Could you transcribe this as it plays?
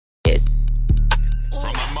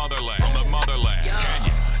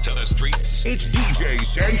the streets. It's DJ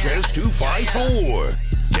Sanchez 254.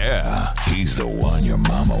 Yeah, he's the one your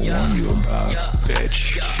mama warned you about,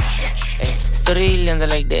 bitch. Story ilianza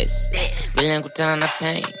like this. Vile nikutana na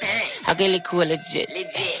pain. Haka ilikuwa legit.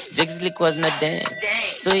 Jigs zilikuwa zina dance.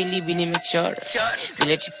 So ilibi nimechora.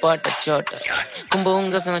 Vile chipata chota. Kumbe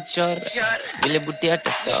unga sana chora. Vile buti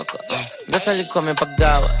atatoka. Ngasa alikuwa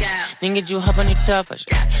amepagawa. Ningejua hapa ni tafasha.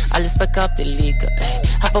 Alispike up the liquor.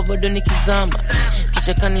 Hapa bado nikizama.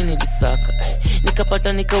 Kichakani nilisaka.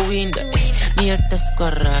 Nikapata nikawinda. Ni hata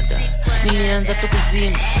squarada. Nilianza tu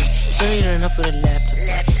kuzima. Sorry ran off with a laptop.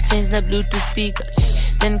 Change the Bluetooth speaker.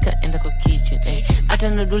 Then kaenda kwa kitchen. Hata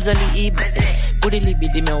noodles aliiba. Budi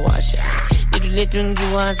libidi mewasha. Niduletu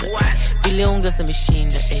ngiwaza. Vile unga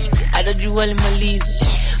sameshinda. Hata jua limaliza.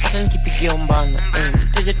 Hata nikipigia umbana.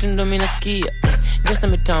 Teja tundo minasikia. Ngasa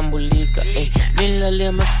metambulika. Vile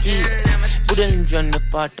lalea masikio. Buda ninjua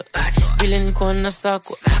nimepata. Vile nikuwa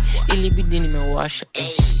nasakwa. Ilibidi nimewasha.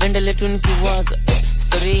 Vendele tu nikiwaza.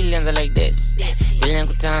 Story ilianza like this. Vile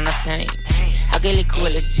nikutana na pain. Haka ilikuwa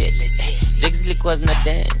legit. Jigs zilikuwa zina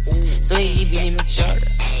dance. So ilibi nimechora.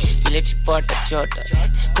 Vile chipata chota.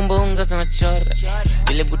 Kumbe unga sana chora.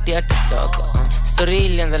 Vile buti atatoka. Story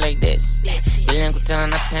ilianza like this. Vile nikutana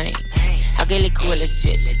na pain. Haka ilikuwa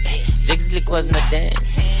legit. Jigs zilikuwa zina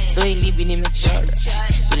dance. So ilibi nimechora.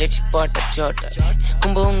 Vile chipata chota.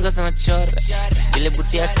 Kumbe unga sana chora. Vile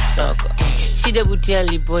buti atatoka. Shida buti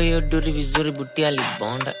alipo hiyo duri vizuri buti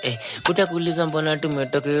alibonda. Buti kuuliza mbona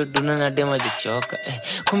tumetoka hiyo duna na dema jichoka.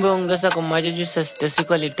 Kumbe ungasa kwa macho juu sa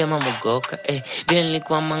siku alitema mgoka. Vile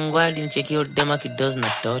nilikuwa mangwadi ncheki hiyo dema kidozi na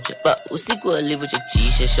tocha. Usiku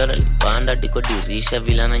alivyochachisha shara lipanda diko dirisha.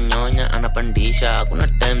 Vile ananyonya anapandisha. Hakuna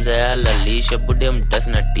time za ya lalisha. Buti ya mtasi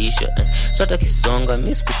na tisha. Sota kisonga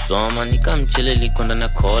miss kusoma. Nika mchele likonda na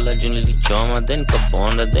kola. Juni lichoma then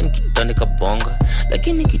kabonda then kitanda kabonga.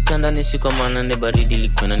 Lakini kitanda nisiko manane baridi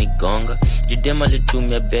likwena nigonga. Judema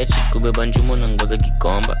litumia bechi kubeba njumo na ngoza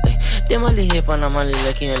kikomba. Dema lihepa na mali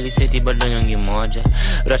lakini aliseti bado nyongi moja.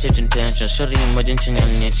 Ratchet intention shori moja nchini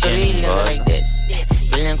aliniachia ngoza. Like this.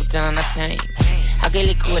 Vile nikutana na pain. Haka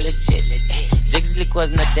ilikuwa legit. Jigs zilikuwa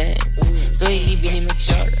zina dance. So ilibi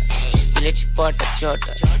nimechora. Vile chipata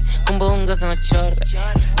chota. Kumbe unga sana chora.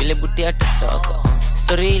 Vile buti atatoka.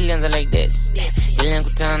 Story ilianza like this. Vile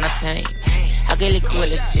nikutana na pain. Haka ilikuwa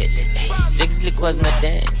legit. Jigs zilikuwa zina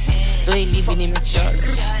dance. So ilibi nimechora.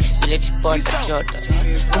 Vile chipata chota.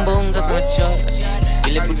 Kumbe unga sana chora.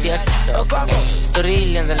 Vile buti atatoka. Story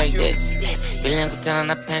ilianza like this. Vile nikutana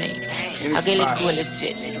na pain. Haka ilikuwa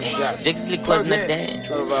legit. Jigs zilikuwa zina dance.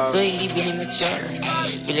 So ilibi nimechora.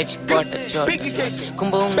 Vile chipata chota.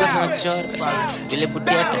 Kumbe unga sana chora. Vile buti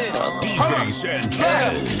atatoka. DJ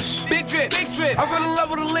Sanchez. Big drip. I fell in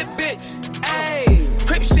love with a lit bitch. Ayy.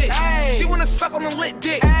 Crip shit. Ay. She wanna suck on a lit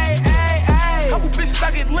dick. Ay. Couple bitches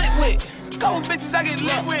I get lit with.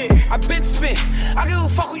 I been spent. I give a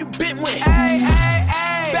fuck who you been with. Ay.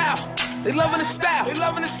 Bow. They loving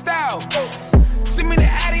the style. Send me the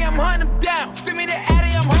Addy, I'm hunting them down.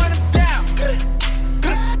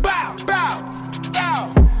 Bow.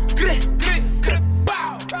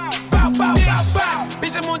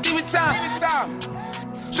 Bitch, I'm on demon time.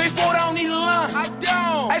 Straightforward, I don't need a line. I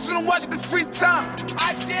don't. I just wanna watch it the free time.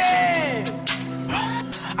 I did.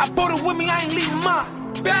 I bought it with me, I ain't leaving mine.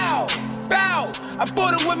 Bow. I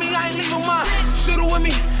bought it with me, I ain't leaving mine. Shoot it with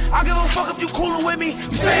me. I give a fuck if you coolin' with me.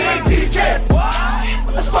 You say ain't TK.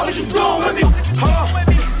 What the fuck is you doing with me?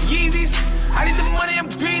 Yeezys. I need the money, I'm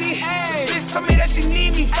greedy. Ay. Bitch told me that she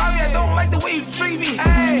need me. Finally, I don't like the way you treat me.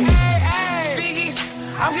 Ay. Figgies.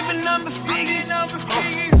 I'm giving number figures.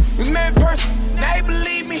 We met in person, now they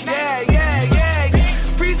believe me. Yeah.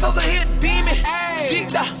 Free souls are here demon.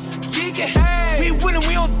 Geeked up, geeking. We winning,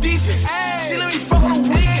 we on defense. She let me fuck on the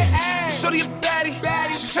weekend. Shorty a baddie.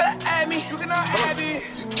 She try to add me. You cannot add me.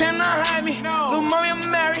 She cannot hide me. Little mommy,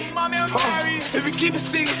 I'm married. If you keep it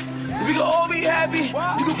secret, we can all be happy.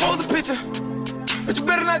 You can post a picture, but you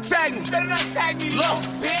better not tag me. Look,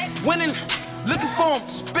 winning. Looking for him,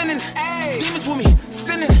 spinning. Ay. Demons with me,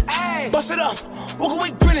 sinning. Ay. Bust it up, walk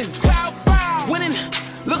away grinning. Bow. Winning,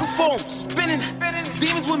 looking for him, spinning.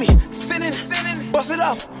 Demons with me, sinning. Bust it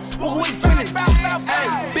up, walk away grinning.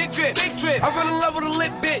 Ay. Big drip. I fell in love with a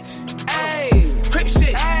lit bitch. Ay. Crip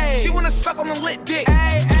shit. Ay. She wanna suck on a lit dick.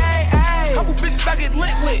 Ay. Couple bitches I get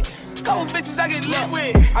lit with.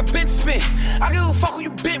 I been spent. I give a fuck who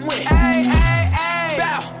you been with. Ay.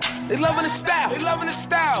 Bow. They loving the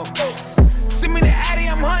style. Send me the Addy,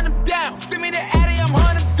 I'm hunting them down.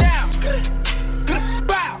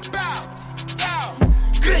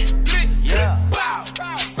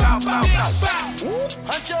 Bow.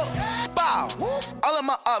 Huncho, bow. All of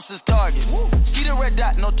my ops is targets. See the red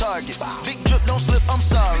dot, no target. Big drip, don't slip, I'm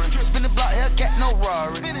sorry. Spin the block, Hellcat, no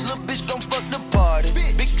Rari. Little bitch gon' fuck the party.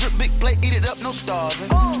 Big drip, big plate, eat it up, no starving.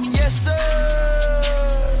 Yes, sir.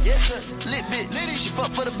 Yes, sir. Lit bitch. She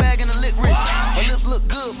fuck for the bag and a lit wrist. Her lips look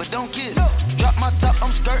good, but don't kiss. Drop my top,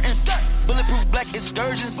 I'm skirting. Bulletproof black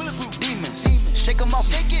excursions. Demons. Shake them off,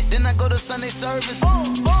 shake it. Then I go to Sunday service.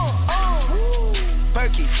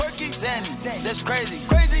 Perky, Zanny, that's crazy.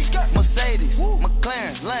 Mercedes,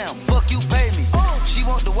 McLaren, Lamb, fuck you, pay me. She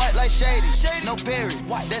want the white like Shady. No Perry,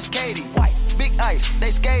 that's Katie. Big ice,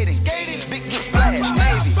 they skating. Big good splash,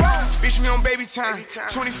 Navy. Bitch, we on baby time.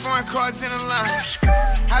 20 foreign cars in a line.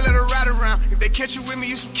 I let her ride around. If they catch you with me,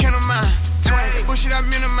 you some kin of mine. Bullshit I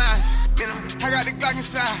minimize. I got the Glock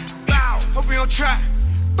inside. Hope you don't try.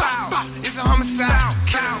 It's a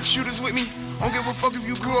homicide. Shooters with me. Don't give a fuck if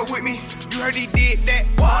you grew up with me. You heard he did that.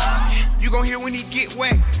 You gon' hear when he get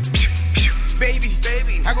wet. Baby,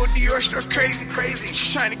 I go Dior, struck crazy.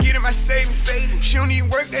 She tryna get in my savings. She don't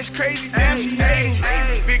even work, that's crazy. Damn, she hate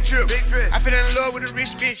me. Big drip. I fell in love with a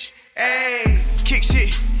rich bitch. Ayy, kick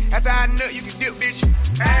shit. After I nut, you can dip, bitch.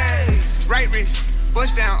 Ayy, right wrist,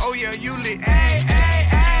 bust down. Oh yeah, you lit.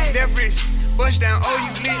 Ayy, left wrist, bust down. Oh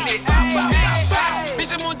you lit.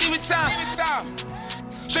 Bitch, I'm on demon time.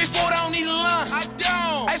 Straightforward, I don't need a line. I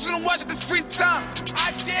don't. I just wanna watch it the free time.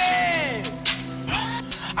 I did.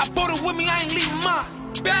 I bought it with me, I ain't leaving mine.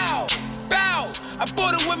 Bow. I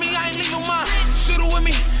bought it with me, I ain't leaving mine. Shoot it with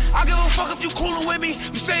me, I give a fuck if you coolin' with me.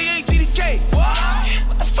 You say you ain't GDK.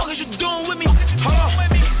 What the fuck is you doing with me? Hold on.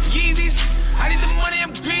 Yeezys, I need the money,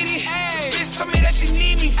 I'm greedy. Bitch told me that she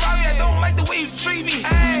need me. Fabi, I don't like the way you treat me.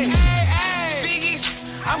 Figgies,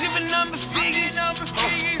 I'm giving number figgies.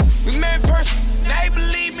 We met in person, now they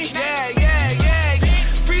believe me. Yeah.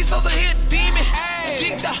 Free souls are here, demon.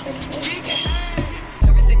 Geeked up.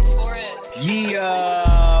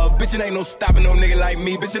 Yeah, bitch, it ain't no stopping no nigga like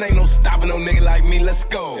me. Bitch, it ain't no stopping no nigga like me. Let's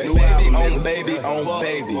go. New baby, on baby, on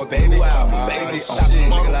baby. Baby, on baby, stopping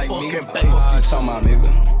nigga like me. Fuck you talking about, nigga.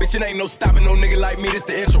 Bitch, it ain't no stopping no nigga like me. This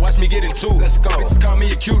the intro, watch me get into it. Let's go. Bitches call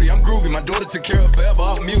me a cutie, I'm groovy. My daughter took care of forever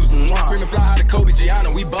off music. Screaming fly high to Kobe Gianna,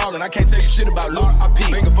 we ballin'. I can't tell you shit about losing.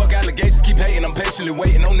 Finger fuck allegations, keep hating. I'm patiently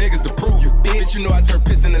waiting on niggas to prove you. Bitch, you know I turn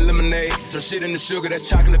piss into lemonade. Turn shit into sugar, that's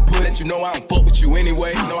chocolate pudding. Let you know I don't fuck with you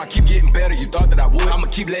anyway. Know I keep getting better, you thought that I would. I'ma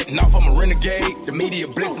keep letting off, I'm a renegade. The media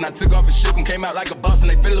blitz and I took off and shook them. Came out like a boss and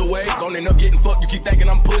they fell away. Don't end up getting fucked, you keep thinking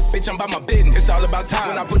I'm puss. Bitch, I'm by my business, it's all about time.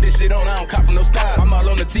 When I put this shit on, I don't cop from no style. I'm all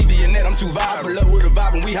on the TV and net, I'm too vibe. Pull up with a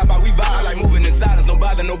vibe and we hop out, we vibe. I like moving in silence, don't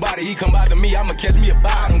bother nobody. He come bother me, I'ma catch me a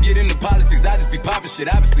bite. I don't get into politics, I just be popping shit.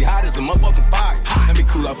 Obviously hot as a motherfucking fire. Let me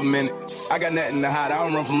cool off a minute. I got nothing to hide, I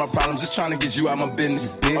don't run from my problems. Just trying to get you out my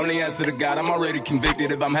business. Only answer to God, I'm already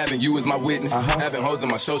convicted if I'm having you as my witness. Having hoes on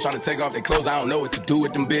my show trying to take off their clothes, I don't know what to do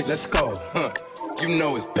with them bitches. Let's go. You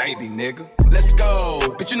know it's baby, nigga. Let's go.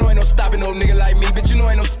 Bitch, you know ain't no stopping no nigga like me. Bitch, you know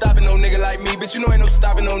ain't no stopping no nigga like me. Bitch, you know ain't no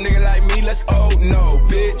stopping no nigga like me. Let's no,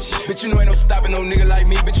 bitch. Bitch, you know ain't no stopping no nigga like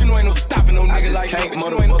me. Bitch, you know ain't no stopping no nigga like me. Bitch, you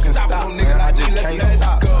know ain't no stopping no nigga like me. Let's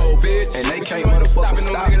go, bitch. And they can't motherfucking stop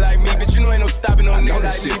no nigga like me. Bitch, you know ain't no stopping no nigga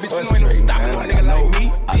like me. Bitch, you know ain't no stopping no nigga like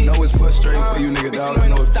me. I know it's frustrating for you, nigga, dog. Bitch, you know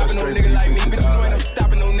ain't no stopping no nigga like me. Bitch, you know ain't no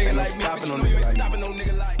stopping no nigga like me. Bitch, you know ain't stopping no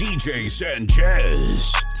nigga like me. DJ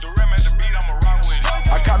Sanchez.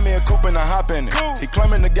 I caught me a coupe and I hop in it. He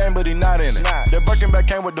claiming the game, but he not in it. That Birkenback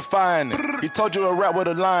came with defying it. He told you a rap with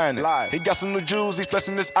a line in it. He got some new jewels, he's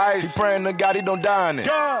flexing this ice. He praying to God he don't die in it.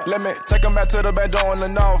 Let me take him back to the back door in the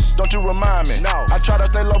north. Don't you remind me? No. I try to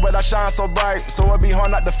stay low, but I shine so bright, so it be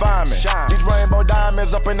hard not to find me. These rainbow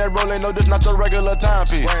diamonds up in that rolling, no, this not your regular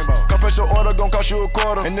timepiece. Confidential order gon' cost you a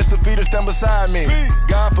quarter, and this a fee to stand beside me.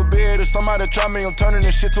 God forbid if somebody try me, I'm turning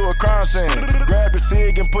this shit to a crime scene. Grab your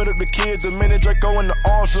cig and put up the kids, the minute Draco in the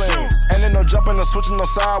arm sling. And then no jumping or switching no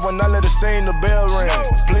side when I let it sing, the bell ring.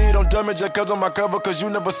 Please don't judge me just cause on my cover, cause you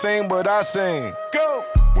never seen what I sing. Go!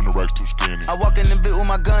 When the rack's too skinny. I walk in the bit with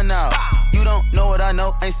my gun out. You don't know what I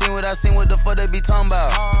know, ain't seen what I seen, what the fuck they be talking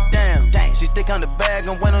about. Damn, she stick on the bag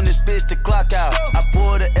and went on this bitch to clock out. I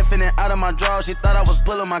pulled the effing out of my drawers, she thought I was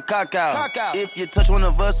pulling my cock out. If you touch one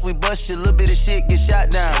of us, we bust you, little bit of shit get shot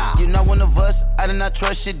down. You not one of us, I did not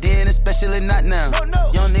trust you then, especially not now.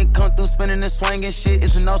 Young nigga come through spinning and swinging shit,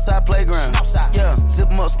 it's an outside playground. Yeah, zip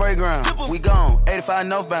 'em up, spray ground. We gone, 85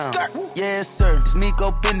 northbound. Yes sir, it's me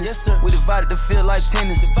go business. We divided the field like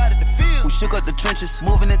tennis. We shook up the trenches,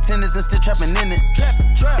 moving the tenders and still trapping in it.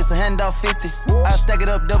 It's a handoff 50. I stack it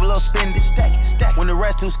up, double up, spend it. When the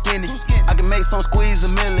rest too skinny, I can make some squeeze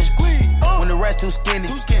a million. When the rest too skinny,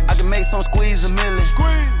 I can make some squeeze a million.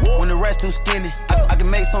 When the rest too skinny, I can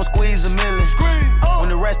make some squeeze a million. When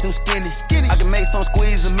the rest too skinny, I can make some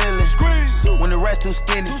squeeze a million. When the rest too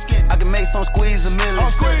skinny, I can make some squeeze a million.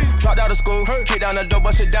 Dropped out of school, kick down the door,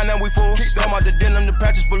 bust it down, now we full. Come out the denim, the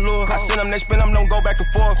patches for lure. I send them, they spin them, don't go back and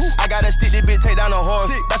forth. I got that stick, this bitch take down a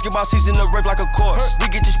horse. Basketball season, the rip like a court. We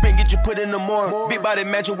get you spin, get you put in the more. Big body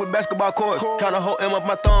matching with basketball courts. Kinda hold him up,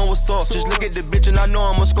 my thumb was sore. Just look at the bitch and I know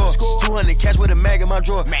I'ma score. 200 cash with a mag in my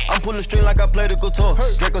drawer. I'm pulling string like I play the guitar.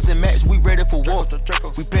 Dracos and Max, we ready for war.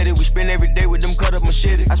 We petty, we spend every day with them cut up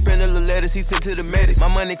machete. I spend a little letters, he sent to the medics. My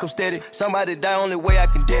money come steady. Somebody die, only way I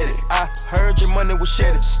can get it. I heard your money was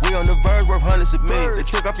shedded. We on the verge, worth hundreds of millions. They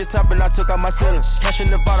took off your top and I took out my ceiling. Cash in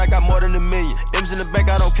the vault, I got more than $1 million. M's in the bank,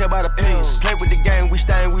 I don't care about opinions. Play with the game, we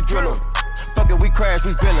stain, we drill 'em. Fuck it, we crash,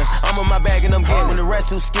 we feelin'. I'm on my bag and I'm getting. When the rest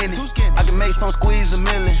too skinny, I can make some squeeze a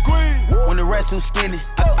million. When the rest too skinny,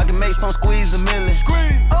 I can make some squeeze a million.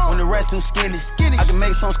 When the rest too skinny, I can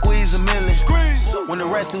make some squeeze a million. When the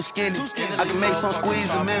rest too skinny, I can make some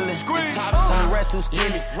squeeze a million. When the rest too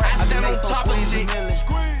skinny, I can make some squeeze a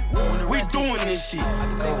million. We doing this shit.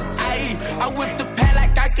 Ayy, I whip the pad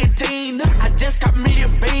like I Cantina. I just got me a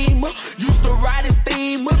Beamer. Used to ride in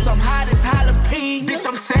steamers. I'm hot as jalapeno. Bitch,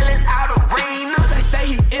 I'm selling out arenas. They say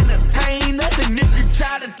he entertain us. And if you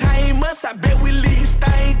try to tame us, I bet we leave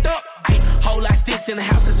stained up. Ayy, whole lot sticks in the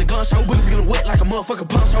house, it's a gun show. Bullets getting wet like a motherfucking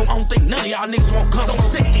punch hole. I don't think none of y'all niggas won't come. So I'm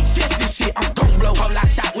sick against this shit, I'm gon' blow. Whole lot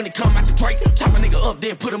shot when it come out the Drake. Chop a nigga up,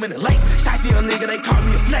 then put him in the lake. Shots in a nigga, they call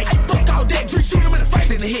me a snake. Ay, fuck all that, drink, shoot him in the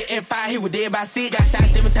face. In the hit and 5, he was dead by 6. Got shot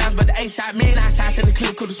 7 times, but they ain't shot me. 9 shots in the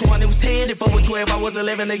clip, could've sworn it was 10. If I was 12, I was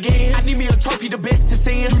 11 again. I need me a trophy, the best to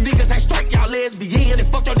send. You niggas ain't straight, y'all lesbians.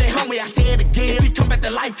 And fuck your dead homie, I said again. If he come back to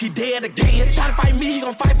life, he dead again. Try to fight me, he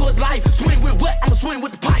gon' fight for his life. Swing with what? I'ma swing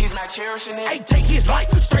with the pipe. He's not cherishing it. Hey, take his life.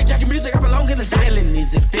 Straight jacket music, I belong in the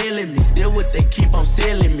felonies and felonies. Still what they keep on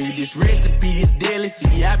selling me. This recipe is deadly.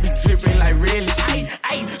 See, I be dripping like really.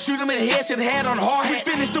 Ayy, shoot him in the head, shit the head on the hard. We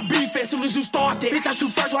finish the beef as soon as you start that. Bitch, I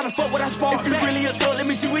shoot first, why the fuck would I spark? If you really a thug, let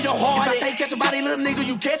me see where your heart is. If I say catch a body, little nigga,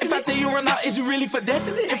 you catch it. If I tell you run out, is you really for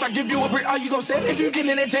destiny? If I give you a brick, are you gon' sell it? If you get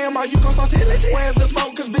in that jam, are you gon' start telling shit? Where's the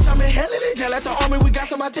smoke? Cause bitch, I'm in hell in it. Jail at the army, we got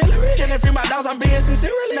some artillery. Can't free my dogs, I'm being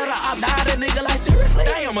sincerely. Another I died, that nigga like seriously.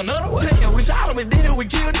 Damn, another one. Damn, we shot him and then we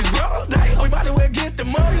killed his brother. Damn, we might as well get the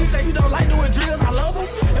money. You say you don't like doing drills, I love him.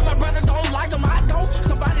 If my brother don't like him, I don't.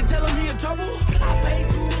 Somebody tell him he in trouble. I pay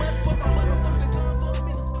too much for my motherfucking gun for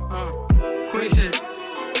me to Queen shit.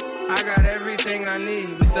 I got everything I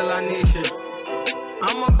need, but still I need shit.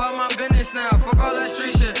 I'm about my business now, fuck all that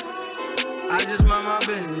street shit. I just mind my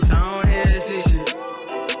business, I don't hear to see shit.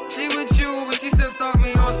 She with you, but she still stalk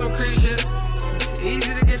me on some creep shit. It's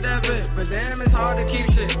easy to get that bit, but damn, it's hard to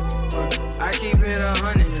keep shit. I keep it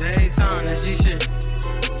 100 every time that she shit.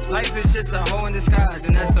 Life is just a hole in disguise,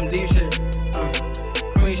 and that's some deep shit.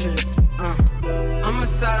 Queen shit, I'ma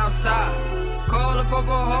side outside. Call a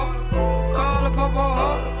popo ho, call a popo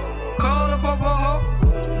ho, call a popo ho.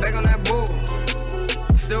 Back on that bull,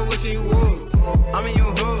 still wishing you would. I'm in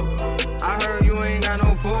your hood, I heard you ain't got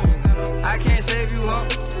no pull. I can't save you up,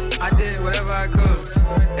 I did whatever I could.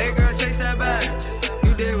 Hey girl, chase that bag,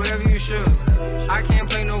 you did whatever you should. I can't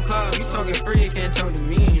play no club, you talking free, you can't talk to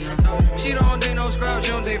me. You know? She don't date no scrub,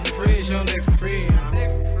 she don't date for free, she don't date for free. You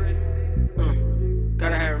know?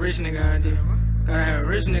 Gotta have a rich nigga idea, gotta have a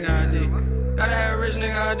rich nigga idea. Gotta have a rich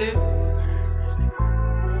nigga idea.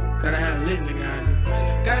 Gotta have a lit nigga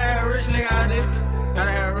idea. Gotta have a rich nigga idea.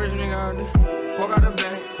 Gotta have a rich nigga idea. Walk out the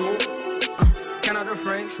bank, whoa. Count out the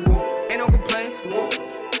francs, whoa. Ain't no complaints, whoa.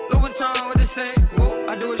 Louis Vuitton with the same, whoa.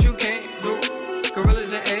 I do what you can't do.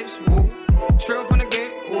 Gorillas and apes, whoa. Trail from the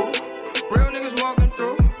gate, whoa. Real niggas walking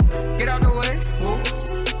through. Get out the way, whoa.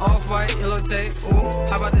 Off-white, yellow tape, whoa.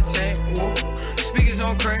 How about the chain, whoa. Speakers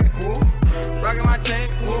on crank, whoa. Rockin' my chain,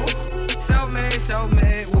 whoa.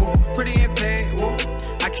 Self-made, whoa. Pretty and paid, whoa.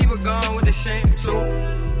 I keep a gun with the shame, too.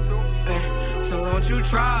 So don't you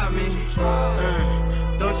try me.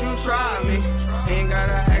 Don't you try me. Ain't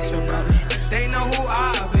gotta ask about it. They know who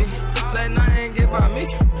I be. Let nothing get by me.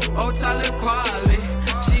 Oh, Talib Kweli.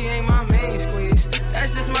 She ain't my main squeeze.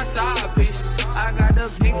 That's just my side piece. I got the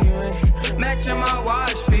pinky ring. Matching my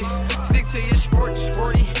watch piece. Stick to your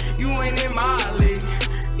sporty. You ain't in my league.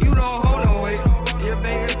 You don't hold no weight. Your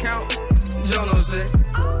bank account. Jono said.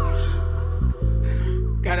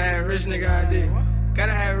 Gotta have a rich nigga idea.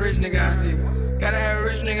 Gotta have a rich nigga idea. Gotta have a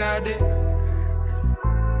rich nigga idea.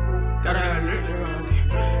 Gotta have a rich nigga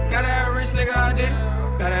idea. Gotta have a rich nigga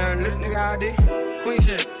idea. Gotta have a rich nigga idea. Queen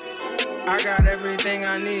shit. I got everything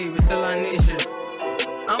I need, but still I need shit.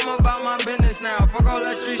 I'm about my business now, fuck all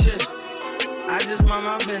that street shit. I just mind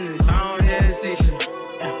my business, I don't hear to see shit.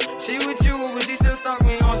 Yeah. She with you, but she still stalk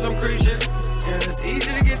me on some creep shit. Yeah, it's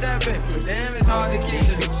easy to it. But damn, it's hard to keep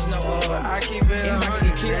it. Bitch, you know, But I keep it anybody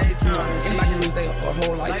can get every killed. time. Anybody can lose their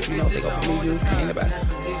whole life, you know, if they go for me, you, anybody.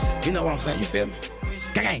 You know what I'm saying? You feel me?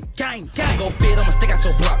 Gang, gang, gang. Go fit, I'ma stick out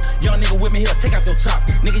your block. Young nigga with me here, take out your top.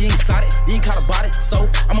 Nigga, you ain't solid, you ain't caught about it. So,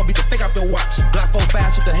 I'ma beat the fake out your watch. Glock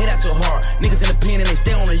 45, shoot the hate out your heart. Niggas in the pen and they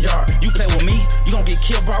stay on the yard. You play with me, you gon' get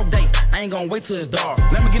killed broad day. I ain't gon' wait till it's dark.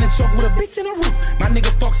 Let me get in the truck with a bitch in the roof. My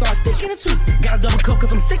nigga fuck, so I stick in the tooth. Got a double cup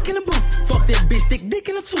cause I'm sick in the booth. Fuck that bitch, stick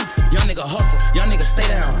dick in the tooth. Young nigga hustle, young nigga stay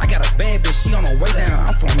down. I got a bad bitch, she on her way down.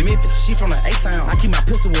 I'm from Memphis, she from the A-Town. I keep my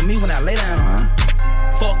pistol with me when I lay down,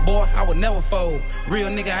 Fuck boy, I would never fold. Real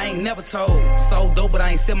nigga, I ain't never told. So dope, but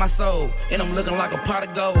I ain't sell my soul. And I'm looking like a pot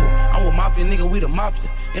of gold. I'm with mafia, nigga, we the mafia.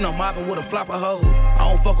 And I'm mopping with a flop of hoes. I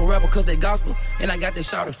don't fuck a rapper cause they gospel. And I got this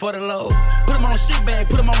shouted for the low. Put him on a shit bag,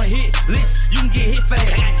 put him on a hit list. You can get hit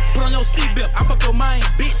fast. Put on your seatbelt, I fuck your mind,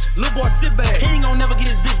 bitch. Little boy, sit back. He ain't gon' never get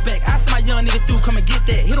his bitch back. I see my young nigga through, come and get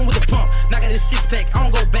that. Hit him with the pump, knock out his six pack. I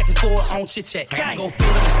don't go back and forth, I don't chit chat. Go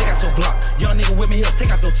feel it, stick out your block. Young nigga with me here,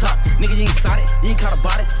 take out your top. Nigga, you ain't solid, you ain't caught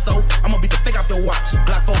about it. So, I'ma beat the fake out your watch.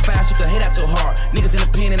 Glock 45, shoot the hate out your heart. Niggas in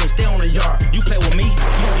the pen and they stay on the yard. You play with me,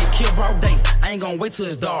 you gon' get killed broad day. I ain't gon' wait till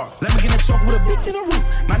it's dark. Let me get in the truck with a bitch in the roof.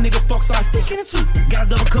 My nigga fuck, so I stick in the tooth. Got a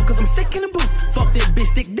double cup cause I'm sick in the booth. Fuck that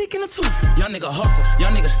bitch, stick dick in the tooth. Young nigga hustle,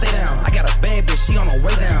 young nigga stay down. I got a bad bitch, she on her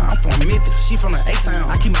way down. I'm from Memphis, she from the A-Town.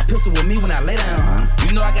 I keep my pistol with me when I lay down.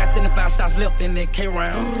 You know I got 75 shots left in that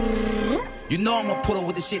K-round. You know I'ma put her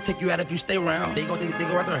with the shit, take you out if you stay around. They go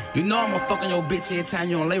right there. You know I'ma fuck on your bitch every time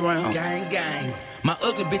you don't lay around. Gang, gang. My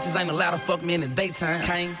ugly bitches ain't allowed to fuck me in the daytime.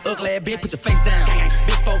 Gang. Ugly ass bitch, put your face down. Gang.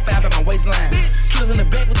 Big 4-5 at my waistline. Killers in the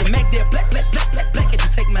back with the Mac there. Black, black, black, black, black if you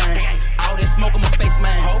take mine. All that smoke on my face,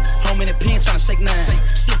 man. Home in the pen tryna shake nine.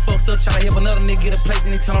 Shit fucked up, try to help another nigga get a plate,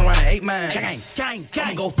 then he turn around and ate mine. Gang, gang,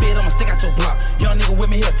 gang. I'ma go fit, I'ma stick out your block. Young nigga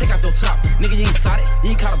with me here, take out your top. Nigga, you ain't solid,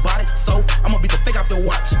 you ain't caught about it. So, I'ma beat the fake out your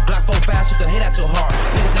watch. Glock 45, shoot the hate out your heart.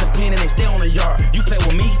 Niggas in the pen and they stay on the yard. You play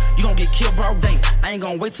with me, you gon' get killed broad day. I ain't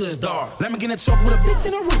gon' wait till it's dark. Let me get in the truck with a bitch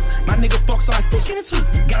in the roof. My nigga fuck, so I stick in the tooth.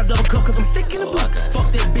 Got a double cup cause I'm sick in the booth.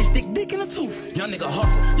 Fuck that bitch, stick dick in the tooth. Young nigga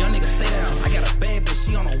hustle, young nigga stay down. I got a bad bitch,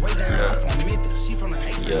 she on her way down. I'm from Memphis, she from the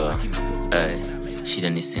A-Town. Hey, shida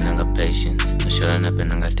ni sinanga patience. Nashora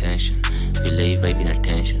napendanga tension. Vile hii vibe ina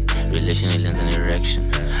tension. Relation ilianza na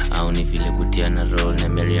erection. Au ni vile kutia na roll na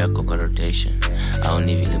meri yako kwa rotation. Au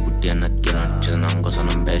ni vile kutia na kina cheza na ngoso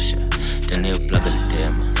na mbesha. Tena hiyo plug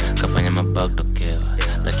alitema kafanya mabag tokewa.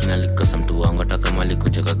 Lakini alikosa mtu wangu hata kama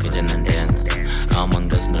alikuja kwa keja na ndenga. Au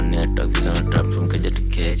mangas no network vile na trap from keja to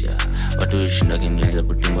keja. Watu wishinda kiniliza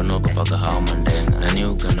putimbo no kupaka hao mandenga. Nani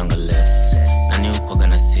uganonga less. Nani ukwaga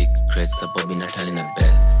na secrets sababu inatali na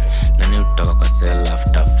Beth. Nani utoka kwa cell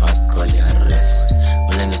after fast call ya arrest.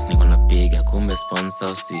 Ulenges niko napiga kumbe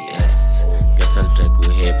sponsor CS. Guess I'll try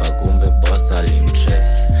kuhepa kumbe boss alimtress.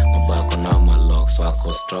 Mabako na malocks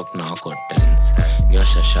wako stroke na wako tense.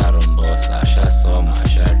 Gyosha sharon boss asha soma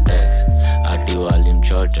asha text. Ati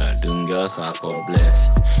walimchocha dungyosa ako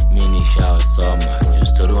blessed. Mini shawa soma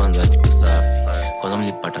justoru wanza kitu safi. Kwanza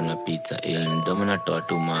mlipata na pizza ili mdomo natoa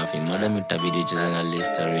tu mafi. Madam itabidi cheza na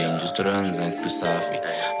Listerine justoru wanza kitu safi.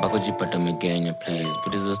 Bako jipata megenya please.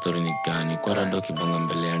 Put hizo story ni gani kwa rado kibonga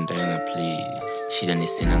mbele ya ndenga please. Shida ni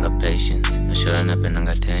sinanga patience. Nashora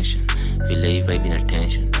napendanga tension. Vile hii vibe ina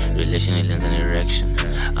tension. Relation ilianza na erection.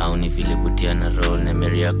 Au ni vile kutia na roll na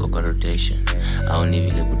meri yako kwa rotation. Au ni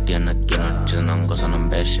vile kutia na kina cheza na ngoso na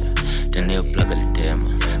mbesha. Tena hiyo plug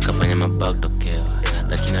alitema kafanya mabag tokewa.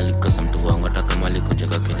 Lakini alikosa mtu wangu hata kama alikuja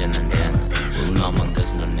kwa keja na ndenga. Unao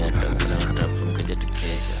mangas no network vile na trap from keja to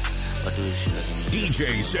keja. Watu wishinda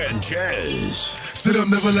DJ Sanchez. Sit up,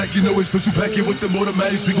 never like you know it. Special packet with them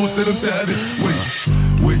automatics. We gon' set them to heaven.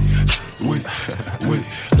 Wait.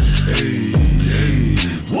 Hey.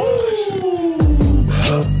 Woo!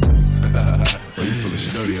 You feeling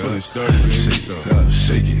sturdy,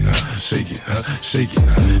 Shake it.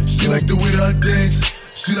 She like the way that I dance.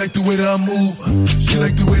 She like the way that I move. She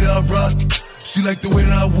like the way that I rock. She like the way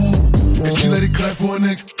that I woo. And she let it clap for a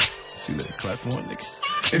nigga.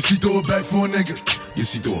 And she throw it back for a nigga. Yeah,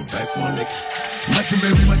 she throw it back for a nigga. Mike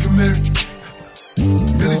and Mary.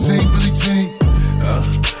 Billie Jean.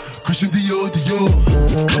 Christian Dior.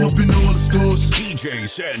 I'm up in all the stores. DJ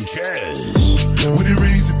Sanchez. When it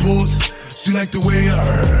rains, it pours. She like the way I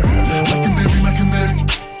heard. Mike and Mary.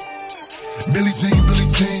 Billie Jean.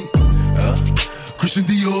 Christian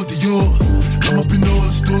Dior. I'm up in all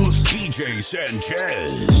the stores. DJ DJ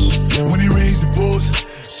Sanchez. When he raised the balls,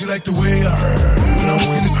 she like the way I heard. When I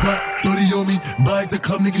walk in the spot, 30 on me, buy at the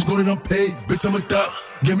club, niggas know that I'm paid. Bitch, I'm a thot.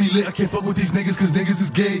 Get me lit, I can't fuck with these niggas cause niggas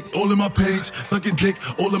is gay. All in my page, sucking dick,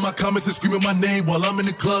 all in my comments and screaming my name while I'm in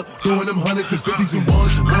the club, throwing them hundreds and fifties and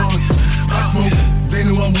ones and ones. I smoke, they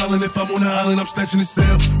know I'm wildin', if I'm on the island, I'm snatching the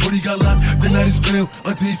cell. Brody got locked, the night is bail,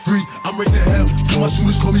 until he free, I'm raising hell. Till my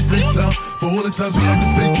shooters call me FaceTime, for all the times we had to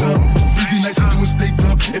FaceTime. 3D nights, you doing state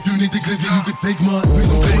time, if you need the glizzy, you can take mine. Please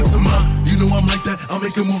don't come up to mine, you know I'm like that, I'll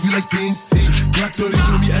make a movie like TNT. Black 30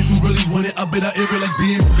 on me, as you really want it, I bet I air it like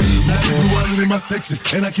BNB. Now they blue island in my section,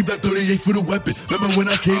 and I keep that 38 for the weapon. Remember when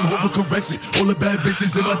I came home for correction? All the bad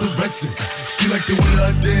bitches in my direction. She like the way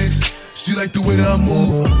that I dance. She like the way that I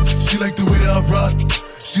move. She like the way that I rock.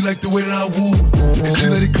 She like the way that I woo. And she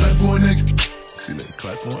let it clap for a nigga. She let it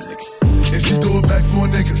clap for a nigga. And she throw it back for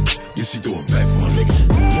a nigga. Yeah, she throw it back for a nigga.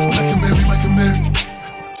 Michael Mary.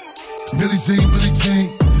 Billie Jean.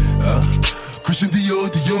 Christian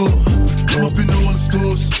Dior. I'm up in all the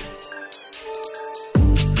stores.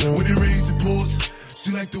 When it rains, it pours.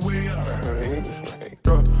 She like the way I heard.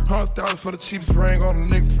 $100,000 for the cheapest ring on a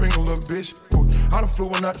nigga finger, little bitch. Ooh, I done flew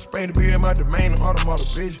one out to Spain to be in my domain, automata,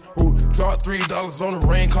 bitch. Ooh, dropped $3 on the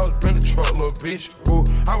ring, called it been the truck, little bitch. Ooh,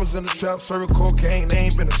 I was in the trap, serving cocaine, they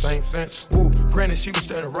ain't been the same since. Ooh, granted, she was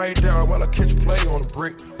standing right there while I catch a play on the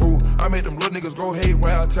brick. Ooh, I made them little niggas go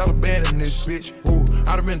haywire, Taliban in this bitch. Ooh,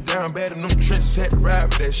 I done been down bad in them trenches, had to ride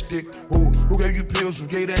with that stick. Ooh, who gave you pills, who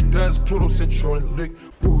gave that dust, Pluto sent you on the lick.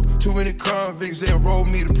 Ooh, too many convicts, they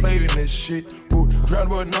enrolled me to play in this shit. Ooh,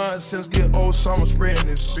 round about nonsense, get old summer spreading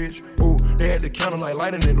this bitch. Ooh, they had the counter like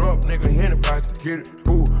lighting it up, nigga, anybody can get it.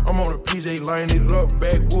 Ooh, I'm on a PJ lighting it up,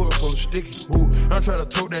 backwood full of sticky. Ooh, I'm trying to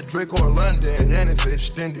tote that Drake or London, and it's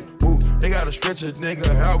extended. Ooh, they gotta stretch a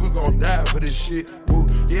nigga, how we gon' die for this shit? Ooh,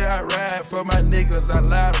 yeah, I ride for my niggas, I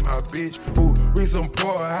lie to my bitch. Ooh, we some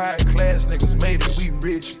poor, high class niggas, made it, we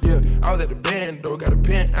rich. Yeah, I was at the band though, got a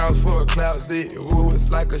penthouse for a closet. Ooh,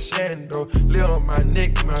 it's like a shando, live on my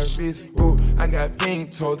neck, my wrist. Ooh, I got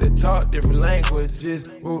pink toes that talk different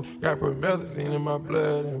languages. Ooh, got promethazine in my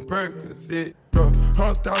blood and Percocet.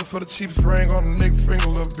 $100,000 for the cheapest ring on a nigga finger,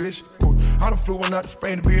 little bitch. Ooh, I done flew one out to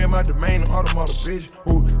Spain to be in my domain, automata, bitch.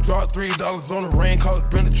 Ooh, dropped $3 on the ring, called it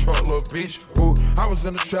been the truck, little bitch. Ooh, I was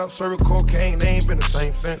in the trap, serving cocaine, they ain't been the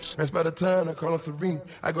same since. That's by the time I call her Serena.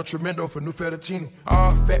 I go tremendo for new fettuccine.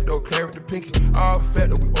 All fat though, claret the pinky. All fat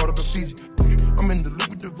though, we order the Fiji. I'm in the loop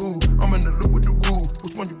with the voo, I'm in the loop with the woo.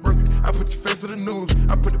 Which one you working? I put your face in the news,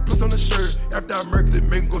 I put the puss on the shirt. After I murked it,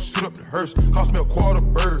 make him go shoot up the hearse. Cost me a quarter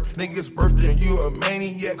bird, nigga's birthday and you a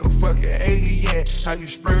maniac, a fucking alien. How you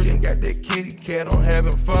splurging, got that kitty cat, I'm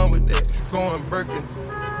having fun with that. Going Birkin.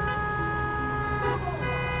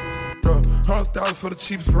 $100,000 for the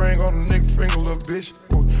cheapest ring on a nigga finger, little bitch.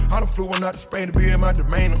 Ooh, I done flew one out to Spain to be in my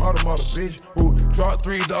domain, automata, bitch. Ooh, dropped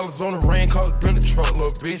 $3 on the ring, called it been the truck,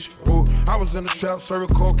 little bitch. Ooh, I was in the trap, serving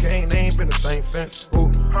cocaine, they ain't been the same since. Ooh,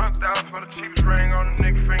 $100,000 for the cheapest ring on a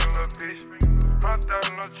nigga finger, little bitch.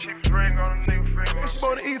 $100,000 on the cheapest ring on a nigga finger. If she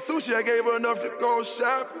wanna eat sushi, I gave her enough to go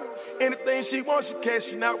shopping. Anything she wants, she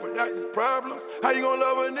cashing out without the problems. How you gonna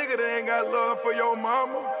love a nigga that ain't got love for your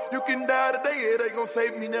mama? You can die today, it ain't gonna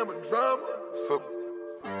save me, never drama. So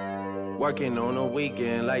working on a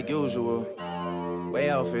weekend like usual. Way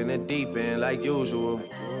off in the deep end like usual.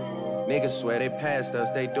 Niggas swear they passed us,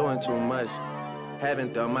 they doing too much.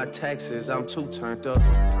 Haven't done my taxes, I'm too turned up.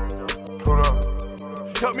 Hold up.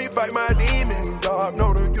 Help me fight my demons, I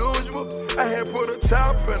know the usual. I had put a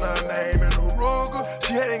top in her name in a Ruger.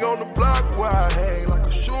 She hang on the block where I hang like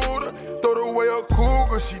a shooter. Throw away a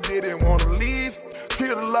cougar, she didn't wanna leave.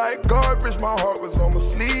 Treat her like garbage, my heart was on my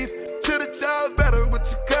sleeve. Should the child's better with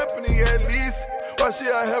your company at least. Why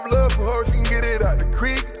should I have love for her, she can get it out the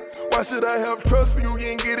creek? Why should I have trust for you,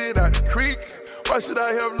 you ain't get it out the creek? Why should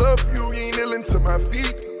I have love for you, you ain't kneeling to my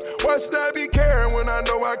feet? Why should I be caring when I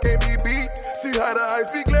know I can't be beat? See how the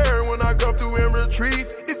ice be glaring when I come through and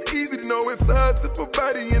retreat. It's easy to know it's us if a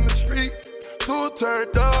body in the street. Two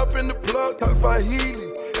turned up in the plug, talk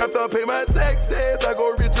Swahili. After I pay my taxes, I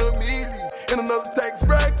go rich immediately. In another tax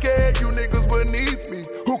bracket, you niggas beneath me.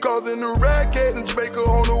 Who causing the racket in Jamaica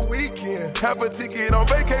on the weekend? Have a ticket on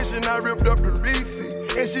vacation, I ripped up the receipt.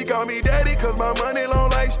 And she called me daddy cause my money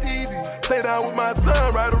long like Stevie. Stay down with my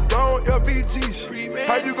son, right or wrong, LBG street.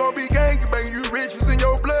 How you gon' be gangbang, you rich, it's in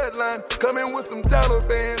your bloodline. Coming with some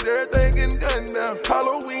Taliban's, everything getting done now.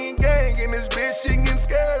 Halloween gang in this bitch, she getting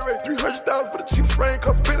scary. $300,000 for the cheap spring,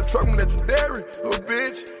 cause a bit of truck, I'm legendary. Little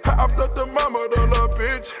bitch, I upped up the mama, the little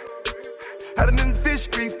bitch. Had it in the fish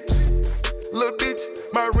streets, little bitch.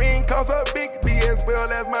 My ring costs a big B as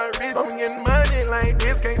well as my wrist. I'm getting money like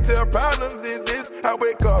this, can't tell problems exist. I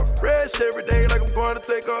wake up fresh every day like I'm going to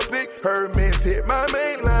take a pic. Hermes hit my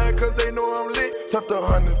main line cause they know I'm lit. Tough to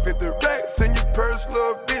 150 racks in your purse,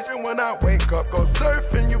 little bitch. And when I wake up, go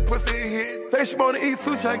surfing, you pussy hit. Say she wanna eat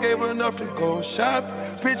sushi, I gave her enough to go shopping.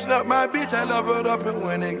 Pitching up my bitch, I love her up and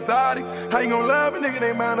went exotic. How you gon' love a nigga,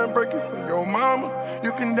 they mind I'm breaking for your mama.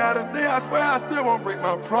 You can die today, I swear I still won't break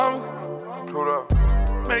my promise. Hold up.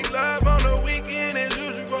 Make love on the weekend as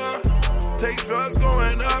usual. Take drugs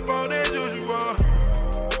going up on as usual.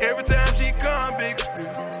 Every time she come, big spill.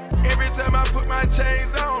 Every time I put my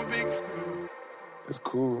chains on, big spill. It's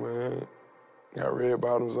cool, man. Got red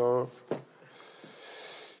bottoms on.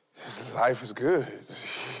 Life is good.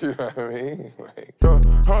 You know what I mean? Like,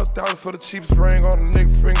 100,000 for the cheapest ring on a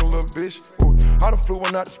nigga finger, little bitch. Ooh, I done flew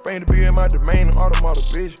one out to Spain to be in my domain, an automata,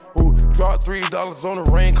 bitch. Ooh, dropped $3 on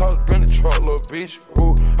the rain, cause it been the truck, little bitch.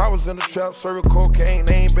 Ooh, I was in the trap, serving cocaine,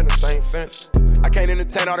 they ain't been the same since. I can't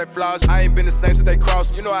entertain all that flaws. I ain't been the same since they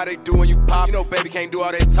crossed. You know how they do when you pop. You know baby can't do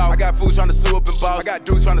all that talk. I got fools trying to sue up in boss. I got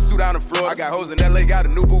dudes trying to sue down in Florida. I got hoes in LA, got a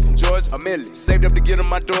new boo from Georgia. $1 million. Saved up to get on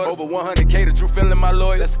my door. Over 100K to Drew feeling my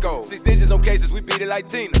lawyer. Let's go. 6 digits on cases, we beat it like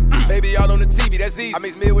Tina. Baby all on the TV, that's easy. I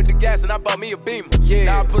mix meal with the gas and I bought me a Beamer. Yeah.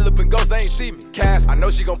 Now I pull up and ghost, they ain't see me. Cass, I know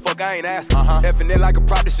she gon' fuck, I ain't asking. Effing it like a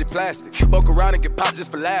prop, this shit plastic. Fuck around and get popped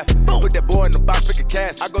just for laughing. Put that boy in the box, pick a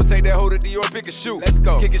cast. I go take that hoe to Dior, pick a shoe. Let's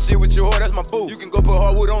go. Kickin' shit with your whore, that's my boo. You can go put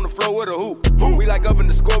hardwood on the floor with a hoop. We like up in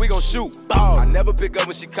the score, we gon' shoot. I never pick up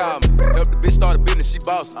when she call me. Help the bitch start a business, she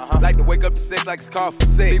boss. Like to wake up to sex like it's called for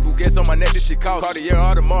sex. People gets on my neck, this shit cost. Cartier,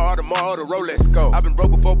 Audemars, the Rolex. Go. I've been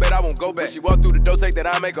broke before, bet I won't go back. When she walk through the door, take that,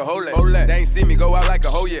 I make a hole at. They ain't see me go out like a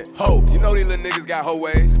hoe yet. Ho, you know these little niggas got hoe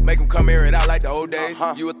ways. Make them come here and out like the old days.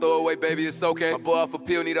 You a throwaway, baby, it's okay. My boy off a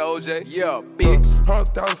pill, need a OJ. Yeah, bitch.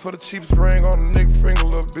 100,000 for the cheapest ring on a nigga finger,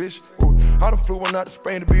 little bitch. Ooh, I done flew one out to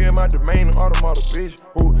Spain to be in my domain, an automata, bitch.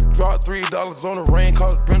 Ooh, dropped $3 on the rain,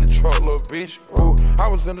 cause it been the truck, little bitch. Ooh, I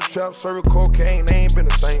was in the trap, serving cocaine, they ain't been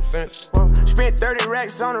the same since. Spent 30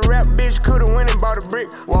 racks on a rap, bitch, coulda went and bought a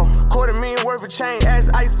brick. Whoa, $250,000 worth of chain, ass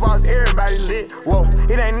ice balls, everybody lit. Whoa,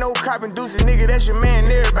 it ain't no cop inducing, nigga, that's your man,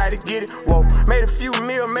 everybody get it. Whoa, made a few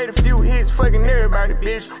mil, made a few hits, fucking everybody,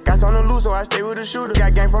 bitch. Got something to lose, so I stay with a shooter.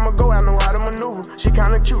 Got game from a go, I know how to maneuver. She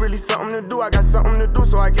kinda cute, really something to do. I got something to do,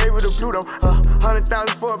 so I gave her the Pluto.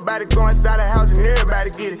 100,000 for a body, go inside the house and everybody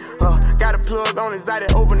get it. Got a plug on his eye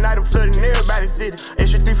that overnight, I'm flooding everybody's city.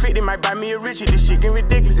 Extra 350 might buy me a Richie. This shit get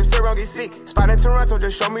ridiculous if Sarah get sick. Spot in Toronto,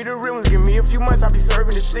 just show me the real ones. Give me a few months, I'll be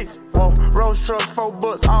serving the 6. Whoa, Rolls truck,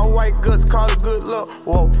 $4, all white guts, call it good luck.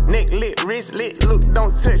 Whoa, neck lit, wrist lit, look,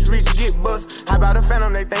 don't touch, reach, get bust. How about a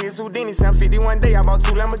Phantom, they think it's Houdini. 751 day, I bought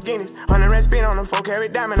 2 Lamborghinis. 100 rand spin on them,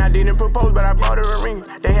 4-carat diamond. I didn't propose, but I bought her a ring.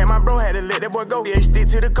 They had my bro, had to let that boy go. Yeah, he stick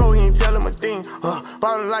to the code, he ain't tell him a thing.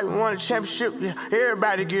 Ballin' like we won a championship, yeah,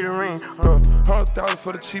 everybody get a ring. 100,000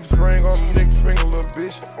 for the cheapest ring on a nigga finger, little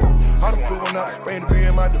bitch. I done flew one out to Spain to be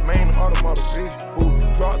in my domain, an automata,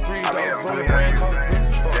 bitch. Dropped $3 on the rain, cause it been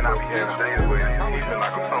the truck. And I be here staying with it, even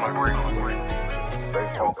like a ton of bricks.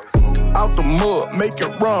 Out the mud,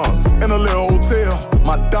 making runs in a little hotel.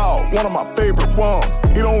 My dog, one of my favorite ones.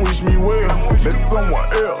 He don't wish me well. Let someone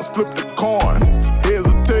else flip the coin. Heads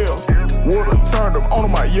or tails. Water turned him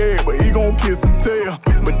on my yeah, but he gon' kiss and tell.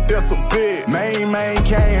 But that's a bit. Man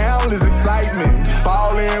can't handle his excitement.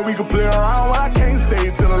 Fall in, we can play around. I can't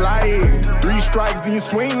stay till the light. 3 strikes, then you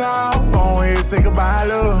swing out. Go ahead, say goodbye,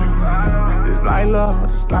 love. It's like love,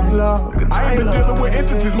 it's like love. I ain't been dealing with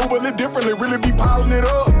entities, moving it differently, really be piling it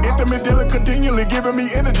up. Intimate dealing continually, giving me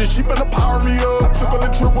energy, she finna power me up. I took on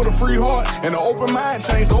a trip with a free heart and an open mind,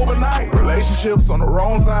 changed overnight. Relationships on the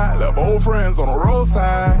wrong side, left old friends on the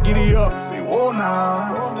roadside. Giddy up, say whoa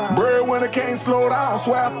now. Breadwinner can't slow down,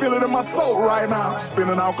 swear I feel it in my soul right now.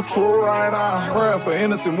 Spinning out control right now. Prayers for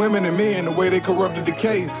innocent women and men, the way they corrupted the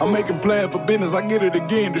case. I'm making plans for business, I get it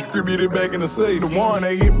again, distribute it back in the safe. The one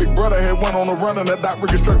they hit Big Brother had one on the run and that doc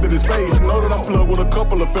reconstructed his face. You know that I'm plugged with a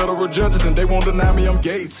couple of federal judges and they won't deny me I'm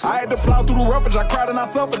Gates. I had to plow through the roughage, I cried and I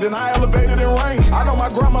suffered, then I elevated in rain. I know my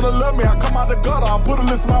grandmother loved me, I come out the gutter, I put a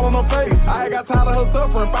little smile on her face. I got tired of her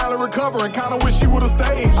suffering, finally recovering, kinda wish she would've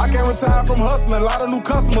stayed. I can't retire from hustling, a lot of new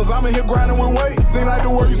customers, I'm in here grinding with weight. Seem like the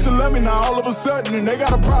world used to love me, now all of a sudden, and they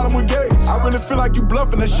got a problem with gays. I really feel like you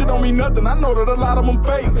bluffing, that shit don't mean nothing, I know that a lot of them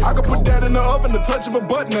fake. I could put that in the oven, the touch of a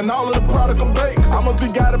button, and all of the product I'm bake. I must be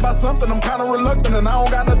guided by something, I'm kinda reluctant, and I don't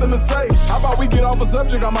got nothing to say. How about we get off a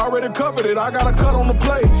subject, I'm already covered it, I got a cut on the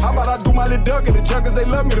plate. How How about I do my little Doug and the junkies, they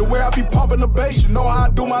love me the way I be pumping the bass. You know how I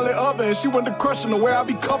do my little other, and she went to crushing the way I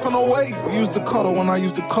be cuffing her waist. We used to cuddle when I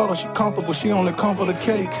used to cuddle, she comfortable, she only come for the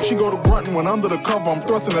cake. She go to grunting when under the cover, I'm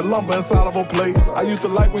thrusting that lumber inside of her place. I used to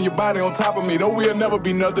like when your body on top of me, though we'll never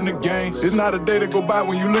be nothing to gain. It's not a day that go by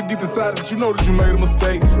when you look deep inside that you know that you made a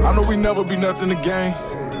mistake. I know we never be nothing to gain.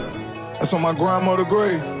 That's on my grandmother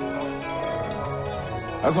grave.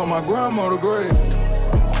 That's on my grandmother grave.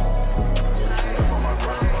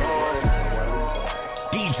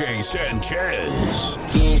 DJ Sanchez.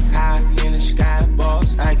 Getting high in the sky,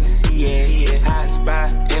 boss, I can see it. Hot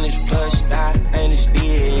spot in this plush style, and it's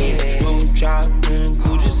lit. Smooth chop,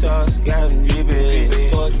 Gucci sauce, got them drippin'.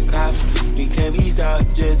 For the cops, we can't be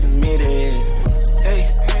stopped, just admit it. Hey,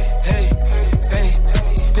 hey, hey.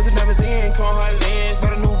 Put the numbers in, call her lens.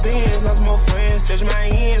 Bought a new Benz, lost more friends. Stretch my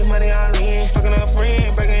ends, money all in. Fucking up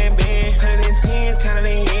friend, breaking in band. 110s, counting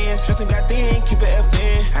in ends. Stressing got thin, keep it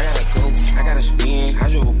FN. I gotta go, I gotta spin. I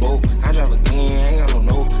drove a boat, I drive again. I ain't got no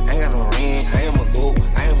note, I ain't got no rent. I am a goat,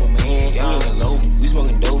 I am a man. You in the low, we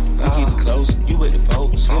smoking dope. We keep it close, you with the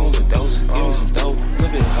folks. Give me the dose, give me some dope. Little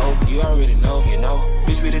bit of hope, you already know, you know.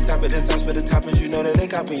 Bitch, we the top of the sauce for the toppings, you know that they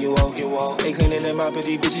copping you off. They cleaning them up, but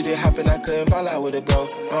these bitches they hopping, I couldn't fall out with it, bro.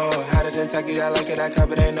 Hotter than Taki, I like it, I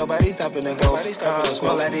cop it, ain't nobody stopping the go.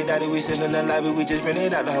 Smoke like they daddy, we sitting in the lobby, we just bring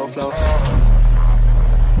it out the whole flow.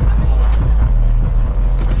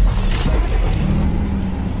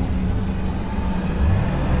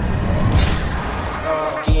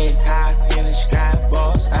 Getting high in the sky,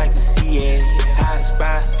 boss, I can see it. Hot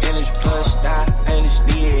spot in this plush style, and it's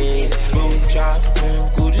lit. Smooth chop,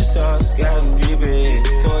 Gucci sauce, got them drippin'.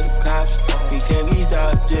 For the cops, we can't be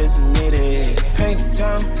stopped, just admit it. Paint the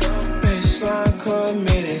town, baseline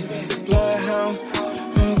committed. Bloodhound,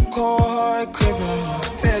 cold hard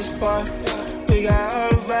crippin'. Best bar, we got all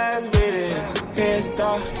the vibes with it. Head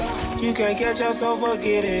start, you can't catch yourself,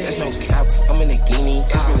 forget it. There's no cap, I'm in the guinea.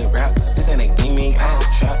 It's really rap, this ain't a gimmick. I had a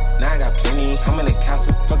trap, now I got plenty. I'm in the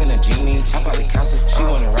castle, fucking a genie. I bought the castle, she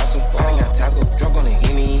wanna wrestle. I done got tackle, drunk on the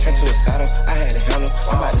Henny. Head to a saddle, I had a handle.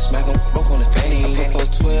 I'm about to smack him, broke on the fanny. I put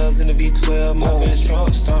 412s in the V12, more in the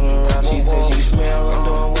trunk, starting around. She said she smell, I'm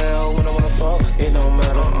doing well when I wanna fuck. It don't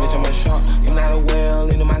matter, bitch, I'm a shark. I'm not a whale,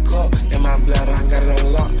 into my cup, in my bladder. I got it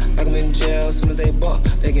on lock, like I'm in jail. Soon as they buck,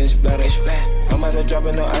 they get splattered. I'm out there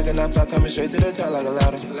dropping, no, I cannot fly, coming straight to the top like a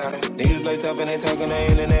ladder. Niggas play tough and they talking on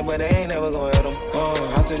the internet, but they ain't never gon' hit them.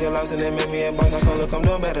 I took a loss and they made me a boss, now come look, I'm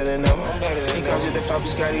doing better than them. He calls you the Fabi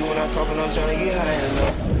Scotty when I cough and I'm tryna get high in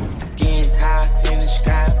them. Getting high in the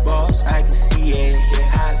sky, boss, I can see it.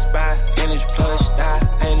 Hot spot in this plush style,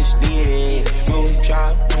 and it's lit. Smooth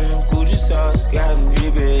chop, Gucci sauce, got them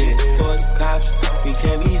drippin'. For the cops, we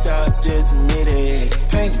can't be stopped, just admit it.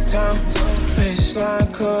 Paint the town,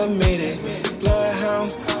 baseline committed.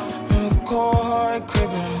 Bloodhound, cold hard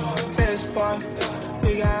crippin'. Best bar,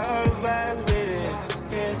 we got all the vibes with it.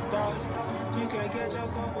 Head start, you can't catch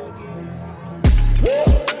yourself, forget it.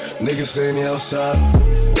 Niggas saying they outside.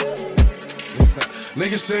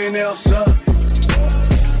 Niggas saying they outside.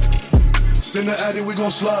 Send the addy, we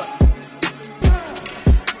gon' slide.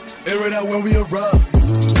 Air it out when we arrive.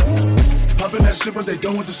 Poppin' that shit, but they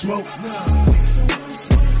done with the smoke.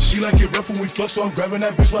 She like it rough when we fuck, so I'm grabbing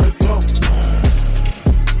that bitch by the throat.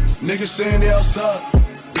 Niggas saying they outside.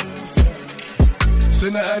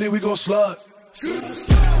 Send the addy, we gon' slide.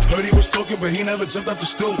 Heard he was talking, but he never jumped out the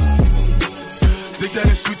stool. Think that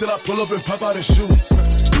it's sweet till I pull up and pop out and shoot.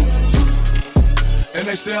 And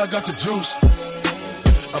they say I got the juice.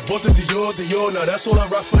 I bought the Dior, now that's all I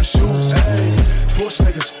rock for the shoes. Hey, push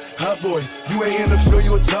niggas, hot boy. You ain't in the field,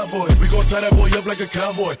 you a top boy. We gon' tie that boy up like a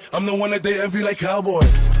cowboy. I'm the one that they envy like cowboy.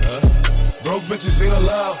 Broke bitches ain't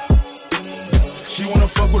allowed. She wanna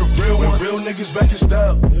fuck with a real one. Real niggas back in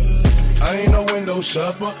style. I ain't no window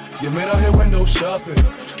shopper. You man out here window shopping.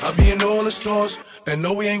 I be in all the stores, and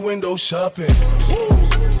no, we ain't window shopping.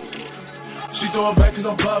 She throwing back cause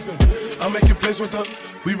I'm popping. I'm making plays with her.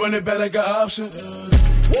 We run it back like an option.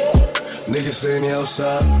 Niggas saying they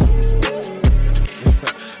outside.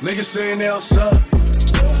 Niggas saying they outside.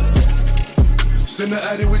 Send the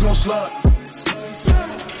addy, we gon' slide.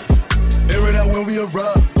 Air it out when we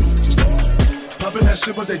arrive. Poppin' that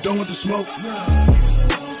shit, but they done with the smoke.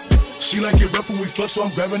 She like it rough when we fuck, so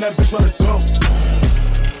I'm grabbing that bitch by the throat.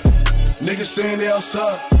 Niggas saying they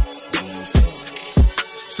outside.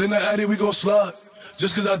 Send the addy, we gon' slide.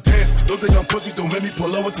 Just cause I dance, don't think I'm pussy, don't make me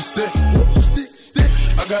pull up with the stick.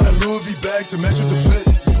 I got a Louis V bag to match with the fit.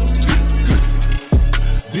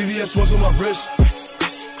 VVS ones on my wrist.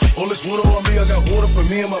 All this water on me, I got water for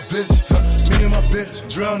me and my bitch. Me and in my bitch,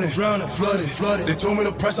 drowning, flooded. They told me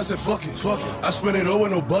the price, I said fuck it. I spent it all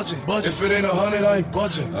with no budget. If it ain't 100, I ain't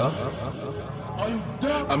budging.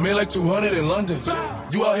 I made like 200 in London.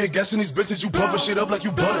 You out here guessing these bitches, you pumping shit up like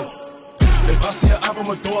you butter. If I see her out,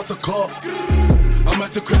 I'ma throw out the car. I'm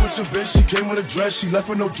at the crib with your bitch, she came with a dress, she left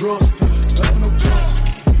with no drawers.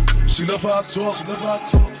 She love how I talk,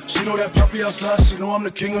 she know that poppy outside, she know I'm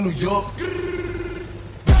the king of New York.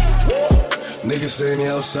 Niggas saying they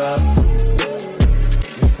outside.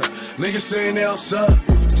 Niggas saying they outside.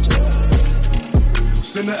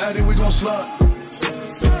 Send the addy, we gon' slide.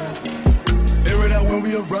 Air it out when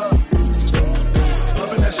we arrive.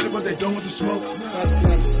 Loving that shit, but they done with the smoke.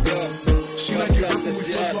 She like it when we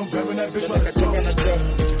fuck, so I'm grabbing that bitch like a dog.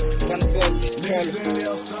 Niggas saying they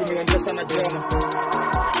outside.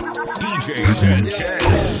 DJ Sanchez.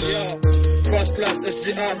 First class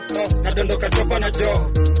SGR, nadondoka chopa na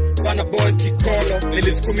jo. Bana boy kikolo,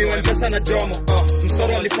 nilisukumiwa mpesa na jomo.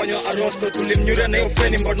 Msoro alifanywa arosto, tulimnyura na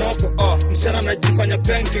yofeni mbonoko. Mshana anajifanya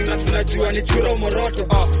painting na tunajua ni chura umoroto.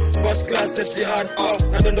 First class SGR,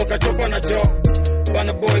 nadondoka chopa na jo.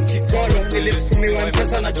 Bana boy kikolo, nilisukumiwa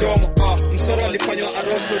mpesa na jomo. Msoro alifanywa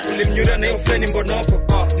arosto, tulimnyura na yofeni mbonoko.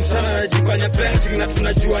 Mshana anajifanya painting na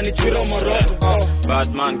tunajua ni chura umoroto.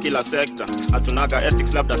 Batman kila sekta, hatunaga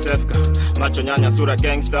ethics labda seska. Macho nyanya sura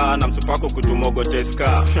gangster, na msupako kutumogo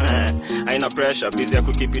teska. Haina pressure, busy ya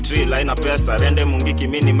kukipitril, haina pesa. Rende mungiki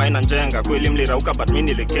mini maina njenga, kweli mlirauka but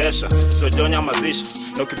mini likesha. So jonya mazisha,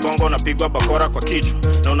 na ukibongo unapigwa bakora kwa kichwa.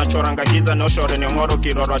 Na unachoranga giza na ushore nyongoro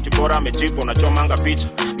kiroro atibora amejipo. Unachomanga picha,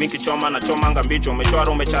 miki choma na chomanga mbicho.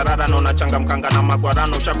 Umechora umecharara na unachanga mkanga na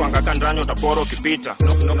magwarano. Ushakwanga kandranyo utaporo kipita.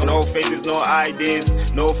 No faces, no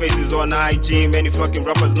IDs, no faces on IG. Many fucking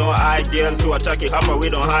rappers, no ideas. To attack it hapa, we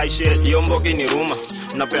don't hide shit. Yombogi ni ruma,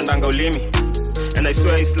 mnapendanga ulimi. And I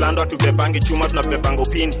swear Islando tubebangi chuma tunabebanga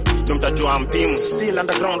upini. Ndio mtajua mpimu. Still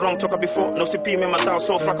underground wrong toka before. No usipime matao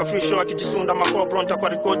so fraka free show akijisunda makobro ntakwa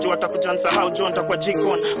rikojo atakujansa how John takwa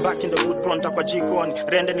jikon. Back in the wood bro ntakwa jikon.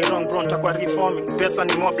 Rende ni wrong bro ntakwa reforming. Pesa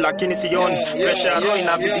ni mob lakini sioni. Pressure roho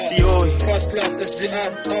inabidi sioi. First class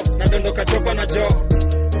SGR, nadondoka chopa na jo.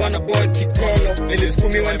 Bana boy kikolo,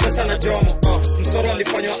 nilisukumiwa mpesa na jomo. Msoro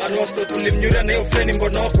alifanywa arosto, tulimnyura na yofeni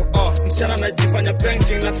mbonoko. Mshana anajifanya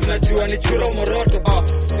painting na tunajua ni chura umoroto.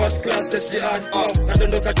 First class SGR,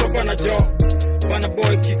 nadondoka chopa na jo. Bana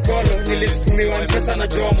boy kikolo, nilisukumiwa mpesa na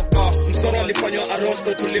jomo. Msoro alifanywa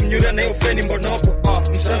arosto, tulimnyura na yofeni mbonoko.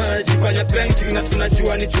 Mshana anajifanya painting na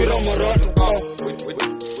tunajua ni chura umoroto.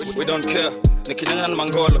 We don't care, nikinyanya na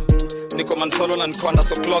mangolo. Niko mansolo na nkonda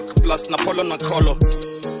so clock plus na polo na kolo.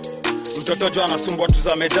 Mtoto jo anasumbua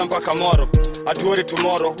tuzame dampa kamoro. Atuori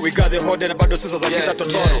tomorrow, we got the horde na bado susa za giza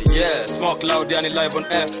totoro. Yeah, smoke loud yani live on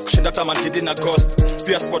air. Kushinda tamantidi na ghost.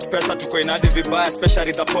 Pia sport pesa tuko inadi vibaya,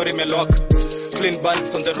 especially the pori melok. Clean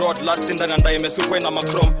bands on the road, last in the nanda imesukwa ina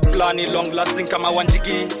macrom. Plani long lasting kama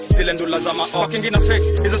wanjigi. Zile ndula za ma fucking ina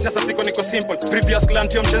fix. Hizo siasa siko niko simple. Previous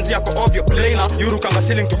client yo mchenzi yako obvio. Plainer, yuru kanga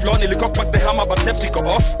ceiling to floor. Nilikok back the hammer but safety ko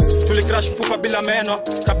off. Tulicrash mfupa bila meno.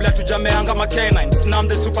 Kabla tujameanga ma-canine. Snam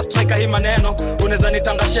the super striker hii maneno. Uneza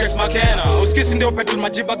nitanga shakes makena. Uskisi ndio pedal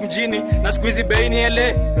majibag mjini. Na squeezy beini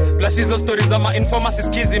LA. Plus hizo stories za ma-informers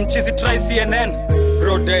skizi. Mchizi try CNN.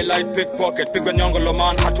 Road daylight pickpocket. Pigwa nyongo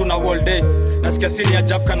loman. Hatuna all day. Nasikia sini ya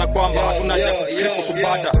jab kana kwamba. Hatuna jab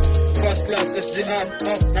kupata. First class SGR,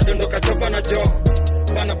 nadondoka chopa na jo.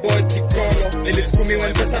 Bana boy kikolo, nilisukumiwa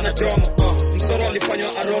mpesa na jomo. Msoro alifanywa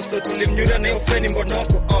arosto, tulimnyura na yofeni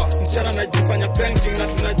mbonoko. Mshana anajifanya painting na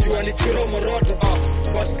tunajua ni chura umoroto.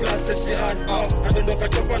 First class SGR, nadondoka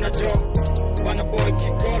chopa na jo. Bana boy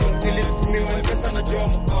kikolo, nilisukumiwa mpesa na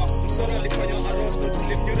jomo. Msoro alifanywa arosto,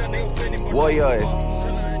 tulimnyura na yofeni mbonoko.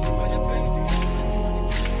 Mshana anajifanya painting.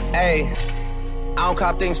 Hey, I don't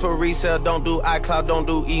cop things for resale, don't do iCloud, don't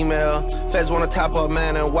do email. Feds wanna top up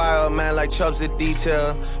man and wire up man like Chubbs at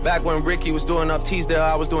detail. Back when Ricky was doing up Teasdale,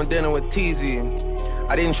 I was doing dinner with Teasy.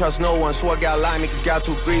 I didn't trust no one, so I got limey cause got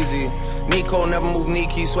too breezy. Nico never move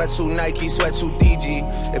Nike, sweatsuit Nike, sweatsuit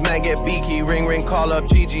DG. If man get beaky, ring, call up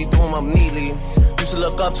Gigi, do him up neatly. Used to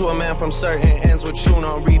look up to a man from certain ends with tune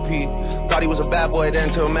on repeat. Thought he was a bad boy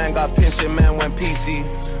then till man got pinched and man went PC.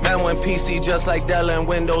 Man went PC just like Dell and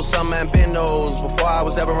Windows, some man been those. Before I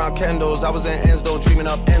was ever around Kendos, I was in Enzo, dreaming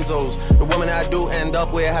up Enzos. The woman I do end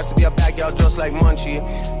up with has to be a bag back, y'all just like Munchie.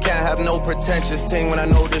 Can't have no pretentious thing when I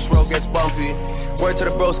know this road gets bumpy. Word to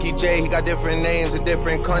the broski J, he got different names in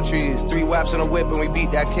different countries. 3 whaps in a whip and we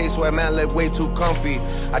beat that case where a man lived way too comfy.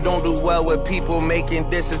 I don't do well with people making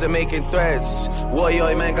disses and making threats.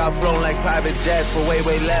 Warrior man got flown like private jets for way,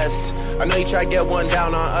 way less. I know you try to get one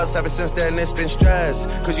down on us, ever since then it's been stress.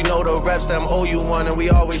 Cause you know the reps, them owe you one and we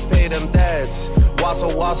always pay them debts.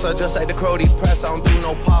 Wassa, just like the Crody press, I don't do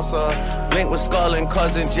no pasta. Link with Skull and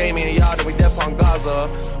cousin Jamie and Yada, we dep on Gaza.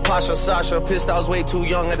 Pasha, Sasha, pissed I was way too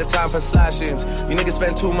young at the time for slashings. You niggas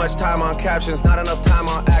spend too much time on captions, not enough time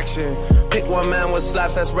on action. Pick one man with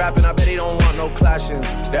slaps that's rapping, I bet he don't want no clashings.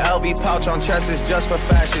 The LB pouch on chest is just for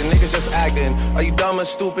fashion, niggas just acting. Are you dumb or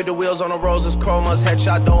stupid? The wheels on the roses, chromas,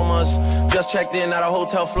 headshot domas. Just checked in at a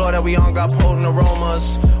hotel floor that we on, got potent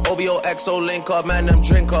aromas. OVO XO link up, man, them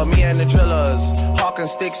drink up, me and the drillers. Hawking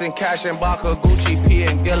sticks and cash and Baka, Gucci, P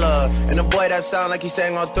and Gilla. And the boy that sound like he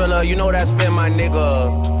sang on Thriller, you know that's been my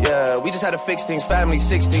nigga. Yeah, we just had to fix things, family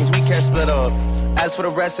 6 things, we can't split up. As for the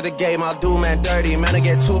rest of the game, I'll do man dirty, man, I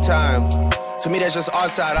get 2 time. To me, that's just our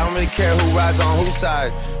side. I don't really care who rides on whose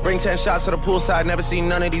side. Bring 10 shots to the poolside. Never seen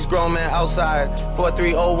none of these grown men outside.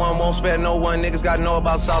 4301, won't spare no one. Niggas gotta know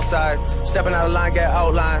about Southside. Stepping out of line, get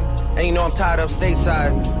outlined. And you know I'm tied up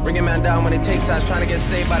stateside. Bringing man down when it takes sides. Trying to get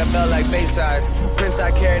saved by the bell like Bayside. Prince,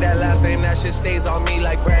 I carry that last name. That shit stays on me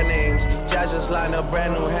like brand names. Jazz just lined up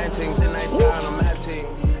brand new hantings. And nice guy on a mad team.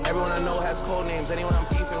 Everyone I know has code names. Anyone I'm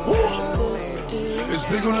beefing with has a new name. It's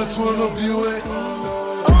big on that 12 up UA.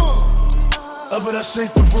 But I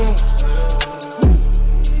shake the room.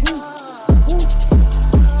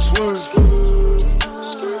 Swerve.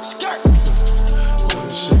 Skirt. Go ahead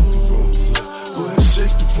and shake the room. Go ahead and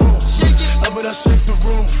shake the room. But I shake the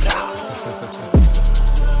room.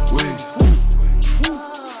 Wait.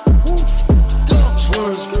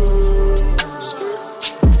 Swerve. Go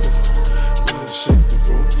ahead and shake the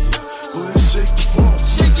room. Go ahead and shake the room.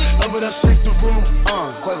 But I shake the room.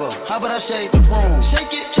 Quavo, how about I shake the room?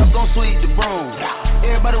 Shake it, chop gon' sweep the broom.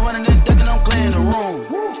 Everybody running and ducking, I'm clearing the room.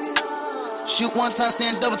 Shoot one time,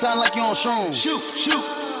 saying double time like you on shrooms. Shoot.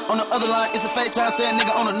 On the other line, it's a fake time, saying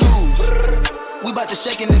nigga on the news. We bout to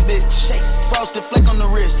shake in this bitch. Shake. Frosted flake on the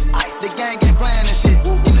wrist. Ice. The gang ain't playing this shit.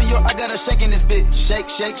 In New York, I got her shaking this bitch. Shake.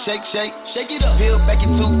 Shake it up. Peel back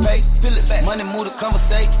your toothpaste. Peel it back. Money move to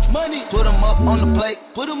conversate. Money. Put them up on the plate.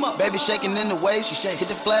 Put them up. Baby shaking in the waist. She shake. Hit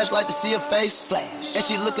the flashlight to see her face. Flash. And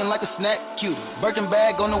she looking like a snack. Cute. Birkin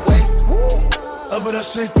bag on the way. But I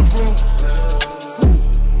shake the room.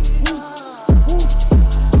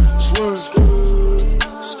 Swerve.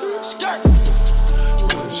 Skirt. Go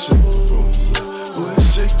ahead and shake the room. Go ahead and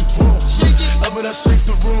shake the room. But I shake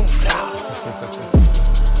the room.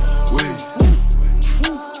 Wait.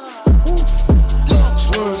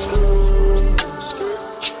 Swerve.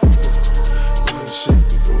 Go ahead and shake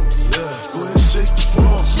the room. Go ahead and shake the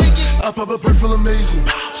room. I pop a bird feel amazing.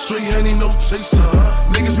 Straight honey, no chaser.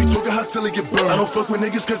 Niggas be talking hot till they get burned. I don't fuck with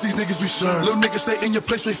niggas cause these niggas be sure. Little niggas stay in your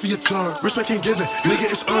place, wait for your turn. Respect ain't given, nigga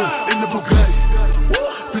it's earned. In the Bugatti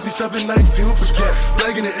 5719 with push cats.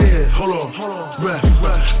 Flag in the air, hold on. Ref.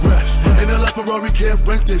 Ain't a lot Ferrari can't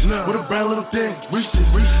rank this. With a brown little thing, Reese's.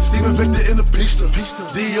 Steven Victor in the pista.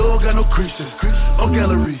 Dior got no creases. Oh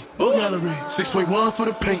gallery. 6.1 for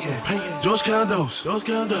the painting. George Condos.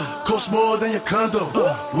 Cost more than your condo.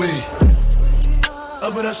 Wait.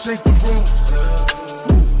 But I shake the room.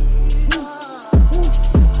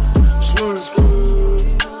 Swerve.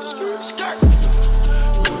 Skirt.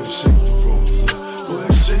 Go ahead and shake the room. Go ahead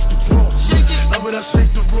and shake the room. But I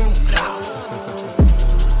shake the room.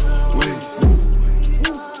 Wait.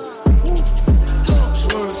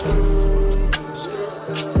 Swerve.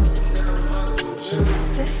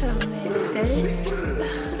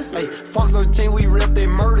 Hey, Fox 13, we rep that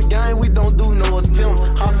murder gang. We don't do no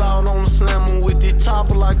attempt. Hop out on the slammer with this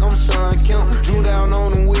chopper like I'm Sean Kemp. Drew down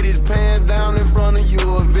on him with his pants down in front of you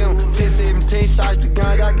of him. 10-17 shots to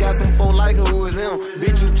gang, I got them four like who is him.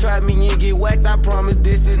 Bitch, you try me and get whacked, I promise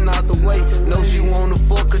this is not the way. No, she wanna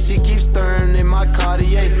fuck cause she keeps stirring in my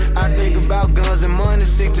Cartier. I think about guns and money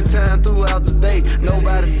 60 times throughout the day.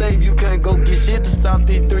 Nobody safe, you can't go get shit to stop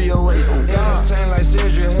these 308s on God. Chain like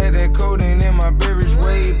Cedric, had that codeine in my beverage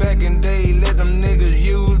way back in day. Let them niggas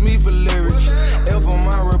use me for lyrics. F on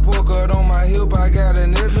my report card on my hip, I got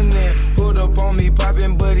an infinite. Put up on me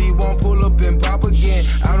poppin', but he won't pull up and pop again.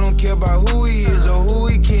 I don't care about who he is or who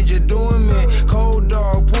he can, just doing me. Cold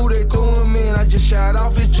dog, pull they threw him in. I just shot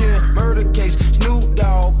off his chin. Murder case, Snoop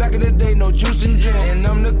Dogg. Back in the day, no juice and gin. And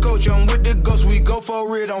I'm the coach, I'm with the ghost. We go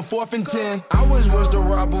for it on 4th and 10. I was the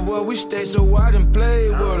robber, but we stay so I done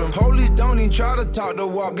played with him. Police don't even try to talk to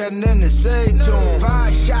walk, got nothing to say to him.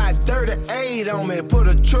 5 shot, 30 heat on me, put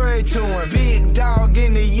a tray to him. Big dog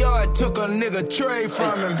in the yard, took a nigga tray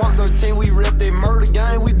from him. Fuck 13, we rep that murder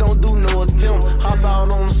gang, we don't do no attempt. Hop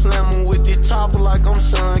out on the slammer with this chopper like I'm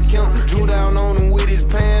Sean Kemp. Drew down on him with his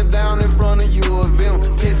pants down in front of you of him.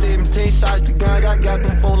 10-17 shots to gang, I got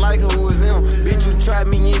them four like who was him. Bitch, you try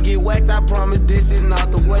me and get whacked, I promise this is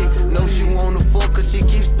not the way. No, she wanna fuck cause she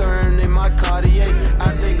keeps stirring in my Cartier.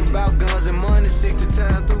 I think about guns and money 60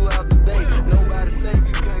 times throughout the day. Nobody save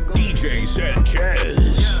you, can't go. DJ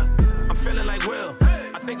Sanchez. Yeah, I'm feeling like Will.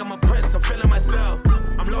 I think I'm a prince, I'm feeling myself.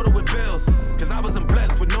 I'm loaded with bills, cause I wasn't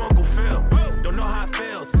blessed with no Uncle Phil. Don't know how it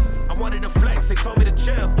feels. I wanted to flex, they told me to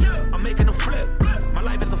chill. I'm making a flip. My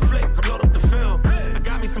life is a flick, I'm loaded up the film. I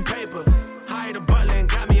got me some paper, hired a butler and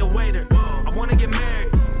got me a waiter. I wanna get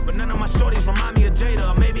married, but none of my shorties remind me of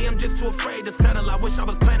Jada. Or maybe I'm just too afraid to settle. I wish I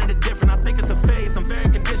was planning it different. I think it's a phase, I'm very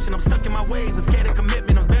conditioned. I'm stuck in my ways, I'm scared of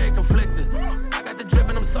commitment, I'm very conflicted. I got the drip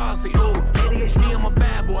and I'm saucy, ooh. ADHD, I'm a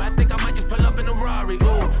bad boy. I think I might just pull up in a Rari,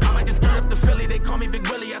 ooh. I might just turn up the Philly, they call me Big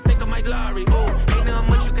Willie. I think I might Larry, ooh. Ain't nothing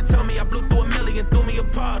much you can tell me. I blew through a million, threw me a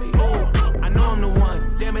party, ooh. I know I'm the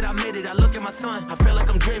one, damn it, I made it. I look at my son, I feel like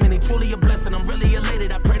I'm dreaming. He truly a blessing, I'm really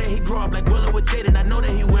elated. I pray that he grow up like Willow with Jaden. I know that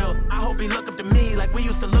he will. I hope he look up to me like we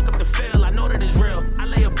used to look up to Phil. I know that it's real. I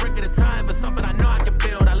lay a brick at a time, but something I know I can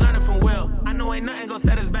build. I learned it from Will. I know ain't nothing gon'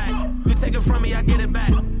 set us back. You take it from me, I get it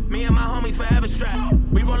back. Me and my homies forever strapped.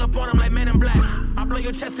 We roll up on them like Men in Black. I blow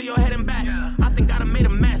your chest to your head and back. I think I done made a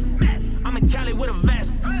mess. I'm in Cali with a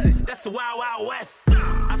vest. That's the Wild Wild West.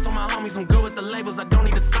 I told my homies I'm good with the labels. I don't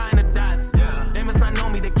need to sign the dots. They must not know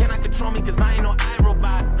me, they cannot control me, cause I ain't no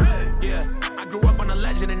iRobot. Yeah, I grew up on a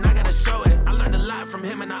legend and I gotta show it. I learned a lot from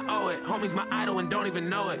him and I owe it. Homie's my idol and don't even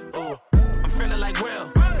know it. Ooh. I'm feeling like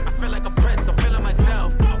Will. I feel like a prince, I'm feeling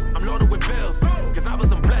myself. I'm loaded with bills, cause I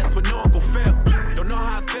wasn't blessed with no Uncle Phil. Don't know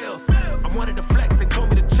how it feels. I wanted to flex, they told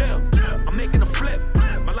me to chill. I'm making a flip.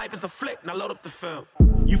 My life is a flick, now load up the film.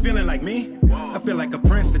 You feeling like me? I feel like a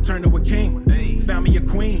prince that turned to a king. Found me a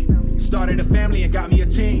queen. Started a family and got me a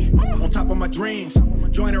team. On top of my dreams.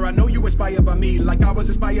 Joiner, I know you inspired by me. Like I was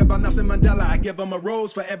inspired by Nelson Mandela. I give him a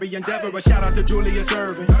rose for every endeavor. A shout out to Julius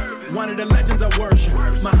Erving. One of the legends I worship.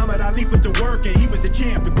 Muhammad Ali put to work and he was the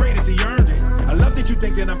champ. The greatest, he earned it. I love that you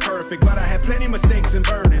think that I'm perfect, but I had plenty mistakes and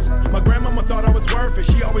burdens. My grandmama thought I was worth it.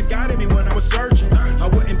 She always guided me when I was searching. I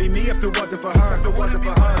wouldn't be me if it wasn't for her.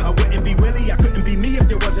 I wouldn't be Willie. I couldn't be me if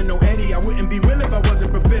there wasn't no Eddie. I wouldn't be Will if I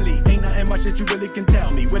wasn't from Philly. Ain't nothing much that you really can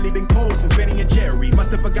tell me. Willie been cold since Benny and Jerry.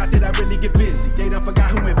 Must have forgot that I really get busy. They done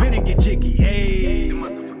forgot who invented Get Jiggy. Hey,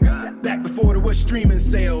 back before there was streaming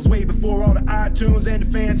sales, way before all the iTunes and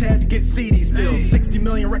the fans had to get CDs still. 60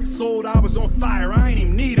 million records sold, I was on fire, I ain't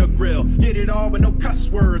even need a grill. Did it all with no cuss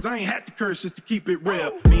words, I ain't had to curse just to keep it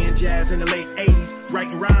real. Me and Jazz in the late 80s,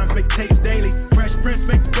 writing rhymes, making tapes daily. Fresh Prince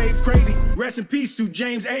make the babes crazy. Rest in peace to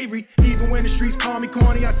James Avery. Even when the streets call me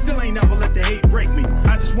corny, I still ain't never let the hate break me.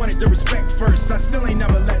 I just wanted the respect first, I still ain't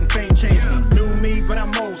never letting fame change me. New me, but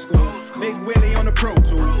I'm old school. Big Willie on the Pro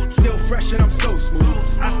Tools, still fresh and I'm so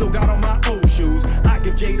smooth. I still got on my old shoes. I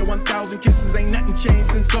give Jada 1,000 kisses, ain't nothing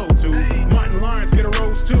changed since '02. Martin Lawrence get a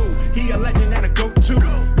rose too. He a legend and a goat too.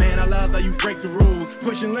 Man, I love how you break the rules,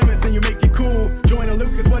 pushing limits and you make it cool. Joyner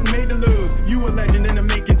Lucas wasn't made to lose. You a legend in the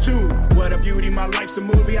making too. What a beauty, my life's a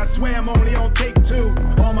movie. I swear I'm only on take 2.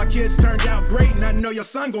 All my kids turned out great, and I know your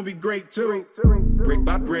son gonna be great too. Brick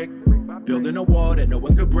by brick, building a wall that no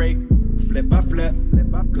one could break. Flip by flip,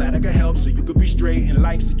 glad I could help so you could be straight. And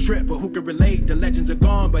life's a trip, but who could relate? The legends are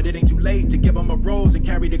gone, but it ain't too late to give them a rose and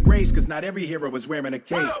carry the grace, cause not every hero is wearing a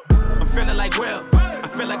cape. I'm feeling like Will, I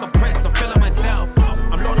feel like a prince, I'm feeling myself.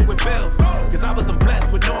 I'm loaded with bills, cause I wasn't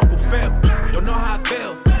blessed with no Uncle Phil. Don't know how it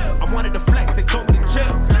feels. I wanted to flex, they told me to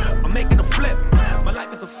chill. I'm making a flip, my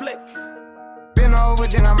life is a flick. Been over,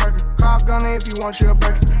 then I murder. Call Gunner if you want your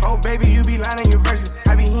burger. Oh, baby, you be lying in your verses.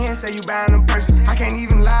 I be here and say you buying them purses. I can't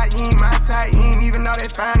even lie, you ain't my type. You ain't even know that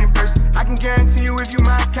fine in person. I can guarantee you if you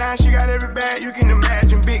my kind, she got every bag you can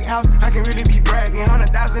imagine. Big house, I can really be bragging. 100,000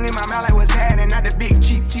 in my mouth like what's happening. Not the big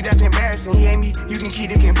cheap tea, that's embarrassing. He ain't me, you can keep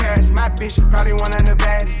the comparison. My bitch, probably one of the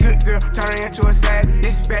baddest. Good girl, turning into a savage.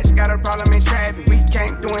 This bitch got a problem in traffic. We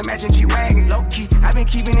can't do it, matching G-Wagon. Low key, I been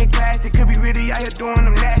keeping it classy. Could be really out here doing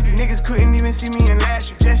them nasty. Niggas couldn't even see me in last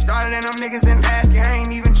year. Just started and them niggas in last year. I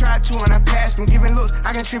ain't even tried to and I passed them. Giving looks,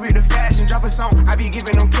 I contribute to fashion. Drop a song, I be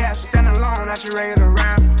giving them caps. Stand alone, not your regular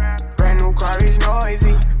rapper. Brand new car is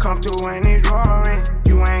noisy. Come through and it's roaring.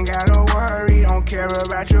 You ain't gotta worry, don't care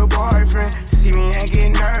about your boyfriend. See me and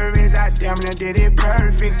get nervous, I damn near did it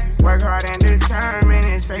perfect. Work hard and determined,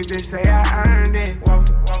 it's safe to say I earned it. Whoa,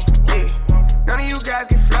 yeah. None of you guys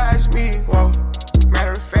can flash me. Whoa.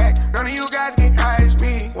 Matter of fact, none of you guys can hide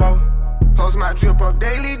me. Whoa. Post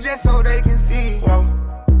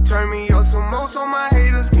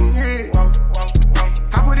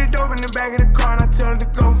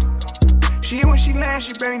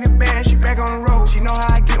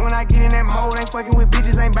I get in that mode. Ain't fucking with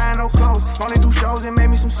bitches, ain't buying no clothes. Only do shows and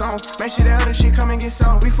make me some songs. Make sure the other shit come and get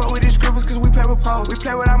sold. We fuck with these scribbles cause we play with pose. We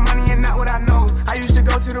play with our money and not with our nose. I used to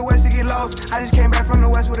go to the west to get lost. I just came back from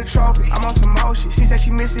the west with a trophy. I'm on some motion. She said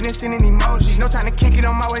she missed it and sending emojis. No time to kick it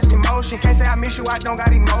on my waist emotion. Can't say I miss you, I don't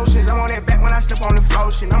got emotions. I'm on that back when I step on the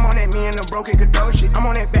flow shit. I'm on that me and the broken Kadoshi. I'm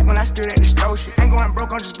on that back when I stood at the stove shit. Ain't going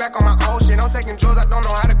broke, I'm just back on my old shit. I'm taking drugs, I don't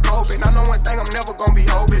know how to cope it. I know one thing, I'm never gonna be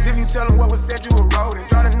hopeless. If you tell them what was said, you were rolling.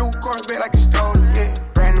 Drive a new Corvette like you stole it, yeah.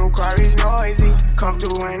 Brand new car is noisy. Come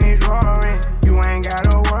through and it's roaring. You ain't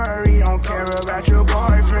gotta worry, don't care about your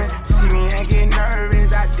boyfriend. See me and get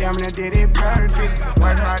nervous, I damn near did it perfect.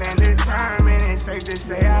 Work hard and determined, it's safe to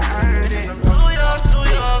say I earned it. New York, New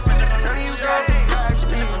York, none of you guys can flash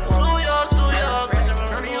me. New York, New York,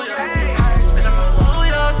 none of you guys can flash me. New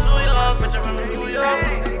York, New York, bitch I'm from New York.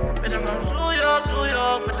 Bitch I'm from New York, New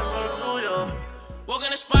York, bitch I'm from New York. Walk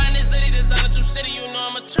in the spot in this litty designer 2 City, you know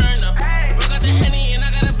I'm a turner. Rock out the Henny and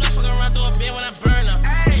I got a blunt fucking around through a bed when I burn her.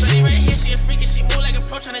 Shorty right here, she a freak and she move like a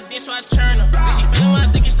pro tryna dance, so I churn her. Then she feelin' when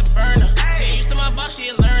I think it's the burner. She ain't used to my boss, she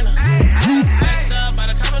a learner. I gotta flex up, I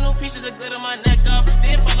done cop a new pieces of glitter my neck up.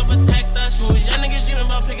 They ain't follow protect us. Who was young niggas dreaming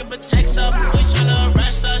about picking up text up. We tryna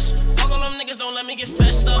arrest us. Fuck all them niggas, don't let me get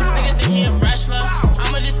fessed up. Nigga think he a wrestler.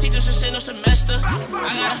 I'ma just teach him some shit, no semester. I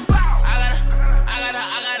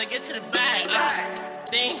gotta get to the bag.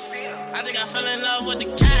 I think I fell in love with the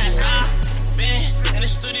cat. Been in the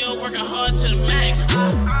studio working hard to the max.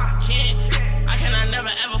 I cannot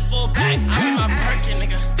never ever fall back. I'm in my Birkin,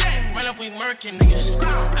 nigga. Run up, we murkin' niggas.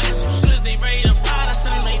 I got some shooters, they ready to ride. I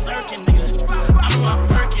send them, they lurking, nigga. I'm in my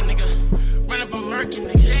Birkin, nigga. Run up, I'm murkin'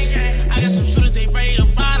 niggas. I got some shooters, they ready to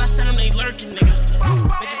ride. I send them, they lurking, nigga.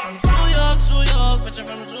 Bitch, I'm from New York, New York. Bitch, I'm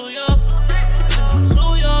from New York. Bitch, I'm from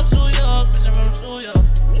New York, New York. Bitch, I'm from New York.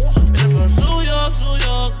 Bitch, I'm from New York, New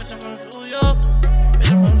York. Bitch, I'm from New York. Bitch,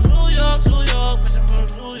 I'm from New York, New York. Bitch, I'm from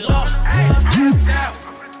New York. I'm in town.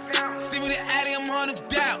 See me the Addy, I'm on the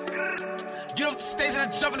doubt. Get off the stage and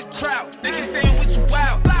I jump in the crowd. They keep saying we too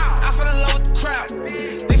wild. I fell in love with the crowd.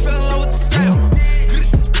 They fell in love with the sound.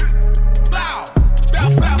 Bow, bow,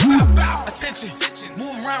 bow, bow, bow. Attention,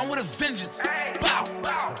 move around with a vengeance. Bow,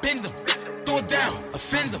 bend them, throw it down,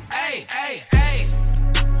 offend them. Ayy, ayy, ayy.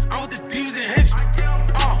 I'm with the demons and henchmen.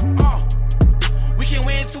 We can't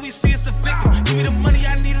wait until we see us a victim. Give me the money,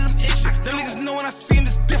 I needed them itching. Them niggas know when I see them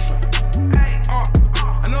it's different.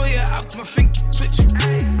 I know you're out to my finger twitching.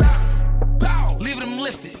 Leave them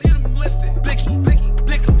lifted. Blicky, blick 'em,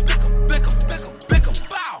 blick 'em, blick 'em, blick 'em, blick 'em.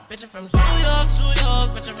 Bow. Bitch, I'm from New York, New York.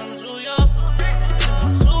 Bitch, I'm from New York. Bitch, I'm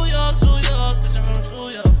from New York, New York. Bitch, I'm from New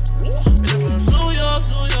York. Bitch, I'm from New York,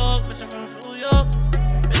 New York. Bitch, I'm from New York.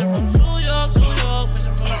 Bitch, I'm from New York, New York. Bitch,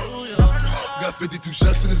 I'm from New York. Got 52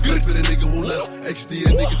 shots in his clip, but a nigga won't let him. XD, a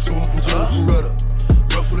nigga told him, pull up Beretta.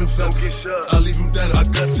 Rough with them fellas, I leave him dead. I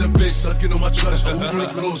got that bitch sucking on my trash. I move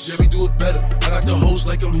like flows, yeah, we do it better. I got the hoes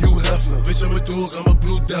like I'm Hugh Hefner. Bitch, I'm a dog, I'm a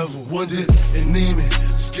blue devil. One dip and Neiman,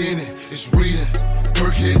 skinning, it's reading.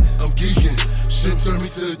 Work it, I'm geeking. Shit turned me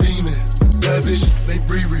to a demon. Bad bitch named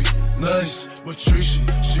Riri, nice, but treachy.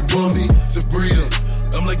 She want me to breed her.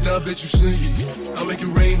 I'm like, nah, bitch, you sneaky. I make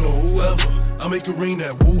it rain on whoever. I make it rain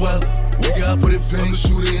at whoever. Nigga, I put it pain. I'm the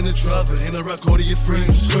shooter in the driver, and I rock all of your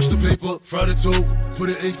frames. Crush the paper, fry the toe, put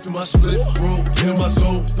an eighth in my split. Roll, get in my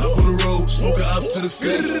zone, hop on the road, smoke it up to the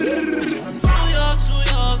face. Bitch, I'm from New York, New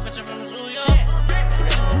York. Bitch, I'm from New York.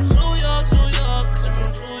 Bitch, I'm from New York, New York. Bitch, I'm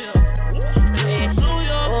from New York. Bitch, I'm from New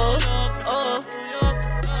York, New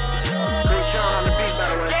York.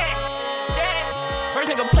 First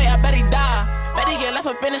nigga play, I bet he die. Bet he get left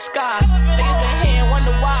up in the sky. Niggas been here and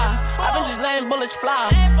wonder why. I've been just letting bullets fly.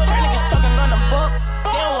 Her niggas talking on the book.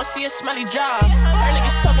 They don't wanna see a smelly job. Her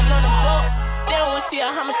niggas talking on the book. They don't wanna see a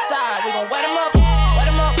homicide. We gon' wet him up, wet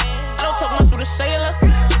him up. I don't talk much through the cellular.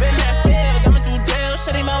 Been that field, coming through drill.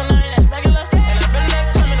 City Mount 9, that's regular. And I've been that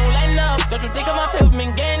time and don't lighten up. Don't you think of my paper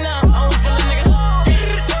been getting up? I don't drill a nigga.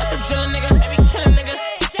 That's a drill a nigga. Every kill a nigga.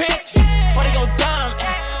 Bitch, before they go dumb.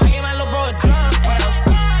 I gave my little bro a drum.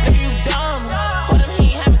 Nigga, you dumb. Caught him,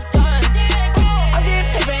 he ain't have his gun. I'm getting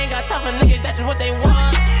paper, ain't got time for niggas. That's just what they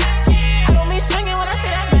want. I don't mean swinging when I say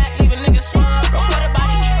that Mac, leave a nigga slump. Bro, caught a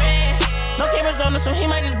body, he ran. No cameras on us, so he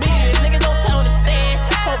might just be it. Niggas don't tell understand.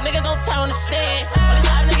 Hope niggas don't tell understand. All these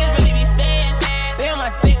live niggas really be fans. Stay on my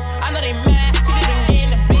dick, I know they mad. Teachers been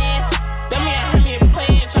getting the bands. Then me and Hermie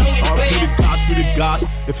playing, trying to get the band. For the gods,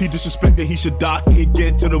 if he disrespected, he should die. He ain't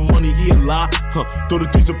get to the money, he a lie. Throw the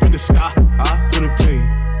things up in the sky, I feel the pain.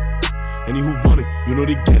 Any who want it, you know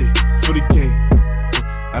they get it for the game.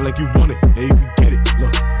 Act like you want it, and you can get it.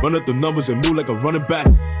 Look, run up the numbers and move like a running back.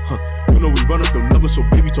 You know we run up the numbers, so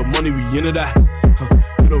baby, to money, we into that.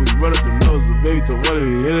 You know we run up the nose, so baby, to what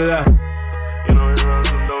we hit it out. You know we run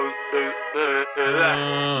up the nose,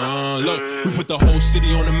 look, we put the whole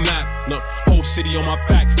city on the map. Look, whole city on my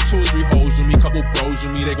back. 2 or 3 hoes with me, couple bros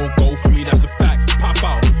with me. They gon' go for me, that's a fact. Pop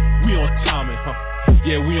out, we on timing, huh?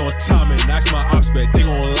 Yeah, we on timing. Ask my ops bet, they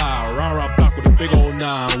gon' lie. Round block with a big old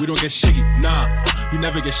 9. We don't get shiggy, nah. We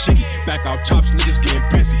never get shiggy. Back out chops, niggas getting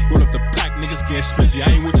busy. Roll up the pack, niggas getting spizzy.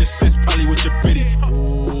 I ain't with your sis, probably with your biddy.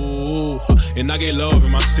 Ooh, and I get love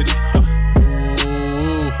in my city.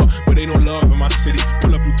 Ooh, but ain't no love in my city.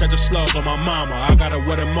 Pull up, you catch a slug on my mama. I gotta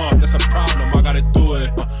wet him up, that's a problem. I gotta do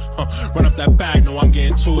it. Run up that bag, no, I'm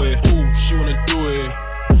getting to it. Ooh, she wanna do it.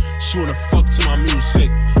 She wanna fuck to my music.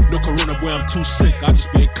 No corona, boy, I'm too sick. I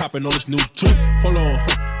just been copping all this new drip. Hold on,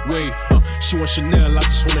 wait, she want Chanel, I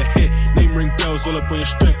just wanna hit. Name ring bells all up on your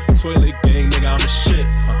strip. Toilet gang, nigga, I'm the shit.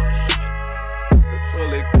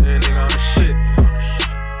 Toilet gang, nigga, I'm the shit.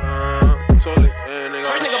 Toilet gang, nigga,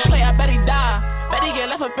 First nigga play, I bet he die. Bet he get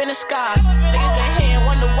left up in the sky. Niggas been here and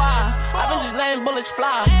wonder why. I been just letting bullets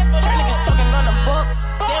fly. Her niggas talking on the book.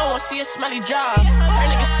 They don't wanna see a smelly job. Her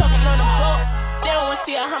niggas talking on the book. They don't wanna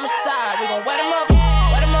see a homicide. We gon' wet him up,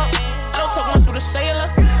 wet him up. I don't talk much through the sailor.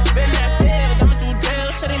 Been that field, coming through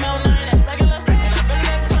drill. City Mount 9, that's regular. And I been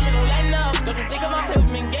that time, it don't lighten up. Don't you think of my paper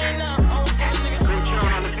been getting up? I don't tell a nigga.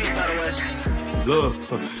 Look,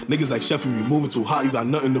 niggas like Sheffield, you moving too hot, you got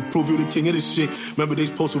nothing to prove, you the king of this shit. Remember they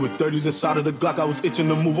posted with 30s inside of the Glock, I was itching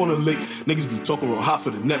to move on the lake. Niggas be talking real hot for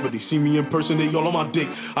the net, but they see me in person, they all on my dick.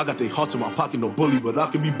 I got their hearts in my pocket, no bully, but I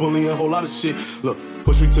could be bullying a whole lot of shit. Look,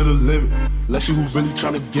 push me to the limit, let's see who really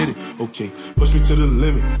tryna get it. Okay, push me to the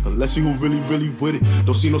limit, let's see who really with it.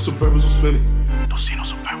 Don't see no Suburbans who spinning. Don't see no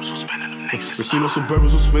Suburbans who spinning. Don't see no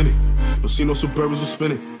Suburbans who spinning. Don't see no Suburbans who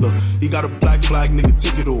spinning. Look, he got a black flag, nigga,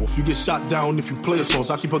 take it off. You get shot down if you play a song.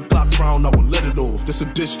 I keep a Glock crown, I will let it off. This a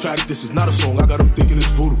diss track, this is not a song. I got him thinking it's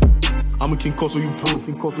voodoo. I'm a King Koso, you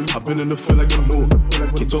poodle. I've been in the field like a new.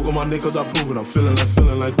 Can't talk on my niggas, I prove it. I'm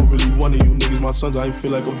feeling like who really wanted you niggas. My sons, I ain't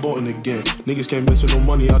feel like I'm bought again. Niggas can't mention no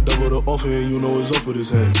money, I double the offer and you know it's up for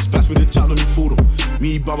this head. Just pass me the chop, let me food him.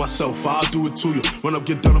 Me by myself, I'll do it to you. Run up,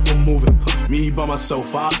 get done up, I'm moving. Me by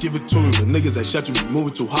myself, I'll give it to you. The niggas that shut you, be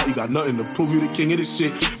moving too hot, you got nothing to prove. You the king of this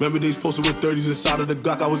shit. Remember they posted with 30s inside of the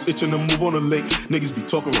Glock, I was itching to move on the lake. Niggas be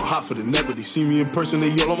talking real hot for the net, but they see me in person,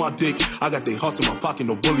 they all on my dick. I got their hearts in my pocket,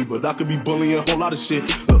 no bully, but I could be bullying a whole lot of shit.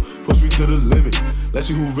 Look, push me to the limit, let's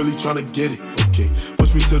see who really tryna get it. Okay,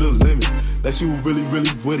 push me to the limit, let's see who really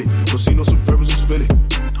with it. Don't see no Suburbans who spinning.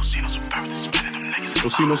 Don't see no Suburbans who spinning, them niggas.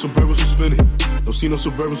 Don't see no Suburbans who spinning. Don't see no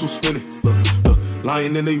Suburbans who spinning. Look,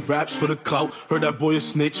 lying in they raps for the clout. Heard that boy a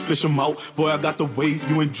snitch, fish him out. Boy, I got the wave,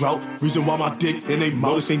 you in drought. Reason why my dick in they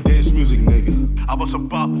mouth. No, this ain't dance music, nigga. I bust a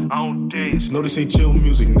bop, I don't dance. No, this ain't chill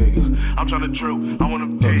music, nigga. I'm tryna drill, I wanna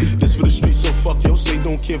dance. This for the streets, so fuck yo, say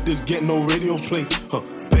don't care if this get no radio play.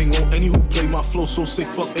 Bang on any who play my flow so sick,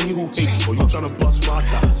 fuck any who hate. Or you tryna bust my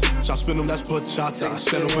styles. Shot spin them, that's bachata.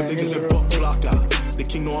 Send over niggas and buck block out. The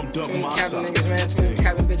king know I'm duck my side. Capping niggas, man, too many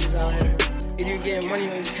capping bitches out here. Either you getting money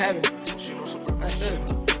or you capping. That's it.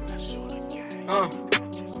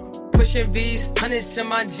 Pushing V's, hundreds in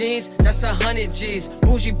my jeans, that's 100 G's.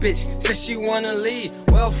 Bougie bitch, said she wanna leave.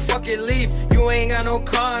 Well, fuck it, leave. You ain't got no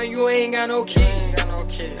car, you ain't got no keys.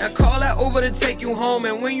 Now call that Uber to take you home,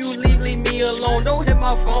 and when you leave me alone. Don't hit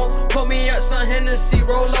my phone, put me up some Hennessy,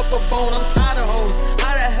 roll up a bone. I'm tired of hoes.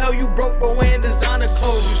 How the hell you broke but wearing designer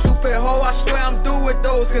clothes? You stupid hoe, I swear I'm through with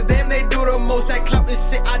those. Cause damn, they do the most. That clout and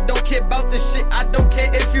shit, I don't care about the shit. I don't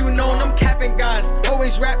care if you know them capping guys.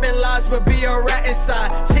 Always rapping lies, but be a rat inside.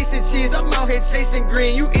 Chasing cheese, I'm out here chasing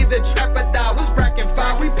green. You either trap or die. What's brackin'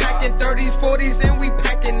 5? We packing 30s, 40s, and we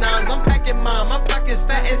packing 9s. I'm packing mine, my pockets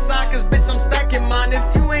fat inside. Cause bitch, I'm stacking mine.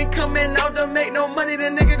 If you ain't coming out to make no money,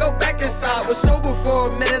 then nigga go back inside. Was sober for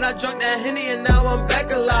a minute, I drunk that Henny and now I'm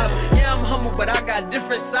back alive. Yeah, I'm humble, but I got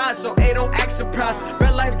different sides, so A, don't act surprised.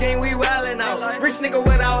 Red life game, we wildin' out. Rich nigga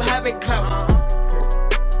without having clout.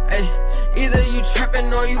 Hey, either you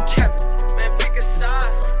trappin' or you cappin'. Man, pick a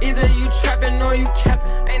side. Either you trappin' or you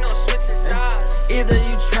cappin'. Ain't no switching sides. Either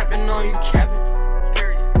you trappin' or you cappin'.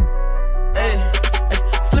 Hey,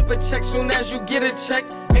 flip a check soon as you get a check.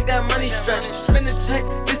 Make that money stretch. Spend a check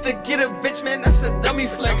just to get a bitch, man, that's a dummy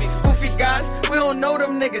flex. Goofy guys, we don't know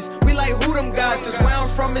them niggas. We like who them guys, just where I'm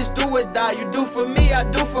from is do or die. You do for me, I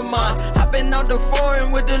do for mine. Hopping out the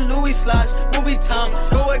foreign with the Louis slides. Movie time,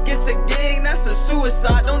 go against the gang, that's a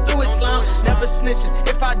suicide. Don't do it, slime, never snitching.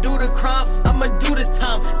 If I do the crime, I'ma do the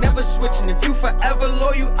time. Never switching, if you forever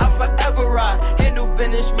loyal, I forever ride. Handle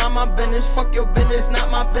business, mind my business. Fuck your business, not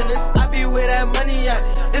my business. I be where that money at.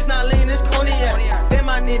 It's not lean, it's cognac. Damn,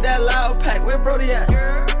 I need that loud pack, where Brody at?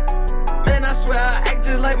 Man, I swear I act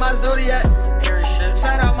just like my Zodiac.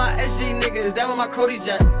 Shout out my SG niggas, that with my Crody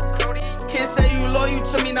Jack. Can't say you loyal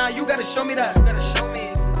to me now, you gotta show me that.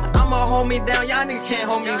 I'ma hold me down, y'all niggas can't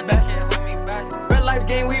hold me back. Real life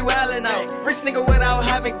game, we wildin' out. Rich nigga without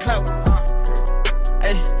having clout.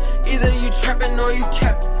 Ay, either you trappin' or you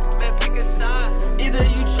cap. Either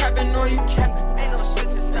you trappin' or you cap. Ain't no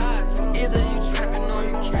switching sides. Either you trappin' or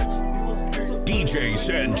you cap. DJ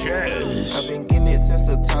Sanchez. I've been getting it since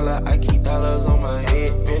a toddler. I keep dollars on my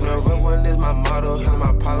head. Been a real one is my motto. Hell,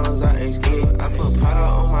 my problems I ain't scared. I put powder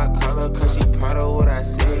on my collar, cause she proud of what I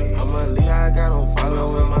said. I'm a leader, I got on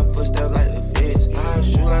follow in my footsteps like the feds. I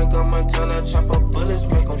shoot like a Montana, chop up bullets,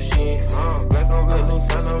 make them shit. Black on black, new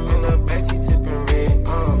phantom in the backseat sipping red.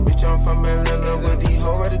 Bitch, I'm from Atlanta with these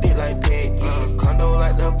hoes ready to like peg. Condo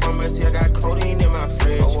like the pharmacy, I got codeine in my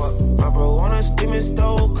fridge. My bro on a steaming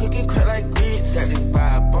stove, cooking crack like grits. Got this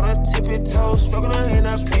vibe on a tippy toe, struggling in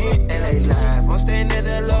a pit. LA live, I'm staying at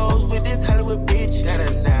the Lowe's with this Hollywood bitch. Got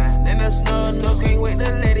a 9 and a snub nose, can't wait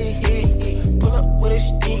to let it hit. Pull up with a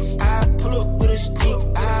stick, I pull up with a stick.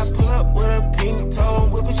 I pull up with a pink toe,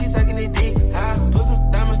 whipping, she sucking the dick. I put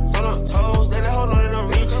some diamonds on her toes, let her hold on in the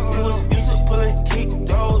reach. You was used to pulling kick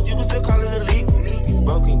doors, you can still call it a leak.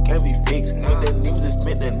 Broken can't be fixed, with the niggas that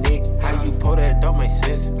spent the nick. How you pull that don't make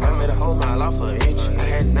sense. I made a whole mile off an inch. I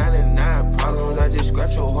had 99 problems, I just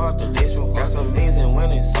scratch your heart to this. Got some amazing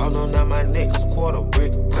winnings, all on down my neck, cause quarter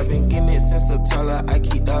brick. I've been getting it since a toddler, I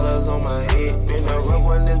keep dollars on my head. Been a real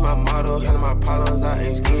one is my motto, hell my problems I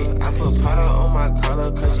ain't scared. I put powder on my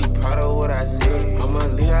collar, cause she proud of what I said. I'm a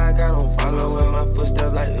leader, I got on follow in my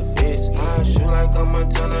footsteps like the feds. I shoot like a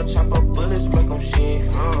Montana, chop up bullets, make them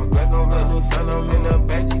shit. Black on black, new phantom in the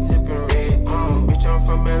backseat sipping red. Bitch, I'm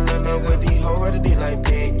from Atlanta with these hoes ready to like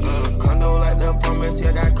peg. Condo like the pharmacy,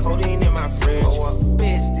 I got codeine in my fridge.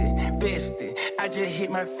 Bestie, I just hit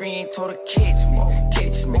my friend, told her catch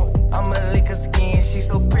me. I'ma lick her skin, she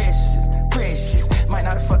so precious. Might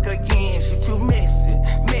not fuck again, she too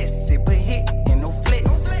messy, but hit and no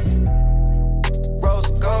flex. Rose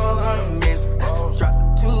gold on a mess,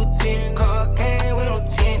 drop 210, cocaine with no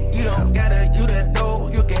tint. You don't gotta, you the dough,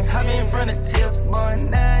 you can hop in front of tip, boy,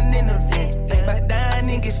 9 in the vent, think about dying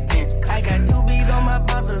and get spent. I got 2 B's on my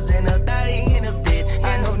bosses and a 30 in a bed.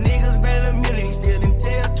 I know niggas better than million, still didn't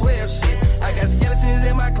tell 12 shit. I got skeletons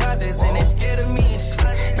in my closets and they scared of me and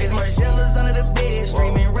shit. Miss Margella's under the bed,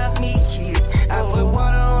 screaming rock me kid. I put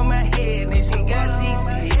water on my head and she got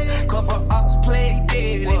CC. Couple ops played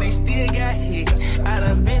dead and they still got hit. I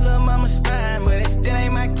done been lil' mama's spine, but it still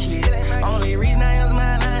ain't my kid. Only reason I use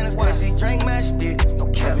my line is cause she drank my spit.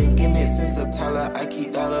 I've been getting it since a toddler, I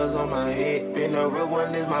keep dollars on my head. Been a real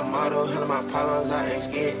one is my motto, hell my problems I ain't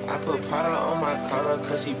scared. I put powder on my collar,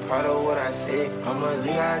 cause she proud of what I said. I'm a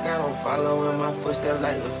leader, I got on follow in my footsteps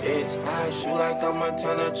like the feds. I shoot like a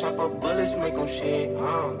Montana, chop up bullets, make them shit.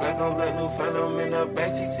 Black on black, new phantom in the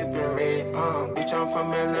backseat sipping red. Bitch, I'm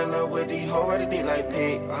from Atlanta with these hoes ready to like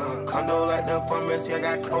pig. Condo like the pharmacy, I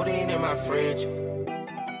got codeine in my fridge.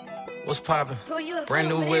 What's poppin'? Brand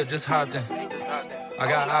new whip, just hopped in. I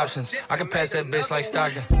got options, I can pass that bitch like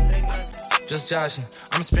Stockton. Just joshing,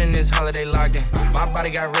 I'm spending this holiday locked in. My body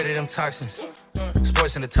got rid of them toxins.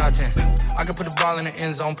 Sports in the top 10. I can put the ball in the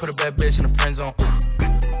end zone, put a bad bitch in the friend zone.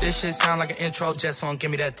 This shit sound like an intro jet song, give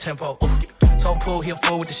me that tempo. Told Pooh he a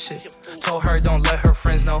fool with the shit. Told her don't let her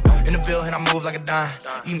friends know. In the Ville and I move like a dime.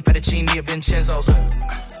 Eating fettuccine at Vincenzo's.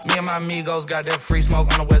 Me and my amigos got that free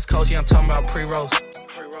smoke on the West Coast. Yeah, I'm talking about pre-rolls.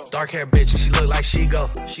 Dark hair bitch and she look like she go.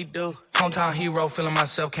 She do. Hometown hero, feeling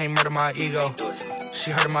myself, can't murder my ego.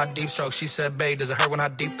 She heard of my deep stroke. She said, babe, does it hurt when I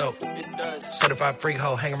deep throat? Certified freak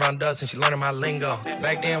hoe, hang around dust and she learning my lingo.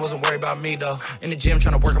 Back then, wasn't worried about me though. In the gym,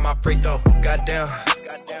 trying to work on my free throw. Goddamn.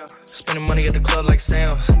 Spending money at the club like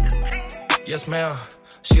Sam's. Yes, ma'am.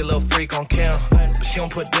 She a little freak on cam, but she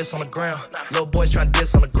don't put this on the ground. Little boys try to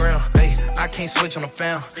diss on the ground. Hey, I can't switch on the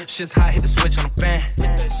fan. Shit's hot, hit the switch on the fan.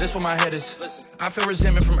 This where my head is. I feel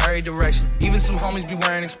resentment from every direction. Even some homies be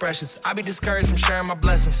wearing expressions. I be discouraged from sharing my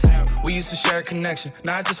blessings. We used to share a connection.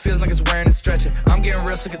 Now it just feels like it's wearing and stretching. I'm getting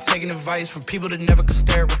real sick of taking advice from people that never could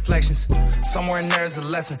stare at reflections. Somewhere in there is a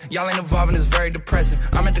lesson. Y'all ain't evolving, it's very depressing.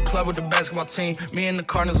 I'm at the club with the basketball team. Me and the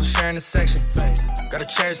Cardinals are sharing the section. Gotta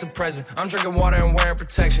cherish the present. I'm drinking water and wearing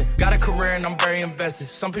protection. Got a career and I'm very invested.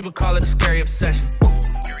 Some people call it a scary obsession.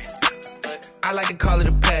 I like to call it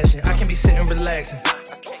a passion. I can be sitting relaxing.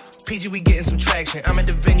 PG, we getting some traction. I'm at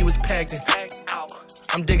the venue, it's packed in.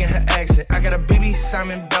 I'm digging her accent. I got a BB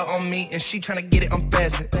Simon belt on me and she tryna get it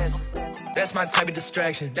unfastened. That's my type of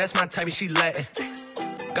distraction. That's my type of she Latin.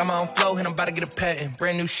 Got my own flow and I'm about to get a patent.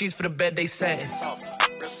 Brand new sheets for the bed, they satin.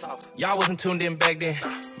 Y'all wasn't tuned in back then.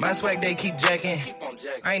 My swag, they keep jacking.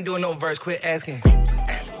 I ain't doing no verse, quit asking.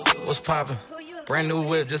 What's poppin'? Brand new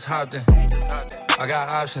whip, just hopped in. I got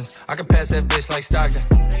options, I can pass that bitch like Stockton.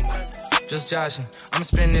 Just joshing, I'ma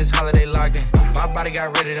spend this holiday locked in. My body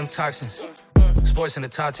got rid of them toxins. Sports in the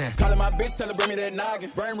top 10. Callin' my bitch, tell her bring me that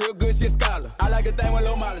noggin. Brain real good, shit scholar. I like a thing with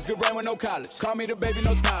low mileage, good brain with no college. Call me the baby,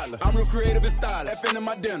 no Tyler. I'm real creative and stylish. F in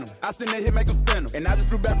my denim. I send that hit, make them spin 'em. And I just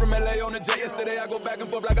flew back from LA on the jet yesterday. I go back and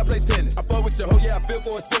forth like I play tennis. I fuck with your hoe, yeah, I feel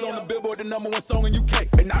for it. Still on the Billboard, the #1 song in UK.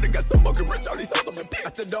 And now they got so fucking rich, all these hoes on my dick. I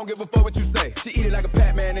still don't give a fuck what you say. She eat it like a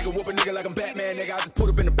Pac-Man, nigga. Whoop a nigga like I'm Batman, nigga. I just put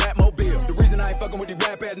up in the Batmobile. The reason I ain't fucking with these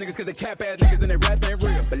rap ass niggas, cause they cap ass niggas and they raps ain't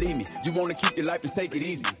real. Believe me, you wanna keep your life and take it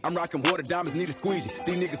easy. I'm rocking water diamonds, need a squeegee.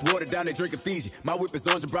 These niggas water down, they drinking Fiji. My whip is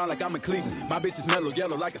orange and brown like I'm in Cleveland. My bitch is mellow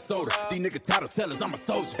yellow like a soda. These niggas title tellers, I'm a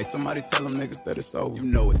soldier. Hey, somebody tell them niggas that it's over. You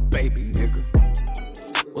know it's baby, nigga.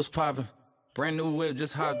 What's poppin'? Brand new whip,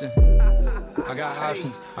 just hopped in. I got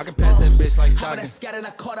options, I can pass that bitch like Stockton. Scattered,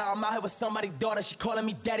 I caught her, I'm out here with somebody's daughter. She calling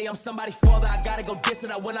me daddy, I'm somebody's father. I gotta go diss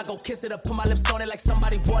it, when I go kiss it, I put my lips on it like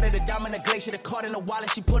somebody watered. The diamond, the glacier, the card in the wallet.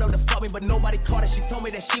 She put up to fuck me, but nobody caught it. She told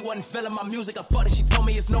me that she wasn't feeling my music, I fucked it. She told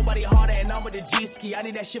me it's nobody harder, and I'm with the G-ski. I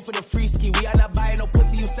need that shit for the free ski. We are not buying no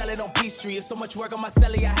pussy, you sell it on P-Street. It's so much work on my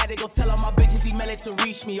celly, I had to go tell all my bitches, email it to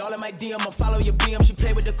reach me. All in my DM, I follow your BM. She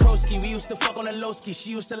played with the Krosky. We used to fuck on the low ski. She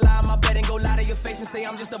used to lie on my bed and go lie to your face and say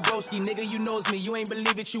I'm just a broski. Nigga, you knows me, you ain't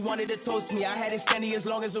believe it, you wanted to toast me. I had it standing as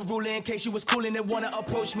long as a ruler in case you was coolin' and wanna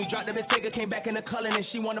approach me. Dropped the Bentayga, came back in the Cullen and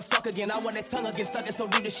she wanna fuck again. I want that tongue again, stuck it so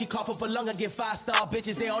deep that she cough up a lung again. 5-star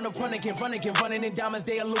bitches, they on the run again, running in diamonds,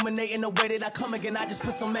 they illuminating the way that I come again. I just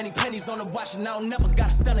put so many pennies on the watch and I don't never got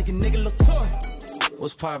a stun again, nigga, Latour.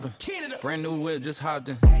 What's poppin'? Brand new whip, just hopped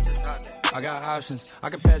in. I got options, I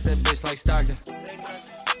can pass that bitch like Stockton.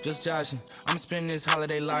 Just joshing, I'ma spend this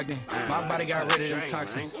holiday locked in. My body got rid of them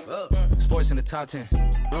toxins. Sports in the top 10.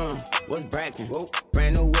 What's brackin'?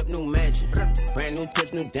 Brand new whip, new mansion. Brand new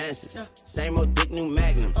tips, new dances. Same old dick, new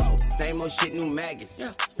magnums. Same old shit, new maggots.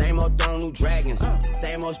 Same old throne, new dragons.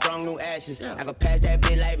 Same old strong, new ashes. I can pass that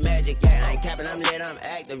bitch like magic. Yeah, I ain't capping, I'm lit, I'm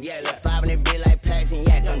active. Yeah, look 5 in that bitch like Paxton.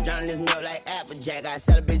 Yeah, I'm drowning this milk like Applejack. I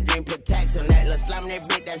sell a bitch dream, put tax on that. Look, slime that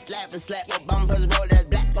bitch, that slap. Your bumpers roll, that's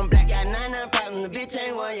black on black. Yeah, 99 problems, the bitch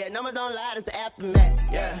ain't one yet. Numbers don't lie, it's the aftermath.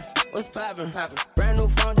 Yeah, what's poppin'? Brand new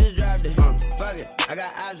phone, just dropped it. Fuck it, I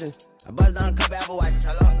got options. I bust down a couple Apple Watches.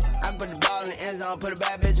 I can put the ball in the end zone, put a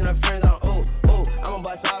bad bitch in her friend zone. Ooh, ooh, I'ma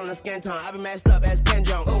bust all in the skin tone. I be mashed up as Ken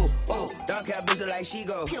Jong. Ooh, ooh, dark hair bitch look like she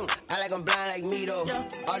go. I like I'm blind like me though.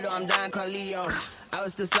 Although I'm dying called Leo. I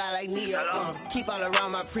was still slide like Neo. Keep all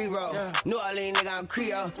around my pre-roll. New Orleans nigga, I'm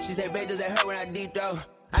Creole. She say, babe, does that hurt when I deep though?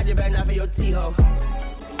 I just back now for your T-ho.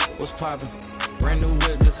 What's poppin'? Brand new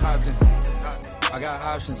whip, just hopped in. I got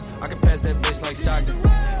options, I can pass that bitch like Stockton.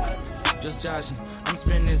 Just joshing, I'm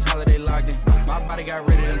spending this holiday locked in. My body got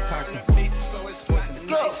rid of them toxins.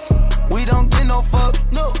 Go. We don't get no fuck,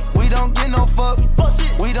 no. We don't get no fuck, fuck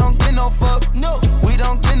shit. We don't get no fuck, no. We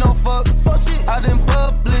don't get no fuck, fuck shit. Out in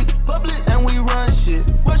public, and we run shit.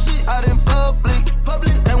 What shit? Out in public,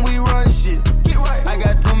 and we run shit. Get right. I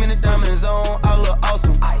got too many diamonds on, I look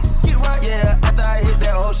awesome. Ice. Get right. Yeah, after I hit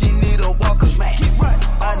that hoe, she need a walker. Get right.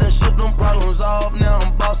 I done shook them problems off, now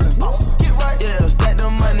I'm bossing. Get right. Yeah, stack the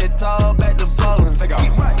money tall, back to ballin'. Get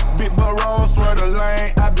right. Big Barone, swear the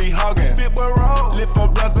lane, I be hogging. Big Barone, lift for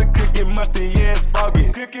brother, cooking musty, yeah, it's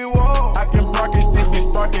foggy. Cooking wall, I can park it, stick be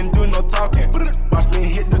sparking, do no talking. Watch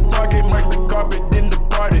me hit the target, mark the carpet, then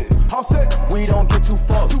depart it. All set, we don't get too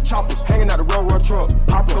fucked. Two choppers, hanging out the railroad truck.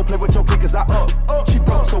 Pop go play with your kid, cause I up. She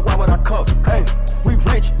broke, so why would I cuff? Hey, we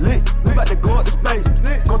rich, lit, we about to go up to space.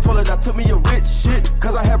 Go toilet, I took me a rich shit,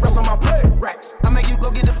 cause I have rest on my plate. Racks. I make you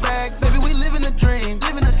go get the bag, baby, we living a dream.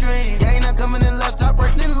 Living a dream. Gang not coming in last, top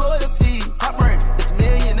ranking loyalty. Top rank. It's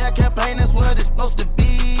millionaire campaign, that's what it's supposed to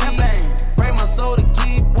be. Campaign. Bring my soul to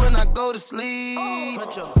keep when I go to sleep.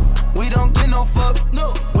 We don't get no fuck,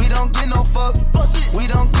 no. We don't get no fuck, fuck shit. We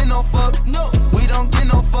don't get no fuck, no. We don't get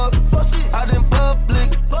no fuck, fuck shit. Out in public,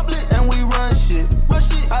 and we run shit. What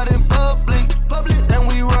shit? Out in public,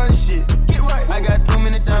 and we run shit. Get right. I got too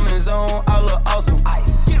many diamonds on, I look awesome.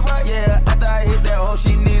 Ice. Get right. Yeah, after I hit that hoe,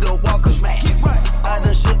 she need a walker. Get right. I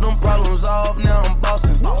done shook them problems off, now I'm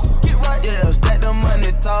bossing. Get right. Yeah, stack the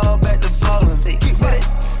money tall, back to ballin'. Get right.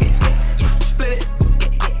 Split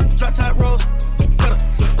it. Drop top rolls.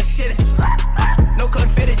 Shit it. No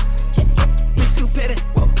confetti. Bitch too petty.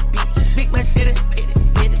 Big man shit it.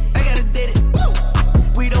 I gotta did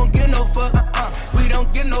it. We don't get no fuck. We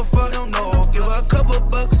don't get no fuck. No. Give her a couple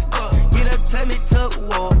bucks. Get her tummy tuck.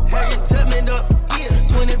 Whoa. Have your tummy up.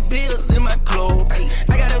 20 bills in my clothes.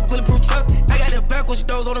 I got a bulletproof truck. I got the backwards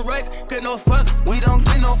doors on the right. Get no fucks. We don't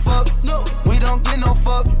get no fuck. No. We don't get no fuck.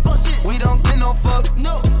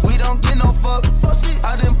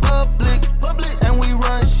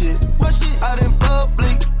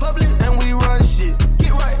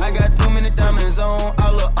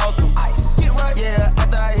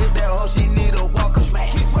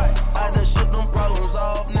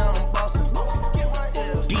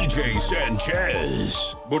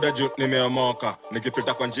 Buda juu nimeomoka,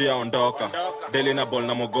 nikipita kwa njia ondoka. Daily na ball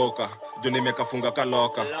na mogoka, juu nimekafunga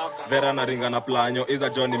kaloka. Vera na ringa na planyo, iza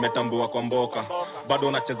jo nimetambua kwa mboka. Bado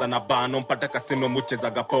unacheza na bano, mpate kasino mucheza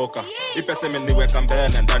gapoka. Ipese meniweka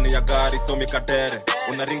mbele, ndani ya gari, somi kadere.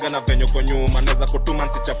 Unaringa na venyo kwa nyuma, neza kutuma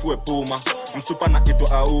nsichafue puma. Msupa na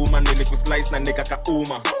kitu auma, nilikuslice na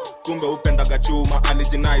nikakauma. Kumbe upendaga chuma,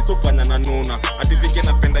 alijinai sufanya na nuna. Ati vige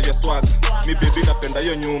napenda yo swag, mi baby napenda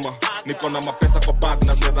yo nyuma. Niko na mapesa kwa bag,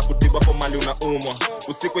 na zineza kutiba po mali unaumwa.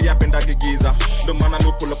 Usiku ya penda gigiza, ndo maana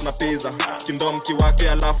mi pull up na pizza. Kindom kiwake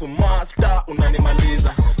alafu master,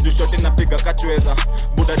 unanimaliza. Juu shoti napiga kachweza,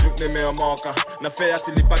 buda juu nimeomoka. Na fea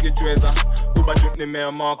silipagi chweza, buba juu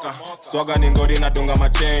nimeomoka. Swaga ni ngori na dunga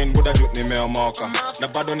machain, buda juu nimeomoka. Na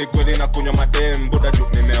bado ni kweli na kunywa madem, buda juu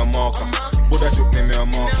nimeomoka. Buda juu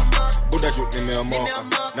nimeomoka, buda juu nimeomoka.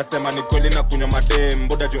 Nasema ni kweli na kunywa madem,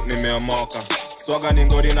 buda juu nimeomoka. Swaga ni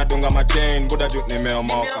ngori na dunga machain, buda juu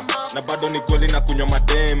nimeomoka. Na bado ni kweli na kunywa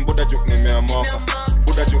madem, buda juu nimeomoka.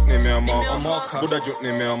 Buda juu nimeomoka, buda juu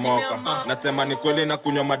nimeomoka. Nasema ni kweli na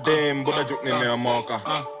kunywa madem, buda juu nimeomoka.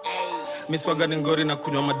 Miswaga ni ngori na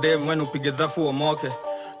kunywa madem, wenu upige dhafu uomoke.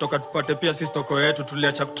 Toka tupate pia sisi toko yetu,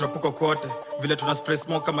 tuliacha kutrapuko kote. Vile tuna spray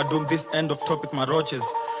smoke kama doom, this end of topic maroches.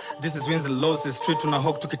 This is wins and losses, street tuna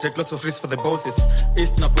hawk tukitake lots of risks for the bosses.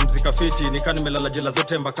 East na pumzika fiti, nika nimelala jela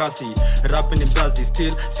zote mbakasi. Rap ni mzazi,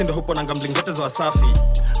 still, sindo hupo na gambling zote za wasafi.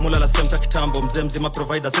 Mula la semta kitambo, mzee mzima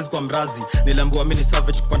provider, sisi kwa mrazi. Nilambuwa mini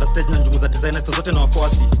savage kupanda stage na njungu za designers zote na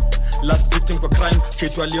wafuasi. Last victim kwa crime,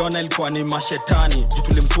 kitu aliona ilikuwa ni mashetani.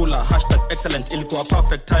 Jutulimkula, #excellent, ilikuwa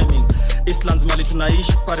perfect timing. Eastlands mali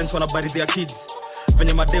tunaishi, parents wanabaridhi ya kids.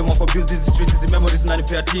 Venye mademu wako abuse these streets, hizi memories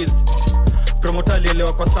nanipea tears. Promoter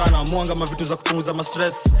alielewa kwa sana, mwanga mavitu za kupunguza ma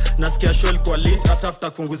stress. Nasikia show ilikuwa lit, hata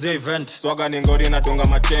after kunguzia event. Swaga ni ngori na dunga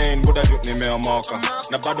machain, buda juu nimeomoka.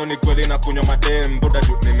 Na bado ni kweli na kunywa madem, buda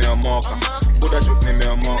juu nimeomoka. Buda juu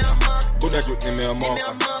nimeomoka, buda juu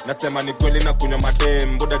nimeomoka. Nasema ni kweli na kunywa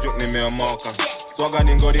madem, buda juu nimeomoka. Swaga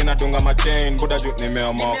ni ngori na dunga machain, buda juu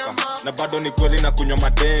nimeomoka. Na bado ni kweli na kunywa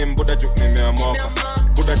madem, buda juu nimeomoka.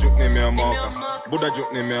 Buda juu nimeomoka, buda juu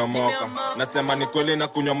nimeomoka. Nasema ni kweli na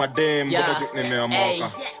kunywa madem, buda juu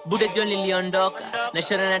nimeomoka. Buda juu niliondoka, na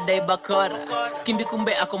shara na dai bakora. Skimbi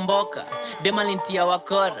kumbe akomboka, dema lintia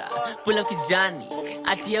wakora. Pula kijani,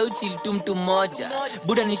 ati ya uchi tu mtu moja.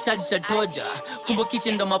 Buda ni shaju cha toja, kumbo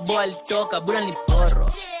kitchen ndo maboa alitoka. Buda ni poro,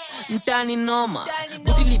 mtani noma.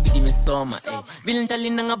 Buti libidi mesoma, vile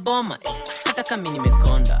nitalina nga boma, hata kami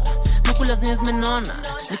nimekonda. Mukula zenye zimenona,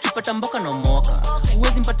 nikipata mboka na moka.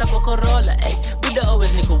 Uwezi mpata kwa Corolla, Buda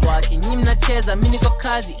always niko waki. Nyi mnacheza, mi niko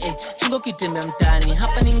kazi, Shingo kitembea mtani,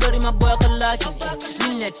 hapa ni ngori maboya kwa laki,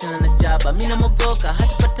 Mimi niachana na jaba, mi na mogoka,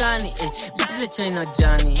 hatupatani, Biti za China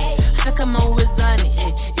jani, hata kama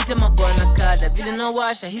uwezani, Ita maboya na kada, vile na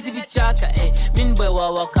washa, hizi vichaka, Mini boy wa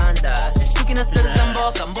Wakanda, sishtuki na stories za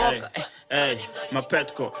mboka,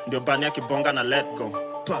 Mapetko, ndio bani ya kibonga na let go.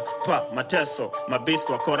 Mateso, mabist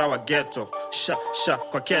wakora wa ghetto.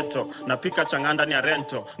 Kwa keto, napika changanda ni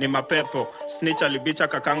rento. Ni mapepo, snitch alibicha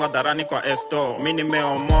kakango dharani kwa esto. Mini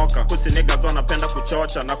meomoka, kusiniga zona penda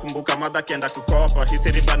kuchocha. Nakumbuka mada kenda kukopa,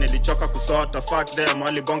 hisi riba nilichoka kusota. Fuck them,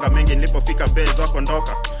 walibonga mengi nilipofika base wako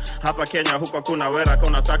ndoka. Hapa Kenya huko kuna wera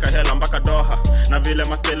kuna saka hela mpaka Doha. Na vile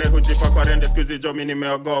maskele hujipa kwa rende skuizi jo mini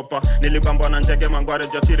meogopa. Nilipambwa na njege mangware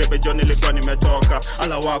jotire bejo nilikuwa nimetoka.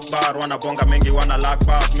 Ala wakbar, wanabonga mengi wana lack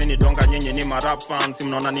back. Mini donga nyinyi ni marap fans.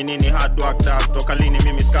 Mnona ni nini hard work does. Toka lini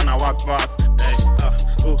mimi skana work fast.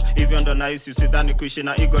 Hivyo ndo naisi, sidhani kuishi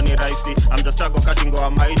na ego ni raisi. I'm just go cutting go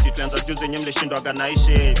amaiti. Tuanza juzi nyimle shindwaga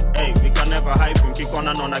naishi. We can never hype.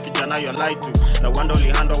 Mkikona nona kijana you lie to. No wonder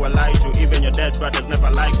only handle will lie to. Even your dead brothers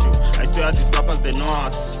never liked you. I swear these rappers they know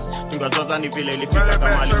us. Tungazoza ni vile ilifika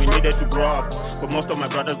kamali. We needed to grow up, but most of my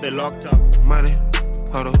brothers they locked up. Money,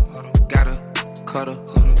 huddle, gotta, cuddle,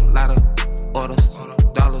 lot of orders,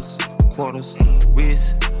 dollars, quarters,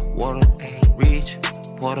 wrist, water, reach,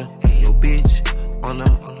 water, your bitch, on the,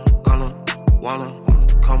 gonna, wanna,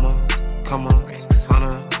 come on,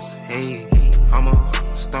 hunter, hey, hummer,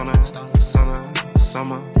 stunner,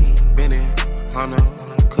 summer, Benny, hunter,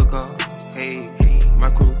 cooker, hey, my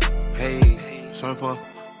crew, hey, surfer,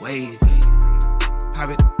 wave, pop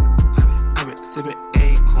it, I've been sipping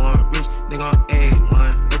acorn, rich nigga on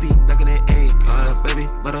A1, baby, ducking in A-con, baby,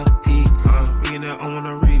 butter pecan, bringing that on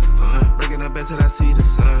a refund, breaking up bed till I see the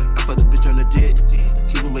sun, I fuck the bitch on the jet,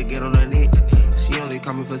 keep him get on her neck, she only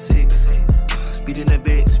call me for 6, speeding that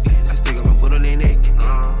bitch, I stick up my foot on their neck,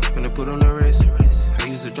 finna put on the wrist, I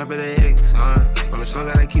used to drop it at X, from the strong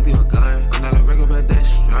gotta keep you a gun, I'm not a regular but that's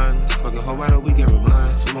strong, fucking whole bottle we can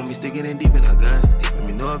remind, she want me sticking in deep in her gun, let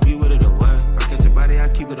me know if you with it or what, if I catch your body I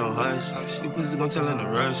keep gon' tell in a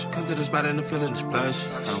rush. Come to the spot and I'm feeling the splash.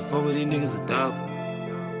 I don't fuck with these niggas a dub.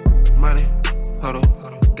 Money, huddle,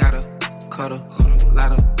 gotta, cuddle,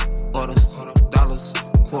 lot of orders, dollars,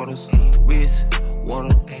 quarters, wrist,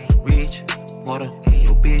 water, reach, water,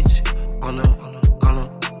 your bitch, on the, gonna,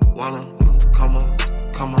 wanna, come on,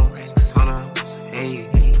 hunter, hey,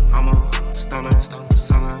 I'm a stunner,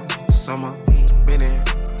 summer, been in,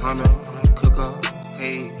 hunter, cooker,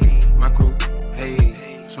 hey, my crew,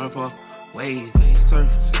 hey, surfer, wave, surf,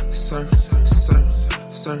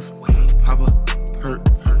 papa, hurt,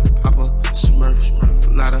 papa,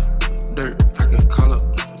 smurf, lot of dirt, I can call up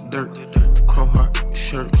dirt, crow heart,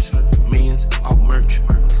 shirts, millions off merch,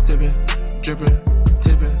 sipping, dripping,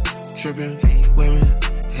 tipping, tripping, women,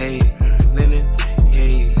 hey, linen,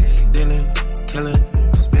 hey, dealing, killing,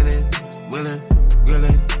 spinning, willing,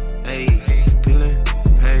 grilling, hey, feeling,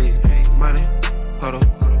 pay, money, huddle,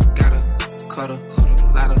 gotta, cuddle,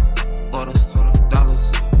 lot of orders,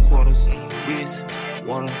 dollars, quarters, wrist,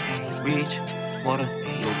 water, reach, water,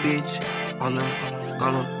 your bitch, on the,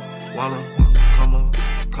 gonna, wanna,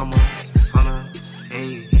 come on, hunter,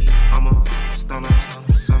 hey, I'm a stunner,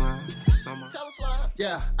 summer.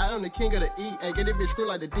 Yeah, I am the king of the E. Hey, get this bitch screw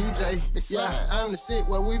like the DJ. Yeah, I am the sit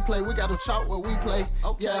where we play. We got to chop where we play.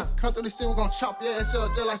 Okay. Yeah, come through the city, we gon' chop your ass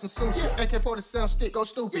up just like some sushi. AK-47 stick, go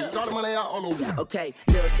stupid. Got the money out on the Okay,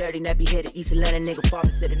 little dirty, nappy headed East Atlanta nigga. Father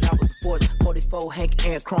said it, I was a force. 44, Hank,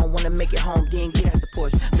 Aaron, Chrome, wanna make it home, then get out the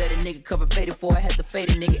Porsche. Let a nigga cover faded for. I had to fade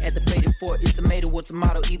a nigga at the faded for. It's tomato or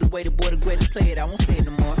tomato. Either way, the boy the greatest play it. I won't say it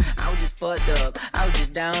no more. I was just fucked up. I was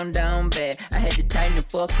just down bad. I had to tighten the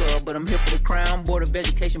fuck up, but I'm here for the crown. Board of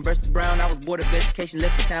Education versus Brown. I was board of education,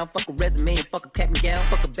 left the town. Fuck a resume and fuck a cap and gown.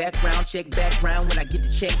 Fuck a background, check background. When I get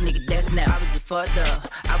the check, nigga, that's now. I was just fucked up.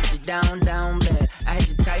 I was just down bad. I had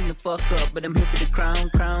to tighten the fuck up, but I'm here for the crown.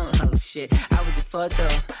 Oh shit. I was just fucked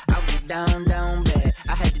up. I was just down bad.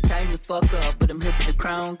 I had to tighten the fuck up, but I'm here for the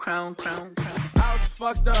crown. I was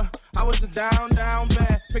fucked up. I was just down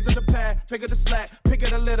bad. Pick up the pad, pick up the slack, pick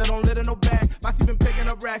up the litter, don't litter no bag. Bossy been picking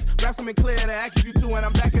up racks, raps them in clear to act you too. And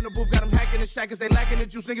I'm back in the booth, got them hacking the shackers, they lacking the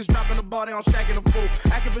juice. Niggas dropping the ball, they on shacking the fool.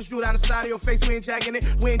 Activists drew down the side of your face, we ain't jacking it.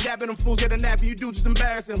 We ain't dabbing them fools, get a nappy, you do just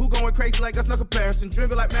embarrassing. Who going crazy like us, no comparison.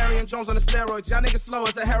 Driven like Marion Jones on the steroids. Y'all niggas slow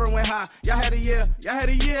as a heroin high. Y'all had a year,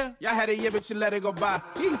 but you let it go by.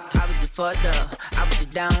 I was just fucked up. I was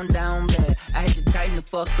just down bad. I had to tighten the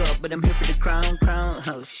fuck up, but I'm here for the crown.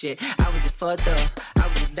 Oh shit. I was just fucked up. I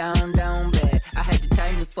was just down bad. I had to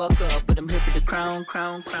tighten the fuck up, but I'm here for the crown.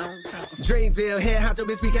 Dreamville, head honcho,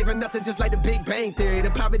 bitch, we came for nothing just like the Big Bang Theory.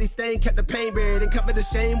 The poverty stain kept the pain buried and covered the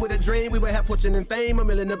shame with a dream. We would have fortune and fame, a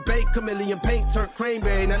million in the bank, chameleon paint, turned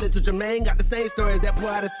cranberry. Now little Jermaine got the same stories. That boy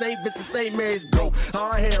out of St. Vincent, St. Mary's, go.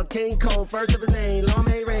 All hell, King Cole, first of his name, long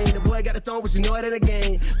may rain. The boy got the throne, but you know it ain't a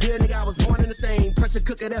game. Good nigga, I was born in the same. Pressure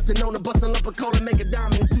cooker that's been known to bust a lump of coal and make a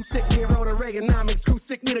diamond. 2-6, me and roll the Reaganomics. Crew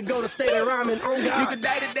sick, me to go to state of rhyming. On God. You could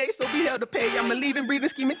die today, so be held to pay. I'm a living, breathing,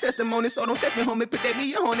 scheming testimony. So don't test me, homie. Put that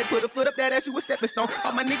knee on it. Put a foot up that ass, you a stepping stone.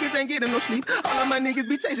 All my niggas ain't getting no sleep. All of my niggas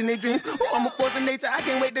be chasing their dreams. Oh, I'm a force of nature. I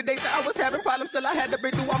can't wait the day that I was having problems till I had to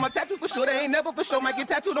break through all my tattoos for sure. They ain't never for sure. Might get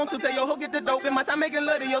tattooed on to tell your hoe get the dope. In my time making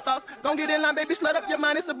love to your thoughts. Don't get in line, baby. Slut up your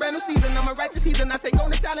mind. It's a brand new season. I'm a righteous heathen. I take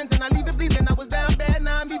on the challenge and I leave it bleeding. I was down bad,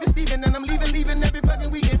 now I'm even Steven. And I'm leaving every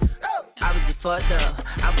fucking weekend. Oh. I was just fucked up.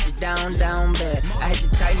 I was just down bad. I had to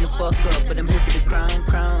tighten the fuck up, but I'm here for the crown.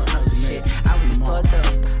 Oh shit. I was just fucked up.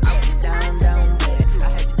 I was just down bad. I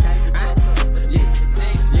had to tighten the fuck up, but I'm here for the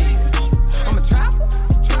crown. I'm a trapper.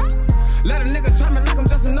 Let a nigga try me like I'm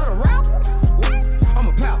just another rapper. I'm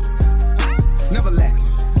a pal. Never lacking.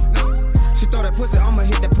 She throw that pussy, I'ma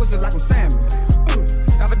hit that pussy like I'm salmon.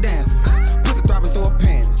 Have a dance. Pussy throbbing through a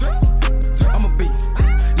pan. I'm a beast.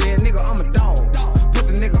 Yeah, nigga, I'm a dog.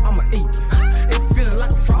 Pussy nigga, I'ma eat. If feeling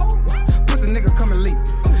like a frog, pussy nigga come and leap.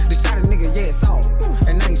 The shot a nigga, yeah, it's all.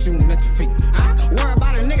 And I ain't shooting at your feet. Worry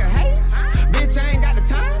about a nigga, hey? Bitch, I ain't got the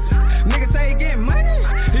time. Nigga say he getting money.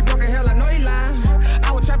 He broke a hell, I know he lying.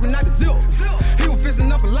 I was trapping out the zip. He was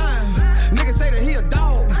fisting up a line. Nigga say that he a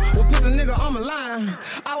dog. Well, pussy nigga, I'm a line.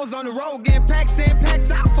 I was on the road getting packs in,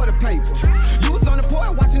 packs out for the paper. You was on the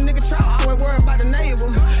porch watching nigga try. I ain't worried about the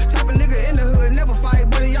neighbor. Type of nigga in the hood, never fight,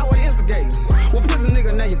 but he always instigate. Well, pussy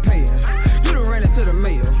nigga, now you paying. You done ran into the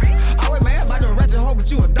mail. Always mad about them ratchet hoe, but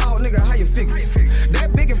you a dog, nigga, how you figure?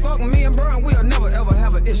 That big and fucking me and bro, we'll never ever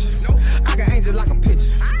have an issue. I got angel like a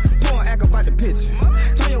pitcher. Pour and act about the picture.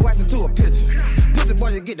 Turn your ass into a pitcher. Pussy boy,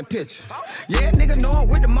 you get the picture. Yeah, nigga, know I'm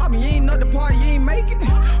with the mob, you ain't know the party, you ain't make it.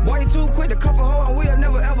 Boy, you too quick to cuff a hoe, and we'll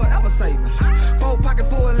never ever save it. Full pocket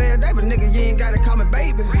full of lead, day, but nigga, you ain't gotta call me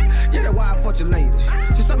baby. Yeah, that's why I fuck your lady.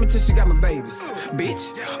 She She suck me till she got my babies.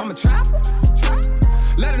 Bitch, I'm a trapper.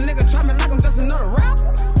 Let a nigga try me like I'm just another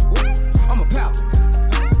rapper. I'm a pauper.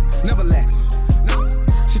 Never lacking.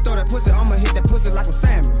 She throw that pussy, I'ma hit that pussy like a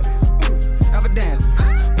salmon. Have a dance.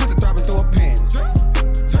 Pussy throbbing through a pan.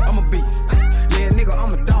 I'm a beast. Yeah, nigga,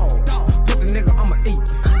 I'm a dog. Pussy nigga, I'ma eat.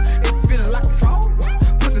 It feeling like a frog.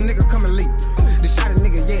 Pussy nigga, come and leap. The shot a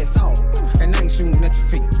nigga, yeah, it's all. And I ain't shooting at your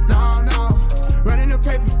feet. No. Running the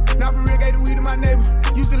paper. Now for real, gave the weed to my neighbor.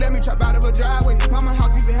 Used to let me trap out of a driveway. Mama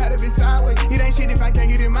house used to have a bitch sideways. It ain't shit if I can't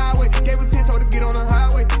get it my way. Gave a 10 toe to get on the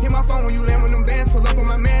highway. Hit my phone when you land with them bands. Pull up on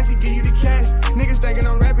my mans, he give you the cash. Niggas thinking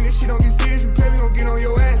I'm rapping, this shit don't get serious. You play, we gon' get on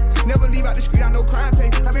your ass. Never leave out the street, I know crime pay.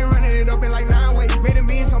 I been running it up in like 9 ways. Made a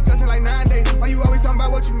million, some plus in like 9 days. Why you always talking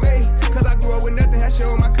about what you made? Cause I grew up with nothing, had shit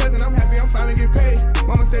with my cousin. I'm happy I'm finally get paid.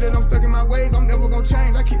 Mama said that I'm stuck in my ways, I'm never gon'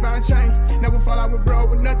 change. I keep buying chains. Never fall out with bro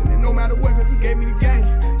with nothing, and no matter what, cause he gave me the game.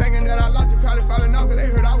 Thinking that I lost it, probably falling off, cause they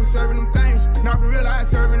heard I was serving them things. Not for real, I ain't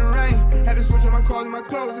serving the rain. Had to switch on my clothes and my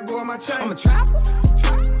clothes to go on my chain. I'm a trapper.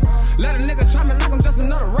 Let a nigga try me like I'm just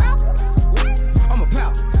another rapper. I'm a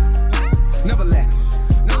pauper. Never lacking.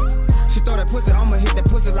 She throw that pussy, I'ma hit that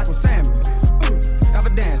pussy like a salmon. Have a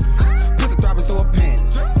dance. Pussy throbbing through a pan.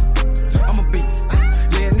 I'm a beast.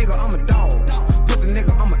 Yeah, nigga, I'm a dog. Pussy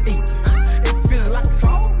nigga, I'ma eat. It feeling like a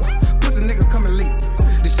frog. Pussy nigga, come and leap.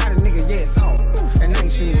 The shot a nigga, yeah, it's all. And I ain't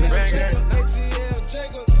shooting at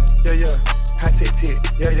your yeah. High tit,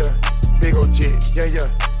 yeah. Big ol' jet, yeah.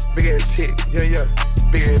 Big ass tit, yeah.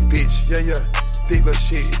 Big ass bitch, yeah. Big little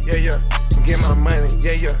shit, yeah. I'm getting my money,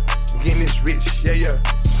 yeah. I'm getting this rich, yeah.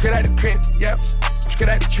 Straight out the crib, yep. I'm straight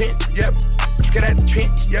out the trench, yep. I'm straight out the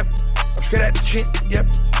trench, yep. I'm straight out the trench, yep.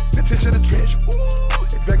 The tits of the trench, ooh,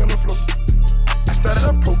 it's back on the floor. I started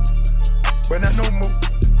up pro, but not no more.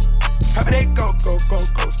 How about they go,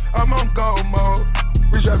 I'm on go mode.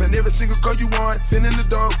 We driving every single car you want, sitting in the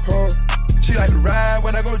dog hole. She like to ride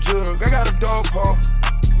when I go jug, I got a dog hole.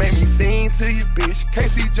 Make me sing to you, bitch,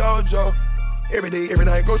 Casey JoJo. Every day, every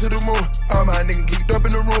night, go to the moon. All my niggas geeked up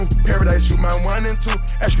in the room. Paradise, shoot my 1 and 2.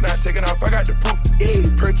 Astronaut taking off, I got the proof. Yeah,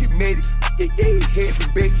 Perky Medics. Yeah, head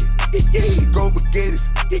from bacon. Yeah, go baguettes.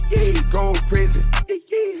 Yeah, go prison.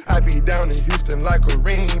 Yeah, I be down in Houston like a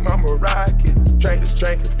ream. I'm a rocket. Drink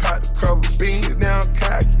and pop the cover beans. Now I'm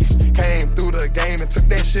cocky. Came through the game and took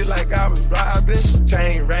that shit like I was robbing.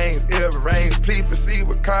 Chain rings, ear rings. Please proceed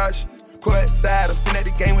with caution. Court side, I'm sitting at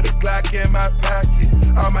the game with a Glock in my pocket.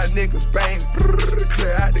 All my niggas bang,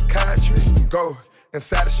 clear out the country. Go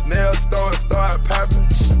inside the Chanel store and start popping.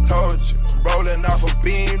 Told you, I'm rolling off a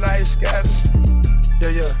beam like scatter.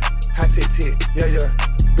 Yeah, high tit, yeah.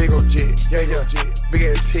 Big ol' jet, yeah. Big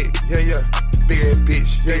ass tit, yeah. Big ass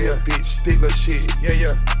bitch, yeah. Bitch, big little shit,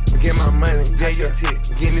 yeah. I'm getting my money, yeah. I'm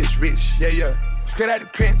getting this rich, yeah. I'm straight out the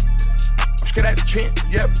crib, I'm straight out the trench,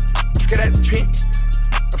 yep. I'm straight out the trench.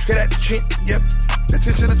 I'm straight out the trench, yep. The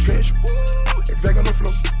tits of the trench, ooh, it's back on the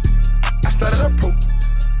floor. I started up pro,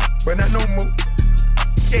 but not no more.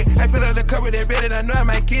 Yeah, I feel like the cover that red and I know it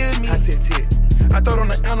might kill me. I thought on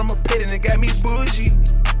the animal pit and it got me bougie.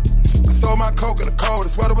 I sold my coke in the cold, the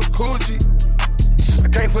sweater was cool, G. I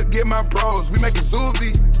can't forget my bros, we make a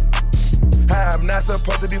zoobie. I'm not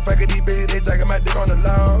supposed to be fucking these bitches, they jacking my dick on the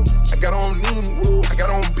lawn. I got on lean, woo, I got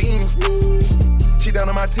on beans, woo. She down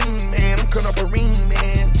on my team, man. I'm cutting up a ring,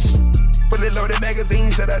 man. Fully loaded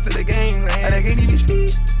magazine, shout out to the gang, man. I can't even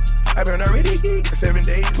speak. I've been already geek for 7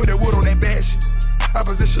 days. Put that wood on that bad shit. I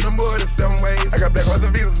position them more in 7 ways. I got black horse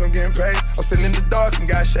and visas, I'm getting paid. I'm sitting in the dark and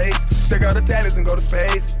got shades. Take out the talents and go to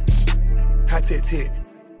space. High tit, yeah.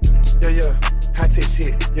 High tit,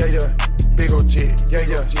 yeah. Big ol' jet, yeah.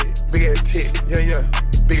 Big ass tit, yeah.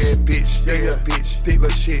 Big ass bitch, yeah. Bitch, big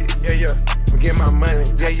little shit, yeah. I'm getting my money,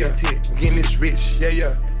 yeah. I'm getting this rich,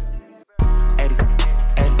 yeah. Eddie.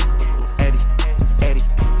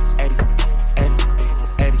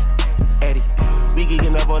 We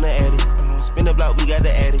geeking up on the Eddie. Spin the block, we got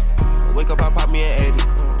the Eddie. Wake up, I pop me an Eddie.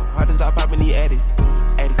 Hard to stop popping the Eddies.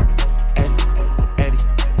 Eddie.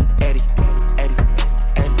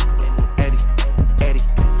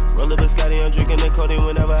 Roll up a Scotty, I'm drinking the codeine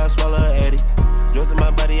whenever I swallow an Eddie. Drugs in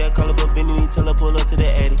my body, I call up a Benny, tell her pull up to the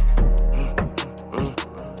Eddie.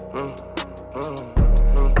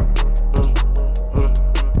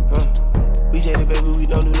 We jaded, baby, we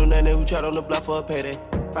don't do nothing. We tried on the block for a payday.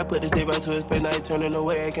 I put this tape right to his face, now he turning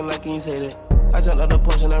away, acting like he ain't say that. I jumped out the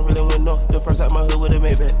Porsche and I really went north. The first out my hood with a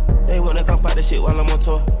Maybach. They wanna come pop the shit while I'm on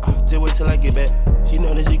tour. Just wait till I get back. She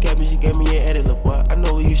know that she kept me, she gave me an edit, little boy. I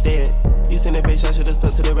know where you stay at. You send that face, I should've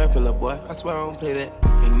stuck to the rapping, little boy. I swear I don't play that.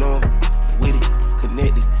 You know I'm with it,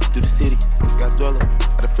 connected to the city. Scott Dweller,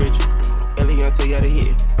 out the fridge. Alien I tell you how to hit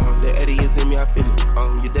it. That Eddie is in me, I feel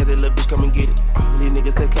it. Your daddy little bitch, come and get it. These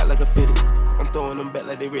niggas they cat like a fitted. I'm throwing them back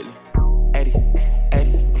like they Ridley. Eddie,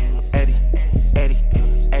 Eddie, Eddie, Eddie,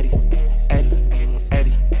 Eddie, Eddie,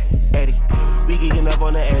 Eddie, Eddie. We geeking up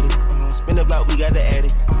on the Eddie. Spin the block, we got the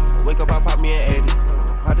Eddie. Wake up, I pop me an Eddie.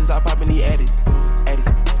 How does I pop in the Eddies? Eddie,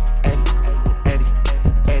 Eddie, Eddie,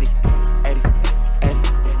 Eddie, Eddie, Eddie,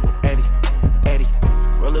 Eddie, Eddie.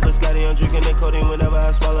 Roll up a Scotty, I'm drinking the codeine whenever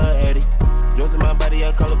I swallow an Eddie. Drugs in my body,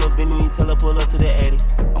 I call up a Benny, tell her pull up to the Eddie.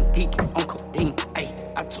 I'm geeking on codeine, ayy.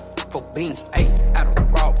 I took 4 beans, ayy. Out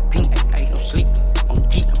of raw pink, ayy. No sleep, I'm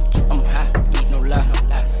geek, I'm high, no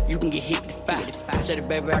lie. You can get hit with the 5. Said it,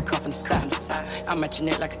 baby, I come from the side. I'm at your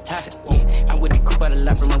neck like a tie. Yeah, I'm with the coupe out of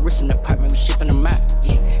life, my wrist in the pipe, man, we shipping them out.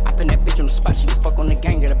 Yeah, I pin that bitch on the spot, she can fuck on the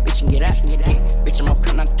gang, get a bitch and get out. Yeah, bitch, I'm a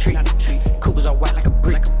pimp, not a tree. Cougars all white like a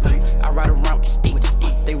brick. I ride around with the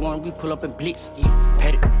stick. They want, we pull up and blitz.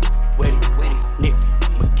 Pet it, wet it,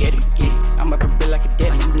 nigga, but get it. Yeah, I'm up and bill like a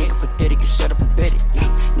daddy. You nigga pathetic, you shut up and bet it. Yeah,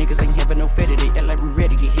 niggas ain't having no fetty, they act like we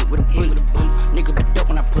ready, get hit with a bullet. Nigga, but dope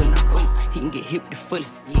when I pull it. He can get hit with the fully.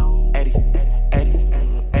 Eddie, Eddie,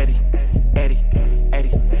 Eddie, Eddie,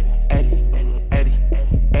 Eddie, Eddie, Eddie,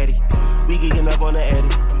 Eddie. We geeking up on the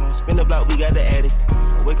Eddie. Spin the block, we got the Eddie.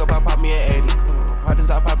 Wake up, I pop me an Eddie. How does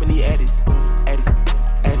I pop in the Eddies? Eddie,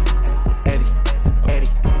 Eddie, Eddie, Eddie,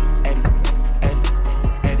 Eddie, Eddie,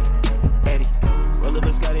 Eddie, Eddie. Roll up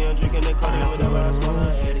a Scotty, I'm drinking the codeine whenever I swallow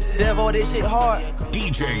an Eddie. Devo, this shit hard.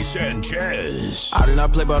 DJ Sanchez. I do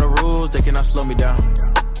not play by the rules, they cannot slow me down.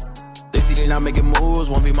 They see they not making moves,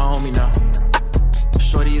 won't be my homie now.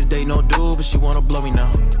 Shorty is day no do, but she wanna blow me now.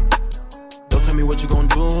 Don't tell me what you gon'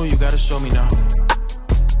 do, you gotta show me now.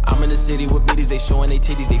 I'm in the city with biddies, they showing they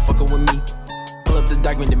titties, they fucking with me. Pull up the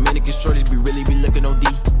document, Dominican shorties be really be looking OD.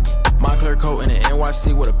 My clear coat in the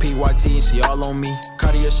NYC with a PYT and she all on me.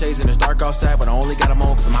 Cartier shades and it's dark outside, but I only got them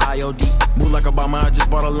on cause I'm high OD. Move like Obama, I just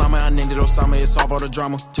bought a llama, I named it Osama, it solve all the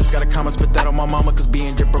drama. Just got a comment, spit that on my mama, cause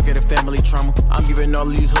being dick broke at a family trauma. I'm giving all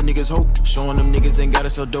these hood niggas hope, showing them niggas ain't gotta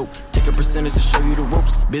sell dope. Take a percentage to show you the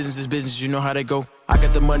ropes, business is business, you know how they go. I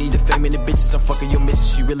got the money, the fame, and the bitches. I'm fucking your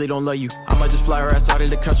missus, she really don't love you. I might just fly her ass out of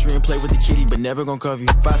the country and play with the kitty, but never gon' cover you.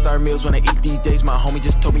 5-star meals when I eat these days, my homie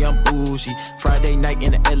just told me I'm bougie. Friday night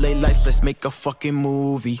in the LA lights, let's make a fucking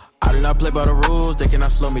movie. I do not play by the rules, they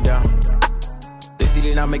cannot slow me down. They see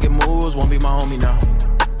they not making moves, won't be my homie now.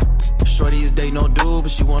 Shorty is day no do, but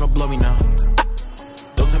she wanna blow me now.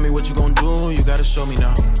 Don't tell me what you gon' do, you gotta show me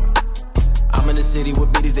now. I'm in the city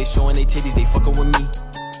with biddies, they showing they titties, they fucking with me.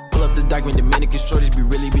 Pull up the document, Dominican shorties be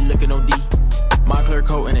really be looking OD. My clear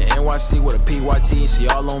coat in the NYC with a PYT and she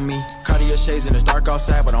all on me. Cartier shades and it's dark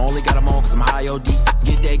outside, but I only got them on cause I'm high OD.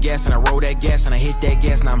 Get that gas and I roll that gas and I hit that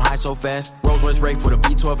gas and I'm high so fast. Rolls Royce Wraith with a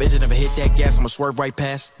V12 engine, if I hit that gas, I'ma swerve right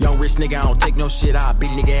past. Young rich nigga, I don't take no shit, I'll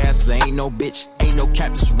beat a nigga ass cause I ain't no bitch. Ain't no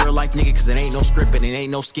cap, this is real life nigga cause it ain't no script and it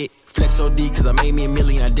ain't no skit. Flex OD cause I made me $1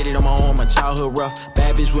 million, I did it on my own, my childhood rough.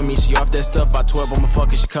 Bad bitch with me, she off that stuff, by 12 I'ma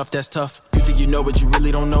fuck it, she cuff, that's tough. You think you know but you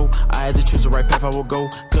really don't know, I had to choose the right path I would go.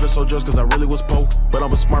 Could've sold drugs cause I really was poor, but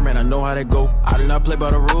I'm a smart man, I know how that go. I do not play by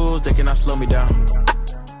the rules, they cannot slow me down.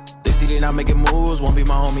 They see they not making moves, won't be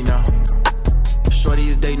my homie now. Shorty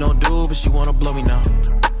is day no do, but she wanna blow me now.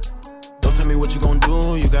 Don't tell me what you gon'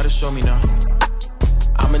 do, you gotta show me now.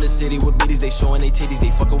 I'm in the city with biddies, they showing they titties,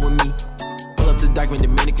 they fucking with me. Pull up the document,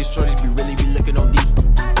 Dominican shorties be really be looking OD.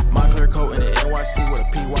 My clear coat in the NYC with a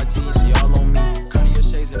PYT and she all on me. Cartier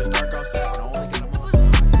shades in the dark outside, but I only got them on.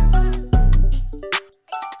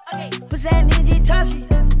 What's that ninja Tashi?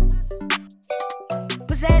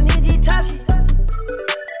 What's that ninja Tashi?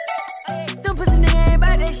 Them pussy nigga ain't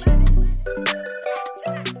about that shit.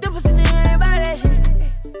 Them pussy nigga ain't about that shit.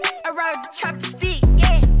 I ride the chop the stick,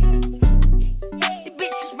 yeah. The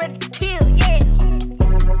bitch is ready to kill, yeah.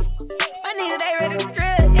 My niggas they ready to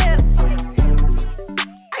drill, yeah.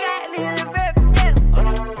 I got niggas in rap, yeah.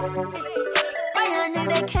 My young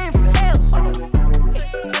nigga they came from hell.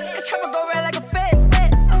 The chopper go red like a fed, yeah.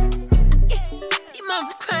 These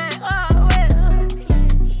moms are crying, oh well.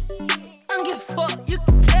 I don't give a fuck, you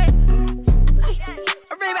can tell.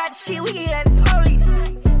 I'm ready about the shit we eat at the police.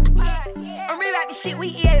 I'm ready about the shit we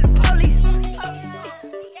eat at the police.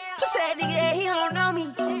 Pussy that nigga that he don't know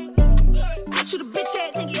me. I shoot a bitch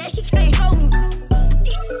ass nigga that he can't hold me. I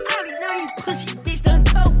already know you pussy bitch done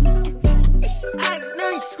told me. I already know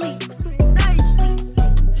you sweet. Know you sweet.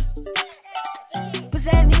 Pussy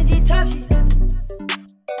that ninja Tashi.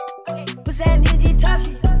 Pussy that ninja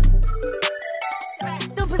Tashi.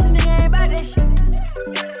 Them pussy nigga ain't about that shit.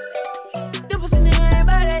 Them pussy nigga ain't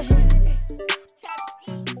about that shit.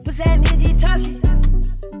 Pussy that ninja Tashi.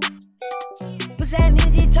 Pussy that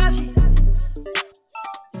ninja Tashi.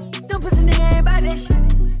 that shit.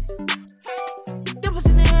 Them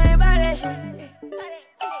pussy niggas ain't about that shit.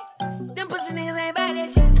 Them pussy niggas ain't about that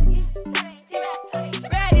shit.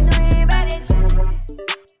 Already know he ain't about that shit.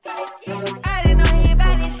 Already know he ain't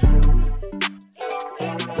about that shit.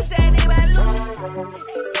 Pussy ain't about losers.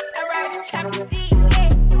 I ride with the chopstick,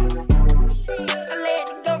 yeah. I let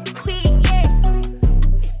it go quick, yeah.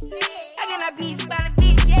 I cannot beef by the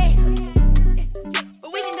bitch, yeah. But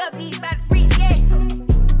we can go beef by the bricks, yeah.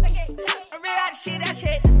 I read out the shit, that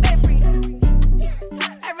shit bad free.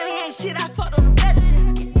 I really ain't shit, I fucked on the best.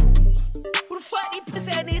 Who the fuck these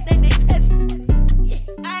pussy ass niggas think they test?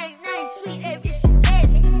 I ain't nothing sweet, that bitch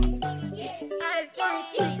nasty. I ain't nothing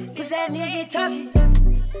sweet, pussy ass niggas get touchy.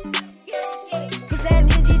 Pussy ass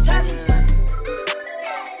niggas get touchy.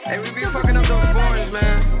 Hey, we be fucking up them foreigns,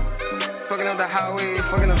 man. Fucking up the highway,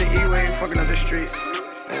 fucking up the E-way, fucking up the streets.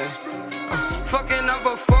 Yeah. Fucking up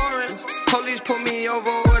a foreign. Police pull me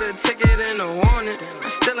over with a ticket and a warning. I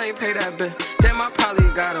still ain't pay that bill. Damn, I probably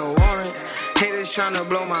got a warrant. Haters tryna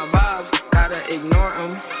blow my vibes, gotta ignore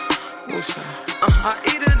them. I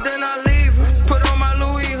eat it, then I leave her. Put on my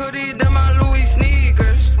Louis hoodie, then my Louis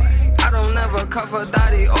sneakers. I don't never cuff a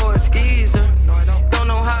thotty or a skeezer. Don't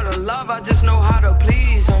know how to love, I just know how to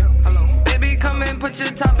please her. Baby, come and put your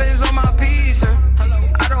toppings on my pizza.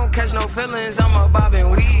 I don't catch no feelings, I'm a bob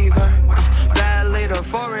and weaver. Violator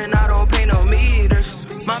foreign, I don't pay no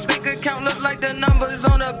meters. My bank account look like the numbers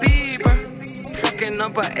on a Bieber. Fucking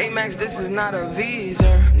up a Amex, this is not a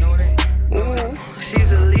Visa. Ooh,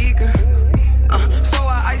 she's a leaker. So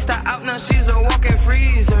I iced her out, now she's a walking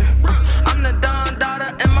freezer. I'm the Don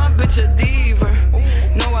daughter and my bitch a diva.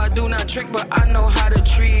 No, I do not trick, but I know how to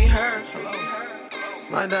treat her.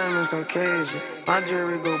 My diamonds Caucasian, my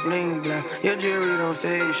jewelry go bling bling. Your jewelry don't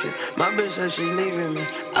say shit. My bitch said she leaving me,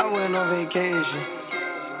 I went on vacation.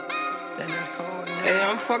 Then that's cold. Hey,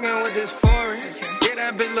 I'm fucking with this foreign. Yeah,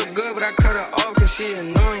 that bitch look good, but I cut her off cause she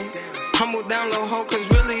annoying. Humble down low ho, cause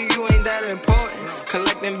really you ain't that important.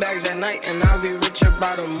 Collecting bags at night and I'll be richer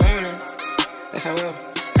by the morning. That's how I will.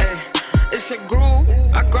 Hey, it's a groove.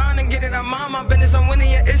 I grind and get it out my business. I'm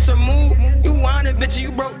winning, yeah, it's a move. You whining, bitch,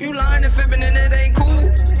 you broke. You lying and fibbing and it ain't cool.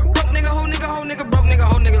 Broke nigga, hoe nigga, hoe nigga, broke nigga,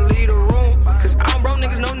 hoe nigga, leave the room. Cause I don't broke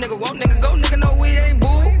niggas, no nigga, won't nigga, go nigga, no, we ain't boo.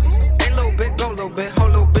 Hey, little bit, go little bit, whole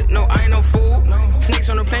little bit, no, I ain't no fool. Snakes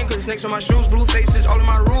on the plane, cause snakes on my shoes, blue faces, all of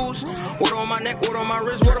my rules. Water on my neck, water on my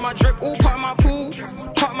wrist, water on my drip, ooh, part of my pool,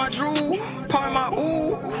 part of my drool, part of my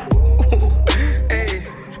ooh. Hey,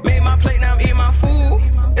 made my plate, now I'm eating my food.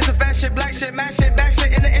 It's a fat shit, black shit, mad shit, back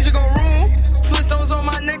shit in the engine go room. Flintstones on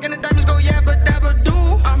my neck and the diamonds go yabba dabba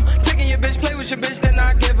doo. I'm taking your bitch, play with your bitch, then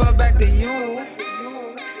I give her back to you.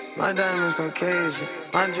 My diamonds Caucasian,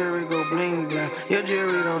 my jewelry go bling bling. Your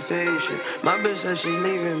jewelry don't say shit. My bitch said she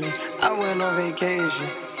leaving me, I went on vacation.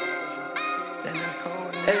 Then that's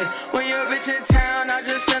cold. Hey, when your bitch in town, I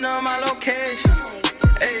just send her my location.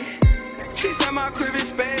 Hey, she said my crib is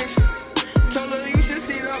spacious. Told her you should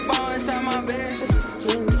see the bar inside my bed.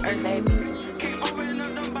 Hey, baby.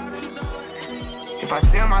 If I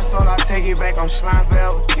sell my soul, I take it back, I'm slime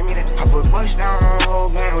forever. Give me that. I put Bush down on the whole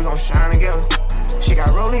game, we gon' shine together. She got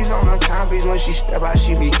rollies on her timepiece, when she step out,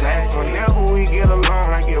 she be classy. Whenever we get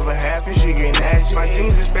along, I give her half and she get nasty. My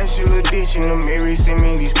jeans a special edition, the Mary send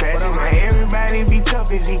me these patches. My everybody be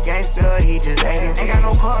tough, is he gangster, he just hatin'. Ain't got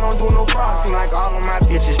no car, don't do no fraud, seem like all of my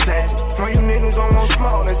bitches plastic. Know you niggas don't want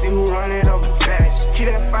smoke, let's see who run it up fast. Keep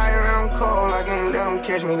that fire around cold, I can't let them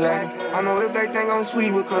catch me lacking. I know if they think I'm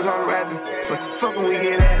sweet because I'm rapping, but fuck when we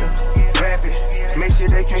get at it. Rap it, make sure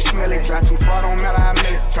they can't smell it. Drive too far, don't matter, I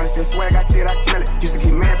made it. Tryna steal swag, I said I smell it. Used to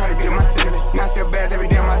get mad, probably beat up my ceiling. Now I sell bags every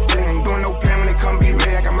day on my ceiling. Ain't doing no plan when they come be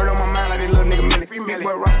ready. I got murder on my mind like they little nigga Millie. Big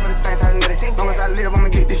boy Ross for the Saints, I net it. Long as I live,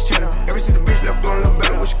 I'ma get this cheddar. Ever since the bitch left, doing a little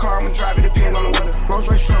better. Which car I'ma drive, it depends on the weather. Rolls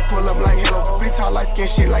Royce truck, pull up like Halo. Big tall, light skin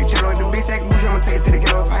shit like Jello. If the bitch act bougie, I'ma take it to the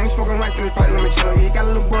ghetto. If I ain't smoking right, then it's probably limoncello. Yeah, got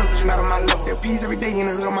a little buzz, pushing out of my love. Sell peas every day in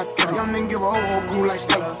the hood on my schedule. Young nigga give a whole groove like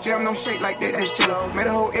Stella. Jam don't shake like that, that's Jello. Made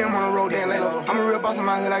a whole M on the road, damn lay low. I'm a real boss in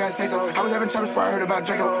my hood, I gotta say so. I was having trouble before I heard about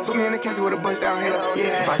Draco. Put me in the castle with a bust down halo.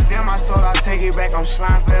 Yeah, if I sell my soul, I take it back, I'm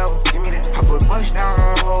slime forever. Give me that. I put Bush down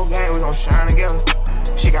on the whole game, we gon' shine together.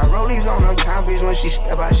 She got rollies on her timepiece, when she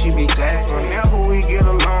step out, she be classy. Whenever we get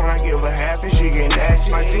along, I give her half and she get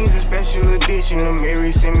nasty. My jeans a special edition, the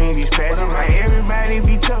Mary send me these patches. Like everybody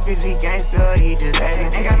be tough, is he gangster, he just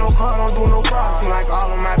hatin'. Ain't got no car, don't do no fraud, seem like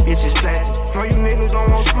all of my bitches plastic. Know you niggas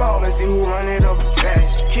don't want smoke, let's see who run it up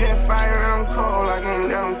fast. Keep that fire around cold, I can't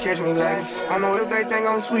let them catch me lacking. I know if they think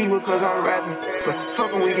I'm sweet because I'm rapping, but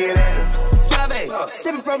fuck when we get at it. Suave,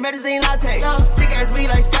 sippin' pro medicine latte. Stick ass me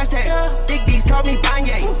like Scotch tape. Big D's call me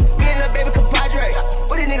Kanye. Me and the baby compadre.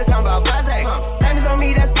 What these niggas talking about, blase?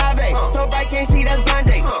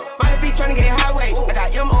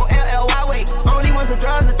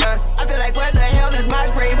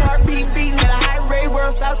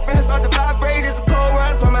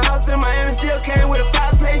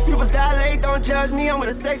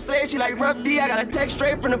 sex slave, she like rough D. I got a text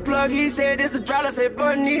straight from the plug. He said it's a drought, I said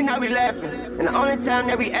funny, now we laughing. And the only time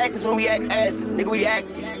that we act is when we act asses, nigga, we act.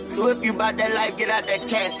 So if you bout that life, get out that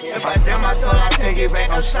casket. If I sell my soul, I take it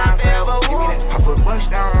back, I'm shine forever. Give me that. I put Bush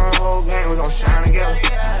down on the whole game, we gon' shine together.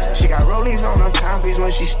 She got rollies on her timepiece,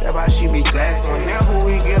 when she step out, she be classy. Whenever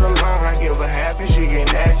we get along, I give her half and she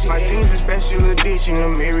get nasty. My jeans a special edition, the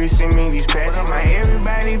mirror send me these patches. I'm like,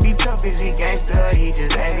 everybody be tough, is he gangster, he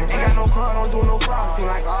just acting. Ain't got no car, don't do no fraud, seem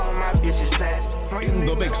like all of my bitches plastic. In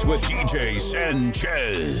the mix with DJ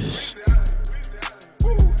Sanchez.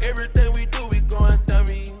 Everything we do, we going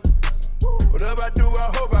dummy. Whatever I do,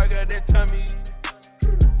 I hope I got that tummy.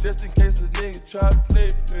 Just in case a nigga try to play.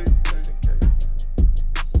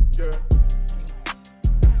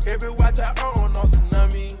 Yeah. Every watch I own on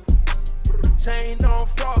tsunami. Chain on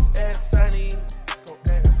frost ass sunny.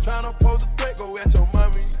 Tryna pose a threat, go at your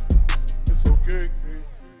mommy. It's okay.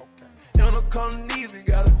 In the come easy,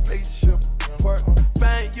 got a spaceship.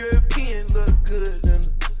 Fine European, look good in the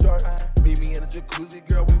dark. Meet me in a jacuzzi,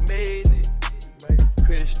 girl, we made it.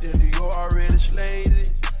 Christian Dior already slayed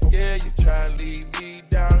it. Yeah, you tryna leave me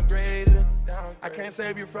downgraded. I can't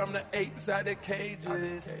save you from the apes beside the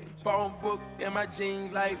cages. Phone book in my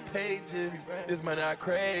jeans like pages. This money I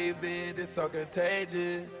crave it, it's so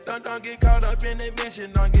contagious. Don't get caught up in the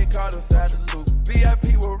mission, don't get caught inside the loop.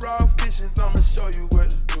 VIP with raw fishes, I'ma show you what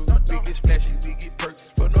to do. We get splashy, we get perks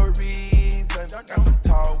for no reason. Got some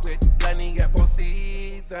tall with plenty, got 4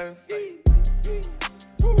 seasons.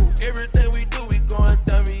 Everything we do, we going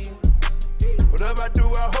dummy. Whatever I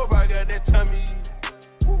do, I hope I got that tummy.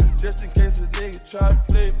 Just in case a nigga try to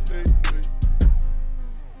play.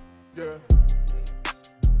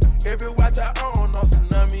 Yeah. Every watch I own on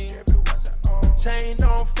tsunami. Chain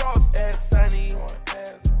on frost ass sunny.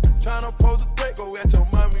 Tryna pose a threat, go at your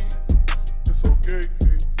mommy. It's okay.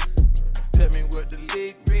 Tell me what the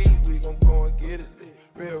league read, we gon' go and get it.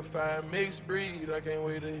 Real fine mixed breed, I can't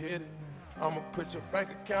wait to hit it. I'ma put your bank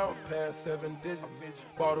account past 7 digits.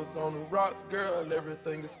 Bottles on the rocks, girl,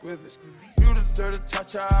 everything exquisite. You deserve a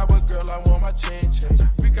cha-cha, but girl, I want my chain change.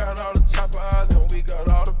 We got all the choppers and we got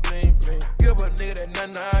all the bling bling. Give a nigga that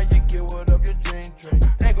nah, you get what up your dream.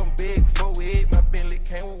 Ain't gon' big for it, my Bentley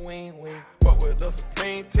came with wing. But with the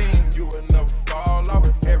supreme team, you will never fall off.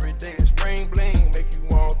 Every day is spring bling, make you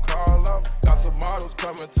wanna call off. Got some models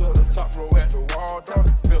coming to the top floor at the wall down.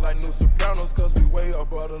 Feel like new Sopranos, cause we way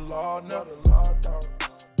above the law now.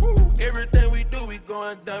 Woo. Everything we do, we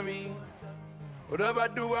going dummy. Whatever I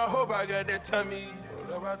do, I hope I got that tummy.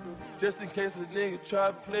 Whatever I do, just in case a nigga try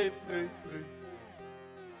to play.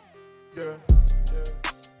 Yeah.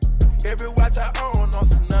 Every watch I own on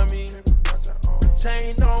tsunami.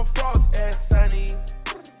 Chain on frost ass sunny.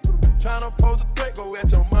 Tryna pose a threat, go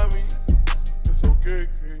at your mommy. It's okay.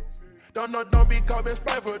 Don't be caught being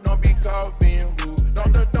spiteful, don't be caught being rude.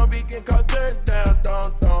 Don't be getting caught gunned down,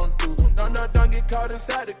 don't do. Don't get caught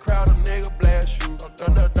inside the crowd, a nigga blast you.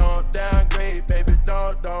 Don't downgrade, baby,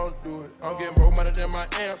 don't do it. I'm getting more money than my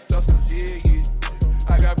ancestors, yeah.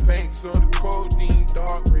 I got paint, so the codeine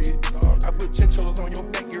dark red. I put chinchillas on your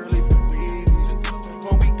back, girl, if you read.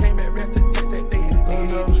 When we came back, rap to text that day,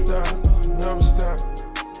 never stop.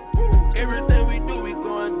 Everything we do, we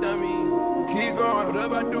going dummy. Keep going,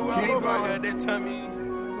 whatever I do, I hope I got that tummy.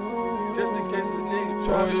 Just in case a nigga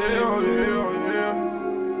try to yeah.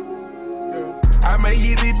 I make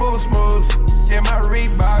easy boost moves in my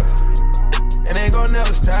Reeboks, and ain't gon'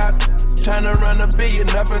 never stop. Tryna run $1 billion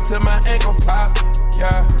up until my ankle pop,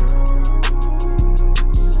 yeah.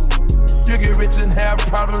 You get rich and have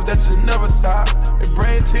problems that you never thought. And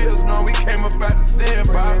brain tears, know we came up out the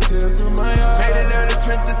sandbox. Made it out of the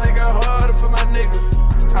trenches, it got harder for my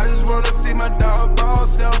niggas. I just wanna see my dog ball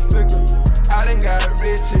self-figure. I done got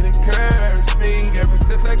rich and encouraged me. Ever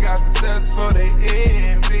since I got successful, they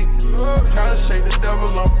envy. Tryna shake the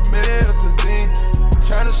devil on promethazine.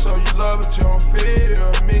 Tryna show you love, but you don't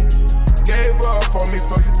feel me. Gave up on me,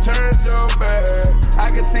 so you turned your back.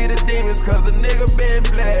 I can see the demons, cause a nigga been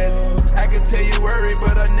blessed. I can tell you worried,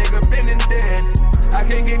 but a nigga been in debt. I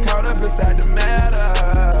can't get caught up inside the matter.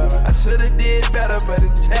 I should've did better, but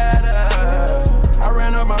it's chatter. I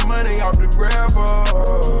ran up my money off the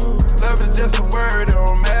gravel. Love is just a word, it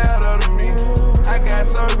don't matter to me. I got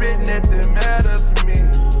so written that it matters to me.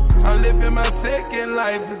 I'm living my second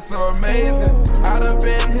life, it's so amazing. I done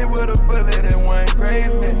been hit with a bullet and one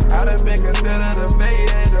crazy me. I done been considered a fade,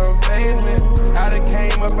 it don't faze me. I done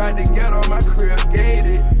came up out the ghetto, my crib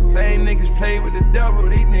gated. Same niggas play with the devil,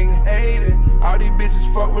 these niggas hate it. All these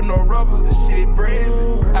bitches fuck with no rubbers, this shit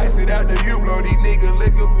brazen. I sit out the U-blow, these niggas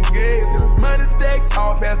liquor for gazing. Money stack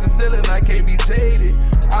tall past the ceiling, I can't be jaded.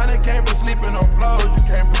 I done came from sleeping on floors, you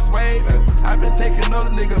can't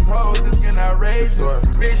those niggas hoes, it's getting outrageous.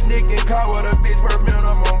 Rich nigga caught with a bitch worth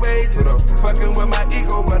minimum wages. Fucking with my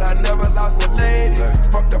ego, but I never lost a lady.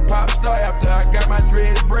 Fuck the pop star after I got my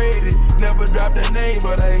dreads braided. Never dropped a name,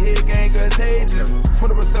 but I hit gang contagious.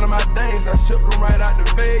 20% of my things, I shipped them right out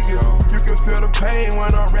to Vegas. You can feel the pain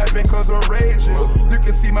when I'm rapping cause I'm raging. You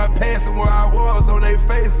can see my past and where I was on their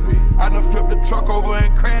faces. I done flipped the truck over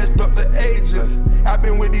and crashed up the ages. I've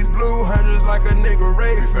been with these blue hundreds like a nigga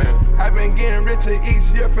racing. I've been getting richer each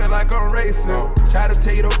year, feel like I'm racing. Try to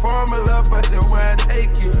tell you the formula, but you won't take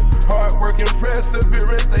it. Hard work and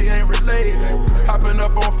perseverance, they ain't related. Hopping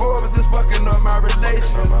up on Forbes is fucking up my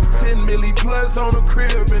relations. 10 milli plus on the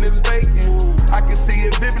crib and it's vacant. I can see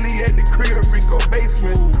it vividly at the crib, Rico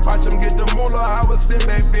basement. Watch them get the moolah, I was sitting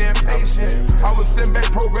back being patient. I was sitting back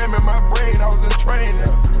programming my brain, I was in training.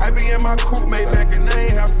 I be in my coupe made back and they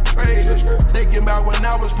ain't have to trade it. Thinking about when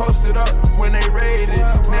I was posted up, when they raided.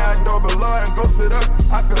 Now I door below and go sit up,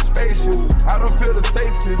 I feel spacious. I don't feel the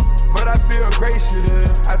safest, but I feel gracious.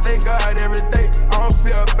 I thank God every day, I don't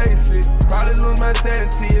feel basic. Probably lose my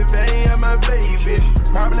sanity if I ain't have my baby.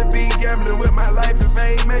 Probably be gambling with my life if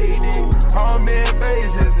I ain't made it. Home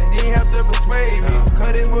invasions and you ain't have to persuade me.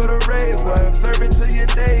 Cut it with a razor and serve it to your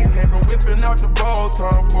day. Came from whipping out the ball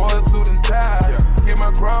tongue for a suit and tie. Get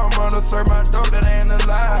my grandmother serve my dope that ain't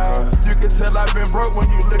alive. You can tell I've been broke when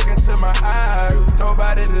you look into my eyes.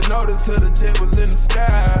 Nobody to notice till the jet was in the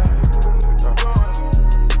sky.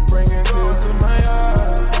 Bringing tears to my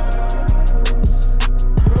eyes.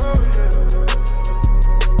 Oh yeah.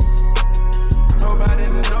 Nobody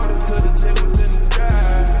to notice till the jet was in the sky.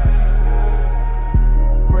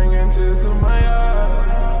 Bringing tears to my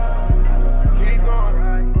eyes. Keep going.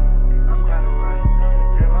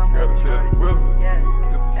 You gotta tell the wizard.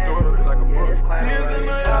 It's a story like a book. Tears in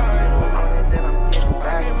my eyes.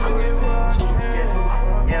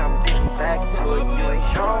 Yeah, I'm thinking back to it. You ain't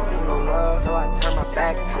showing me no love, so I turn my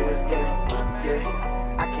back to it.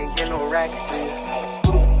 Yeah, I can't get no racks to it.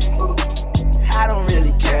 I don't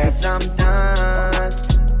really care, cause I'm done.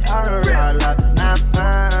 All the real love is not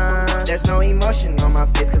fun. There's no emotion on my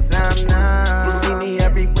face, cause I'm numb. You see me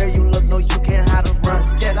everywhere you look, no, you can't hide or run.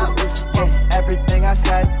 Get up, yeah, everything I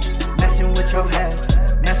said. Messing with your head,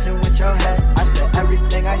 messing with your head. I said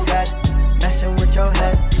everything I said. Messing with your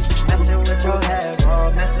head, messing with your head,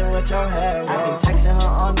 oh, messing with your head. I've been texting her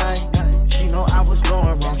all night. She know I was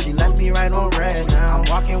going wrong. She left me right on red. Now I'm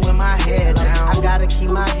walking with my head down. I gotta keep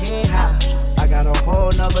my head high. I got a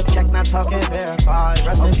whole nother check, not talking verified.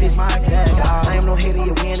 Rest in peace, my cat. I am no hater,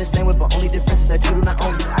 yeah, we in the same way, but only difference is that you do not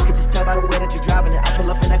own me. I can just tell by the way that you're driving it. I pull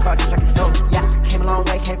up in that car just like it's stolen. Yeah, came a long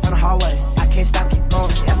way, came from the hallway. I can't stop, keep going.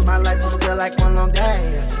 Yes, my life just feel like one long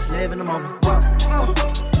day. I just live in the moment.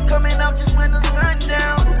 Coming out just when the sun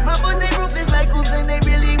down. My boys, they ruthless like oops and they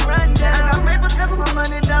really run down. I got paper cuts for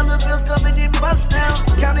 $100 bills covered in bust downs.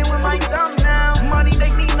 Counting with my thumb now. Money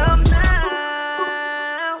make me numb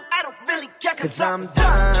now. I don't really care cause I'm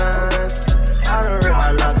done. All the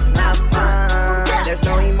real love is not fun. There's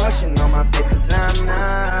no emotion on my face cause I'm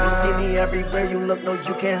numb. You see me everywhere you look, no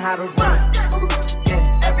you can't hide or run.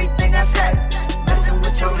 Yeah, everything I said. Messing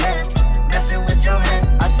with your head, messing with your head.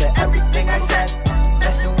 I said everything I said.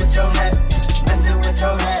 Messing with your head, messing with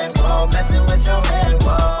your head, whoa, messing with your head,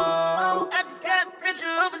 whoa. I just got richer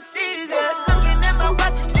overseas, yeah. Looking at my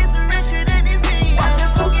watch and it's richer than it's me. I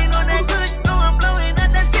just smoking on that good, no, I'm blowing up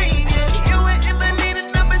that steam, yeah. You and Emily, the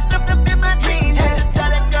numbers stuffed up in my jeans, yeah. Tell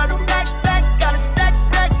that girl to back, gotta stack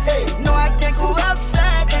racks, hey. No, I can't go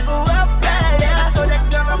outside, can't go out back, yeah. I told that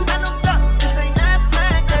girl I'm not no duck, this ain't not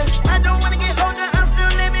flat, yeah. I don't wanna get older, I'm still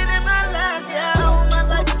living in my life, yeah. All my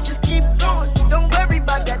life, just keep going. Don't worry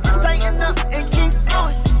about that, just tighten up and keep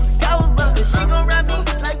flowing. Cause she gon' ride me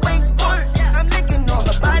like wakeboard. I'm licking on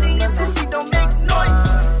her body until she don't make noise.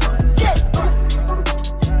 Yeah.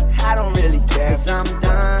 I don't really care cause I'm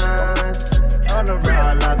done. All the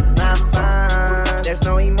real love is not fun. There's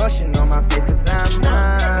no emotion on my face cause I'm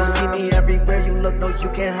numb. You see me everywhere you look, no you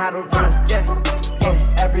can't hide or run.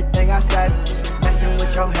 Yeah, everything I said. Messing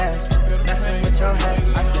with your head, messing with your head.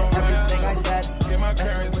 I said everything I said. My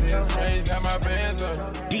currency change, got my bands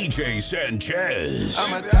up. DJ Sanchez.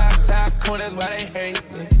 I'm a top coon, that's why they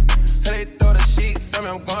hate me. So they throw the sheets, tell me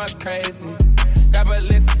I'm going crazy. Got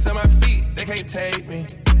ballistics on my feet, they can't take me.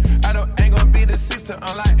 I know ain't gonna be the 60,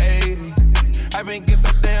 I'm like 80. I been getting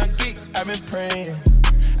so damn geek, I been praying.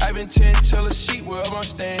 I been chinchilla sheet where I'm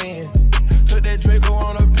staying. Took that Draco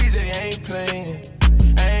on a PJ, ain't playing.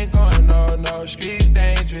 I ain't going no, streets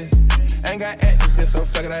dangerous. Ain't got activists, so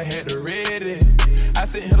fuck it, I had to read it. I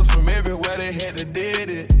sent hitters from everywhere, they had to did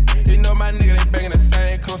it. You know my nigga, they banging the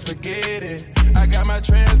same close spaghetti. I got my my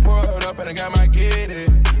transport up and I got my get it.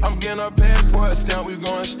 I'm getting a passport stamp, we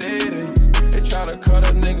going steady. They try to cut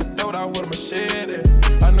a nigga throat out with a machete.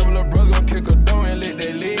 I know little brother gon' kick a door and let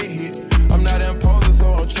they lid hit. I'm not imposing,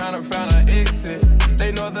 so I'm tryna find an exit.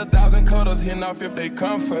 They know it's 1,000 cutters hitting off if they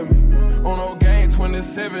come for me. On no game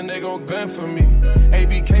 27, they gon' gun for me.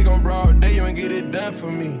 ABK gon' broad day, you ain't get it done for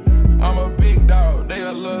me. I'm a big dog, they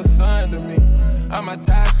a little son to me. I'm a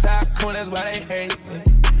top coon, that's why they hate me.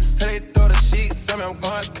 Till they throw the sheets, tell me I'm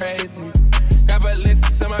going crazy. Got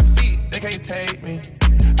Balenciagas on my feet, they can't take me.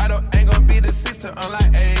 Ain't gon' be the 6 to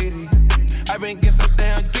unlike 80. I been getting so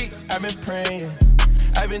damn deep, I been praying.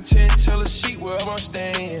 I been chinchilla sheet where I'm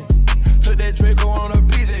staying. Took that Draco on a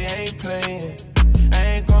beach, they ain't playing. I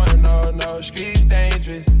ain't gonna no, streets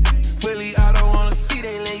dangerous. Fully auto on the seat,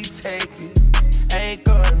 they let you take it. I ain't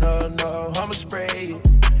gonna no, I'ma spray it.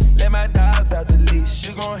 Let my dogs out the leash,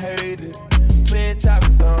 you gon' hate it. Twin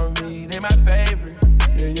choppers on me, they my favorite.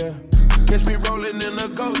 Yeah. Catch me rolling in the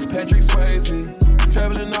ghost, Patrick Swayze.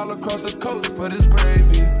 Traveling all across the coast for this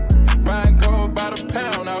gravy. Buying gold by the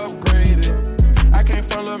pound, I upgraded. I came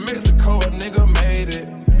from La Mexico, a nigga made it.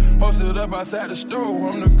 Posted up outside the store,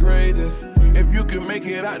 I'm the greatest. If you can make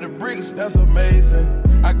it out the bricks, that's amazing.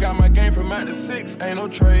 I got my game from out the 6, ain't no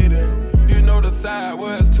trading. You know the side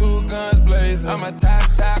was 2 guns blazing. I'm a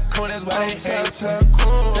top coon, that's why they hate me. Till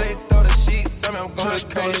they throw the sheets, I'm going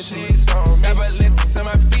crazy. Got Balenciagas on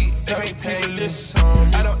my feet, they can't take this.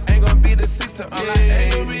 Ain't gon' be the 6 to unlike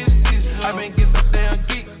 80. I been getting so damn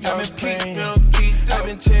geek, I been praying. I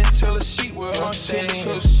been chinchilla sheet where I'm staying.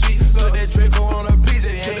 So that Draco on a PJ,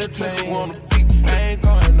 ain't playing. I ain't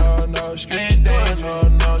going no, streets dangerous.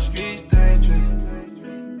 No, streets dangerous.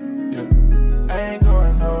 Yeah. I ain't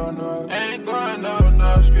going no,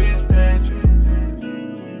 streets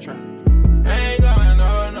dangerous. I ain't going no.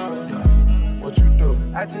 What you do?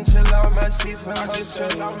 I just chill out my sheets,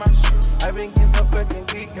 I been getting so fucking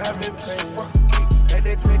geek, I been playing. Like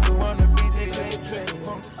that Draco on the PJ, ain't playing.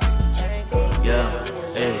 Yeah,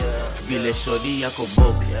 hey, Village Shorty, Yako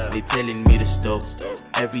Box, they telling me to stop.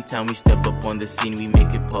 Every time we step up on the scene, we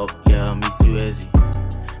make it pop. Yeah, I miss you, Ezzy.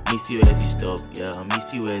 Miss you, Ezzy, stop. Yeah, I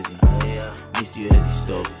miss you, Ezzy. Miss you, Ezzy,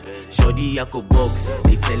 stop. Shorty, Yako Box,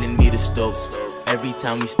 they telling me to stop. Every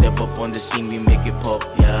time we step up on the scene, we make it pop.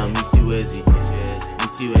 Yeah, I miss you, Ezzy.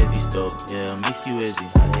 Miss you, Ezzy, stop. Yeah, miss you, Ezzy.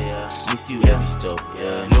 Miss you, Ezzy, stop.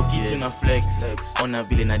 Yeah, no key to no flex. On a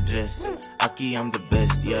villain address. Aki, I'm the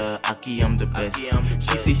best, yeah, Aki, I'm the best.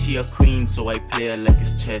 She say she a queen, so I play her like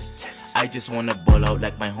it's chess. I just wanna ball out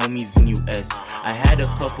like my homies in US. I had a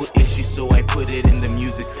couple issues, so I put it in the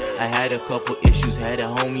music. I had a couple issues, had a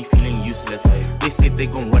homie feeling useless. They said they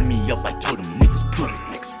gon' run me up, I told them niggas prove it.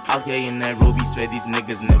 Out here in Nairobi, swear these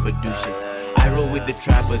niggas never do shit. I roll with the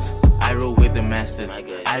trappers, I roll with the masters.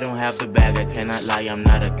 I don't have the bag, I cannot lie, I'm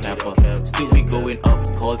not a clapper. Still we going up,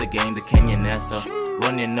 call the game the Kenyan NASA.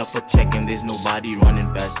 Running up a check and there's nobody running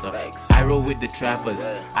faster. I roll with the trappers,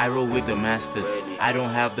 I roll with the masters. I don't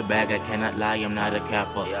have the bag, I cannot lie, I'm not a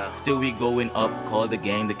capper. Still we going up, call the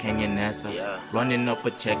gang the Kenyan NASA. Running up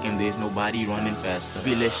a check and there's nobody running faster.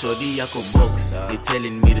 Village Shorty, Yako Box, they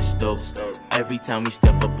telling me to stop. Every time we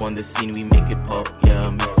step up on the scene, we make it pop. Yeah, I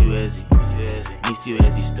miss you, Ezzy. Miss you,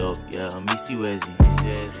 Ezzy, stop. Yeah, I miss you, Ezzy.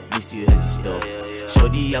 Miss you, Ezzy, stop.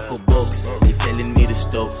 Shorty, Yako Box, they telling me to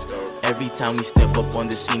stop. Every time we step up on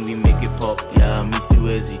the scene, we make it pop. Yeah, I miss you,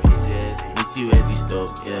 Ezzy. Miss you, Ezzy, stop.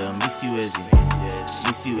 Yeah, I miss you, Ezzy.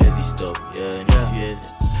 Miss you, Ezzy, stop. Yeah, miss you, Ezzy.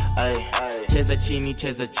 Aye, cheza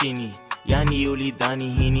chini. Yani ulidhani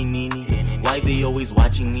hini nini? Why they always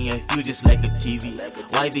watching me? I feel just like a TV.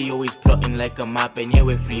 Why they always plotting like a map and yeah,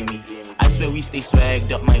 we free me? I swear we stay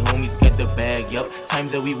swagged up, my homies get the bag, yup.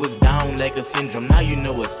 Times that we was down like a syndrome, now you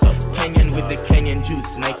know what's up. Kenyan with the Kenyan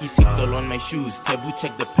juice, Nike ticks all on my shoes. Taboo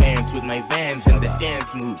check the pants with my Vans and the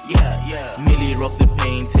dance moves, yeah. Millie rock the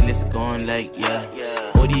pain till it's gone like, yeah.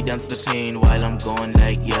 Body dance the pain while I'm gone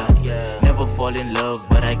like, yeah. Never fall in love,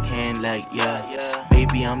 but I can like, yeah.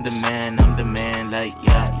 Baby, I'm the man like,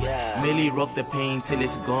 yeah. Millie rock the pain till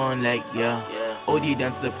it's gone like, yeah. Odie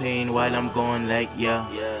dance the pain while I'm gone like, yeah.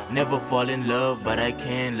 Never fall in love, but I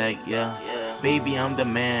can like, yeah. Baby, I'm the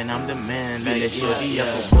man like, yeah. Shorty,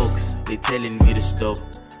 Yako Box, they telling me to stop.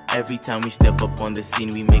 Every time we step up on the scene,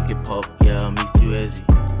 we make it pop. Yeah, I miss you, Ezzy.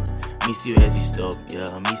 Miss you, Ezzy, stop. Yeah,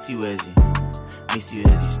 I miss you, Ezzy. Miss you,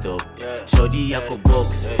 Ezzy, stop. Shorty, Yako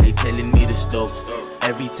Box, they telling me to stop.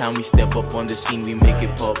 Every time we step up on the scene, we make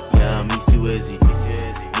it pop. Yeah, I miss you, Ezzy.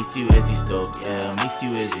 Miss you, Ezzy, stop. Yeah, I miss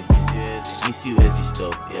you, Ezzy. Miss you, Ezzy,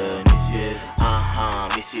 stop. Yeah, miss you, Ezzy.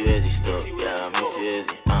 Miss you, Ezzy, stop. Yeah, miss you,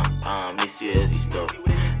 Ezzy. Miss you, Ezzy, stop.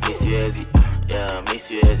 Miss you, Ezzy. yeah, miss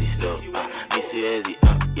you as he stop. Miss you as he,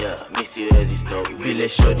 yeah, miss you as he stop. Vile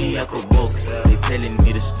shorty yako box, they telling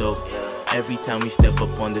me to stop. Every time we step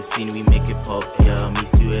up on the scene, we make it pop. Yeah,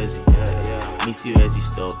 miss you as he, miss you as he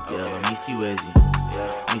stop. Yeah, miss you as he.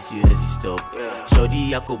 Miss you as he stop. Shorty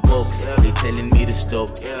yako box, they telling me to stop.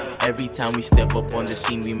 Every time we step up on the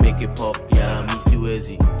scene, we make it pop. Yeah, miss you as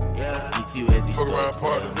he. Miss you as he stop. Fuck around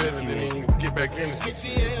part of the business, then you get back in it.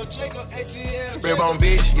 Red bone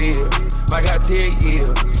bitch, yeah. Like I tell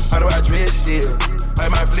you, how do I dress, yeah.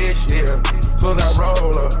 Like my flesh, yeah. Soon as I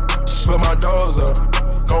roll up, put my doors up.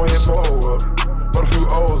 Go ahead, pull up. Put a few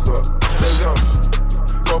O's up. Let's go.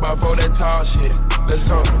 4x4, that tall shit. Let's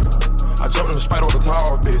go. I jumped in the spider with a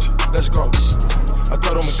tall bitch. Let's go. I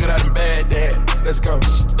told him a good out and bad dad. Let's go.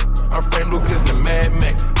 I'm Frank Lucas and Mad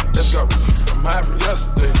Max. Let's go. I'm high from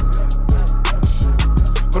yesterday.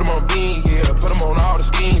 Put them on bean, yeah. Put them on all the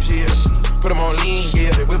schemes, yeah. Put them on lean,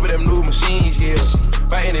 yeah. They whipping them new machines, yeah.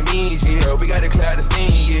 By any means, yeah. We got to clear the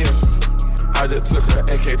scene, yeah. I just took her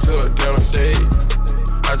AK to a dinner date.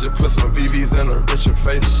 I just put some VVs in her Richard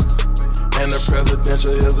face. And the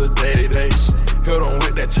presidential is a day-to-day. Hit on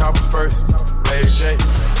with that chopper first, Ray J.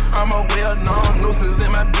 I'm a well-known nuisance in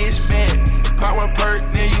my bitch band. Pop one perk,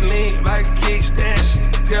 then you lean like a kickstand.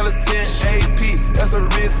 Skeleton AP, that's a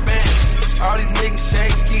wristband. All these niggas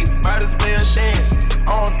shaky, might as well dance.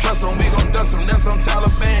 I don't trust them, we gon' dust them, that's some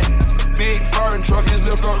Taliban. Big foreign truck is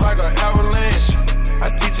lift up like an avalanche. I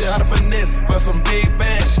teach you how to finesse for some big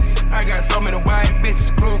bands. I got so many white bitches,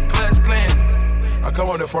 Ku Klux Klan. I come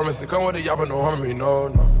on the pharmacy, come on the y'all, but no harm me, no.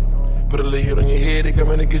 Put a little hit on your head, they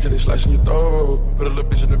come in and get you, they slicing your throat. Put a little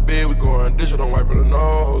bitch in the bed, we going digital, don't wipe her the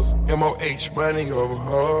nose. MOH, money over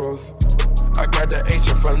hoes. I got the H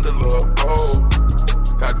in front of the little O.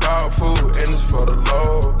 Got dog food, and it's for the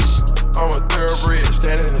low. I'm a thoroughbred,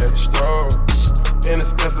 standing at the stove.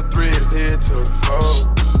 Inexpensive threads, head to the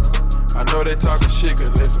floor. I know they talking shit,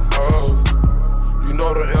 cause they some hoes. You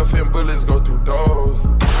know the FN bullets go through doors.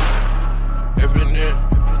 FN,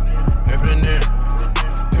 FN.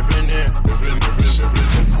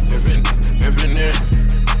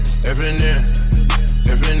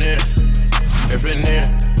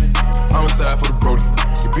 Homicide for the Brody.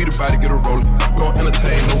 You beat a body, get a rollie. We don't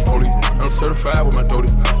entertain no bully. I'm certified with my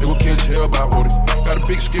Doty. They will kill you hell by Odie. Got a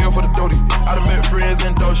big scale for the Doty. I done met friends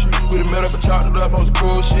in Doshi. We done met up and chopped it up on some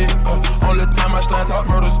cool shit. Only time I slime talk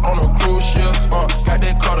murders on a cruise ships. Got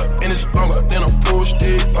that cutter and it's longer than a pull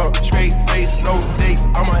stick. Straight face, no dates.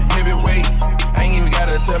 I'm a heavyweight. I ain't even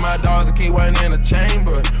gotta tell my dogs to keep one in the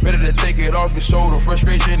chamber. Ready to take it off his shoulder,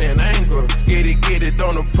 frustration and anger. Get it,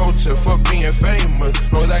 don't approach it, fuck being famous.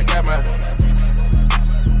 Know I got my...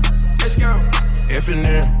 Let's go. Effin'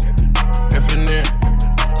 in.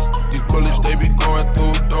 These bullets, they be going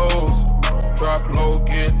through doors. Drop low,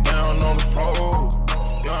 get down on the floor.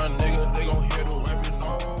 Young nigga, they gon' hit the weapon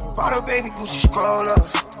nose. Bought a baby Gucci scroll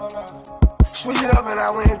up. Switch it up and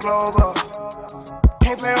I went global.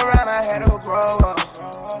 Can't play around, I had to grow up.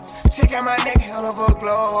 Check out my neck, hell of a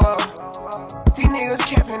glow up. These niggas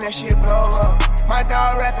capping, that shit blow up. My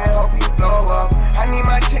dog rapping, hope he blow up. I need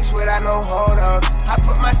my chicks without no hold ups. I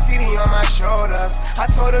put my city on my shoulders. I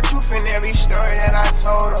told the truth in every story that I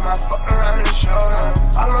told them. I fucked around and showed them.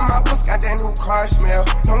 All of my books got that new car smell.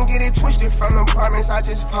 Don't get it twisted from the apartments, I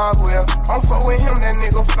just pop well. Don't fuck with him, that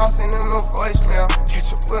nigga flossing in the voicemail.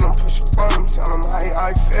 Catch up with him, push up on him, tell him how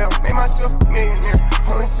I feel. Made myself a millionaire,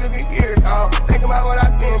 only took a year, dog. Think about what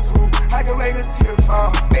I've been through, I can make a tear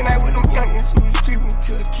fall. They night with them youngins, who was creeping,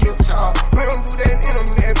 could've killed y'all. We don't do that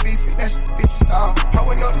internet beefing, that's what bitches dog. I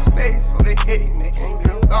went on the space, so they hatin', they can't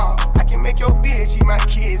build dog. I can make your bitch eat my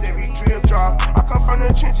kids every drip draw. I come from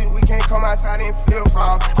the trenches, we can't come outside and flip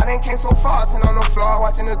falls. I done came so far, sitting on the floor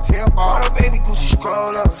watching the tail ball. Bought a baby Gucci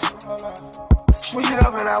scroll up. Switch it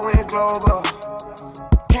up and I went global.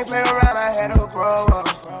 Can't play around, I had to grow up.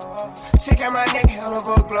 Check out my neck, hell of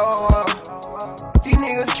a glow up. These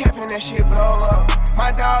niggas capping, that shit blow up.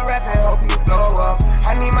 My dog rapping, hope he blow up.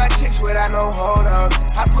 I need my chicks without no hold ups.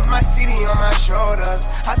 I put my city on my shoulders.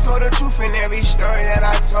 I told the truth in every story that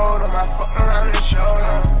I told them. I fucked around and showed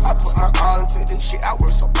them. I put my all into this shit. I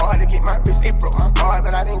worked so hard to get my wrist. They broke my heart,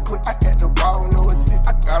 but I didn't quit. I had the ball with no assist.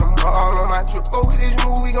 I got them all on my drip. Oh, with this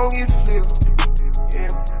move, we gon' get flipped. Yeah,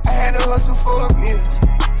 I had to hustle for a meal.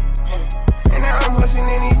 Yeah. And now I'm hustling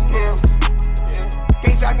in these gyms.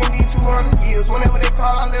 Gauge I can be 200 years. Whenever they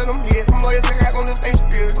call, I let them hit. Them lawyers say I gon' lift they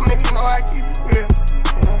spirit. Them niggas know I keep it real.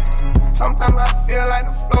 Yeah. Sometimes I feel like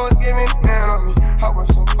the floor is giving in on me. I work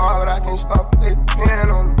so hard, but I can't stop, they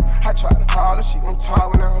depend on me. I try to call her, she can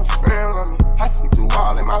talk when I'm a friend on me. I see through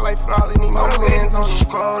all in my life, flawless, need no hands on me.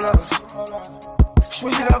 Scroll up.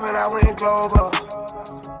 Switch it up and and I went global.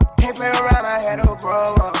 Can't play around, I had to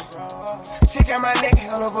grow up. Check out my neck,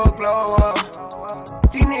 hell of a glow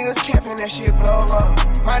up. These niggas capping, that shit blow up.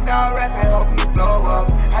 My dog rapping, hope he blow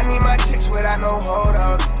up. I need my chicks without no hold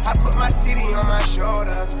ups. I put my city on my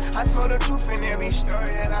shoulders. I told the truth in every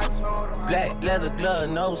story that I told them. Black leather glove,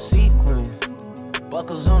 no sequins.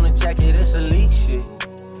 Buckles on the jacket, it's elite shit.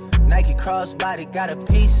 Nike crossbody, got a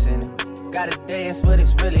piece in it. Gotta dance, but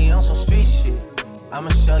it's really on some street shit. I'ma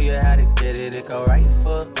show you how to get it. It go right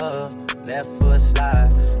foot up, left foot slide.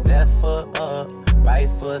 Left foot up, right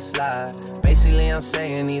foot slide. Basically, I'm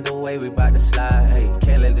saying either way, we bout to slide. Hey,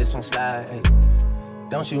 can't let this one slide. Hey.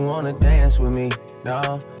 Don't you wanna dance with me?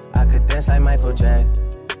 No, I could dance like Michael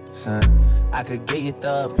Jackson. I could get you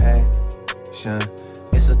the passion.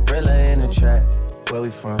 It's a thriller in the track. Where we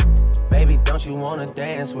from? Baby, don't you wanna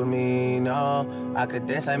dance with me? No, I could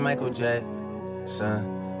dance like Michael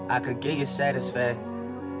Jackson. I could get you satisfaction.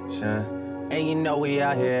 And you know we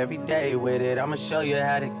out here every day with it. I'ma show you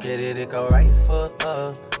how to get it. It go right foot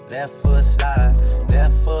up, left foot slide.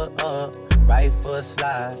 Left foot up, right foot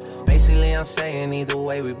slide. Basically, I'm saying either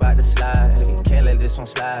way, we bout to slide. Hey, can't let this one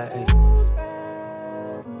slide. Hey.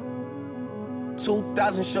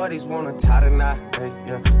 2,000 shorties wanna tie the knot, hey,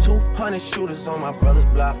 yeah. 200 shooters on my brother's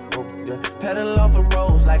block, oh, yeah. Pedal off the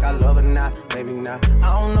roads like I love it, not, maybe not.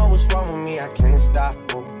 I don't know what's wrong with me, I can't stop,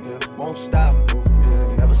 oh, yeah. Won't stop, oh,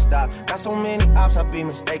 yeah, never stop. Got so many ops, I be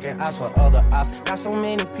mistaken ops for other ops. Got so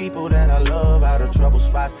many people that I love out of trouble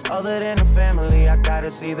spots. Other than the family, I got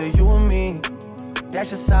it's either you or me. That's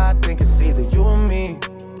just how I think it's either you or me.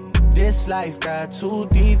 This life got too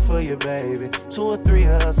deep for you, baby. 2 or 3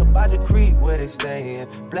 of us about to creep where they stayin'.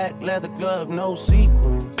 Black leather glove, no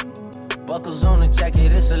sequins. Buckles on the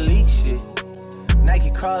jacket, it's elite shit. Nike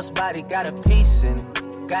crossbody, got a piece in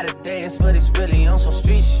it. Gotta dance, but it's really on some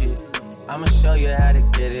street shit. I'ma show you how to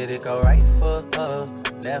get it. It go right foot up,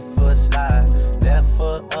 left foot slide. Left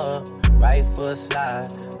foot up, right foot slide.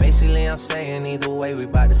 Basically, I'm saying either way, we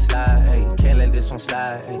bout to slide. Hey, can't let this one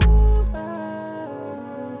slide. Hey.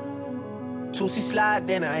 2C slide,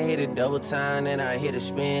 then I hit it double time, then I hit a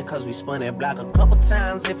spin, cause we spun that block a couple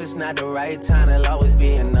times. If it's not the right time, there'll always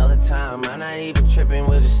be another time. I'm not even tripping,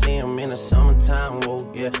 we'll just see him in the summertime,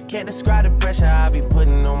 whoa, yeah. Can't describe the pressure I be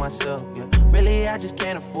putting on myself, yeah. Really, I just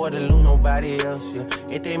can't afford to lose nobody else, yeah.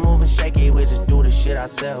 If they moving shaky, we just do the shit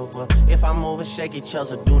ourselves, but if I'm moving shaky,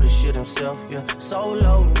 Chelsea do the shit himself, yeah.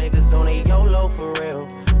 Solo niggas on a YOLO for real.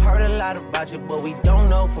 Heard a lot about you, but we don't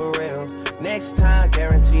know for real. Next time,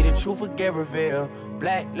 guarantee the truth will get revealed.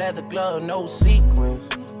 Black leather glove, no sequins.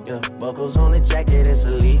 Yeah, buckles on the jacket, it's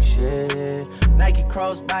elite shit. Nike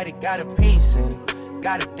crossbody, got a piece in it.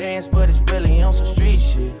 Gotta dance, but it's really on some street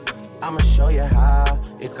shit. I'ma show you how.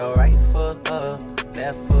 It go right foot up,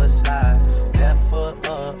 left foot slide. Left foot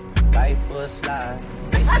up, right foot slide.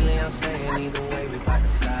 Basically, I'm saying either way, we bout to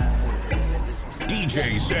slide.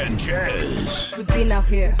 DJ Sanchez. We've been out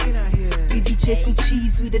here. We be chasing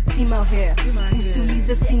cheese with the team out here.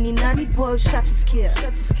 Usuliza sini nani boy shot to scare.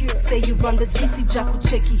 Say you run the streets, you jack will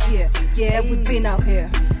check you here. Yeah, we've been out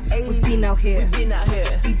here. We've been out here.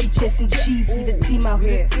 We be chasing cheese with the team out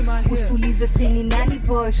here. Usuliza sini nani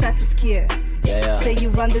boy shot to scare. Say you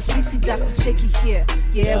run the streets, you jack will check you here.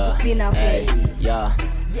 Yeah, we've been out here. Yeah,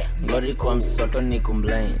 Ngori kwa msoto ni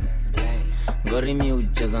kumblame. Ngori mi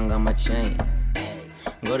uchezanga machain.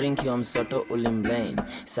 Ngori nkiwa msoto ulimblame.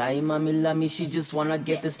 Sai mamila mi, she just wanna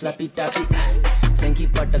get this slappy tappy. Senki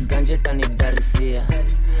pata ganje tani darisia.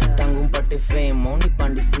 Tangu mpate fame oni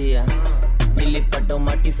pandisia. Nilipata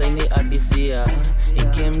umati saini adisia.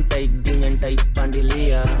 Ikem tight dingen tight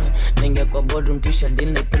pandilia. Ninge kwa boardroom t-shirt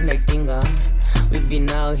din like nightinga. We been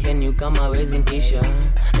out here new kama wezi ntisha.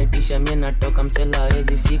 Netisha mie natoka msela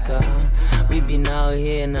wezi fika. We been out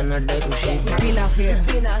here na nadai kushika. We been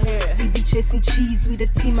out here. We be chasing cheese with the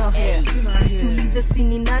team out here. Usuliza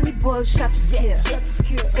sini nani boy shot to scare.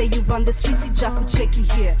 Say you run the streets, you jack will check you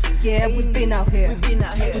here. Yeah, we been out here. We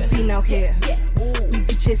been out here. We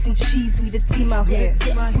be chasing cheese with the team out here.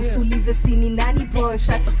 Usuliza sini nani boy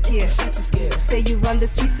shot to scare. Say you run the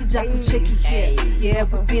streets, you jack will check you here. Yeah,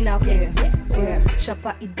 we been out here. Yeah.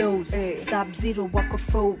 Chapa idos, Sub-Zero walk of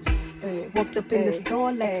foes. Walked up in the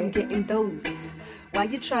store like I'm getting those. Why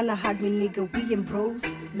you tryna hug me, nigga? We in bros.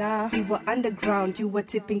 Nah, we were underground, you were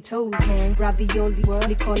tipping toes. Ravioli,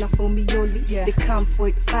 Nicola Fomioli. They come for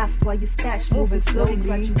it fast while you stash moving slowly.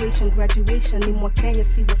 Graduation, in what can you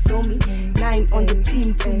see what's on me? 9 on the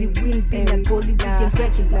team till we win, being a goalie, we get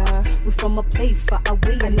regular. We from a place far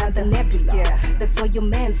away, another nebula. That's why your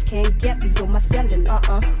mans can't get me on my cellular.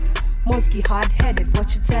 Monsky hard-headed,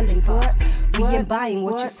 what you telling her? We ain't buying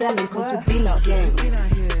what you're selling, cause we've been out here.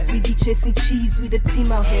 We be chasing cheese with the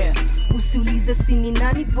team out here. Usiulize sini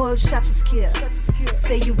nani boy, shot to scare.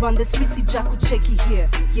 Say you run the streets, Jaku checky here.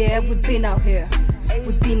 Yeah, we've been out here.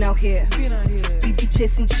 We've been out here. We be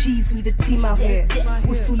chasing cheese with the team out here.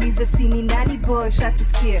 Usiulize sini nani boy, shot to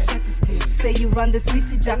scare. Say you run the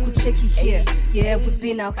streets, Jaku checky here. Yeah, we've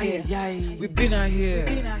been out here. We've been out here.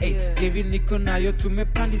 Hey, Kevin niko nayo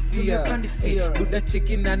tumepandisia. Buda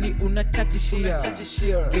cheki nani unachachishia.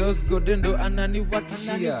 Girls godendo anani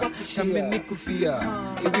wakishia. Kami nikufia.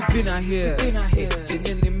 We've been out here.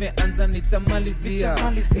 Chenye nimeanza nitamalizia.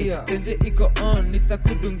 Tenje iko on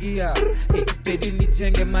nitakudungia. Pedi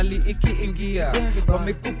nijenge mali ikiingia.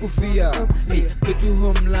 Wamekukufia. Kwetu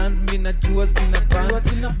homeland mina jua zina band.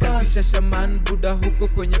 Kasisha shaman Buda huko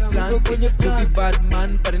kwenye plan. Jovi bad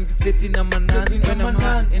man parin kiseti na manan. When I'm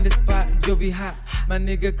hot in the spot Jovi hot. My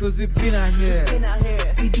nigga cause we been out here.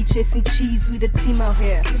 We be chasing cheese with the team out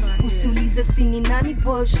here. Usiulize sini nani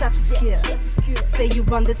boy, shot to scare. Say you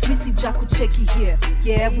run the streets, Jaku checky here.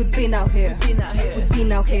 Yeah, we've been out here. We've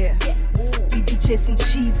been out here. We be chasing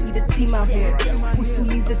cheese with the team out here.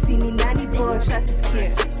 Usiulize sini nani boy, shot to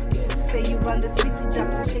scare. Say you run the streets,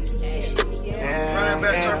 Jaku checky here.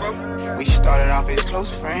 Yeah. We started off as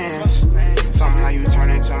close friends. Somehow you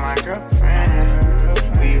turned into my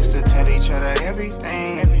girlfriend. We used to tell each other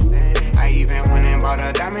everything. I even went and bought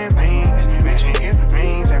her diamond rings, matching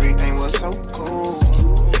earrings. Everything was so cool.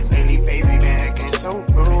 Lately, baby, been acting so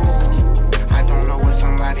rude. I don't know what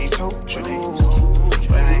somebody told you,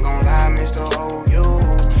 but I ain't gon' lie, Mr. OU.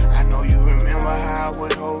 I know you remember how I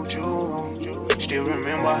would hold you. Still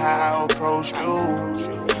remember how I approached you.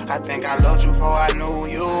 I think I loved you before I knew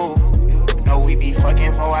you. Know we be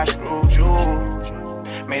fucking before I screwed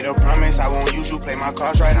you. Made a promise I won't use you. Play my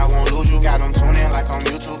cards right, I won't lose you. Got them tuning like on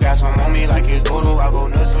YouTube. Got some on me like it's voodoo. I go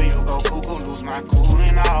nuts so you go cuckoo. Lose my cool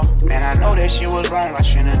and all. Man, I know that shit was wrong. I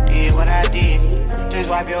shouldn't did what I did. Just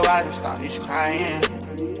wipe your eyes and start this crying.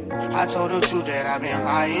 I told the truth that I've been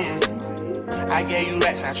lying. I gave you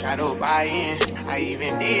racks, I tried to buy in. I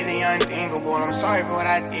even did the unthinkable. I'm sorry for what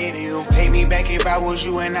I did to you. Take me back if I was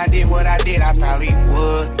you and I did what I did. I probably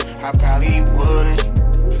would. I probably wouldn't.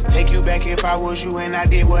 Take you back if I was you and I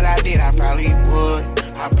did what I did. I probably would.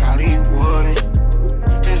 I probably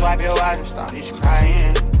wouldn't. Just wipe your eyes and start this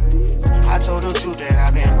crying. I told the truth that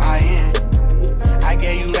I've been lying. I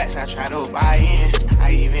gave you racks, I tried to buy in.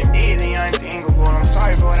 I even did the unthinkable. I'm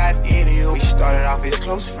sorry for what I did to you. We started off as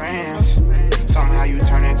close friends. Somehow you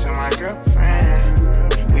turned into my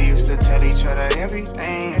girlfriend. We used to tell each other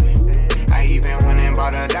everything. I even went and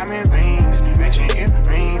bought her diamond rings, matching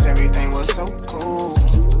earrings. Everything was so cool.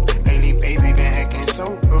 Lately, baby, been acting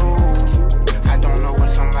so rude. I don't know what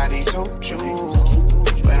somebody told you,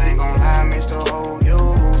 but I ain't gon' lie, Mr. OU.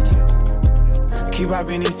 Keep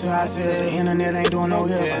popping these till I said the internet ain't doing no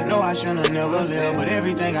help. I know I shouldn't have never lived, but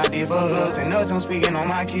everything I did for us and us, I'm speaking on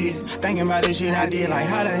my kids. Thinking about the shit I did, like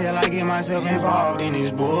how the hell I get myself involved in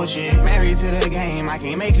this bullshit. Married to the game, I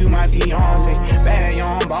can't make you my fiance. Bad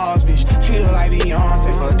young boss, bitch, treat her like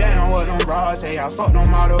Beyonce. But damn what them bras say, I fucked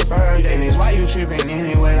them all the first day. It's why you tripping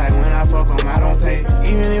anyway, like when I fuck them, I don't pay.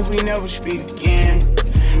 Even if we never speak again,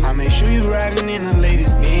 I make sure you riding in the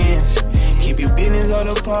latest Benz. Keep your business on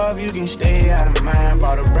the pub, you can stay out of mind.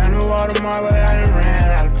 Bought a brand new Audemars, but I done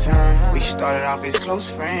ran out of time. We started off as close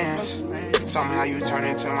friends. Somehow you turned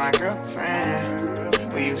into my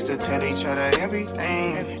girlfriend. We used to tell each other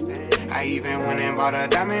everything. I even went and bought her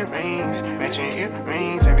diamond rings, matching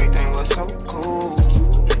earrings. Everything was so cool.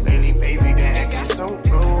 Lately, baby, been acting so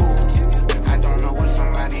rude. I don't know what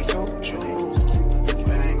somebody told you, but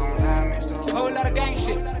I ain't gon' lie, Mr. Whole lot of gang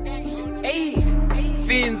shit. Hey.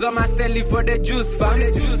 Fiends on my celly for the juice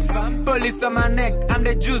fam. Police on my neck, I'm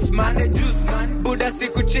the juice man. Buddha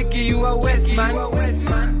siku chiki, you a waste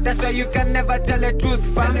man. That's why you can never tell the truth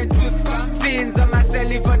fam. Fiends on my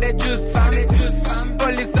celly for the juice fam.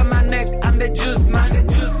 Police on my neck, I'm the juice man.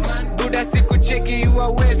 Buddha siku chiki, you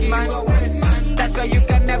a waste man. That's why you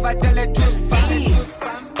can never tell the truth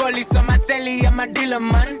fam. Police on my celly, I'm a dealer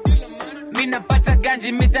man. Mina pata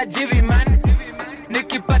ganji, mita jivi man.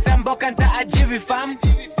 Nikipata mboka nta ajivi fam.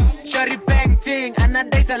 Shari painting,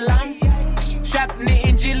 anadai salam. Sharp ni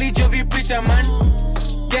injili, Jovi preacher man.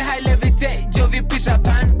 Get high levitate, Jovi Peter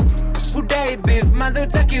Pan. Udai beef, man, they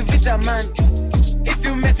utaki vita man. If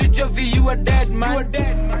you mess with Jovi, you a dead man.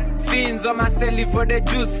 Fiends on my celly for the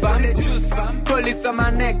juice fam. Police on my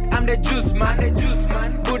neck, I'm the juice man.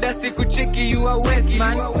 Buddha siku chiki you a waste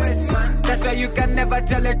man. That's why you can never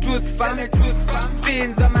tell the truth fam.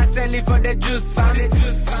 Fiends on my celly for the juice fam.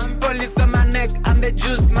 Police on my neck, I'm the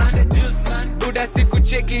juice man. Buddha siku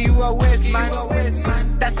chiki you a waste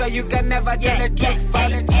man. That's why you can never tell the truth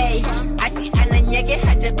fam. Ati ananyege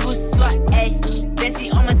haja kuswa ay. Then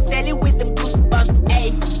she on my celly with the goosebumps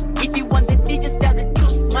ay. If you want the D, just tell the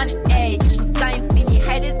truth man ay. Cause I ain't finny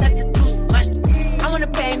hide it, that's the truth man. I wanna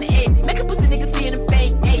pay in the A, make a pussy nigga see in the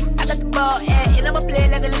fake ay. I got the ball ay, and I'ma play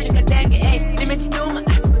like a little nigga dang ay. Limit you doom,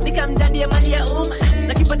 nigga I'm daddy, I'm alia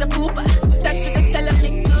Lucky but the poop, touch the next style of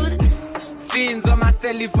nigga good. Fiends on my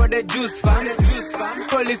celly for the juice fam.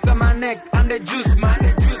 Police on my neck, I'm the juice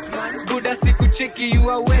man. Buddha siku chiki, you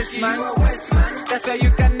a waste man. That's why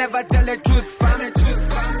you can never tell the truth fam.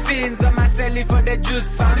 Fiends on my celly for the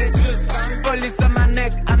juice fam. Police on my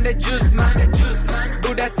neck, I'm the juice man.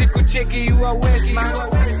 Buddha siku chiki, you a waste man.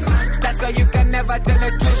 That's why you can never tell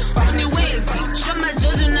the truth fam. Niwezi, shoma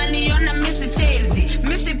jozi unaniona misi chezi,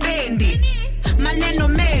 misi pendi. Maneno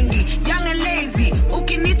mengi, young and lazy.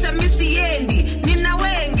 Ukinita misi yendi, nina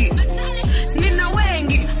wengi,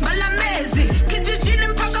 malamezi. Kijijini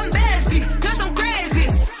mpaka Mbezi, cause I'm crazy.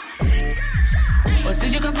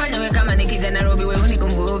 Usiju kafanya we kama nikija Nairobi we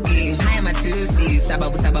unikumbuki. Haya matusi,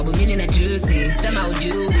 sababu mini na juicy. Sema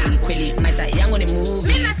ujui, kweli maisha yangu ni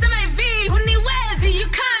movie. Mina sema hivi, huniwezi, you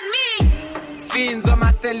can't me. Fiends on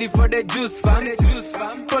my celly for the juice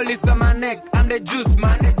fam. Police on my neck, I'm the juice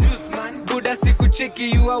man. Buddha siku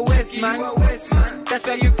chiki, you a waste man. That's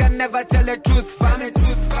why you can never tell the truth fam.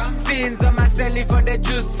 Fiends on my celly for the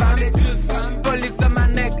juice fam. Police on my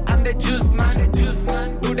neck, I'm the juice man.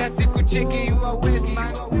 Buddha siku chiki, you a waste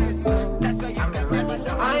man. That's why you can never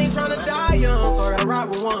tell. I ain't tryna die young, so I ride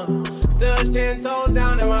with one. Still 10 toes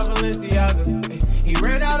down in my Balenciaga. He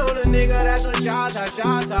ran out on a nigga, that's a shot.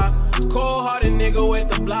 Cold-hearted nigga with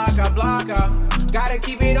the blocker. Gotta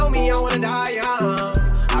keep it on me, I wanna die young.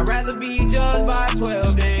 I'd rather be judged by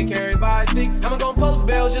 12 than carried by 6. I'ma gon' post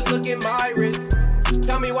bail, just look at my wrist.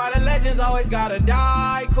 Tell me why the legends always gotta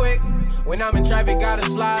die quick. When I'm in traffic, gotta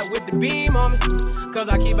slide with the beam on me. Cause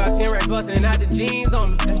I keep out 10 racks bustin' out the jeans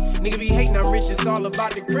on me. Nigga be hating, I'm rich, it's all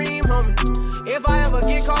about the cream, homie. If I ever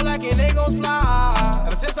get caught like it, they gon' slide.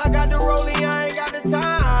 Ever since I got the rollie, I ain't got the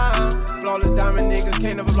time. Flawless diamond niggas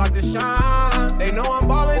can't never block the shine. They know I'm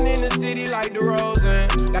ballin' in the city like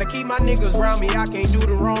DeRozan. Gotta keep my niggas round me, I can't do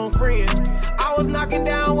the wrong friend. I was knocking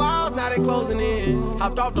down walls, now they closing in.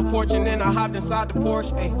 Hopped off the porch and then I hopped inside the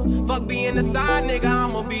Porsche. Ay, fuck being the side nigga,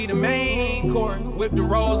 I'ma be the main court. Whip the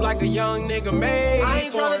rolls like a young nigga made. I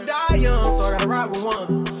ain't tryna die young, so I gotta ride with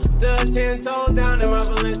one. Still 10 toes down in my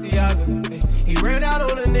Balenciaga. Ay, he ran out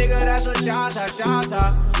on a nigga, that's a shot.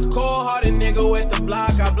 Cold-hearted nigga with the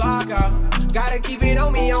blocker. Gotta keep it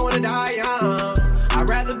on me, I wanna die young. I'd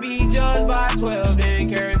rather be judged by 12 than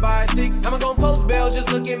carried by 6. I'ma gon' post bail,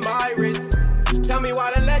 just look at my wrist. Tell me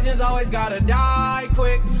why the legends always gotta die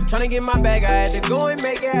quick. Tryna get my bag, I had to go and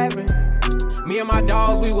make it happen. Me and my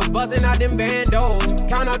dogs, we was buzzing out them bandos.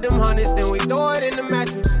 Count out them hundreds, then we throw it in the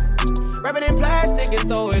mattress. Wrap it in plastic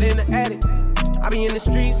and throw it in the attic. I be in the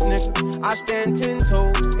streets, nigga, I stand 10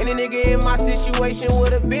 toes. Any nigga in my situation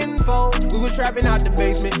would've been fold. We was trapping out the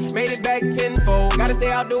basement, made it back tenfold. Gotta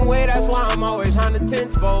stay out the way, that's why I'm always on the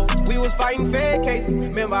tenfold. We was fighting Fed cases,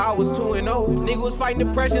 remember I was 2-0. Nigga was fighting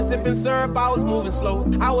depression, sipping syrup, I was moving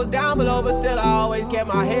slow. I was down below, but still I always kept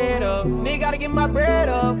my head up. Nigga gotta get my bread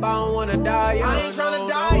up, I don't wanna die young. I ain't tryna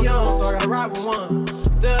die young, so I gotta ride with one.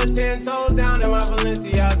 Still 10 toes down in my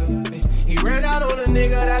Balenciaga. He ran out on a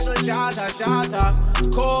nigga, that's a shot.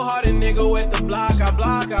 Cold-hearted nigga with the blocker.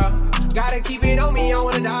 Gotta keep it on me, I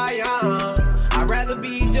wanna die young. I'd rather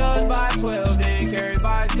be judged by 12 than carried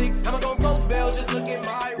by 6. I'ma gon' post bail, just look at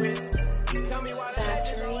my wrist. Tell me why the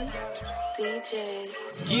DJs.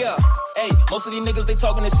 Yeah, hey, most of these niggas, they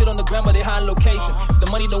talking this shit on the gram, but they hiding location. If the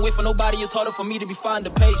money don't wait for nobody, it's harder for me to be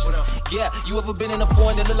finding patience. Yeah, you ever been in a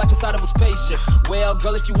foreign that look like inside of a spaceship? Well,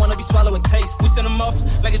 girl, if you wanna be swallowing taste, we send them up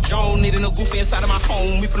like a drone, needing a goofy inside of my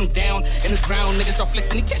home. We put them down in the ground, niggas are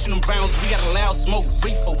flexing and catching them rounds. We got a loud smoke,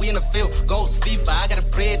 reefer, we in the field, goes FIFA, I got a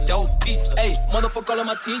bread, dough, pizza. Hey, motherfuck all of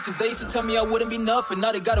my teachers, they used to tell me I wouldn't be nothing.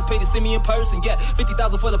 Now they gotta pay to see me in person. Yeah,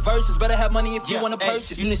 50,000 for the verses, better have money if you wanna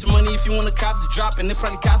purchase. You need some money if you wanna wanna cop the drop, and it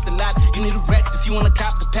probably costs a lot. You need a Rex if you wanna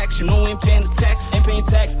cop the packs. You know we ain't paying the tax. Ain't paying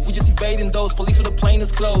tax, we just evading those. Police with the plane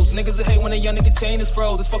is closed. Niggas that hate when a young nigga chain is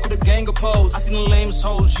froze. Let's fuck with a gang of pose. I seen the lamest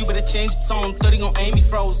hoes, you better change the tone. 30 gon' aim me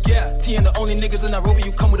froze. Yeah, T and the only niggas in Nairobi,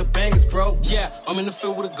 you come with a bangers, bro. Yeah, I'm in the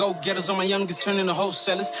field with a go-getters. All my young niggas turning to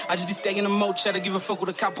wholesalers. I just be stacking them more cheddar, give a fuck with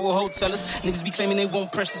a couple of hotellers. Niggas be claiming they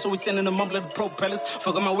won't pressure, so we sending them up like the propellers.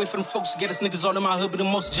 Fuck on my way for them folks to get us niggas all in my hood, but the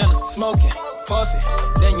most jealous. Smoking, puffing,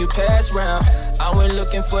 then you pass round. I went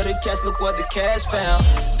looking for the cash, look what the cash found.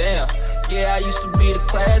 Damn, yeah, I used to be the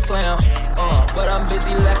class clown. But I'm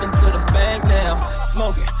busy laughing to the bank now.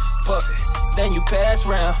 Smoking, puffing, then you pass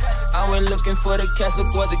round. I went looking for the cash,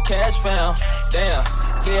 look what the cash found. Damn,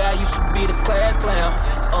 yeah, I used to be the class clown.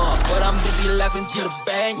 But I'm busy laughing to the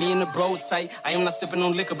bank. Me and the bro tight. I am not sipping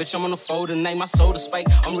on liquor, bitch. I'm on the floor tonight. My soda spike.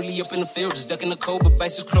 I'm really up in the field, just ducking the cold. But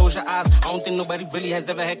bites, just close your eyes. I don't think nobody really has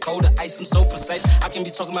ever had colder ice. I'm so precise. I can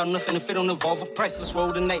be talking about nothing if it don't involve a price. Let's roll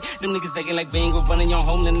tonight. Them niggas acting like they ain't gon' running your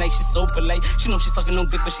home tonight. She's so polite. She know she's sucking no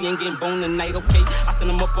dick, but she ain't getting bone tonight. Okay, I send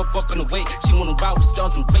them up and away. She wanna ride with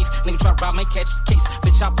stars and wraith. Nigga try to rob my catch his case.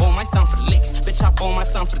 Bitch, I bought my sound for the licks. Bitch, I bought my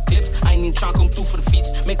sound for the clips. I ain't even trying to come through for the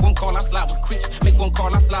features. Make one call, I slide with a creeps. Make one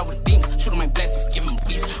call, I slide with a demon. Shoot him my blessing, forgive him a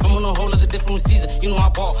piece. I'm on a whole other different season. You know I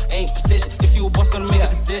ball, ain't precision. If you a boss, gonna make a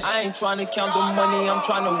decision. I ain't trying to count the money, I'm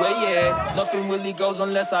trying to weigh it. Nothing really goes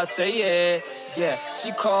unless I say it. Yeah,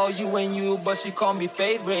 she call you and you, but she call me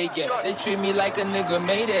favorite. Yeah, they treat me like a nigga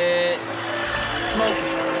made it. Smoking,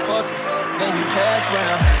 puffing, then you pass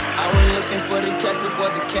round. I went looking for the cash, look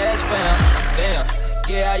what the cash found. Damn,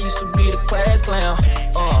 yeah, I used to be the class clown.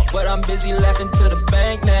 But I'm busy laughing to the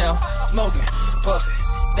bank now. Smoking, puffing,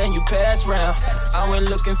 then you pass round. I went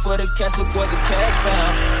looking for the cash, look what the cash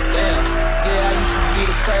found. Damn, yeah, I used to be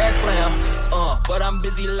the class clown. But I'm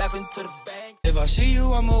busy laughing to the bank. If I see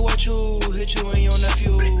you, I'ma wet you, hit you and your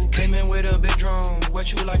nephew. Came in with a big drum,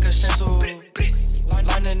 wet you like a stencil.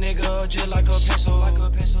 Line a nigga just like a pencil.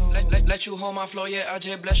 Let you hold my flow, yeah, I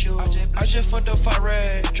just bless you. I just fucked the fire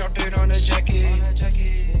red, dropped it on the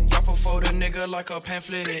jacket. Drop a for the nigga like a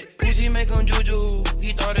pamphlet. Uzi make him juju,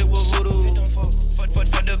 he thought it was voodoo. For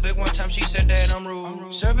the big one time, she said that I'm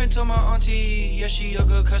rude. Serving to my auntie, yeah, she a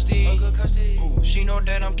good custody. Ooh, she know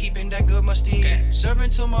that I'm keeping that good musty. Serving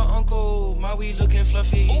to my uncle, my weed looking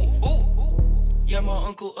fluffy. Yeah, my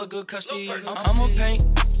uncle a good custody. I'ma paint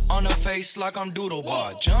on her face like I'm doodle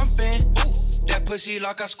bar. Jumping, that pussy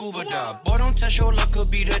like I scuba dive. Boy, don't test your luck,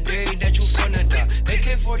 could be the day that you finna die.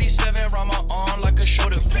 AK-47 round my arm like a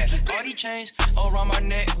shoulder pad. All these chains around my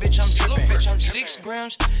neck, bitch, I'm drippin'. 6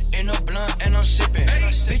 grams in a blunt and I'm sippin'.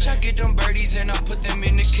 Bitch, I get them birdies and I put them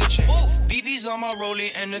in the kitchen. BB's on my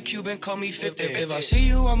rollie and the Cuban call me 50. If I see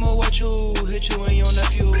you, I'ma wet you, hit you and your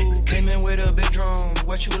nephew. Came in with a big drum,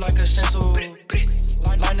 wet you like a stencil.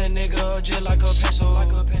 Line a nigga just like a pencil.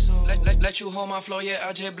 Let you hold my flow, yeah,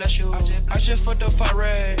 I just bless you. I just fucked the fire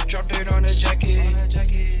red, dropped it on the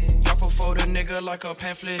jacket. Drop a for the nigga like a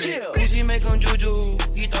pamphlet. Uzi make him juju,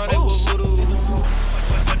 he thought it was voodoo.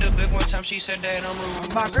 For the big one time, she said that I'm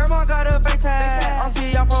rude. My grandma got a fake tag,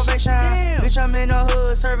 auntie on probation. Bitch, I'm in the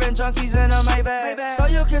hood, serving junkies in a Maybach. So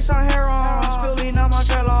you kiss on hair on, spilling on my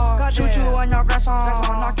dreadlock. Shoot you on your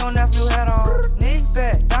grandson, knock your nephew head off. Knee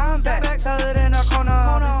back, down back, tell it in the corner.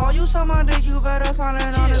 Before you suck my dick, you better sign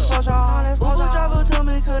it on disclosure. Uber driver took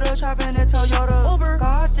me to the trap in the Toyota. Uber,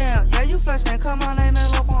 goddamn, yeah, you flexing, come on, name it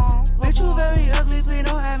LeBron. Bitch, you very ugly, please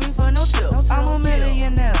don't have me for no tip. I'm a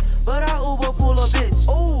millionaire, but I Uber pull a bitch.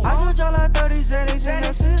 I do y'all like 30 Z's in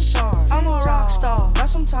a cent charge. I'm a rock star, got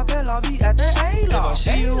some top at lobby at the A-Law. If I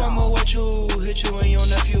see you, I'ma wet you, hit you and your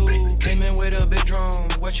nephew. Came in with a big drum,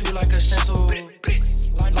 wet you like a stencil.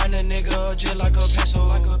 Line a nigga just like a pencil.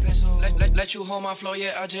 Let you hold my flow,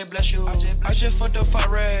 yeah, I just bless you. I just fucked the fire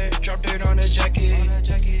red, dropped it on the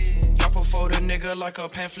jacket. Drop a for the nigga like a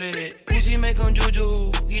pamphlet. Uzi make him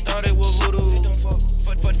juju, he thought it was voodoo.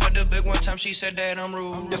 For the big one time, she said that I'm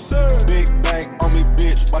rude. Yes, sir. Big bang on me,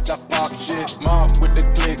 bitch. Watch I pop shit. Mom with the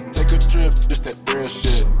click, take a trip. This that real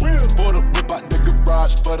shit. Pull the whip out the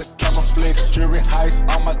garage for the camera flicks. Jury heist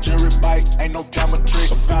on my jury bike. Ain't no camera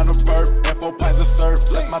tricks. A pound of burp, and 4 pints of surf.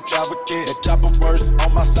 Bless my travel kit. That chopper worse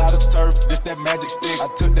on my side of turf. This that magic stick. I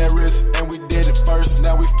took that risk and we did it first.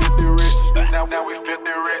 Now we 50 rich. Now we 50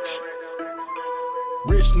 rich.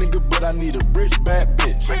 Rich nigga, but I need a rich bad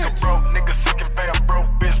bitch. Make a broke nigga sick and pay a broke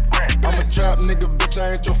bitch rent. I'm a trap nigga, bitch,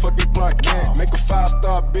 I ain't your fucking Clark Kent. Make a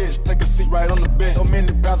 5-star bitch, take a seat right on the bench. So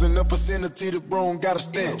many pounds enough vicinity, the room got a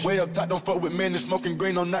stench. Way up top, don't fuck with men, and smoking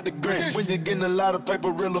green on not the Grinch. When you getting a lot of paper,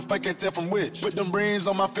 real or fake, can't tell from which. Put them rings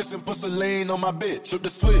on my fist and put Celine on my bitch. Flip the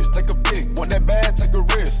switch, take a pick, want that bad, take a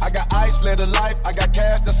risk. I got ice say the life, I got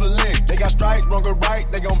cash, that's a lick. They got strikes, wrong or right,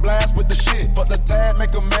 they gon' blast with the shit. Fuck the tag,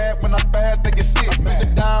 make them mad when I spaz, they get sick. Spent the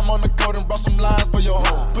dime on the coat and brought some lines for your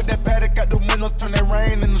hoe. Put that paddock out the window, turn that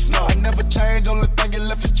rain into snow. I never change, only thing you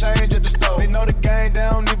left is change at the store. They know the game, they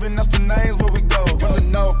don't even ask the names where we go. From the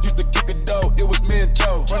north, used to kick a dough, it was me and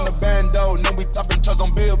Joe. Run the bando, now we topping charts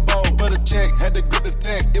on Billboard. For the check, had to get the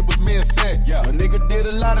tech, it was me and Set. Yeah, a nigga did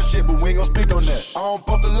a lot of shit, but we ain't gon' speak on that. I don't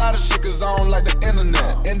post a lot of shit cause I don't like the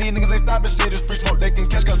internet. And these niggas ain't stopping shit, it's free smoke, they can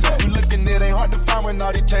catch contact. You looking, it ain't hard to find when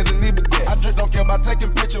all these chains and need baguettes. I just don't care about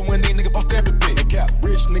taking pictures when these niggas post every bitch. Cap,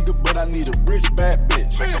 rich nigga, but I need a rich bad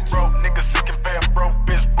bitch. Make a broke nigga sick and pay a broke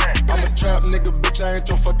bitch rent. I'm a trap nigga, bitch, I ain't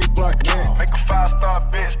your fucking Clark Kent. Make a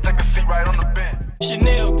 5-star bitch, take a seat right on the bench.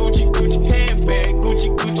 Chanel, Gucci, Gucci, handbag, Gucci,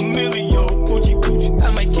 Gucci, Emilio, Gucci, Gucci.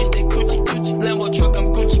 I might kiss that Gucci, Gucci. Lambo truck,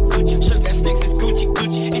 I'm Gucci, Gucci. Shirt got sticks, it's Gucci,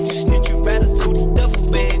 Gucci. If you snitch, you ratatouille.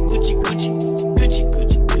 Duffel bag, Gucci, Gucci, Gucci,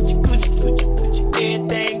 Gucci, Gucci, Gucci, Gucci, Gucci.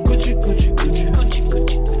 Everything Gucci, Gucci, Gucci, Gucci, Gucci,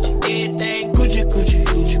 Gucci. Everything Gucci, Gucci,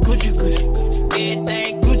 Gucci, Gucci, Gucci.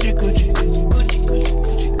 Everything Gucci, Gucci, Gucci, Gucci, Gucci.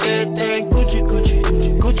 Everything Gucci, Gucci,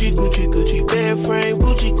 Gucci, Gucci, Gucci. Bed frame,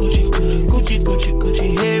 Gucci, Gucci, Gucci, Gucci, Gucci.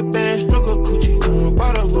 Headband, stroker, Gucci.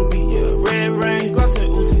 Bottle ruby, yeah, red rain. Gloss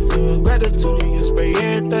and Uzi, so gratitude, you spray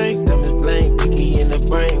everything. Diamond lane, picky in the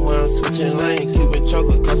brain while I'm switching lanes. Cuban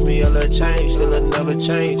chocolate cost me a little change, still another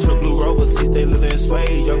change. True blue rover, seats they live in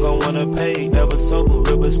suede. Y'all gon' wanna pay, never sober.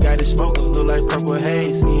 River Scottish smoker, look like purple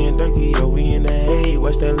haze. Me and Durkee, yo, we in the hay.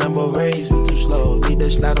 Watch that Lambo race, too slow. Need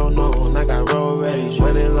that slide on. I got road rage,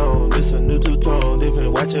 running long. This a new two-tone,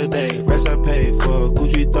 different watch a day. Rest I pay for a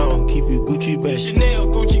Gucci thong, keep you Gucci babe. Chanel,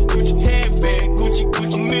 Gucci, Gucci, handbag, Gucci,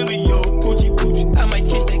 Gucci, Emilio, Gucci, Gucci. I might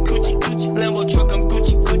kiss that Gucci, Gucci. Lambo truck, I'm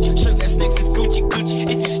Gucci, Gucci. Shirt got sticks, it's Gucci, Gucci.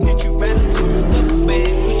 If you snitch, you ratatouille. Duffel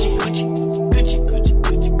bag, Gucci, Gucci, Gucci, Gucci,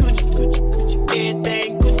 Gucci, Gucci, Gucci, Gucci.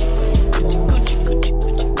 Everything Gucci, Gucci, Gucci, Gucci,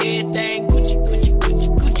 Gucci. Everything Gucci, Gucci, Gucci, Gucci,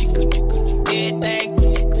 Gucci, Gucci. Everything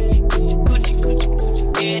Gucci, Gucci, Gucci, Gucci, Gucci, Gucci.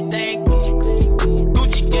 Everything Gucci, Gucci,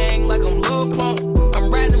 Gucci gang like I'm Lil Crump. I'm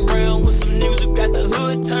riding around with some niggas who got the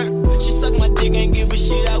hood turned. She suck my dick, ain't give a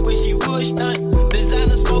shit, I wish she would stunt.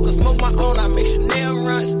 Designer smoker, smoke my own, I make Chanel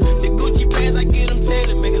runs. The Gucci pants, I get them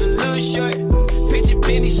tailored, make it a little short. Picture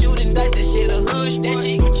penny, shooting dice, that shit a hood sport. That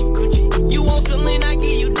shit Gucci, Gucci. You want Celine, I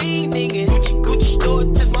give you these niggas. Gucci, Gucci store,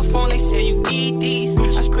 text my phone, they say you need these.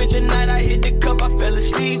 Gucci, I spent the night, I hit the cup, I fell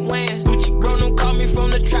asleep when Gucci, bro, don't call me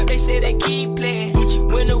from the trap, they say they keep playing. Gucci,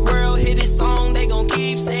 when the world hit this song, they gon'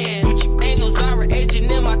 keep saying Gucci, ain't no Zara,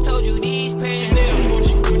 H&M, I told you these pants. Chanel,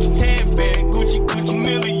 Gucci, Gucci, handbag, Gucci, Gucci,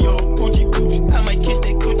 Emilio, Gucci, Gucci. I might kiss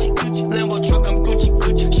that Gucci, Gucci. Lambo truck, I'm Gucci,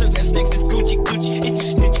 Gucci. Shirt got sticks, it's Gucci, Gucci. If you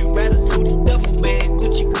snitch, you ratatouille. Duffel bag,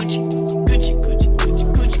 Gucci, Gucci, Gucci, Gucci, Gucci,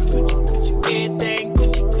 Gucci, Gucci. Everything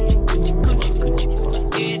Gucci, Gucci, Gucci, Gucci, Gucci.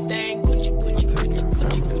 Everything Gucci, Gucci, Gucci.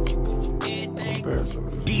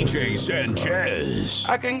 DJ Sanchez.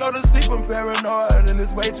 I can't go to sleep, I'm paranoid, and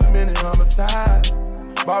there's way too many homicides.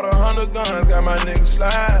 Bought 100 guns, got my niggas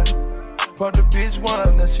slide. Put the bitch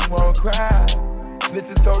one, then she won't cry.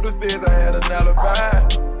 Snitches told the feds I had an alibi.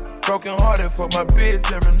 Broken hearted for my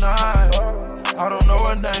bitch every night. I don't know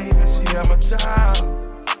her name, and she had my child.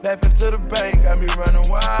 Laughing to the bank, got me running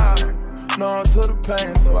wild. Known to the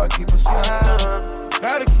pain, so I keep a smile.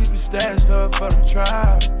 Gotta keep it stashed up for the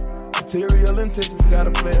trial. Material intentions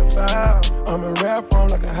gotta play a foul. I'm in rare form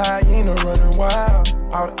like a hyena running wild.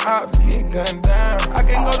 All the ops get gunned down. I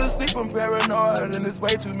can't go to sleep, I'm paranoid, and there's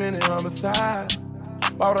way too many homicides.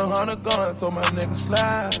 Bought 100 guns, so my niggas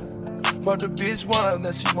slide. Fuck the bitch one,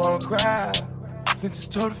 then she won't cry. Since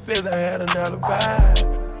you told the feds I had an alibi.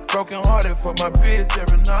 Broken hearted for my bitch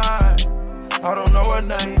every night. I don't know her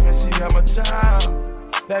name, and she had my child.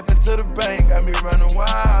 Laughing to the bank, got me running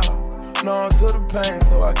wild. Known to the pain,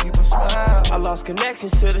 so I keep a smile. I lost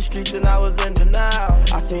connections to the streets and I was in denial.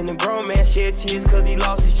 I seen a grown man shed tears cause he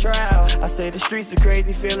lost his trial. I say the streets are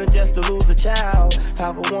crazy, feeling just to lose a child.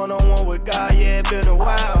 Have a one-on-one with God, yeah, it been a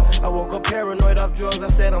while. I woke up paranoid off drugs, I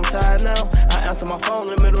said I'm tired now. I answer my phone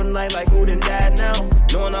in the middle of the night like who done died now.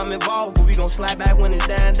 Knowing I'm involved, but we gon' slide back when it's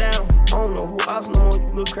dying down. I don't know who else, no more,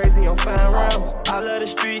 you look crazy on fine rounds. I love the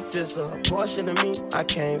streets, it's a portion of me. I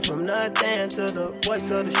came from nothing to the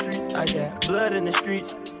voice of the streets. I got blood in the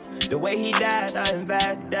streets. The way he died, I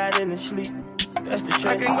advised he died in his sleep. That's the truth.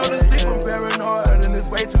 I can't go to sleep, I'm paranoid, and there's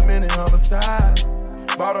way too many homicides.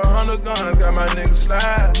 Bought 100 guns, got my niggas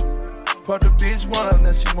slide. Put the bitch one,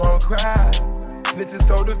 then she won't cry. Snitches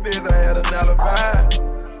told the feds I had an alibi.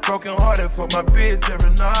 Broken hearted for my bitch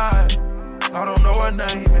every night. I don't know her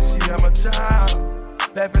name, and she had my child.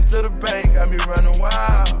 Laughing to the bank, got me running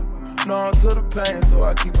wild. Known to the pain, so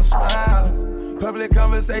I keep a smile. Public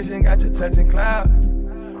conversation got you touching clouds.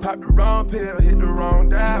 Pop the wrong pill, hit the wrong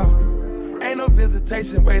dial. Ain't no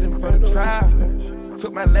visitation waiting for the trial.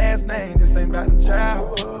 Took my last name, this ain't about the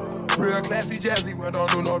child. Real classy jazzy, but don't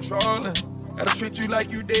do no trolling. Gotta treat you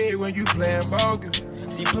like you did when you playing bogus.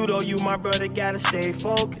 See, Pluto, you my brother, gotta stay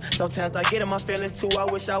focused. Sometimes I get in my feelings too, I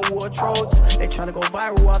wish I wore a Trojan. They tryna go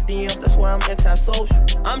viral off DMs, that's why I'm anti-social.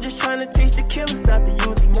 I'm just trying to teach the killers not to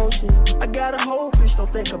use emotion. I got a whole bitch,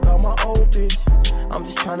 don't think about my old bitch. I'm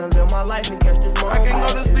just trying to live my life and catch this moment. I can't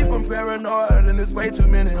go to sleep, I'm paranoid, and there's way too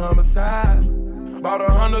many homicides. Bought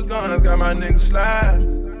 100 guns, got my niggas slide.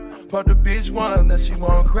 Put the bitch one, that she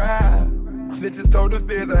won't cry. Snitches told the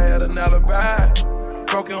feds I had an alibi.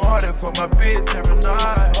 Broken hearted for my bitch every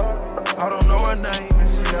night. I don't know her name and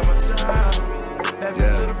she never time. Left me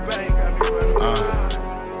to the bank, got me running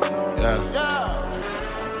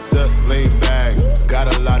Zip, lean back,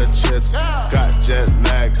 got a lot of chips. Got jet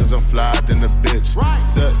lag, cause I'm flyed in the bitch.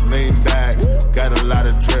 Zip, lean back, got a lot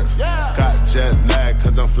of drip. Got jet lag,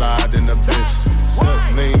 cause I'm flyed in the bitch. Zip,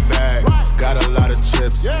 lean back, got a lot of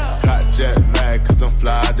chips. Got jet lag, cause I'm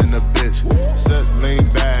flyed in the bitch. Zip, lean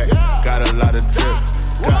back, got a lot of drip.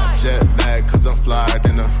 Got jet lag, cause I'm flyed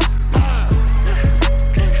in the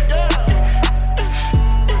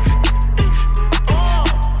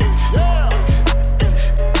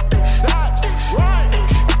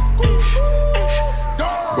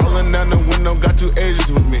got 2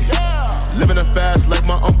 agents with me. Living a fast like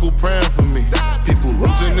my uncle praying for me. People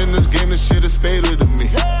losing in this game, this shit is fatal to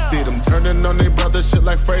me. See them turning on their brother, shit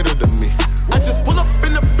like Frater to me. I just pull up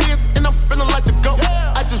in the Benz and I'm feeling like the GOAT.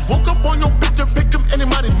 I just woke up on your bitch and pick him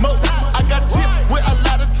anybody mo. I got chips with a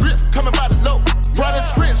lot of drip coming by the low. Brought a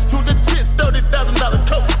trench to the jet, $30,000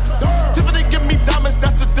 coat. Tiffany give me diamonds,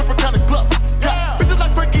 that's a different kind of glove. Got bitches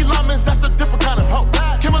like Frankie Lyman, that's a different kind of hoe.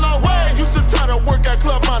 Came a long way, used to try to work at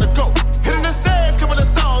Club Monaco. Hitting the stage, couple of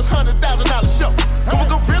songs, $100,000 show. I'm a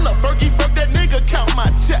gorilla, Fergie, fuck that nigga, count my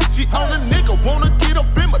check. She on a nigga, wanna get up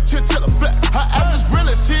in my chinchilla flex. Her ass is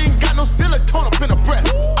realer, she ain't got no silicone up in her breast.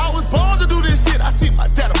 I was born to do this shit, I see my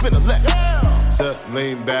dad up in the leg. Sit,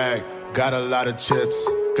 lean back, got a lot of chips.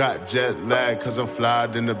 Got jet lag, cause I'm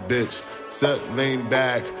flyed in the bitch. Sit, lean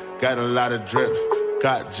back, got a lot of drip.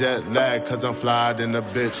 Got jet lag, cause I'm flyed in the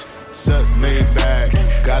bitch. Sit, lean back,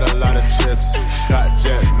 got a lot of chips. Got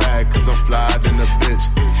jet lag, cause I'm flyed in the bitch.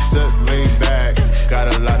 Sit, lean back, got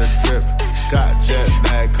a lot of drip. Got jet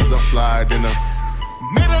lag, cause I'm flyed in the.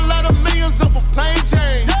 Made a lot of millions off a plain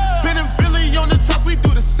Jane. Been in Billy on the truck, we do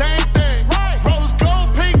the same thing. Rose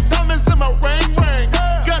gold, pink diamonds in my ring.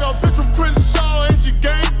 Got a bitch from Crenshaw and she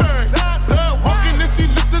gang bang. Blood walking and she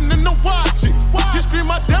listening to watch it. Just scream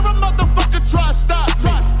my damn motherfucker, try to stop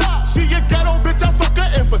me. She a ghetto bitch, I fuck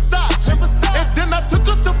her in Versace. And then I took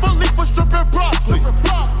her to Philly for stripping broccoli.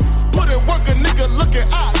 Put in work, a nigga looking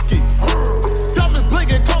Aki. Diamonds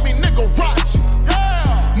blinking, call me nigga Rachi.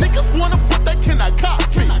 Niggas wanna put that, can I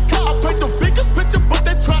copy? I paint the biggest picture, but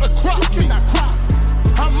they try to crop me.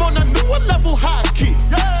 I'm on a newer level, high key.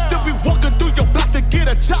 Still be walking through your block to get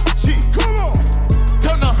a chop cheese.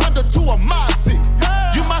 Turn a Honda to a Moxie.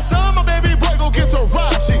 You my son, my baby boy, go get to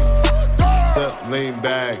Raji. Sit, lean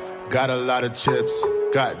back, got a lot of chips.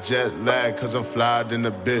 Got jet lag, cause I'm flyed in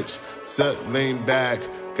the bitch. Sit, lean back,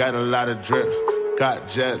 got a lot of drip. Got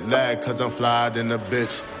jet lag, cause I'm flyed in the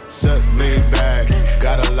bitch. Sit, lean back,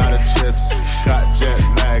 got a lot of chips. Got jet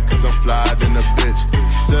lag, cause I'm flyed in the bitch.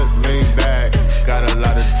 Sit, lean back, got a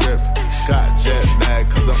lot of drip. Got jet lag,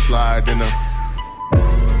 cause I'm flyed in the.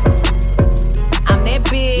 I'm that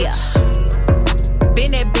bitch.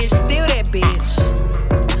 Been that bitch, still that bitch.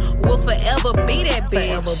 Will forever be that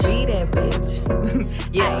bitch. Forever be that bitch.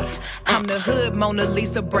 Yeah. I'm the hood Mona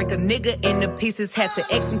Lisa, break a nigga into pieces. Had to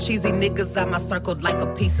X some cheesy niggas out my circle like a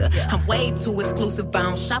pizza. I'm way too exclusive, I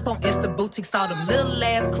don't shop on Insta boutiques. All them little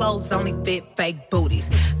ass clothes only fit fake booties.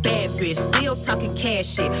 Bad bitch, still talking cash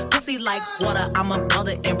shit. Pussy like water, I'm a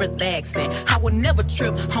mother and relaxing. I would never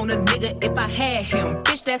trip on a nigga if I had him.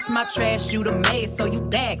 Bitch, that's my trash, you the maid, so you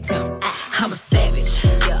bagged him. I'm a savage,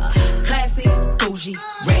 yeah. Classy, bougie,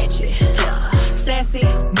 ratchet, yeah. Sassy,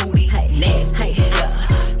 moody, nasty, yeah.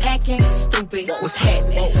 Acting stupid, what's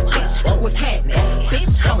happening? Bitch, what's happening?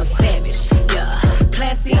 Bitch, I'm a savage, yeah.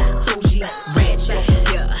 Classy, bougie,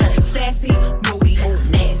 ratchet, yeah. Sassy, moody,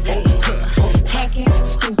 nasty, yeah. Hacking,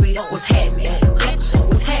 stupid, what's happening? Bitch,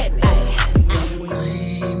 what's happening?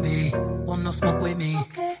 Queen bee, want no smoke with me.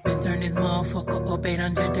 Then turn this motherfucker up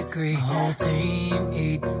 800 degrees. Whole team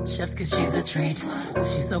eat. Chefs cause she's a treat.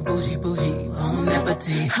 She's so bougie, bon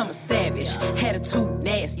appetit. I'm a savage, attitude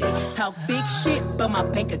nasty. Talk big shit, but my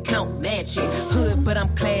bank account match it. Hood, but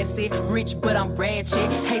I'm classy. Rich, but I'm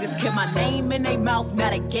ratchet. Haters kept my name in their mouth,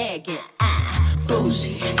 not a gagging.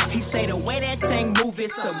 Bougie. He say the way that thing move,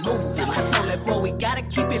 it's a movie. I told that boy we gotta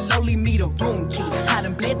keep it lowly, me the room key. I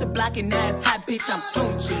done bled the block and now it's hot, bitch, I'm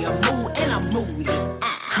Tunchi. I'm mood and I'm moody.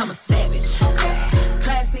 I'm a savage.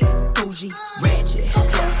 Classy, bougie, ratchet.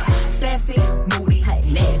 Sassy, moody,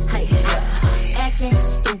 nasty. Acting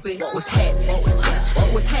stupid, what's happening?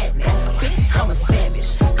 What's happening? Bitch, I'm a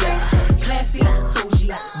savage. Classy,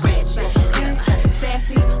 bougie, ratchet.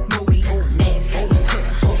 Sassy, moody, nasty.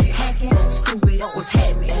 Stupid, what's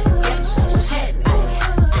happening? What's happening?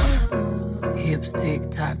 Hips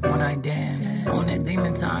tick-tock when I dance. On that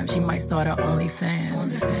demon time, she might start her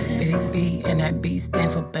OnlyFans. Big B and that B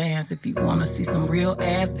stand for bands. If you wanna see some real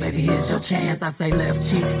ass, baby, here's your chance. I say left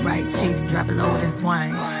cheek, right cheek, drop it low and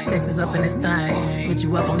swing. Texas up in this thing, put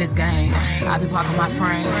you up on this game. I be parking my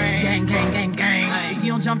frame, gang, gang, gang, gang. If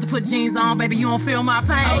you don't jump to put jeans on, baby, you don't feel my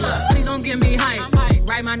pain. Please don't give me hype,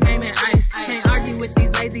 write my name in ice. Can't argue with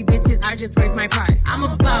these lazy bitches, I just raise my price. I'm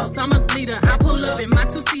a boss, I'm a leader, I pull up in my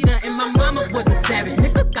two-seater, and my mama was a savage.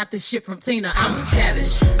 Nigga got this shit from Tina, I'm a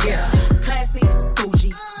savage, yeah. Classy,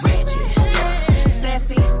 bougie, ratchet, yeah.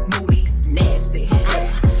 Sassy, moody, nasty, yeah.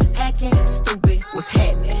 Acting stupid, what's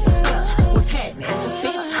happening? What's happening?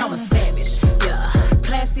 Bitch, I'm a savage, yeah.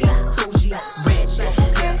 Classy, bougie, ratchet,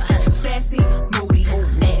 yeah. Sassy, moody,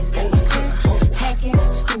 nasty, yeah. Hacking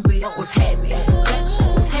stupid, what's happening?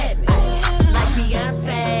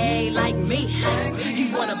 Like me,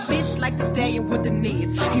 he want a bitch like the stallion with the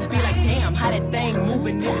knees. He be like, damn, how that thing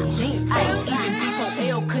moving in the jeans. I ain't even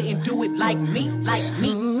D4L couldn't do it like me, like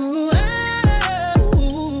me. Ooh,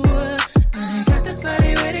 I got this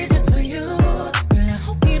body ready just for you. Girl, I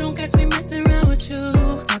hope you don't catch me messing around with you.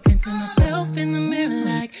 Talking to myself in the mirror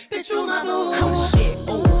like, bitch, you my boo. Oh shit,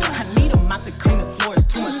 oh, I need a mop to clean the floors,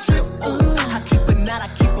 too much drip. Oh, I keep a knot, I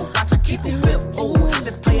keep a watch, I keep a whip. Oh,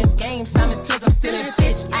 let's play a game. Simon says I'm still a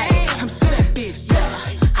bitch. I'm still that bitch, yeah.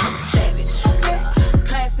 I'm savage.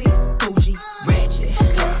 Classy, bougie, ratchet.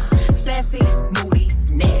 Sassy, moody,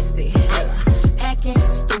 nasty. Acting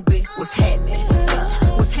stupid, what's happening?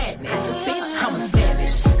 What's happening? Bitch, I'm a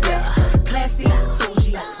savage. Classy,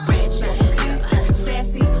 bougie, ratchet.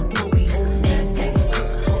 Sassy, moody, nasty.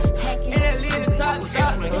 Acting stupid, what's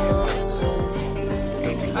happening?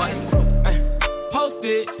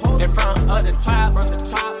 Posted in front of the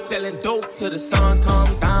tribe, selling dope till the sun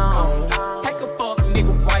come down. Take a fuck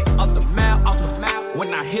nigga right off the map.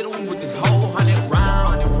 When I hit him with this whole 100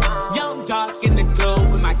 round. Young jock in the club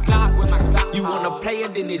with my Glock. You wanna play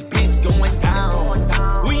it, then this bitch going down.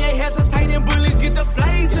 We ain't hesitating, bullies get the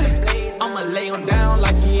blazing. I'ma lay him down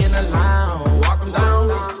like he in a lounge. Walk him down,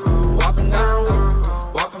 walk him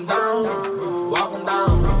down, walk him down, walk him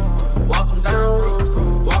down, walk him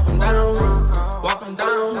down, walk him down, walk him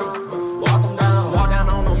down, walk him down. Walk down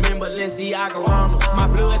on them in Balenciaga Ramos. My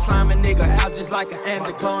blood slime a nigga out just like an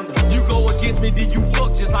anaconda. You go against me, then you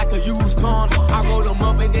fuck just like a used condom. I roll them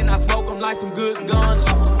up and then I smoke them like some good guns.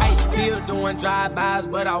 Hey, still doing drive-bys,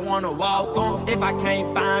 but I wanna walk them. If I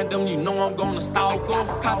can't find them, you know I'm gonna stalk them.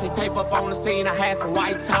 Cause they tape up on the scene, I had to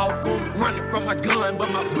white talk them. Running from my gun, but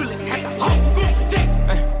my bullets had to hawk them.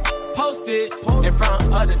 Posted in front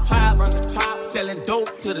of the tribe, selling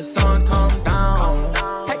dope till the sun come down.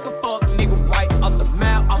 Take a fuck nigga right off the map.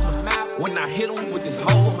 When I hit him with this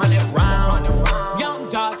whole 100 round. Young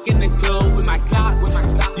jock in the club with my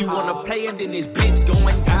Glock. You wanna play and then this bitch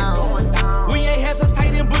going down. We ain't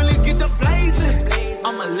hesitating, bullies get the blazing.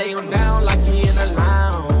 I'ma lay him down like he in a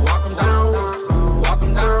lounge. Walk him down, walk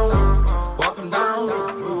him down, walk him down,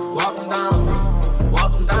 walk him down,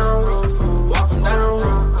 walk him down, walk him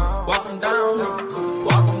down, walk him down,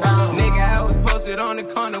 walk him down. Nigga, I was posted on the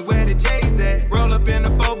corner where the J's at. Roll up in a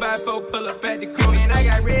 4x4, pull up at the corner. Man, I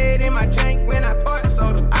got red in my drink when I poured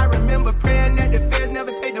soda. I remember praying that the feds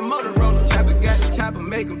never take the Motorola. Chopper got the chopper,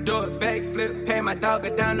 make him do a backflip. Pay my dog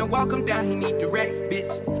down to walk him down, he need the racks,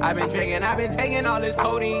 bitch. I've been drinking, I've been taking all this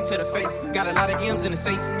codeine to the face. Got a lot of M's in the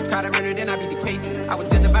safe. Caught a murder, then I beat the case. I was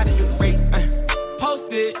just about to do the race.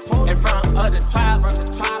 Posted in front of the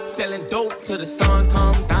tribe, selling dope till the sun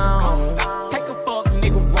come down. Take a fuck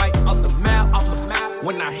nigga right off the map.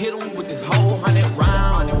 When I hit him with this whole 100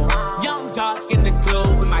 round. Young jock in the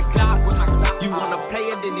club with my Glock. You wanna play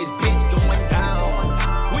it, then this bitch going down.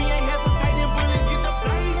 We ain't hesitating, bullies get the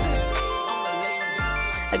blazing.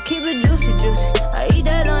 I keep it juicy, I eat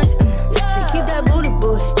that lunch. She keep that booty.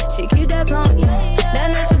 She keep that plump, yeah. That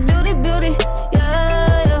natural beauty,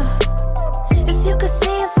 yeah.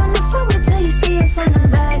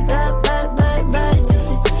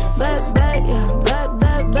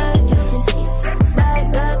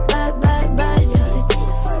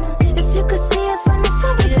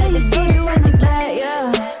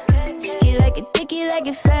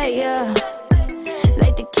 get fat, yeah.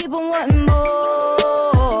 Like to keep on wanting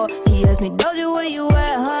more. He asked me, Doja, where you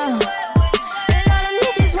at, huh? And all the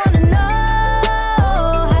niggas wanna know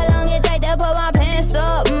how long it take to put my pants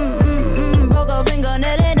up. Broke a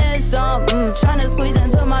fingernail and then some. Tryna squeeze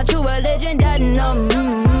into my true religion, that no.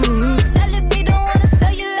 Sell it, be the one to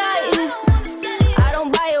sell you like. I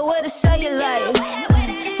don't buy it with a cellulite.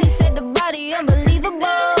 He said the body unbelievable.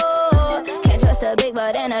 Can't trust a big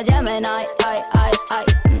butt and a Gemini. I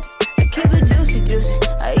keep it juicy.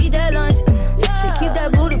 I eat that lunch. She keep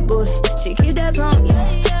that booty. She keep that plump.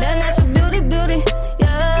 That natural beauty.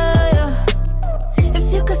 Yeah.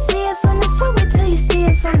 If you could see it from the front, wait till you see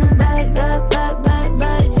it from the back.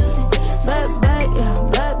 Back, juicy. Back, yeah.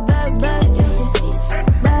 Back, juicy.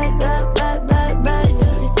 Back,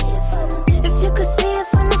 juicy. If you could see it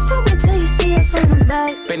from the front, wait till you see it from the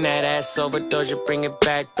back. Bring that ass over, Doja, bring it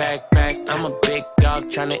back. I'm a big dog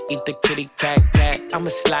tryna eat the kitty cat. I'ma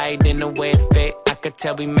slide in the way it fit. I could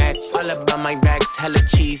tell we match. All about my racks, hella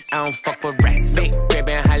cheese. I don't fuck with rats. Big crib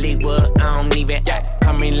in Hollywood, I don't even act.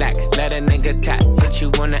 Come relax, let a nigga tap. Put you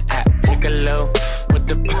on the app, take a low with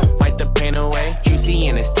the wipe the pain away. Juicy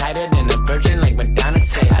and it's tighter than a virgin, like Madonna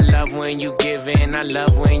say. I love when you give in, I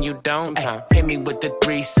love when you don't. Hit me with the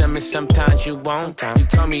threesome and sometimes you won't. You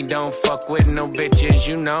told me don't fuck with no bitches,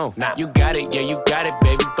 you know. You got it, yeah, you got it,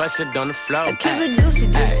 baby. Bust it on the floor. I keep it juicy.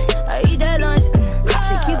 I eat that lunch.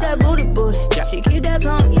 She keep that booty. She keep that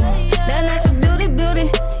plump. That natural beauty.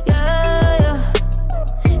 Yeah.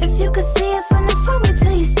 If you could see it from the front, wait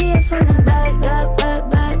till you see it from the back.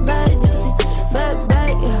 Back, juicy.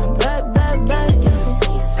 Back, yeah. Back,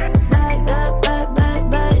 juicy. Back,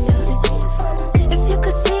 juicy. If you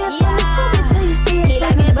could see it from the front, wait till you see it. He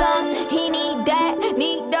like it bump. He need that.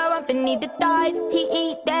 Need the rump and need the thighs. He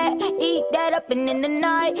eat that up and in the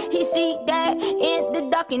night. He see that in the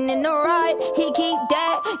dark and in the ride. He keep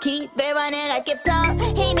it running like it plump.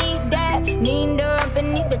 He need the rump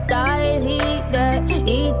and need the thighs. He eat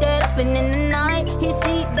that up and in the night. He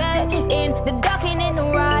see that in the dark and in the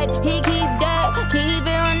ride. He keep it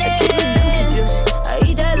running. I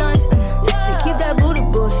eat that lunch. She keep that booty.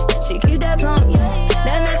 She keep that plump.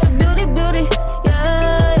 That natural beauty.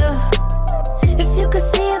 Yeah. If you could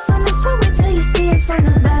see it from the front, wait till you see it from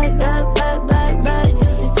the back. Back,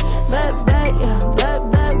 juicy. Back, yeah.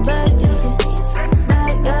 Back, juicy.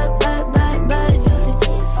 Back,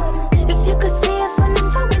 juicy. If you could see it from the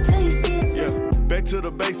front, wait till you see it. Yeah, back to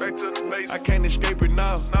the basics. I can't escape it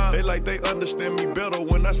now. They like they understand me better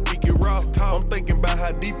when I speak it raw. I'm thinking about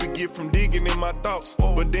how deep it get from digging in my thoughts.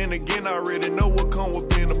 But then again, I already know what come with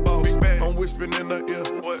being a boss. I'm whispering in her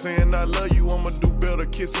ear, saying I love you, I'ma do better,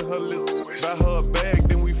 kissing her lips. Buy her a bag,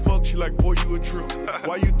 then we fuck, she like, boy, you a trip.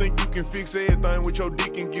 Why you think you can fix everything with your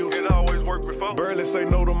dick and guilt? It always worked before. Barely say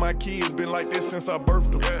no to my kids, been like this since I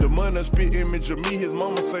birthed them. The money spit image of me, his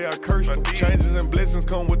mama say I cursed him. Changes and blessings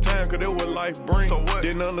come with time, cause that's what life brings. So what?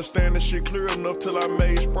 Didn't understand this shit clear enough till I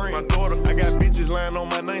made spring. My daughter, I got bitches lying on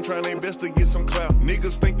my name, trying their best to get some clout.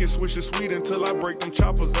 Niggas think it's swish is sweet until I break them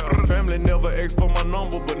choppers out. Family never asked for my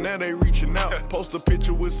number, but now they reaching out. Post a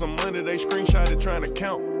picture with some money, they screenshot it trying to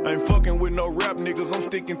count. I ain't fucking with no rap niggas, I'm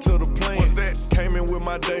sticking to the plan. What's that? Came in with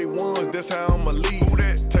my day ones, that's how I'ma leave. Who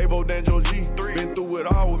that? Tabo Danjo G, been through it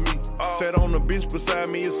all with me. Sat on the bench beside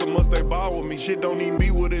me, it's a must they ball with me. Shit don't even be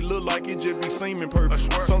what it look like, it just be seeming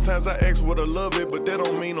perfect. Sometimes I ask what I love it, but that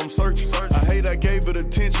don't mean I'm searching. I hate I gave it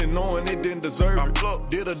attention, knowing it didn't deserve it.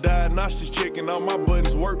 Did a diagnostics check and all my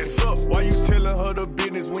buttons working. Why you telling her the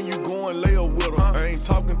business when you go and lay up with her? I ain't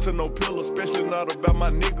talking to no pillar, especially not about my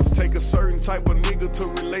niggas. Take a certain type of nigga to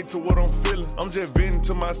relate to what I'm feeling. I'm just venting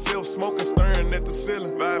to myself, smoking, staring at the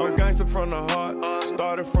ceiling. I'm gangster from the heart,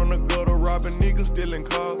 started from the gutter, robbing niggas, stealing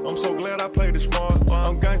cars. I'm so glad I played it smart.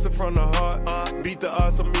 I'm gangster from the heart, beat the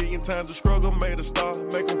odds a million times. The struggle made a star,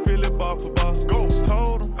 make them feel it bar for bar. Go,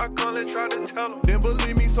 told him, I call it, try to tell him. Didn't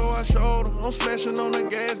believe me, so I showed him. I'm smashing on the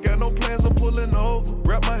gas, got no plans of pulling over.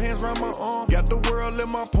 Wrap my hands around my arm, got the world in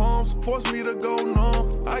my palms. Force me to go numb,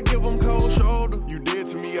 I give them cold shoulder. You dead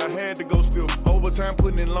to me, I had to go still. Overtime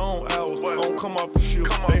putting in long hours, don't come off the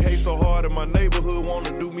shift. They hate so hard in my neighborhood,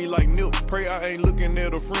 wanna do me like Nip. Pray I ain't looking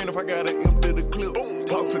at a friend if I gotta empty the clip.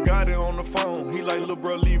 Talk to God on the phone, he like, little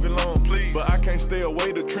bro, leave it alone. Please. But I can't stay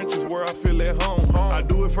away, the trenches where I feel at home. I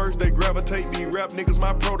do it first, they gravitate, these rap niggas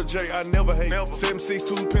my protege, I never hate.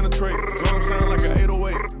 7.62 penetrate, drum sound like an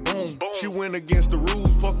 808. Boom, she went against the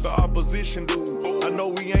rules, fuck the opposition, dude. I know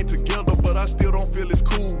we ain't together, but I still don't feel it's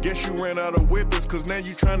cool. Guess you ran out of weapons, cause now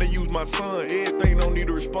you trying to use my son. Everything don't need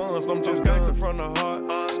a response, I'm just gangster from the heart.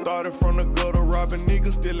 Started from the gutter, robbing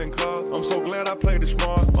niggas, stealing cars. I'm so glad I played it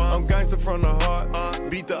smart. I'm gangster from the heart.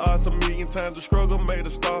 Beat the odds a million times, the struggle made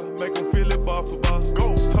a star. Make them feel it bar for bar.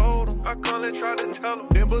 Go, told them. I call and try to tell them.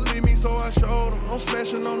 Didn't believe me, so I showed them. I'm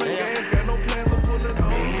smashing on the gas, got no plans of pulling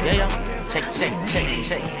on. Check.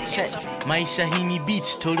 Maisha Hini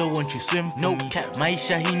Beach, told her, won't you swim for me? Cap.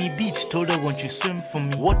 Maisha Hini Beach, told her, won't you swim for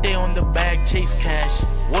me? What they on the bag, chase cash.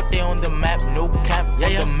 What they on the map, no cap. On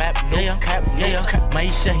the map, no cap.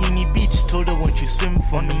 Maisha Hini Beach, told her, won't you swim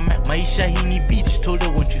for me? Maisha Hini Beach, told her,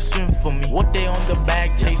 won't you swim for me? What they on the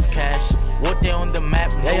bag, chase cash. What they on the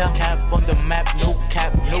map, no cap. On the map, no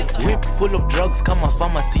cap. Whip full of drugs, come a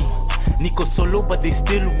pharmacy. Nico solo, but they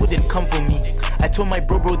still wouldn't come for me. I told my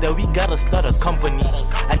bro that we gotta start a company.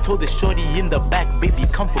 I told the shorty in the back, baby,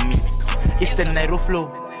 come for me. It's the Nairo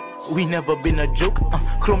flow. We never been a joke.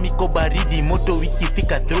 Chromiko baridi, moto wiki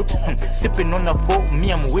fika throat. Sipping on a four,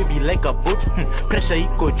 me I'm wavy like a boat. Pressure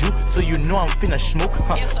iko ju, so you know I'm finna smoke.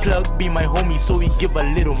 Plug be my homie, so we give a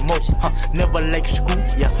little more. Never like school,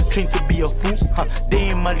 yeah, trained to be a fool. They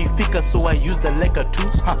ain't malifika, so I use the like a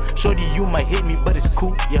tool. Shorty, you might hate me, but it's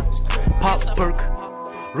cool, yeah. Pop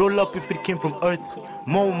perk, roll up if it came from earth.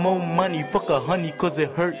 More money, fuck a honey, cause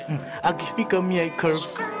it hurt. Akifika me I curve.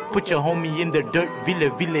 Put your homie in the dirt,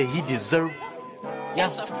 Ville, he deserve. Yeah.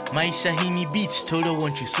 Maisha Hini Beach, told her,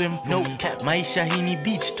 won't you swim for me? Cap. Maisha Hini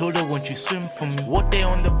Beach, told her, won't you swim for me? What they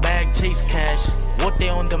on the bag, chase cash. What they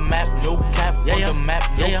on the map, no cap. On the map,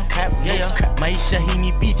 no cap. Maisha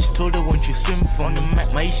Hini Beach, told her, won't you swim for me?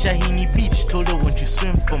 Maisha Hini Beach, told her, won't you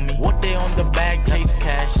swim for me? What they on the bag, chase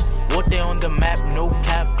cash. What they on the map, no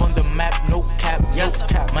cap. On the map, no cap.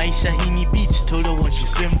 Maisha Hini Beach, told her, won't you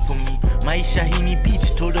swim for me? Maisha Hini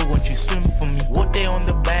Beach, told her, won't you swim for me? What they on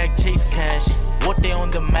the bag, chase cash. What they on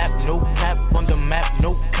the map, no cap. On the map,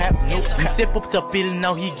 no cap. Say popped a pill,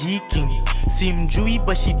 now he geeking. Seem Jewy,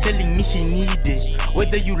 but she telling me she need it.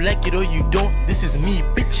 Whether you like it or you don't, this is me,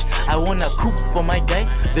 bitch. I wanna cook for my guy,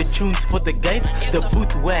 the tunes for the guys, the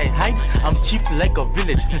booth where I hide. I'm chief like a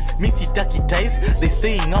village. Missy Taki ties, they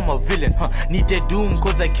saying I'm a villain. Need a doom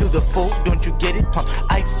cause I killed the foe, don't you get it?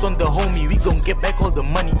 Ice on the homie, we gon' get back all the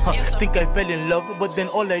money. Think I fell in love, but then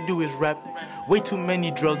all I do is rap. Way too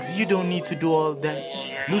many drugs, you don't need to do all that.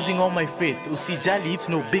 Losing all my faith, Usijali, it's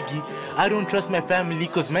no biggie. I don't trust my family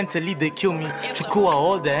cause mentally they kill me. Chukua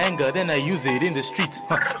all the anger, then I use it in the streets.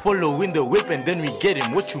 Follow in the whip and then we get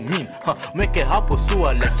him, what you mean? Make a hapo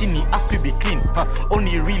sua lakini asu be clean.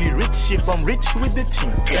 Only really rich if I'm rich with the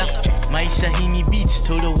team. Maisha Hini Beach,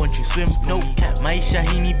 told her, won't you swim for me? Maisha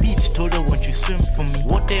Hini Beach, told her, won't you swim for me?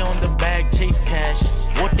 What they on the bag, chase cash.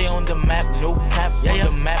 What they on the map, no cap. On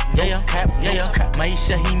the map, no cap.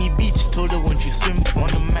 Maisha Hini Beach, told her, won't you swim for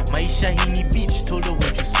me? Maisha Hini Beach, told her,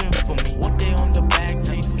 won't you swim for me? What they on the bag,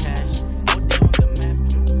 chase cash. What they on the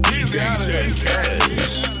map? DJ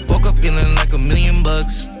Sanchez. Woke up feeling like $1 million.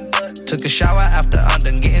 Took a shower after I'm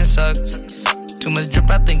done getting sucked. Too much drip,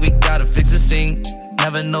 I think we gotta fix the sink.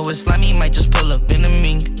 Never know it's slimy, might just pull up in a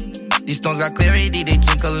mink. These stones got clarity, they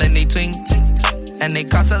twinkle and they twink. And they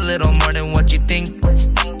cost a little more than what you think.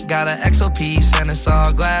 Got an XO piece and it's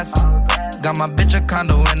all glass. Got my bitch a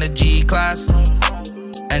condo in a G-Class.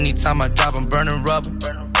 Anytime I drop, I'm burning rubber.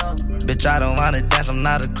 Bitch, I don't wanna dance, I'm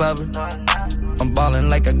not a clubber. I'm ballin'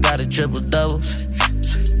 like I got a triple-double.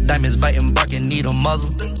 Diamonds biting, barking, need a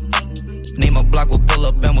muzzle. Name a block, we'll pull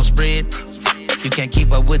up and we'll spread. You can't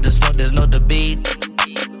keep up with the smoke, there's no debate.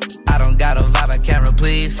 I don't got a vibe I can't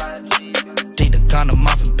replace. Take the condom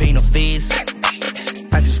off and pay no fees.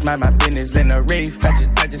 I just mind my business in a rave.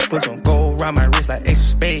 I just put some gold around my wrist like Ace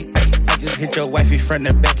of Spades. I just hit your wifey front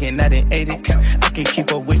and back and I didn't ate it. I can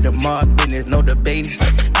keep up with the mob business, no debating.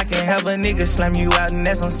 I can have a nigga slam you out and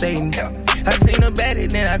that's on Satan. I seen her bad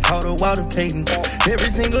it, then I called her Walter Payton. Every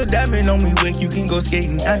single diamond on me where you can go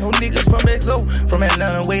skating. I know niggas from XO, from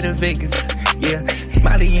Atlanta way to Vegas. Yeah,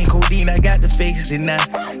 Molly and codeine, I got the face and now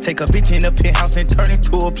take a bitch in the penthouse and turn it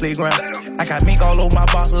to a playground. I got mink all over my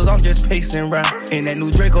bosses, I'm just pacing round. And that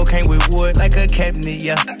new Draco came with wood like a cabinet,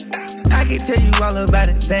 yeah. I can tell you all about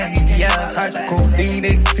it, Sandy, yeah. I got codeine,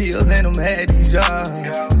 X pills, and them haddies, yeah.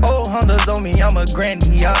 Old Hondas on me, I'm a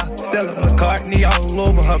granny, yeah. Stella McCartney all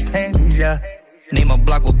over her panties, yeah. Name a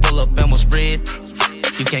block, we'll pull up and we'll spread.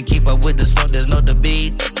 You can't keep up with the smoke, there's no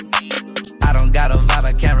debate. I don't got a vibe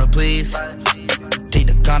I can't replace. Take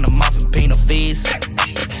the condom off and pay no fees.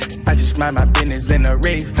 I just mind my business in a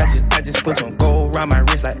rave. I just put some gold around my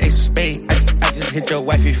wrist like Ace of Spades. I just hit your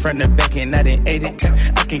wifey front and back and I didn't ate it.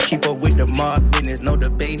 I can keep up with the mob business, no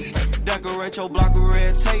debating. Decorate your block with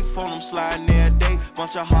red tape, phone them sliding every day.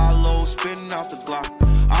 Bunch of hollows spitting out the Glock.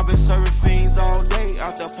 I've been serving fiends all day,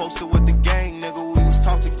 out there posted with the gang, nigga. We was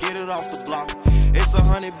taught to off the block. It's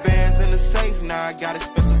 100 bands in the safe, now I got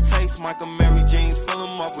expensive taste. Michael Mary jeans, fill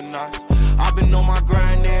them up with knots. I've been on my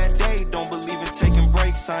grind every day, don't believe in taking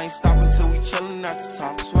breaks. I ain't stopping till we chillin' at the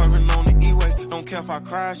top. Swerving on the E-way, don't care if I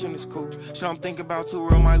crash in this coupe. Shit I'm thinking about too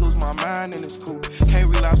real, might lose my mind in this coupe. Can't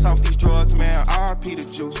relapse off these drugs, man, RP the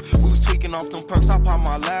juice. We was tweaking off them perks, I popped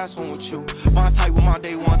my last one with you. Bond tight with my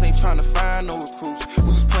day ones, ain't trying to find no recruits. We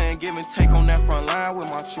was playing give and take on that front line with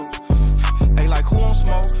my troops. They like who on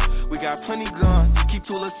smoke? We got plenty guns. Keep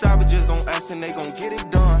two little savages on us and they gon' get it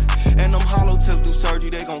done. And them hollow tips do surgery,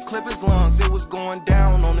 they gon' clip his lungs. It was going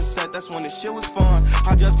down on the set, that's when the shit was fun.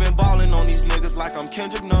 I just been ballin' on these niggas like I'm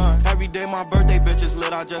Kendrick Nunn. Every day my birthday bitches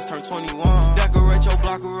lit, I just turned 21. Decorate your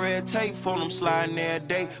block of red tape, for them sliding every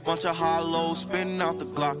day. Bunch of hollows spitting out the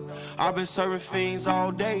Glock. I been serving fiends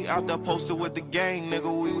all day, out there posted with the gang,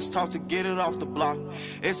 nigga. We was taught to get it off the block.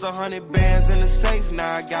 It's 100 bands in the safe,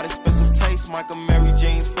 now I got expensive taste. Michael Mary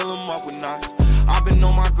jeans, fill them up with knots. I've been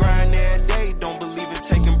on my grind every day, don't believe in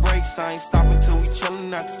taking breaks. I ain't stopping till we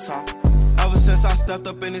chillin' at the top. Ever since I stepped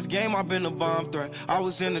up in this game, I've been a bomb threat. I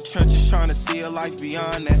was in the trenches trying to see a life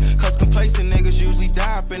beyond that. Cause complacent niggas usually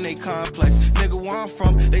die up in they complex. Nigga, where I'm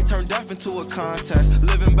from, they turn death into a contest.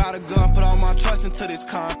 Living by the gun, put all my trust into this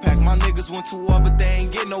compact. My niggas went to war, but they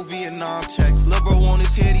ain't get no Vietnam checks. Lil' bro on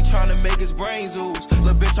his head, he tryna make his brains ooze.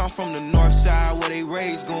 Lil' bitch, I'm from the north side where they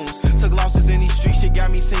raise goons. Took losses in these streets, shit got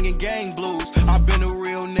me singing gang blues. I've been a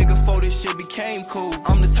real nigga before this shit became cool.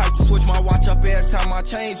 I'm the type to switch my watch up every time my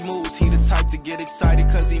change moves. He the type to get excited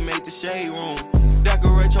cause he made the shade room.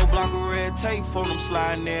 Decorate your block of red tape, for them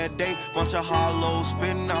sliding every day. Bunch of hollows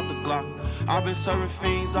spitting out the Glock. I've been serving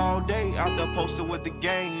fiends all day, out there posted with the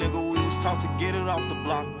gang, nigga. We was taught to get it off the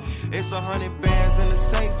block. It's 100 bands in the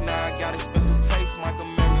safe, now I got expensive taste. Michael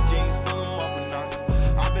Mary jeans, fill them up with knots.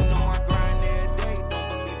 I've been on my grind every day, don't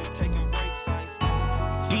believe in taking breaks. I ain't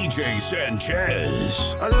stopping. DJ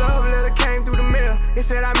Sanchez. A love letter came through the mail, it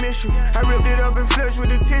said I miss you. I ripped it up and flushed with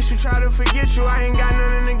the tissue, try to forget you. I ain't got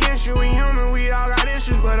nothing against you, we human, we all got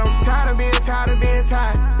issues. But I'm tired of being tired.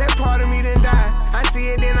 That part of me done died. I see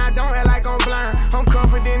it then I don't act like I'm blind. I'm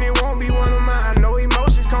confident it won't be one of mine. I know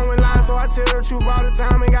emotions come with lies, so I tell the truth all the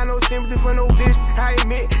time. Ain't got no sympathy for no bitch. I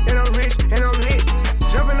admit that I'm rich and I'm lit.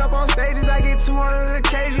 Jumping up on stages, I get 200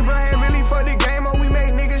 occasions. But ain't really for the game, or we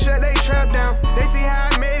make niggas shut they trap down. They see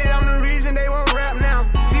how I made it, I'm the reason they won't rap now.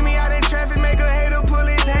 See me out in traffic, make a hater pull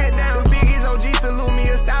his head down. The biggest OG salute me,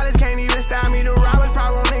 a stylist can't even style me. The robbers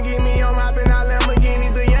probably wanna get me on mopping out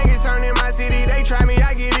Lamborghinis. The Yankees turn in my city, they try me,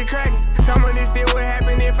 I get it cracking. Some of this still would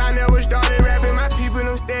happen if I never started rapping. My people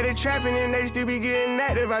them steady trapping and they still be getting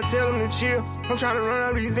active. I tell them to chill, I'm trying to run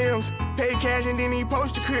up these M's. Pay cash and then he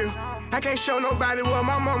post the crib. I can't show nobody where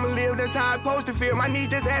my mama live, that's how I supposed to feel. My niece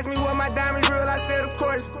just asked me what my diamonds real, I said of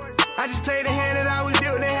course. I just played the hand that I was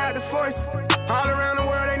dealt, they had the force. All around the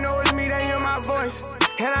world they know it's me, they hear my voice.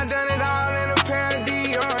 And I done it all in a pair of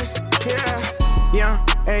Dior's. Yeah, young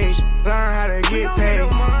age, learn how to get paid.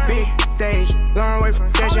 Big stage, long way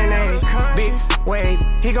from Section 8. Big wave,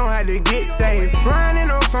 he gon' have to get saved. Riding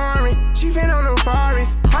no foreign, she fin on them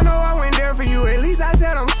forests. I know I went there for you, at least I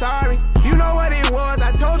said I'm sorry. You know what it was,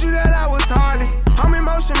 I told you that I was hardest. I'm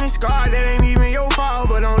emotionally scarred, that ain't even your fault.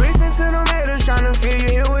 But don't listen to them haters tryna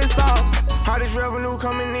feel you, it was all. Hardest revenue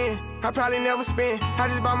coming in, I probably never spend. I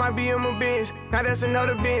just bought my BM Benz, now that's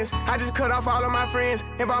another Benz. I just cut off all of my friends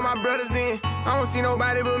and brought my brothers in. I don't see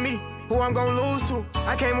nobody but me, who I'm gon' lose to.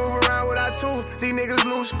 I can't move around without tools, these niggas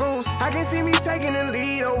lose screws. I can see me taking the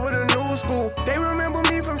lead over the new school. They remember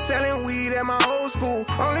me from selling weed at my old school.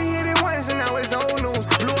 Only hit it once and now it's old news.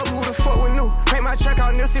 Blew up, who the fuck would knew? Make my track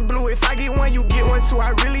out Nipsey Blue. If I get one, you get one too. I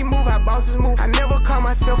really move how bosses move. I never call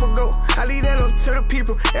myself a goat, I leave that up to the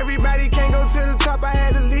people. Everybody can't go to the top, I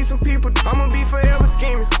had to leave some people. I'ma be forever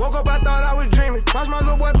scheming. Woke up, I thought I was dreaming. Watch my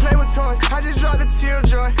little boy play with toys, I just dropped a tear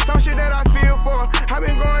joy. Some shit that I feel for. I've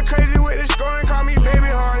been going crazy with the scoring, call me baby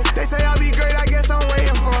hard. They say I'll be great, I guess I'm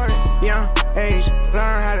waiting for it. Young age,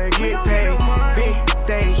 learn how to get paid. Big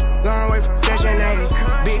stage, long way from Section 8.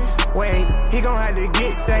 Big wave, he gon' have to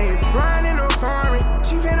get saved. Riding no foreign,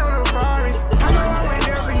 she fin on the forest. I know I went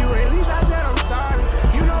there for you, at least I said I'm sorry.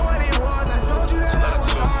 You know what it was, I told you that I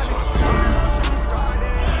was hardest.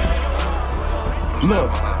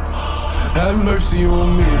 Look, have mercy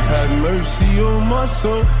on me, have mercy on my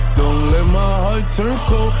soul. Don't let my heart turn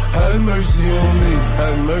cold. Have mercy on me,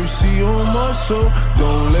 have mercy on my soul.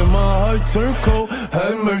 Don't let my heart turn cold.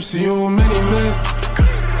 Have mercy on many men,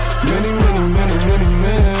 many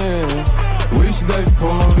men. Wish they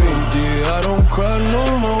fall in, yeah, I don't cry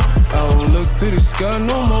no more. I don't look to the sky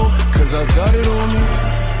no more, cause I got it on me.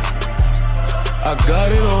 I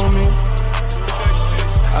got it on me.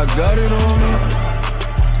 I got it on me.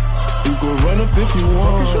 You can run up if you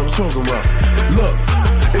want. What you talking about? Look.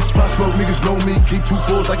 It's Pop Smoke, niggas know me. Keep 2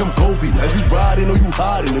 4s like I'm Kobe. As you riding or you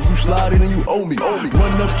hiding, if you sliding and you owe me.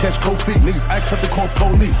 Run up, catch cold feet. Niggas act tough to call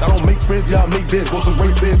police. I don't make friends, yeah, I make bids. Want some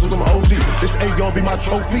great bids with some OG. This AR be my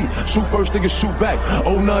trophy. Shoot first, niggas shoot back.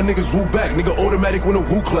 Oh, nah, niggas woo back. Nigga automatic when a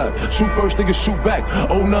woo clap. Shoot first, niggas shoot back.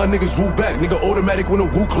 Oh, nah, niggas woo back. Nigga automatic when a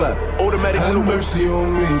woo clap. Automatic when a woo. Have mercy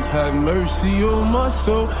on me. Have mercy on my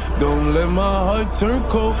soul. Don't let my heart turn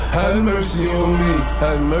cold. Have mercy on me.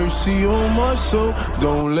 Have mercy on my soul.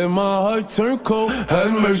 Don't let my heart turn cold.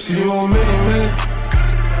 Have mercy on many men.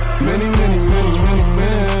 Many, many, many, many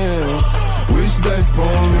men. Wish that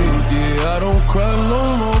for me. Yeah, I don't cry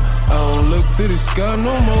no more. I don't look to the sky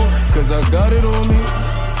no more. Cause I got it on me.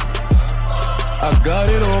 I got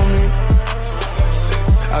it on me.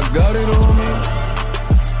 I got it on me.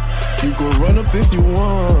 You can run up if you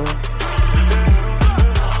want.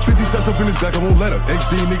 50 shots up in his back, I won't let her.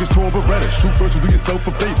 XD niggas torn Beretta. Shoot first, you do yourself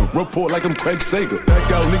a favor. Report like I'm Craig Sager.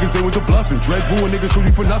 Back out, niggas ain't with the bluffing. Dread boo and niggas shoot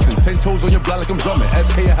you for nothing. 10 toes on your block like I'm drumming.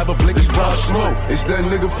 SK, I have a blink, it's Pop Smoke. It's that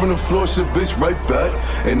nigga from the floor, shit, bitch, right back.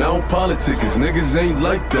 And I don't politic, cause niggas ain't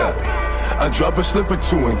like that. I drop a slip or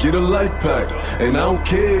 2 and get a light pack. And I don't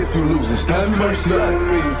care if you lose, it's have mercy on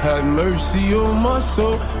me. Have mercy on my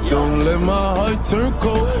soul. Don't let my heart turn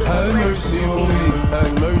cold. Have mercy on me.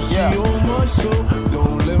 Have mercy on my soul.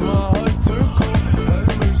 Don't let my heart turn cold.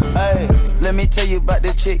 Hey, let me tell you about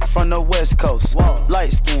this chick from the West Coast.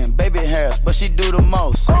 Light skin, baby hairs, but she do the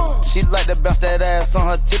most. She like to bounce that ass on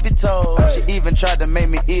her tippy toes. She even tried to make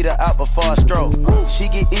me eat her out before I stroke. She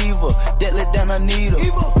get evil, deadly than a needle.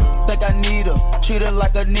 Think I need her, treat her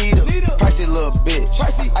like a needle. Pricey little bitch,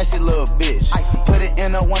 icy little bitch. Put it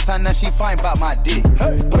in her one time, now she fine about my dick.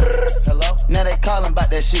 Hello? Now they callin' about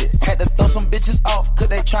that shit. Had to throw some bitches off, cause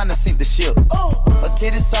they tryna sink the ship. Her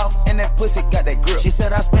titties soft, and that pussy got that grip. She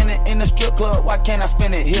said I spend it in the strip club, why can't I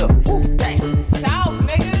spend it here? Damn. South,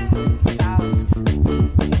 nigga.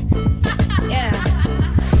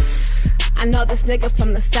 I know this nigga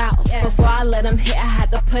from the south. Before I let him hit, I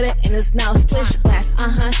had to put it in his mouth. Splish splash,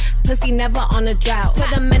 pussy never on a drought. Put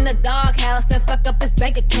him in the doghouse, then fuck up his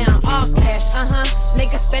bank account. All cash,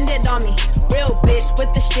 nigga spend it on me. Real bitch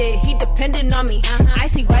with the shit, he dependent on me.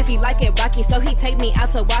 Icy wifey like it rocky, so he take me out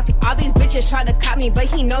to wifey. All these bitches try to cop me, but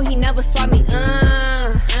he know he never saw me. Nah.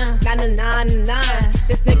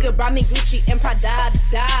 This nigga brought me Gucci and Prada to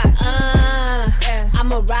die.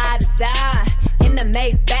 I'ma ride or die. In the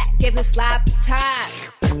Maybach, giving sloppy time.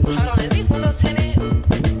 Hold on, is these windows tinted?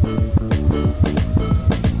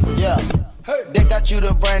 Yeah. Hey. They got you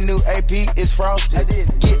the brand new AP, it's frosted. I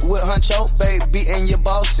did. Get with Huncho, baby, and your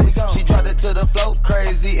boss it. She dropped it to the floor,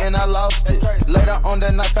 crazy, and I lost it. Later on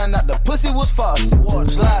that night, found out the pussy was faucet.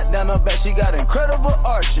 Slide down her back, she got incredible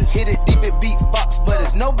arches. Hit it deep, it beatbox, but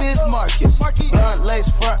it's no biz Marcus. Blunt lace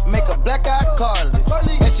front, make a black eye Carly.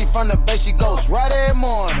 And she from the bay, she goes right every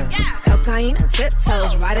morning. Cocaine and zip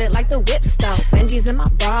toes, ride it like the whip stove. Benji's in my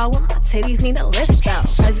bra with my titties need a lift though.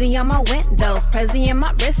 Prezi on my windows, Prezi in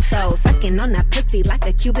my wrist though. Sucking on that pussy like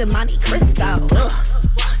a Cuban Monte Cristo. Ugh.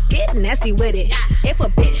 Get nasty with it. If a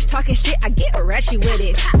bitch talking shit, I get ratchet with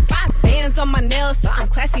it. 5 bands on my nails, so I'm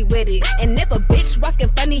classy with it. And if a bitch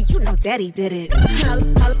rockin' funny, you know daddy did it.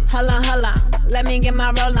 Hold on, let me get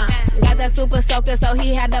my roll on. Got that super soaker, so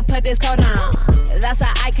he had to put this coat on. That's an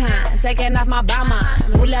icon, taking off my bomber.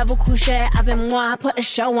 Voulez-vous coucher avec moi, put a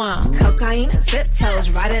show on. Cocaine and zip toes,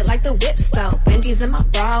 ride it like the whip stove. Benji's in my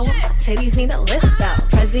bra, with my titties need a lift though.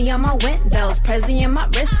 Prezi on my windows, Prezi in my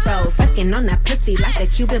wrist froze. Sucking on that pussy like a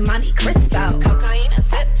Cuban Monte Cristo. Cocaine and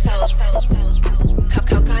zip toes.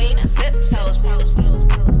 Cocaine and zip toes.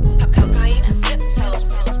 Cocaine and zip toes.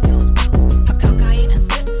 Cocaine and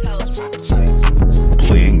zip toes.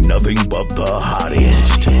 Playing nothing but the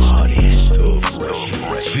hottest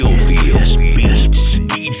filthiest beats.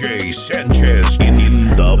 DJ Sanchez in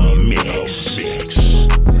the mix.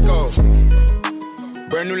 Let's go.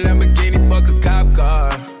 Brand new Lamborghini, fuck a cop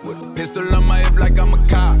car. With a pistol on my hip like I'm a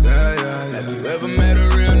cop. Have you ever met a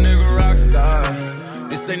real nigga rock star?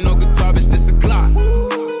 This ain't no guitar, bitch, this a Glock.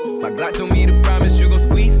 My Glock told me to promise you gon'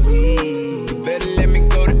 squeeze me. You better let me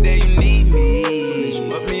go the day you need me. So bitch,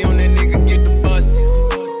 put me on that nigga, get the bus.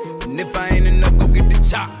 And if I ain't enough, go get the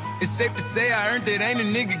chop. It's safe to say I earned it, ain't a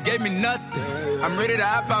nigga gave me nothing. I'm ready to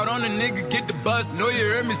hop out on a nigga, get the bus. Know you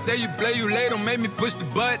heard me say you play, you late, don't make me push the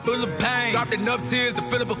butt. Full of pain, dropped enough tears to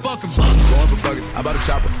fill up a fucking bucket. Going for buckets, I bought a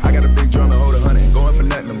chopper. I got a big drum and hold 100. Going for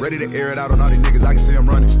nothing, I'm ready to air it out on all these niggas, I can see them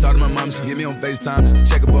running. She talked to my mom, she hit me on FaceTime just to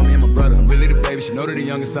check up on me and my brother. I'm really the baby, she know that the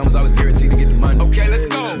youngest son was always guaranteed to get the money. Okay, let's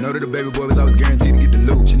go. She know that the baby boy was always guaranteed to get the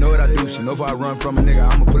loot. She know what I do, she know if I run from a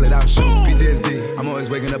nigga, I'ma pull it out and shoot. PTSD, I'm always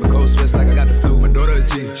waking up in cold sweats like I got the flu. My daughter a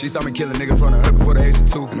G, she saw me kill a nigga in front of her before the age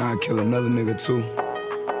of 2. And I'd kill another nigga too,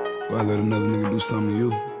 before I let another nigga do something to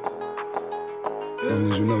you. As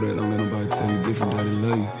long as you know that, don't let nobody tell you different, that they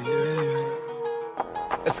love you.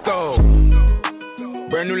 Let's go.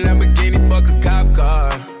 Brand new Lamborghini, fuck a cop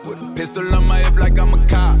car. With a pistol on my hip like I'm a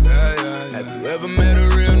cop. Have you ever met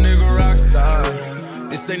a real nigga rock star?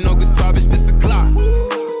 This ain't no guitar, bitch, this a Glock.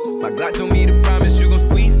 My Glock told me to promise you gon'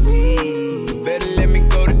 squeeze me. You better let me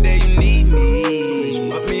go the day you need me. So bitch,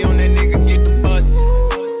 you up me on that nigga, get the bus.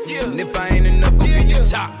 And if I ain't enough, go get your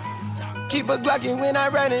chop. Keep a Glockin' when I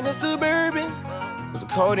ride in the Suburban. Cause the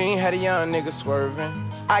codeine had a young nigga swerving.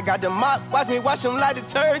 I got the mop, watch me wash him like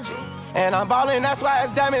detergent. And I'm ballin', that's why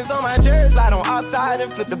it's diamonds on my jersey. Slide on outside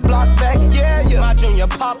and flip the block back, yeah. My junior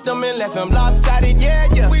popped him and left him lopsided,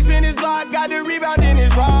 yeah. We spin his block, got the rebound in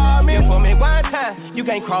his ramen. For me one time, you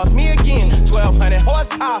can't cross me again. 1200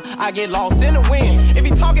 horsepower, I get lost in the wind. If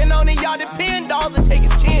he talking on it, y'all depend, dolls and take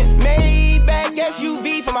his chin. Maybach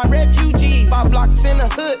SUV for my refugees. 5 blocks in the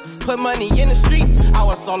hood, put money in the streets. I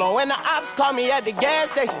was solo and the ops called me at the gas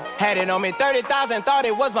station. Had it on me 30,000, thought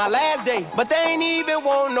it was my last day. But they ain't even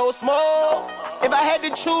want no smoke. If I had to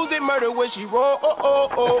choose it, murder would she roll?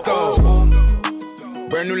 Let's go.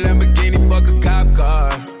 Brand new Lamborghini, fuck a cop car.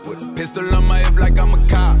 With a pistol on my hip like I'm a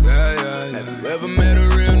cop. Have you ever met a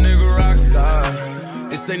real nigga rock star?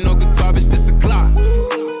 This ain't no guitar, bitch, this a Glock.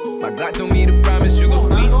 My Glock told me to promise you gon'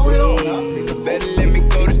 squeeze me. Nigga, better let me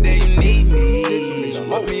go the day you need me. So bitch,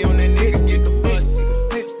 you up me on that nigga, get the bus.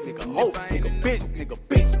 Nigga, hoe, nigga, bitch, nigga,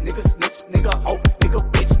 bitch, nigga, snitch, nigga, hoe, nigga,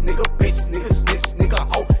 bitch, nigga, bitch, nigga, snitch, nigga,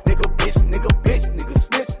 hoe.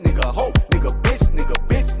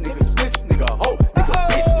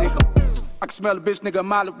 Smell a bitch nigga a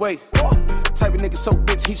mile away. Type of nigga so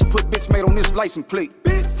bitch, he should put bitch made on this license plate.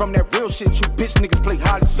 From that real shit, you bitch niggas play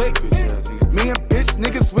hard to say. Me and bitch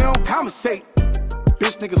niggas, we don't conversate.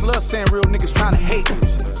 Bitch niggas love saying real niggas trying to hate.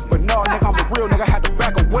 But no, nigga, I'm a real nigga, had to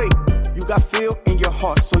back away. You got feel in your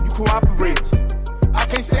heart, so you cooperate. I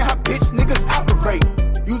can't say how bitch niggas operate.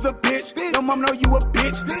 You's a bitch, your mom know you a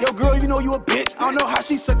bitch. Your girl, you know you a bitch. I don't know how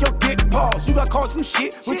she suck your dick. Pause. You got caught some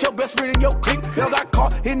shit with your best friend in your clique. Y'all got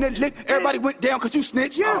caught in the lick. Everybody went down cause you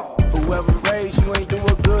snitch. Whoever raised you ain't do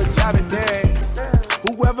a good job today.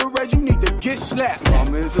 Whoever raised you need to get slapped.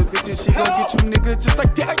 Mama is a bitch and she gon' get you nigga just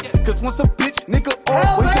like that. Cause once a bitch, nigga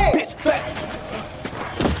always a bitch fat.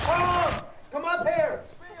 Come up here.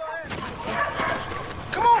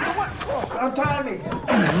 Come on, come on. Untie me.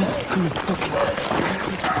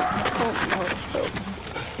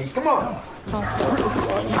 Come on.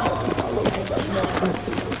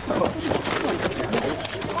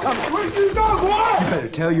 Where you go, boy? You better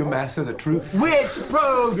tell your master the truth. Which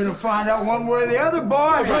bro gonna find out one way or the other,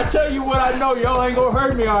 boy? If I tell you what I know, y'all ain't gonna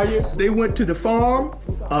hurt me, are you? They went to the farm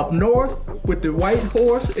up north with the white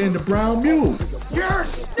horse and the brown mule. You're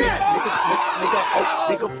snitch! Nigga snitch, nigga hoe,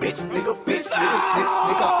 nigga bitch, nigga bitch, nigga snitch,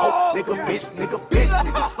 nigga hoe, nigga bitch, nigga bitch,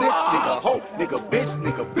 nigga snitch, nigga hoe, nigga bitch,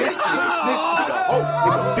 nigga bitch, nigga snitch, nigga hoe,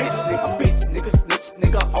 nigga bitch, nigga bitch, nigga snitch,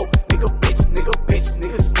 nigga hoe, nigga bitch, nigga bitch,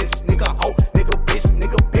 nigga snitch, nigga hoe, nigga bitch,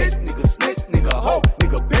 nigga bitch, nigga snitch, nigga hoe,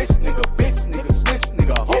 nigga bitch, nigga bitch, nigga snitch,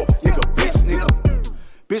 nigga hoe, nigga bitch, nigga.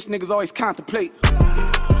 Bitch niggas always contemplate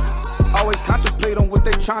on what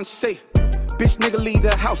they trying to say. Bitch nigga leave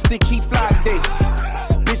the house, think he fly today.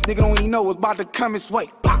 Bitch nigga don't even know what's about to come his way.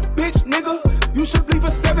 Bitch nigga, you should bleed for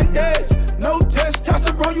 7 days. No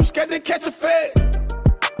testosterone, you scared to catch a fade.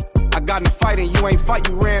 I got in a fight and you ain't fight,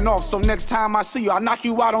 you ran off. So next time I see you, I'll knock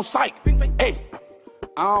you out on sight. Hey,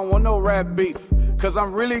 I don't want no rap beef, cause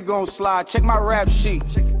I'm really gon' slide. Check my rap sheet.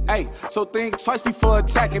 Hey, so think twice before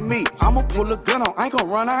attacking me. I'ma pull a gun on, I ain't gon'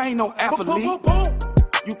 run, I ain't no athlete.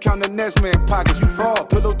 You count the next man pockets, you fraud.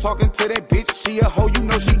 Pillow talking to that bitch, she a hoe, you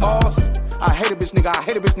know she ours. I hate a bitch nigga, I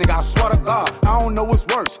hate a bitch nigga, I swear to God. I don't know what's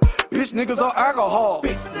worse, bitch niggas or alcohol.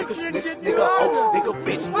 Bitch nigga snitch, nigga hoe, nigga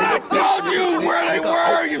bitch, nigga bitch. I told you where they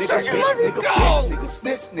were, you said you let me go. Nigga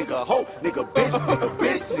snitch, nigga hoe, nigga bitch, nigga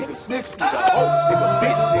bitch, nigga snitch, nigga hoe, nigga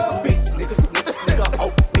bitch, nigga bitch, nigga snitch, nigga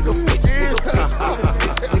hoe, nigga bitch, nigga bitch, nigga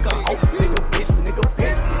snitch, nigga hoe, nigga bitch, nigga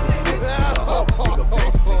bitch, nigga hoe, nigga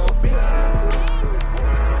bitch.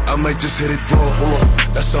 I might just hit it raw, hold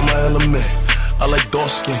on, that's on my element. I like dark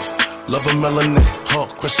skins, love a melanin, huh,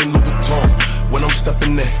 question Louis Vuitton. when I'm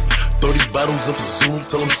stepping in. 30 bottles of the Zoom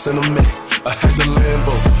till I'm sentiment. I had the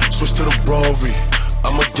Lambo, switch to the Rory.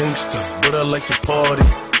 I'm a gangster, but I like to party.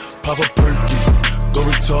 Pop a perky, go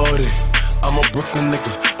retarded. I'm a Brooklyn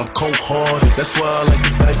nigga, I'm cold-hearted. That's why I like the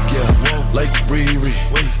back, yeah, like Riri.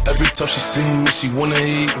 Every time she see me, she wanna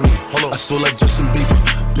eat me. I saw like Justin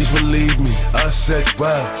Bieber, please believe me. I said,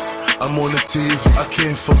 wow, I'm on the TV. I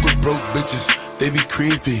can't fuck with broke bitches, they be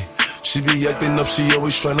creepy. She be acting up, she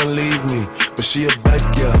always tryna leave me. But she a bad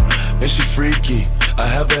girl, and she freaky. I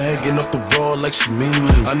have her hanging off the wall like she mean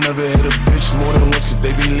me. I never hit a bitch more than once, cause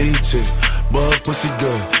they be leeches. But her pussy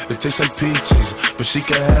good, it tastes like peaches. But she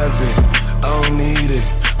can have it, I don't need it.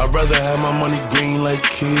 I'd rather have my money green like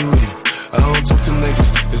kiwi. I don't talk to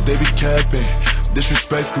niggas, cause they be capping.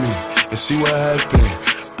 Disrespect me, and see what happen.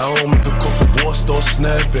 I don't make a call for war, start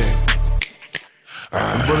snapping.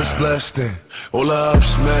 Bullets blasting, all the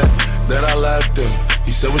ops mad that I laughed him.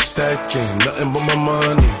 He said we're stacking, nothing but my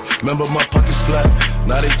money. Remember my pockets flat,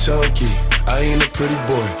 now they chunky. I ain't a pretty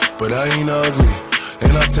boy, but I ain't ugly.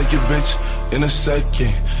 And I'll take your bitch in a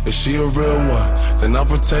second. If she a real one, then I'll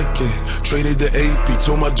protect it. Traded the AP,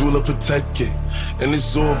 told my jeweler protect it. And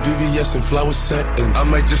it's all BBS and flower settings. I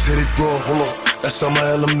might just hit it raw, hold on, that's on my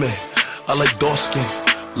element. I like dark skins,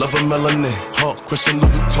 love a melanin. Hawk, Christian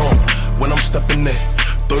Louis Vuitton, when I'm stepping in.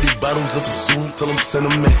 30 bottles of the Zoom till I'm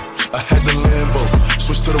sentiment. I had the Lambo,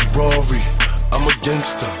 switch to the Rory. I'm a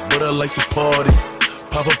gangster, but I like to party.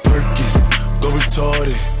 Pop a perky, go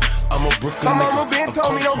retarded. I'm a Brooklyn My mama been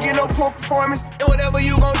told me don't get no poor performance. And whatever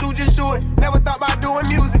you gon' do, just do it. Never thought about doing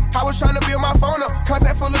music. I was trying to build my phone up.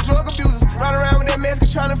 Contact full of drug abusers. Run around with that mask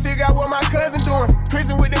trying to figure out what my cousin doing.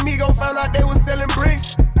 Prison with the Migo, found out they was selling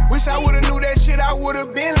bricks. Wish I would've knew that shit, I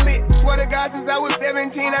would've been lit. Swear to God, since I was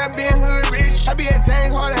 17, I been hood rich. I be at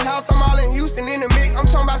James Harden House, I'm all in Houston in the mix. I'm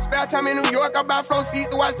talking about spare time in New York, I buy flow seats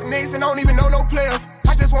to watch the Knicks and don't even know no players.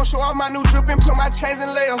 I just wanna show off my new drip and put my chains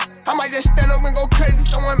in layers. I might just stand up and go crazy,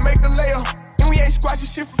 someone make the layup. And we ain't squashing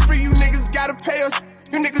shit for free, you niggas gotta pay us.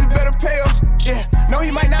 You niggas better pay us. Yeah, no,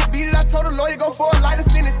 he might not beat it. I told the lawyer go for a lighter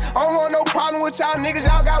sentence. I don't want no problem with y'all niggas.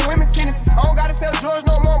 Y'all got women tendencies. I don't gotta sell drugs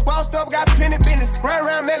no more. I'm bossed up, got plenty business. Run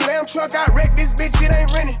around that lamb truck, I wrecked this bitch. It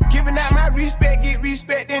ain't renting. Giving out my respect, get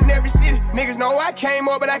respect in every city. Niggas know I came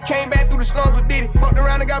up, but I came back through the slums with Diddy. Fucked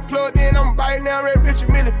around and got plugged in. I'm biting down Red Richard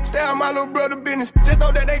Miller. Stay on my little brother business. Just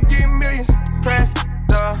know that they getting millions. Press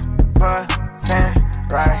the button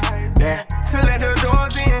right there to let the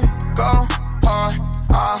doors in. Go hard.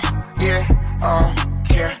 Yeah,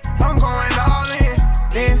 care. I'm going all in.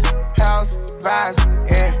 This house vibes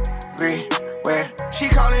everywhere. She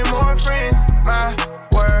calling more friends. My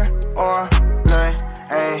word or none.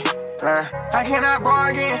 Ain't lying. I cannot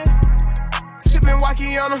bargain. Sipping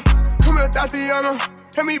Wakiana. Come here, Tatiana.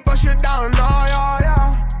 Let me bust you down. Oh,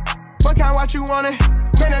 yeah. What kind what you wanted?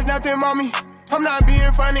 Man, there's nothing, mommy. I'm not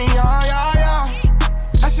being funny. Yeah.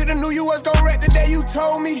 I should've knew you was gon' wreck the day you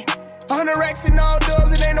told me. 100 racks and all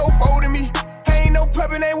dubs, it ain't no folding me. I ain't no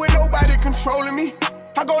puppet, ain't with nobody controlling me.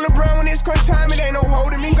 I go to Brown when it's crunch time, it ain't no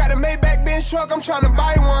holding me. Got a Maybach Benz truck, I'm tryna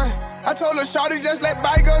buy one. I told her, shawty, just let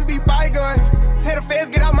bygones be bygones. Tell the feds,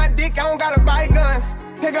 get out my dick, I don't gotta buy guns.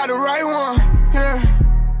 They got the right one, yeah.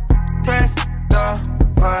 Press the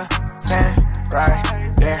button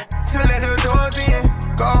right there to let the doors in.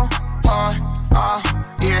 Go hard,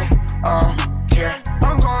 yeah, care.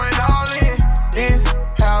 I'm going all in. This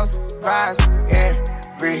house vibes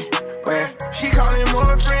everywhere. She calling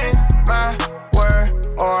more friends. My word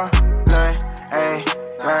or none. Ain't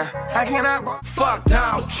lying. I cannot. Fuck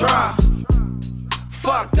Donald Trump.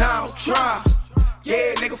 Fuck Donald Trump.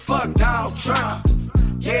 Yeah, nigga, fuck Donald Trump.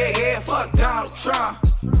 Yeah, fuck Donald Trump.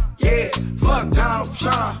 Yeah, fuck Donald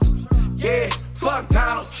Trump. Yeah, fuck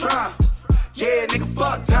Donald Trump. Yeah, nigga,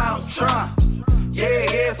 fuck Donald Trump.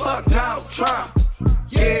 Yeah, fuck Donald Trump.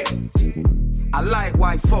 Yeah. I like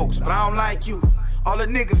white folks, but I don't like you. All the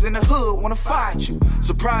niggas in the hood wanna fight you.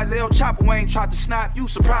 Surprised El Chapo ain't tried to snipe you.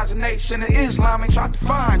 Surprised the Nation of Islam ain't tried to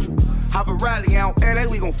find you. Have a rally out LA,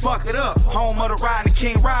 we gon' fuck it up. Home of the ride and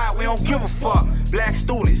King Ride, we don't give a fuck. Black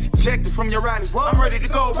students, ejected from your rally. Well, I'm ready to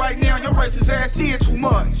go right now, your racist ass did too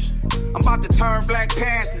much. I'm about to turn Black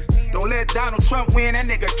Panther. Don't let Donald Trump win, that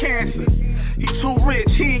nigga cancer. He too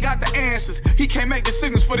rich, he ain't got the answers. He can't make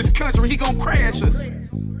decisions for this country, he gon' crash us.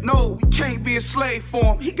 No, we can't be a slave for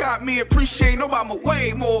him. He got me appreciating Obama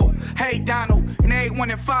way more. Hey, Donald, and everyone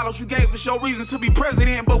that follows, you gave us your reason to be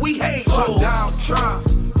president, but we hate you. Fuck Donald Trump.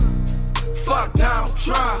 Fuck Donald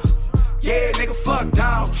Trump. Yeah, nigga, fuck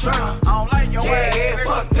Donald Trump. I don't like your ass. Yeah,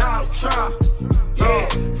 fuck Donald Trump. Yeah,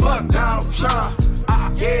 fuck Donald Trump.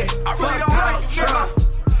 Yeah, I really fuck don't Donald like Trump.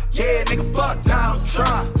 Yeah, nigga, fuck Donald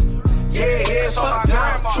Trump. Yeah,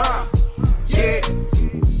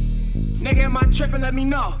 am I tripping? Let me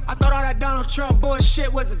know. I thought all that Donald Trump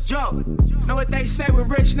bullshit was a joke. Know what they say when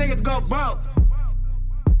rich niggas go broke?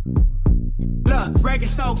 Look, Reagan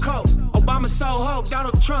so cold, Obama so hope.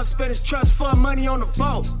 Donald Trump spent his trust fund money on the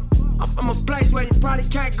vote. I'm from a place where you probably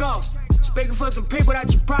can't go. Speaking for some people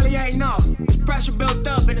that you probably ain't know. There's pressure built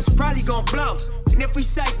up and it's probably gonna blow. And if we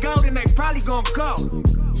say go, then they probably gonna go.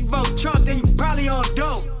 You vote Trump, then you probably on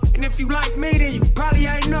dope. And if you like me, then you probably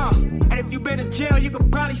ain't know. And if you been in jail, you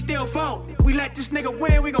could probably still vote. If we let this nigga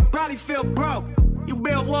win, we gon' probably feel broke. You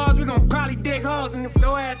build walls, we gon' probably dig holes. And if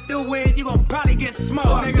your ass do win, you gon' probably get smoked,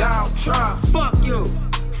 fuck nigga. Donald Trump. Fuck you.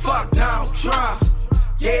 Fuck Donald Trump.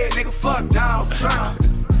 Yeah, nigga, fuck Donald Trump.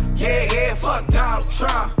 Yeah, fuck Donald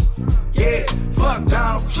Trump. Yeah, fuck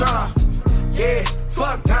Donald Trump. Yeah,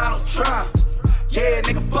 fuck Donald Trump. Yeah,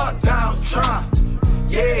 nigga, fuck Donald Trump.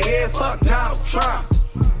 Yeah, fuck Donald Trump.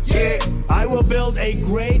 Yeah. I will build a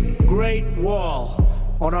great wall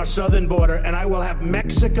on our southern border, and I will have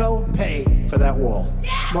Mexico pay for that wall.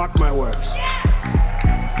 Mark my words.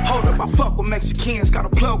 Hold up, I fuck with Mexicans, got a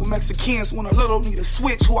plug with Mexicans. When a little need a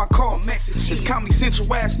switch, who I call Mexican. This Comedy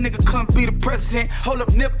Central ass nigga couldn't be the president. Hold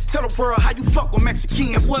up, Nip, tell the world how you fuck with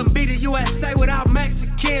Mexicans. It wouldn't be the USA without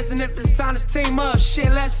Mexicans. And if it's time to team up,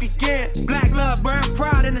 shit, let's begin. Black love, burn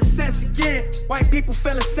pride, and assess again. White people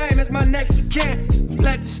feel the same as my next of kin.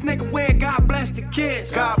 Let this nigga win, God bless the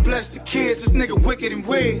kids. God bless the kids, this nigga wicked and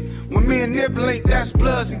weird. When me and Nip link, that's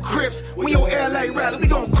Bloods and Crips. When your LA rally, we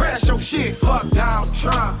gon' crash your shit. Fuck Donald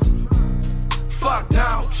Trump. Fuck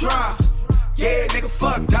Donald Trump. Yeah, nigga,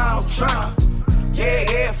 fuck Donald Trump.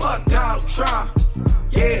 Yeah, fuck Donald Trump.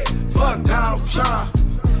 Yeah, fuck Donald Trump.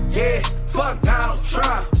 Yeah, fuck Donald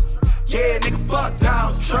Trump. Yeah, nigga, fuck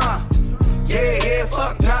Donald Trump. Yeah,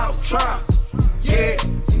 fuck Donald Trump. Yeah.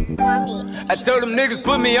 I told them niggas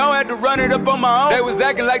put me on, had to run it up on my own. They was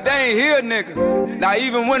acting like they ain't here, nigga. Now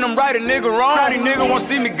even when I'm right, a nigga wrong. Now these niggas won't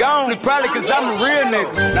see me gone. It's probably cause I'm a real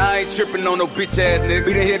nigga. Now I ain't tripping on no bitch ass nigga.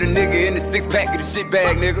 We done hit a nigga in the 6-pack of the shit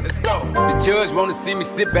bag, nigga. Let's go. The judge wanna see me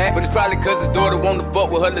sit back, but it's probably cause his daughter wanna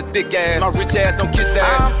fuck with her little thick ass. My rich ass don't kiss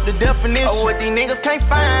ass. I'm the definition of what these niggas can't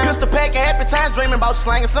find. Pistol packing happy times, dreaming about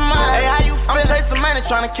slanging some money. Hey, how you feel? I'm chasing money,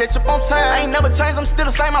 trying to catch up on time. I ain't never changed, I'm still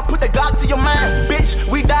the same. I put that Glock to your mind.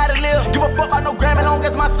 Bitch, we die to live. Give a fuck about no Grammy, long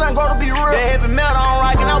as my son grow to be real. That heavy metal on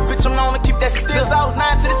rockin' out, bitch, I'm known to keep that still. Since I was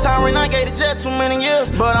 9 to this time, I gave the jet too many years.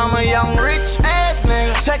 But I'm a young, rich ass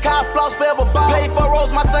nigga. Check how I floss forever ball. Pay for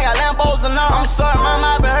rolls, my son got Lambos and all. I'm sorry,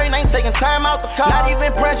 mama, I've been hurting, ain't taking time out the car. Not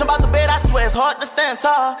even praying about the bed, I swear it's hard to stand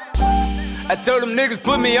tall. I told them niggas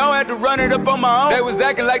put me on, had to run it up on my own. They was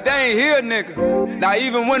acting like they ain't here, nigga. Now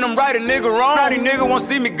even when I'm right, a nigga wrong. Now these niggas won't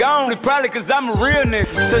see me gone. It's probably cause I'm a real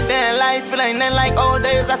nigga. Today in life, it ain't nothing like old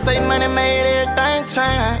days. I say money made everything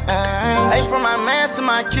change. Hey, from my mans to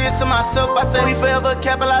my kids to myself, I say we forever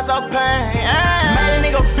capitalize our pain. Made a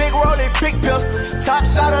nigga big rollie, big pistol. Top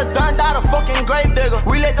shot of done died a fucking grave digger.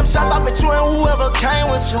 We let them shots off at you and whoever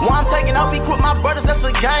came with you. While I'm taking off, he with my brothers, that's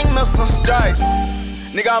a gang missile. Strikes.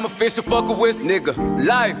 Nigga, I'm official, fuck a whisk, nigga.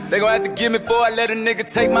 Life, they gon' have to give me before I let a nigga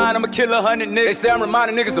take mine. I'ma kill 100 niggas. They say I'm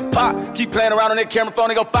reminding niggas of pop. Keep playing around on that camera phone,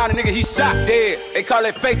 they gon' find a nigga, he shot dead. They call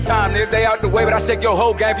it FaceTime, nigga. Stay out the way, but I shake your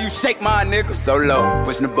whole game if you shake mine, nigga. So low,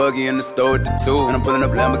 pushing the buggy in the store at the 2. And I'm pulling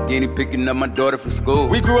up Lamborghini, picking up my daughter from school.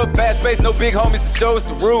 We grew up fast-paced, no big homies to show us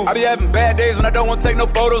the rules. I be having bad days when I don't wanna take no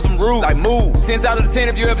photos, I'm rude. Like move, 10 out of 10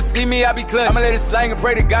 if you ever see me, I be clutch. I'ma let it slang and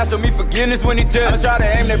pray to God show me forgiveness when he judge. I'ma try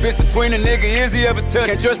to aim that bitch between the nigga, is he ever touch?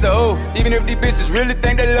 Can't trust the O. Even if these bitches really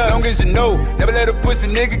think they love, long as you know. Never let a pussy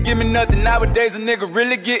nigga give me nothing. Nowadays a nigga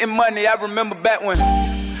really getting money. I remember back when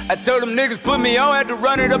I told them niggas put me on, had to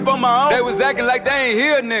run it up on my own. They was acting like they ain't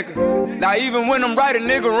here, nigga. Now even when I'm right, a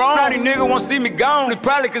nigga wrong. Now these niggas won't see me gone. It's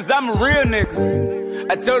probably cause I'm a real nigga.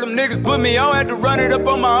 I told them niggas put me on, had to run it up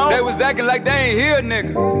on my own. They was acting like they ain't here,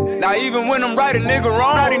 nigga. Now even when I'm right, a nigga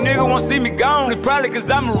wrong. Now these niggas won't see me gone. It's probably cause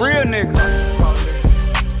I'm a real nigga.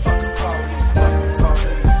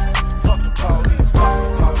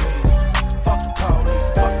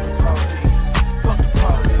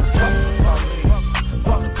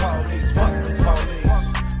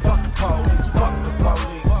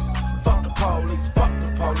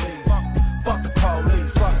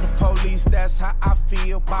 That's how I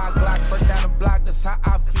feel. Buy a Glock, burn down the block, that's how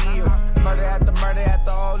I feel. Murder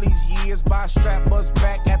after all these years. Buy a strap, bust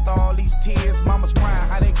back after all these tears. Mama's crying,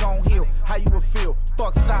 how they gon' heal? How you would feel?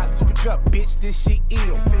 Fuck silence, speak up, bitch, this shit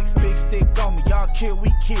ill. Big stick on me, y'all kill,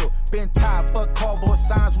 we kill. Been tired, fuck cardboard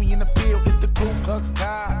signs, we in the field. It's the Ku Klux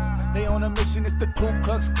Cops. They on a mission, it's the Ku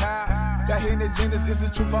Klux Cops. Got hidden agendas, it's the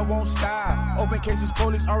truth, I won't stop. Open cases,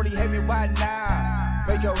 police already hate me, why not?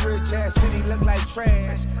 Make Make your rich ass city look like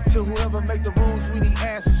trash. To whoever make the rules, we need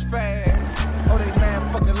answers fast. Oh, they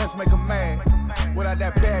mad, fuck it, let's make them mad. Without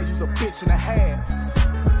that badge, you's a bitch and a half.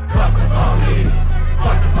 Fuck the police,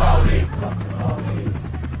 fuck the police,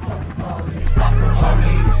 fuck the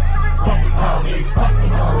police, fuck the police, fuck the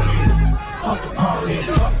police, fuck the police,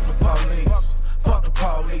 fuck the police, fuck the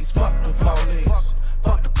police, fuck the police,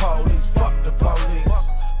 fuck the police, fuck the police,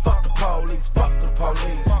 fuck the police, fuck the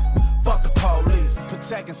police, fuck the police.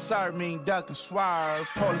 Protect and serve mean duck and swerve.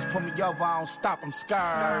 Police pull me over, I don't stop, I'm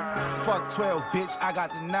scared. Fuck 12, bitch, I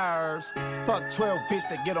got the nerves. Fuck 12, bitch,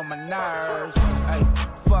 they get on my nerves. Hey,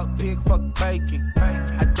 fuck pig, fuck bacon.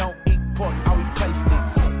 I don't eat pork, I replaced it.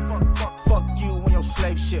 Fuck you and your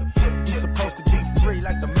slave ship. You supposed to be free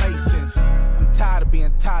like the Masons. I'm tired of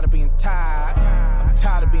being tired. I'm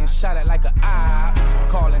tired of being shot at like an eye.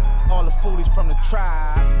 Calling all the foolies from the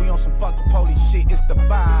tribe. We on some fuck the police shit, it's the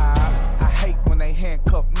vibe. I hate when they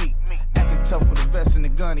handcuff me. Acting tough with the vest and the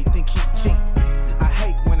gun, he think he cheap. I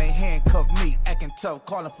hate when they handcuff me. Acting tough,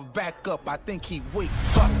 calling for backup, I think he weak.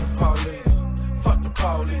 Fuck the police, fuck the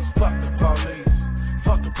police, fuck the police,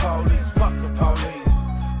 fuck the police, fuck the police,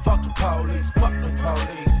 fuck the police, fuck the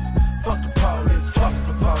police, fuck the police, fuck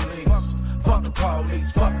the police, fuck the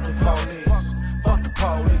police, fuck the police, fuck the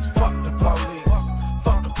police, fuck the police,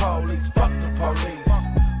 fuck the police, fuck the police,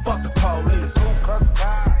 fuck the police. Ku Klux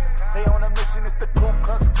Klan, they on a mission, it's the Ku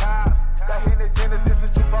Klux Klan. Got hidden agendas, this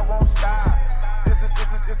is truth, I won't stop. This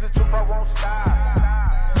is truth, I won't stop.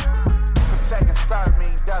 Protect and serve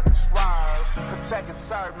mean duck and swerve. Protect and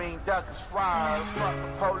serve mean duck and swerve. Fuck the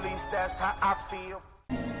police, that's how I feel.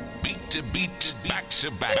 Beat to beat, back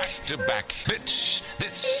to back to back. Bitch,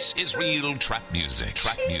 this is real trap music.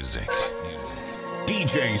 Trap music.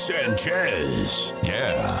 DJ Sanchez.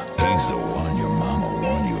 Yeah, he's the one your mama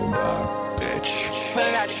warned you about, bitch.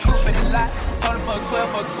 Pulling out the coupe in the lot. Told him fuck 12,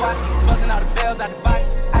 fuck SWAT. Busting all the bells out the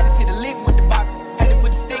box. I just hit a lick with the box. Had to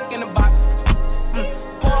put the stick in the box.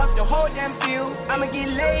 Pour up the whole damn seal. I'ma get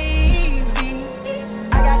lazy.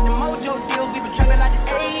 I got the mojo deals. We been trapping like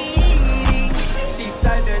the 80s. She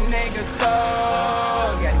said the nigga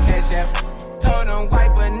soul. Got the cash out. Told him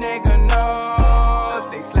wipe a nigga no.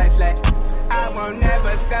 Say slash. I won't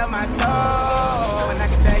never sell my soul. And I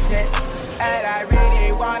can take that. And I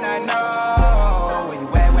really wanna know where you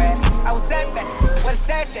at, where? I was set back, where the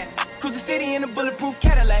stash at? Cruise the city in a bulletproof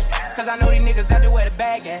Cadillac. Cause I know these niggas out there where the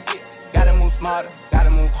bag at. Gotta move smarter, gotta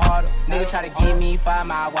move harder. Nigga try to give me 5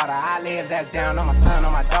 mile water. I lay his ass down on my son,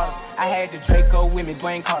 on my daughter. I had the Draco with me,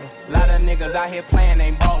 Dwayne Carter. Lot of niggas out here playing,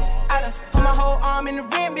 ain't ballin'. I done put my whole arm in the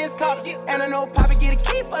rim, bitch Carter. And I know Poppy get a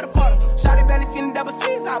key for the quarter. Shawty barely seen the double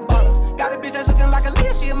C's, I bought her. Got a bitch that's looking like a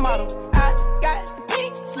Leah, she a model. I got the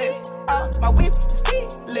pink slip up, my whip is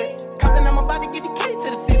keyless. Compton, I'm about to get the key to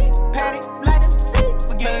the city. Patty, light up the seat.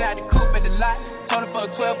 Forgetting out the coupe at the lot. Told him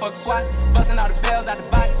fuck 12, fuck SWAT. Busting all the bells out the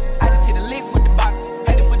box. I just hit a lick with the box.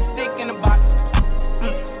 Had to put the stick in the box.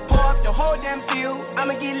 Pour up the whole damn seal.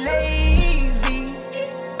 I'ma get lazy.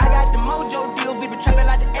 I got the mojo deals. We been trapping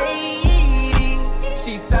like the 80s.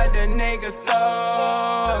 She said the nigga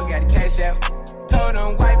soul. Got the cash out. Told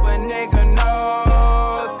him wipe a nigga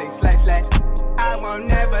no. Say slash. I won't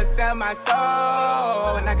never sell my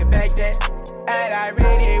soul. And I can back that. And I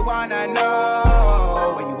really wanna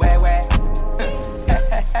know where you at, where?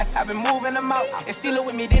 I've been moving them out. And stealing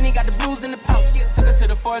with me, then he got the blues in the pouch. Took her to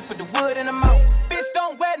the forest, put the wood in the mouth. Bitch,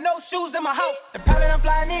 don't wear no shoes in my house. The pilot I'm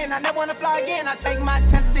flying in, I never wanna fly again. I take my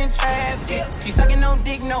chances in traffic. She sucking on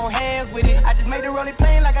dick, no hands with it. I just made the rolling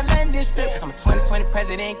plane like a landing strip. I'm a 2020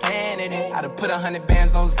 president candidate. I done put 100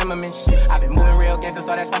 bands on Zimmerman shit. I been moving real gangster,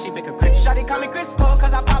 so that's why she pick a crit. Shawty call me Crisco,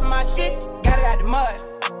 cause I pop my shit. Got it out the mud.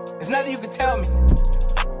 There's nothing you can tell me.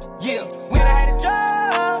 Yeah, when I had a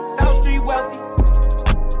job, South Street wealthy.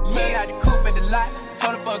 Yeah, out the coupe at the lot.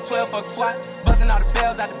 Told him fuck 12, fuck SWAT. Busting all the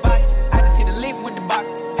bells out the box. I just hit a lick with the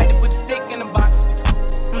box. Had to put the stick in the box.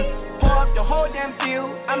 Pour up the whole damn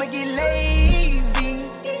seal. I'ma get lazy.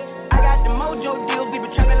 I got the mojo deals. We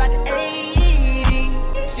been trapping like the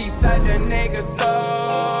 80s. She said the nigga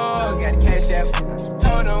soul. Got the cash out.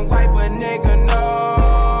 Told him wipe a nigga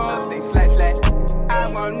no. Say slash. I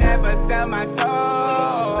won't never sell my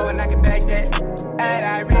soul. And I can back that. And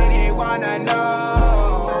I really wanna know.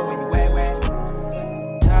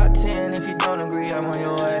 I'm on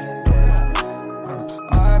your way.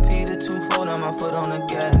 RIP the 2-4, now my foot on the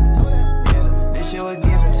gas. This shit was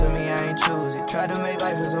given to me, I ain't choose it. Tried to make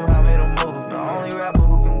life and somehow made a move. The only rapper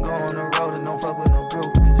who can go on the road and don't fuck with no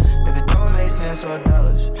groupies. If it don't make sense or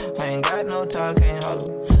dollars, I ain't got no time, can't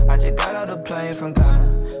holler. I just got out the plane from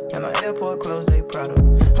Ghana, and my airport closed, they proud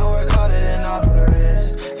of. I work harder than all the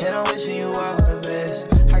rest, and I'm wishing you all the best.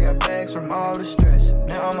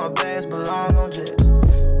 belong on jets.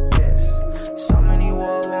 Yes, so many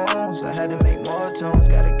war wounds, I had to make more tunes.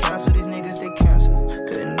 Gotta cancel these niggas, they cancel.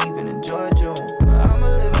 Couldn't even enjoy June. But I'm a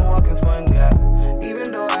living, walking fun guy.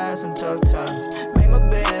 Even though I had some tough times, made my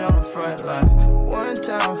bed on the front line. One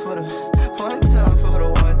time for the one time.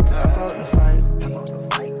 Fought the fight,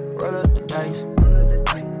 roll up the dice,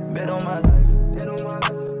 bet on my life,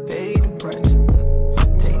 pay the price.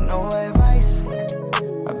 Take no advice.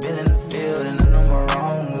 I've been in the field and I know my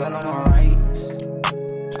wrongs, I know my rights.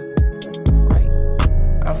 Right,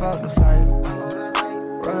 I fought the fight,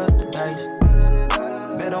 roll up the dice,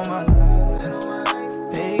 bet on my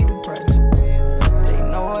life, pay the price. Take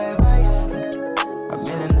no advice. I've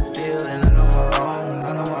been in the field and I know my wrongs, I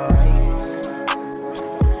know my rights.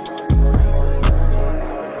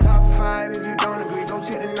 If you don't agree, go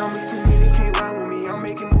check the numbers. Too many can't run with me. I'm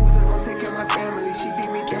making moves that's gonna take care of my family. She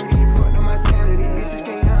did me dirty and fucked up my sanity. Bitches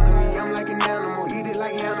can't handle me. I'm like an animal, eat it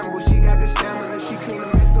like Hannibal. She got good stamina, she clean the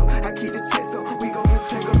mess up. I keep the chest up, we gon' get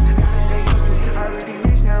checkups. Gotta stay healthy. Already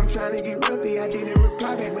rich, now I'm trying to get wealthy. I didn't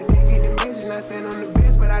reply back, but they get the message. I send on the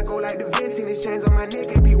best, but I go like the vest. See the chains on my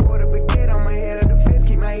neck, it be water baguette on my head of the fence.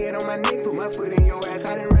 Keep my head on my neck, put my foot in your ass.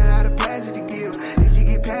 I done ran out of passes to give. Then she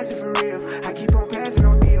get passive for real. I keep on passing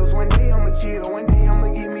on deals. One day I'ma chill, one day I'ma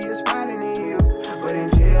give me a spot in the hills. But in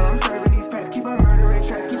jail, I'm serving these packs, keep on murdering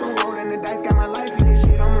tracks, keep on rolling the dice, got my life in this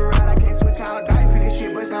shit. I'm a ride, I can't switch, I'll die for this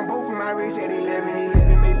shit. Bust down both of my wrists at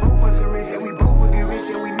 11, made both us a rich, yeah, we both will get rich,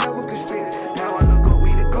 yeah, we never could split. Now I look up,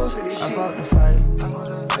 we the ghost of this shit. I fought the fight,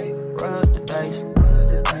 roll up the dice,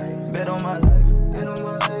 bet on my life,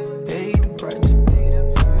 pay the price.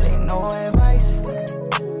 Take no advice.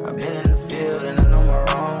 I've been in the field and I know my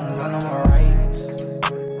wrongs, I know my rights.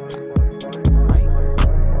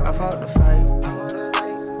 I fought the fight,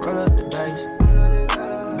 roll up the dice,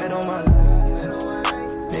 bet on my life,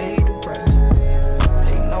 pay the price.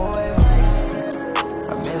 Take no advice.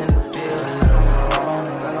 I've been in the field and I know my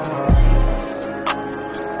wrongs, I know my rights.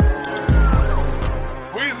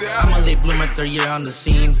 I'm a late bloomer, third year on the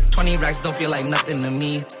scene. 20 racks don't feel like nothing to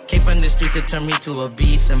me. Came from the streets, it turned me to a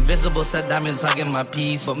beast. Invisible set diamonds hugging my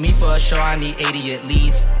piece. But me for a show, I need 80 at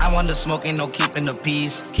least. I want the smoke, ain't no keeping the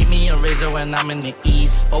peace. Keep me a razor when I'm in the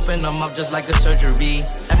east. Open them up just like a surgery.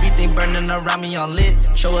 Everything burning around me on lit.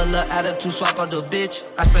 Show a little attitude, swap out the bitch.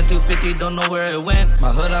 I spent 250, don't know where it went.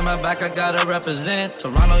 My hood on my back, I gotta represent.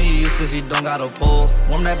 Toronto, you useless, you don't got a pole.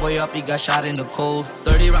 Warm that boy up, he got shot in the cold.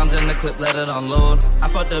 30 rounds in the clip, let it unload. I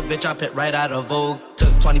fucked the bitch, I pit right out of Vogue. Took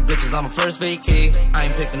 20 bitches on my first vacay. I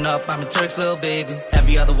ain't picking up, I'm a Turk's little baby.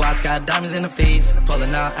 Every other watch got diamonds in the face.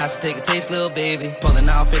 Pulling out, ass to take a taste, little baby. Pulling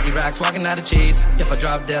out 50 racks, walking out of chase. If I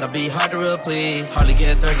drop dead, I'll be hard to replace. Hardly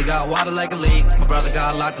get thirsty, got water like a lake. My brother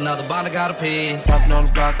got locked, another bond, I gotta pay. Popping on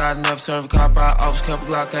the block, I never serve a cop. I always kept a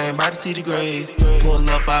Glock, I ain't about to see the grave. Pull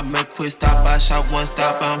up, I make quick stop. I shop one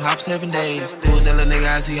stop, I'm hop 7 days. Pull that little nigga,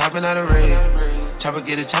 I see hopping out of raid. Chopper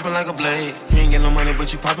get it chopping like a blade. You ain't get no money,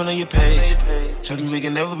 but you popping on your page. Chopping, we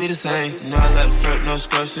can never be the same. You know I like flirt, no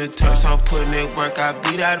skirts and turks. I'm putting in work, I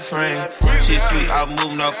beat out the frame. Shit sweet, I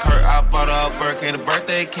move no perk. I bought her a Burke and a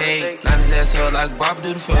birthday cake. 90s ass hell like Bob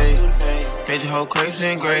do the fade. Page your whole crates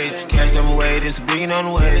and grades. Cash them away, this a biggin' on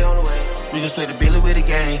the way. We gon' split the billy with the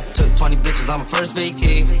gang. Took 20 bitches on my first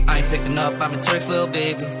vacay. I ain't picking up, I'm a Turk's little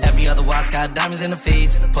baby. Every other watch got diamonds in the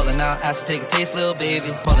face. Pulling out, ass to take a taste, little baby.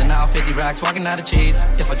 Pulling out 50 racks, walking out of chase.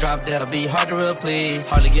 If I drop dead, I'll be hard to replace.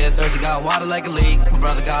 Hardly get thirsty, got water like a lake. My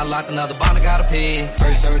brother got locked, another bond, I gotta pay.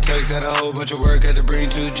 First ever Turks, had a whole bunch of work, had to bring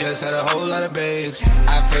 2 jets, had a whole lot of babes.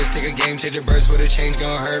 I first take a game, changer burst with a change,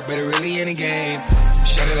 gon' hurt, but it really ain't a game.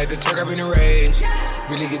 Shut it like the Turk, I've been in rage.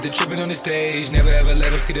 Really get the trippin' on the stage. Never ever let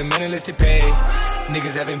them see the money unless they pay.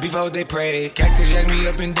 Niggas having beef, I hope they pray. Cactus jack me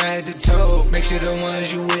up and down at the toe. Make sure the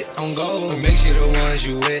ones you with on go. Make sure the ones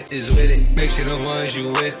you with is with it. Make sure the ones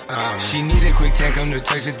you with. She need a quick tank, I'm the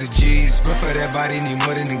Turks with the G's. But for that body, need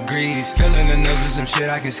more than degrees. Filling the nose with some shit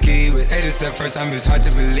I can ski with. Hey, this at first time, it's hard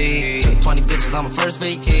to believe. Took 20 bitches on my first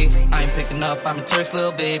vacay. I ain't picking up, I'm a Turk's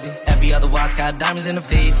little baby. Every other watch got diamonds in the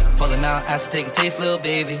face. Pulling out, ass to take a taste, little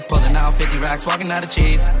baby. Pulling out 50 racks, walking out of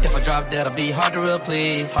chase. If I drop dead, I'll be hard to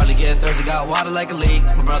replace. Hardly get thirsty, got water like a lake.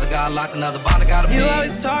 My brother got locked, another bond, I gotta pay. You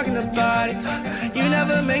always talking about it, you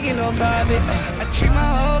never making no profit. I treat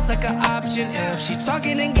my hoes like an option. If she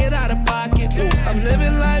talking, then get out of pocket. I'm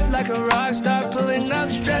living life like a rock star, pulling up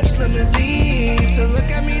stretch limousines. So look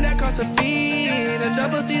at me, that costs a fee. The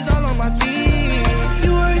double C's all on my feet.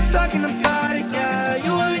 You always talking about it, yeah.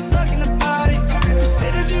 You always talking about it. You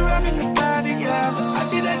say that you're rocking the body, yeah, but I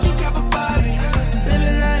see that you cap a body.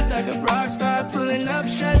 Living life like a rock star, pulling up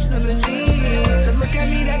stretch limousines. So look at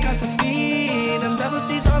me, that got some feet. Them double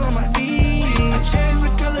C's all on my feet. I change my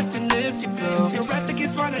color to nib.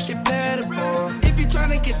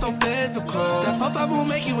 get so physical. That 4-5 will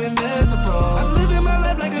make you invisible. I'm living my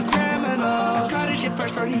life like a criminal. I caught this shit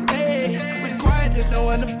first for he paid. We quiet, there's no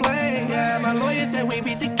one to blame. Yeah, my lawyer said we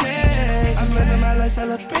beat the case. I'm living my life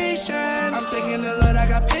celebration. I'm thinking the Lord, I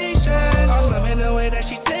got patience. I'm loving the way that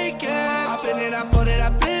she take it. I been it, I put it, I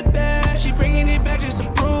flip it. She bringing it back just to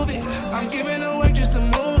prove it. I'm giving her work just to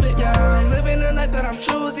move it. Yeah, I'm living the life that I'm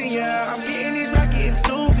choosing. Yeah, I'm getting these racks, getting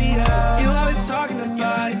stupid. Yeah, you always talking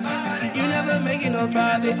about it. You never making no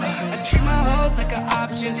profit. I treat my hoes like an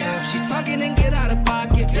option. If she talking, then get out of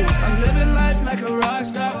pocket. I'm living life like a rock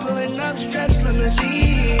star, pulling up stretch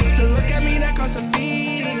limousine. So look at me, that costs a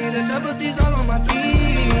fee. The double C's all on my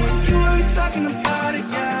feet. You always talking about it,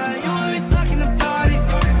 yeah. You always talking about it.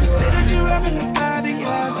 You say that you're rapping about it,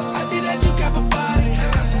 yeah. But I see that you got a body.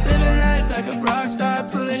 Living life like a rock star,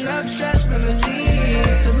 pulling up stretch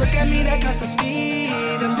limousine. So look at me, that costs a fee.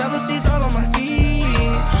 Them double C's all on my feet.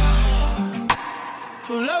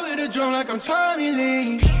 Pull up with a drum like I'm Tommy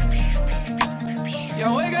Lee.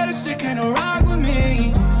 Yo, I got a stick, ain't no rock with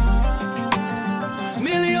me.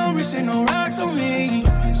 Million wrist, ain't no rocks on me.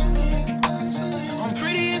 I'm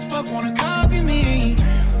pretty as fuck, wanna copy me.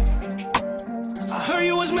 I heard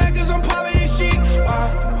you was mad cause I'm popping this shit.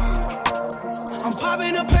 I'm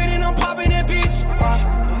popping the pain and I'm popping that bitch.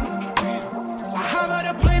 I hop out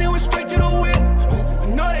the plane and went straight to the whip. I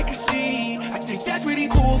know they can see. I think that's pretty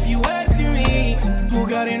cool if you asking me.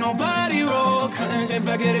 Bugatti nobody roll, curtains ain't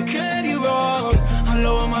back at the candy roll. I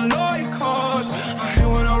lower my lawyer costs. I hate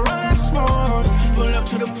when I run out of smoke. Pull up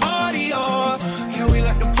to the party, oh. Yeah, we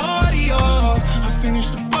like the party, oh. I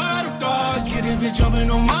finished the bottle, dog. Get this bitch jumping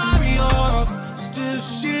on Mario. Still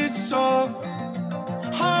shit so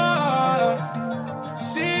hard.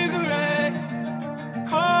 Cigarette,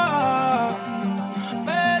 car,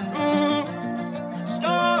 bedroom,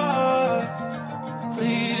 store.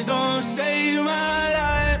 Please don't save my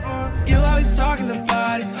life. You always talking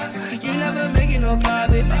about it. You never making no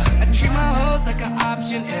profit. I treat my hoes like an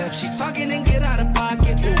option. If she talking, then get out of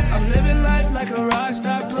pocket. I'm living life like a rock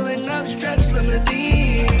star, pulling up stretch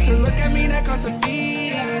limousine. So look at me, that costs a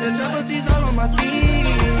fee. The double C's all on my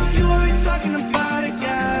feet. You always talking about it,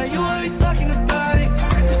 yeah. You always talking about it.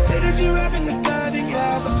 You say that you rapping about it,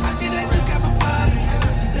 yeah. But I see that you got my body.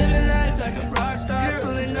 Living life like a rock star,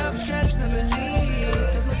 pulling up stretch limousine.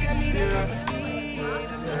 So look at me, that costs a fee.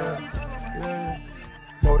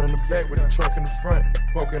 Motor in the back with a truck in the front.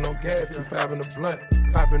 Smoking on gas, 2.5 in the blunt.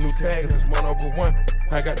 Popping new tags, it's 1/1.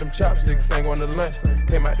 I got them chopsticks, sang on the lunch.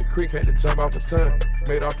 Came out the creek, had to jump off a ton.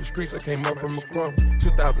 Made off the streets, I came up from a crumb.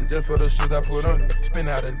 2,000 just for the shoes I put on. Spin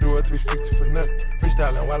out and do a 360 for nothing.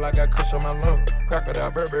 Freestyling while I got kush on my lung.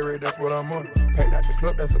 Crocodile Burberry, that's what I'm on. Packed out the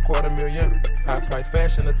club, that's $250,000. High price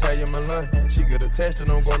fashion, Italian Milan. She get attached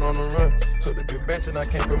and I'm going on the run. Took the good batch and I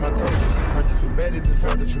came from my tongue. Hundreds of baddies, it's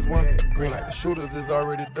hard to choose one. Green like the shooters is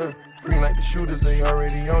already done. Green like the shooters, they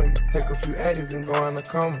already on you. Take a few addies and go on the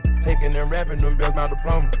coma. Taking them rapping, them bells my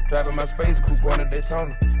diploma. Driving my space coupe, going to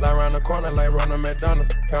Daytona. Lie around the corner like Ronald McDonald's.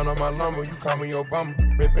 Count on my lumber, you call me Obama.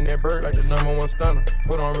 Ripping that bird like the #1 stunner.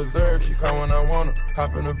 Put on reserve, she call when I want her.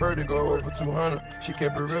 Hop in the Vertigo over 200. She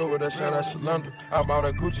kept it real with her, shout out Shalonda. I bought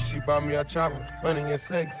her Gucci, she bought me a chopper. Money and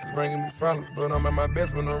sex is bringing me problems. But I'm at my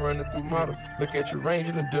best when I'm running through models. Look at your range,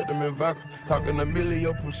 you done dipped them in vodka. Talking a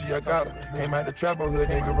million, Pussy, I got her. Came out the trap hood,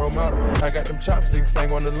 nigga, role model. I got them chopsticks,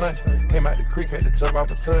 sang on the lunch. Came out the creek, had to jump off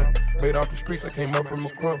a ton. Made off the streets, I came up from a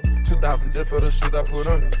crumb. 2,000 just for the shoes I put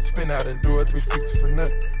on. Spin out and do a 360 for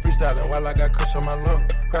nothing. Freestyling while I got kush on my lung.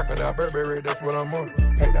 Crocodile Burberry, that's what I'm on.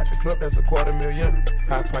 Packed out the club, that's $250,000.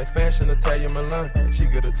 High price fashion, Italian Milan. She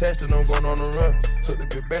get attached and I'm going on the run. Took the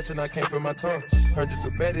good batch and I came from my tongue. Hundreds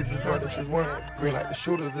of baddies, it's hard to choose one. Green like the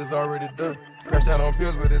shooters, it's already done. Crashed out on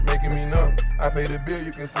pills, but it's making me numb. I paid the bill,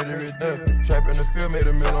 you consider it done. Trap in the field, made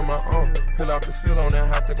a meal on my own. Peel off the seal on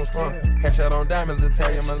that high tech on strong. Cash out on diamonds,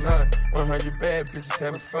 Italian Milan. 100 bad bitches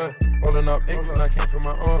having fun. Rolling up X and I came from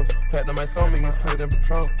my arms. Platinum my soul, me split in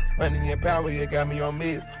Patron. Money and power, it got me on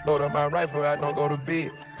meds. Load up my rifle, I don't go to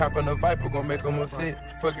bed. Copping a Viper, gon' make them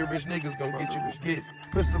upset. Fucking rich niggas gon' get you rich gets.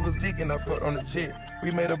 Pussy was leaking, I fucked on his jet.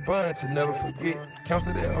 We made a bond to never forget.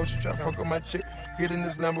 Counsel that hoe, she try fuck on my chick. Get in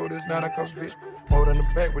this Lambo, this not a conflict. Hold in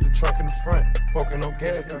the back with the trunk in the front. Smoking on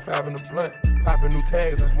gas, 2.5 in the blunt. Popping new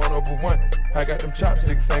tags, it's 1/1. I got them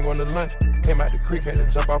chopsticks, sang on the lunch. Came out the creek, had to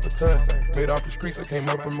jump off a ton. Made off the streets, I came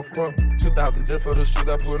up from a crumb. 2,000 just for the shoes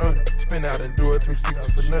I put on. Spin out and do a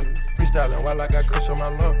 360 for nothing. Freestyling while I got kush on my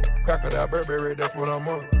lung. Crocodile Burberry, that's what I'm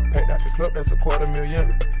on. Packed out the club, that's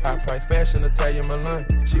 $250,000. High price fashion, Italian Milan.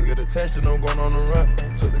 She get attached and I'm going on the run.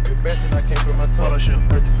 Took the good batch and I came from my tongue.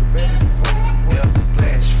 Hundreds of baddies, yeah,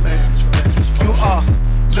 flash. You are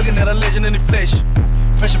looking at a legend in the flesh.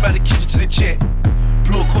 Fresh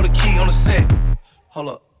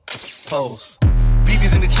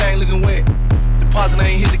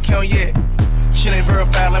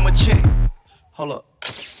Hold up.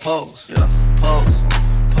 Pose, yeah,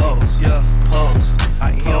 pose, yeah, pose. I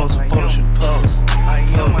am a photo shoot, pose. I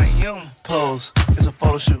am, pose. It's a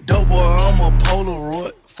photo shoot. Dope boy, I'm a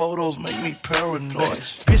Polaroid. Photos make me paranoid.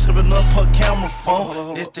 Bitch, up enough her camera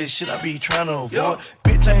phone. That's that shit I be trying to avoid.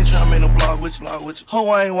 Bitch, I ain't trying to make no blog with you. Ho,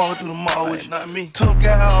 I ain't walking through the mall with you. Not me. Tough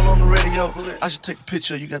guy all on the radio. I should take a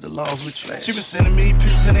picture. You got the laws with you. She been sending me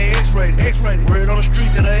pictures in the X-rated. Word on the street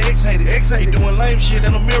that I X-hated. He doing lame shit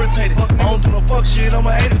and I'm irritated. I don't do no fuck shit. I'm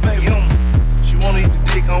a haters, baby. She wanna eat the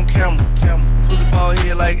dick on camera. Pussy ball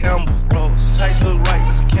head like Amber Rose. Tight look right,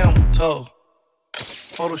 that's a camel toe.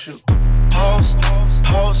 Photo shoot. Pose, pose,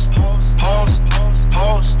 pose, pose,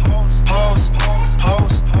 pose, pose, pose,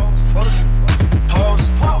 photo shoot. Pose,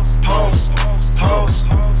 pose, pose, pose,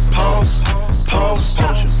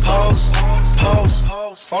 pose,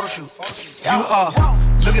 pose, photo shoot. You are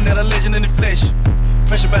looking at a legend in the flesh.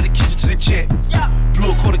 Fresh about the kitchen to the jet.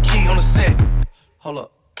 Blew a quarter key on the set. Hold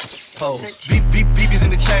up. Pose. BB's in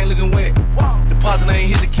the chain looking wet. Deposit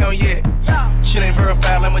ain't hit the count yet. Shit ain't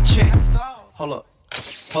verified like my check. Hold up.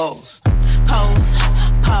 Pose. Pose,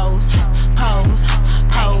 pose, pose,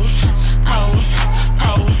 pose, pose,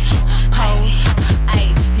 pose, pose.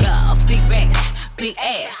 Ayy, yeah, big racks, big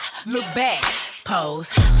ass, look back, pose.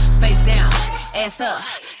 Face down, ass up,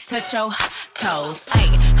 touch your toes.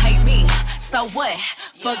 Ayy, hate me, so what?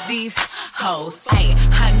 Fuck these hoes. Ayy,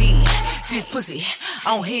 I need this pussy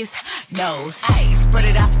on his nose. Ayy, spread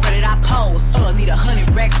it out, pose. Need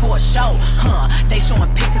 100 racks for a show. They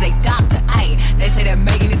showing pics of they doctor. Ayy, they say that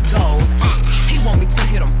Megan is goals. He want me to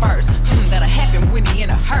hit him first. That'll happen when he in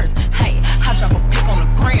a hearse. Hey, I drop a pic on the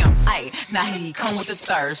gram. Ayy, now he come with the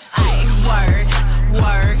thirst. Ayy, word,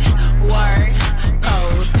 word, word,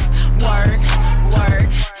 pose, word, word,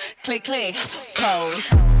 click, click, pose.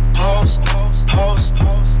 Pose, pose, pose,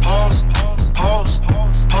 pose, pose,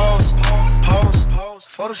 pose,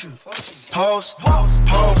 photo shoot. Pose, pose,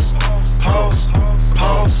 pose, pose,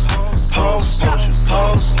 pose,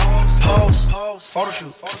 pose, photo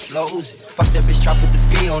shoot. Low Uzi, fuck that bitch, try put the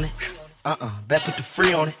fee on it. Bet put the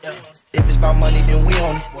free on it. If it's about money, then we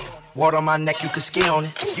on it. Water on my neck, you can ski on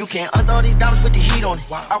it. You can't undo all these diamonds, put the heat on it.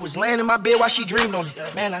 I was laying in my bed while she dreamed on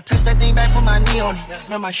it. Man, I touched that thing back, put my knee on it.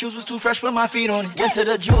 Man, my shoes was too fresh, put my feet on it. Went to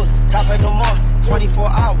the jeweler, top of the morning, 24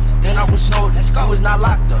 hours, then I was snowed. You was not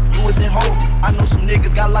locked up, you was in holding. I know some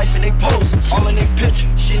niggas got life and they posing. All in they picture,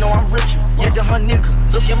 she know I'm richer. Yeah, to her nigga,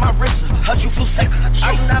 look at my wrist. How'd you feel sicker?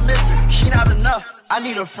 I do not miss her, she not enough. I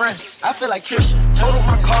need a friend, I feel like Trisha. Totaled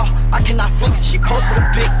my car, I cannot fix it. She posted a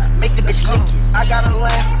pic, make the bitch lick it. I got a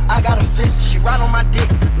lamb, I got a fist. She ride on my dick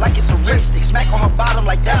like it's a ripstick. Smack on her bottom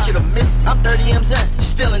like that should've missed it. I'm 30 M's in,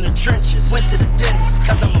 still in the trenches. Went to the dentist,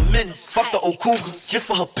 cause I'm a menace. Fuck the old cougar, just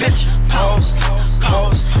for her picture. Pose, pose,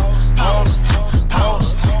 pose, pose,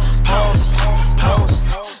 pose, pose,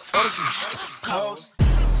 pose, pose.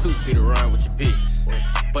 Two-seater run with your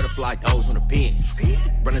bitch. Butterfly doors on the bench.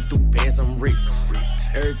 Running through bands, I'm rich.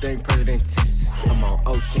 Everything president tense. I'm on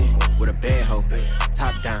ocean with a bad hoe.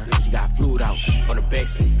 Top down, she got fluid out. On the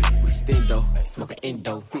backseat with stendo. Smoking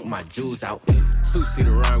endo, with my jewels out.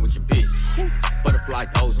 Two-seater run with your bitch. Butterfly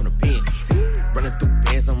doors on the bench. Running through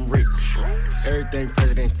bands, I'm rich. Everything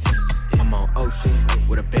president tense. I'm on ocean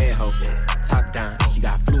with a bad hoe. Top down, she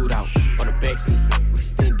got fluid out. On the backseat with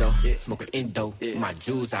stendo. Smoking endo, with my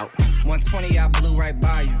jewels out. 120, I blew right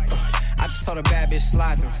by you. I just told a bad bitch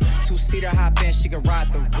slide through. Two-seater hop in, she can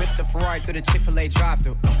ride through. Whip the Ferrari through the Chick-fil-A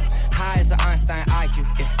drive-through. High as an Einstein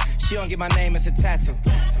IQ. Yeah. She don't get my name as a tattoo.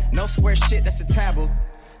 No square shit, that's a taboo.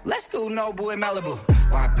 Let's do Noble in Malibu.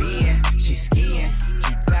 YBN, she skiing.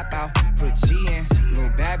 He tap out, put G in. Little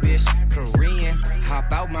bad bitch, Korean.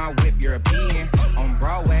 Hop out my whip, European. On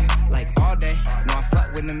Broadway, like all day. No, I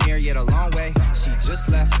fuck with the mirror, yet a long way. She just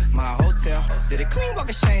left my hotel. Did a clean walk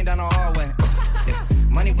of shame down the hallway. Yeah.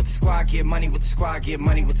 Money with the squad, get money with the squad, get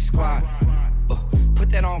money with the squad. Put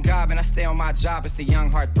that on God, and I stay on my job, it's the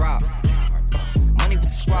young heart throb. Money with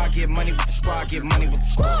the squad, get money with the squad, get money with the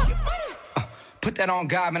squad. Put that on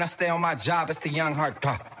God, man, I stay on my job, it's the young heart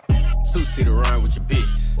throb. Two-seater run with your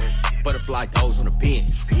bitch. Butterfly doors on the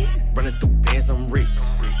bench. Running through bands, I'm rich.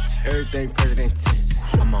 Everything president tense.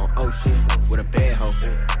 I'm on ocean with a bad hoe.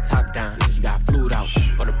 Top down, she got fluid out.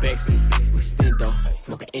 On the backseat with stendo.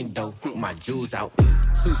 Smoking endo, with my jewels out.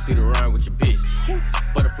 Two-seater run with your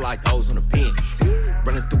bitch. Butterfly doors on the bench.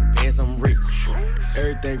 Running through bands, I'm rich.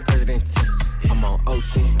 Everything president tense. I'm on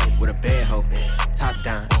ocean with a bad hoe. Top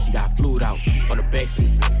down, she got fluid out. On the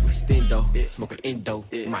backseat with stendo. Smoking endo,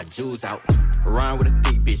 with my jewels out. Rhyme with a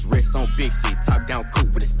thick bitch, rest on big shit. Top down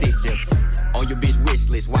coupe with a stick shift. On your bitch wish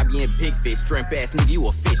list, why be in big fish? Shrimp ass nigga, you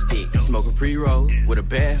a fish stick. Smoking pre-roll with a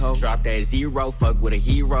bad hoe. Drop that zero, fuck with a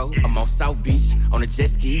hero. I'm on South Beach, on a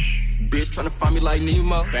jet ski. Bitch tryna find me like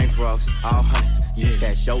Nemo. Bank rolls, all hundreds. Yeah,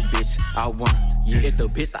 that's your bitch, I want her. Yeah, get the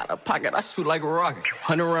bitch out of pocket, I shoot like a rocket.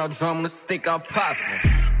 100 round drum on the stick, I'm poppin'.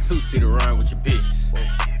 2-seater run with your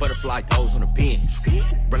bitch. Butterfly goes on the bench.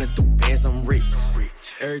 Running through bands, I'm rich.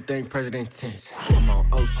 Everything president tense. I'm on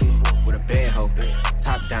ocean with a bad hoe.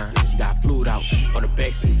 Top down, she got fluid out on the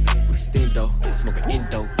backseat with a stendo. Smoking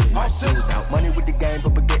Indo, my shoes out. Money with the game,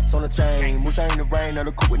 but baguettes on the chain. Moose ain't the rain, or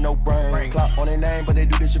the cook with no brain. Clock on their name, but they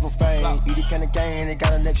do this shit for fame. Eat it can of cane, they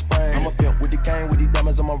got a next brain. I'm a pimp with the cane, with these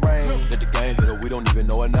diamonds on my ring. Let the game hit her, we don't even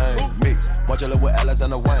know her name. Mix, Marcella with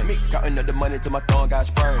Alexander Wayne. Counting up the money till my thumb got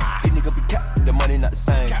sprained. These niggas be capped, the money not the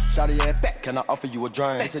same. Shout your ass back, can I offer you a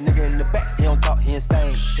drink? It's a nigga in the back, he don't talk, he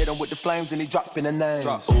insane. Hit him with the flames and he drop in the name.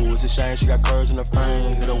 Ooh, it's a shame she got curves in her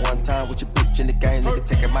frame. Hit her one time with your bitch in the game. Nigga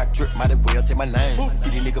taking my drip, might as well take my name. See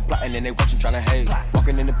these niggas plotting and they watching tryna hate.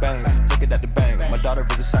 Walking in the bank, take it out the bank. My daughter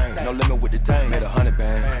is the same, no limit with the tank. Made 100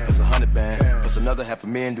 band, plus 100 band, plus another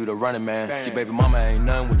 $500,000 do the running man. Your baby mama ain't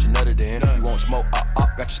none with your nutter then. You want smoke,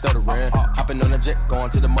 got your stuttering. Hopping on a jet, going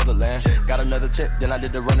to the motherland. Got another check, then I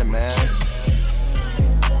did the running man.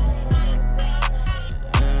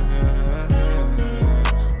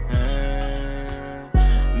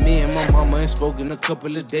 Me and my mama ain't spoken a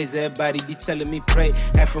couple of days. Everybody be telling me pray.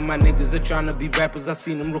 Half of my niggas are trying to be rappers. I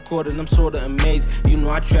seen them recording, I'm sorta amazed. You know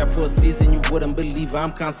I trap for a season, you wouldn't believe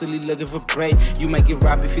I'm constantly looking for prey. You might get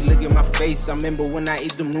robbed if you look at my face. I remember when I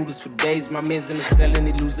ate them noodles for days. My man's in the cell and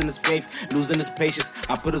he losing his faith, losing his patience.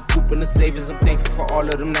 I put a coop in the savings. I'm thankful for all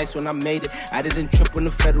of them nights when I made it. I didn't trip on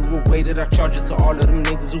the federal way that I charge it to all of them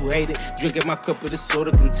niggas who hate it. Drinking my cup of this soda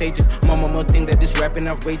contagious. My mama think that this rapping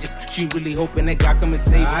outrageous. She really hoping that God come and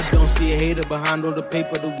save us. I don't see a hater behind all the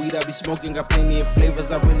paper. The weed I be smoking got plenty of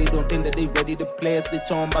flavors. I really don't think that they ready to play us. They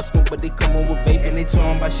talking about smoke, but they come on with vape. And they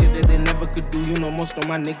talking about shit that they never could do. You know most of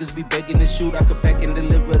my niggas be begging to shoot. I could pack and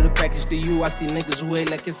deliver the package to you. I see niggas who hate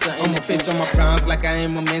like it's something. On my face, on my crowns, like I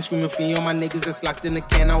am a man screaming for you. All my niggas that's locked in the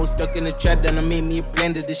can. I was stuck in the trap, then I made me a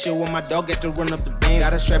plan. Did this shit with my dog, had to run up the band.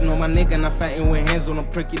 Got a strap on my nigga, and I fighting with hands on a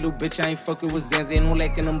pricky little bitch. I ain't fucking with Zans. Ain't no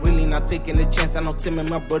lacking, I'm really not taking a chance. I know Tim and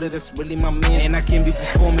my brother, that's really my man. And I can't be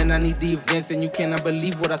performing, I need the events. And you cannot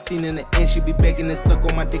believe what I seen in the end. She be begging to suck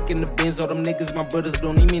on my dick in the bins. All them niggas, my brothers,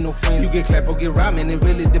 don't need me no friends. You get clap or get robbed, man, it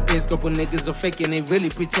really depends. Couple niggas are faking, they really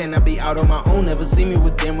pretend I be out on my own. Never see me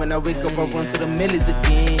with them. When I wake up, I run to the millies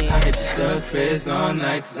again. I hit the thug feds all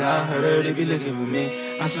night, cause I heard they be looking for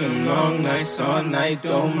me. I spend long nights all night,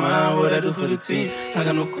 don't mind what I do for the team. I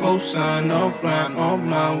got no cosign, no grind, on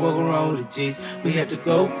mine, walk around with the G's. We had to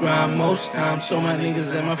go grind most times, so my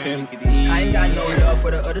niggas and my family could eat. I ain't got no love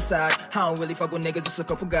for the other side. I don't really fuck with niggas, just a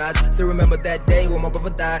couple guys. Still remember that day when my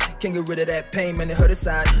brother died. Can't get rid of that pain, man, it hurt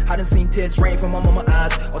aside. I done seen tears rain from my mama's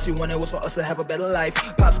eyes. All she wanted was for us to have a better life.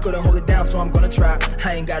 Pops couldn't hold it down, so I'm gonna try.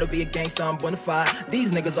 I ain't gotta be a gangster, I'm bonafide.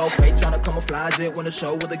 These niggas all fake, tryna camouflage it. When the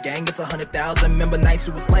show with a gang, it's 100,000. Remember nights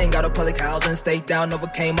we was slaying, got a public housing. Stayed down,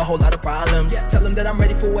 overcame a whole lot of problems. Tell them that I'm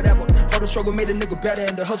ready for whatever. All the struggle made a nigga better,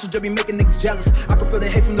 and the hustle just be making niggas jealous. I can feel the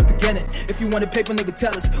hate from the beginning. If you wanted paper, nigga,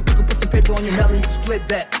 tell us. We could put some paper on your melon, you can split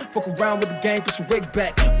that. Fuck around with the game, put your wig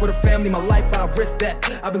back. For the family, my life, I'll risk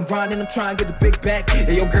that. I've been grinding, I'm trying to get the big back.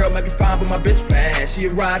 Yeah, your girl might be fine, but my bitch bad. She a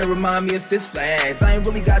rider, remind me of Sis Flags. I ain't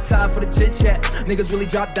really got time for the chit chat. Niggas really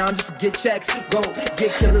drop down just to get checks. Go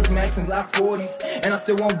get killers, max and Glock 40s. And I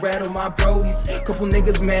still won't rattle my brodies. Couple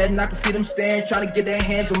niggas mad and I can see them staring, trying to get their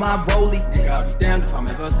hands on my rollie. Nigga, I'll be damned if I'm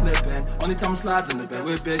ever slipping. Only time I slides in the bed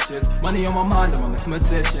with bitches. Money on my mind, I'm a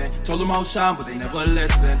mathematician. Told them I'll shine, but they never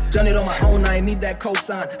listen. Done it on my own, I ain't need that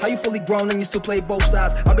cosign. How you fully grown and you still play both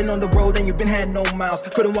sides? I've been on the road and you been had no miles.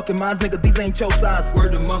 Couldn't walk in mines, nigga, these ain't your size.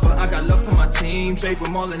 Word of mother, I got love for my team. Draper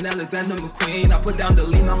Marlon, Alexander McQueen. I put down the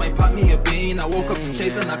lean, I might pop me a bean. I woke up to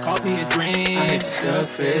chase and I caught me a dream. I hit the thug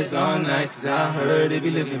feds all night, cause I heard they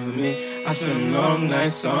be looking for me. I spend long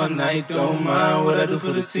nights all night, don't mind what I do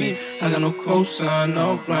for the team. I got no cosign,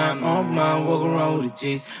 no grind, on mine, walk around with the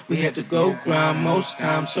G's. We had to go grind most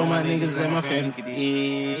times, so my niggas and my family could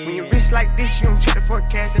eat. When you rich like this, you don't check the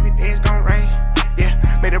forecast, every day it's gon' rain.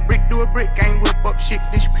 Yeah, made a brick do a brick, ain't whip up shit,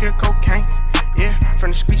 this pure cocaine. Yeah,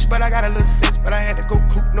 from the streets, but I got a little sense, but I had to go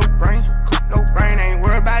coop no brain. Coop no brain, I ain't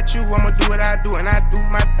worried about you, I'ma do what I do, and I do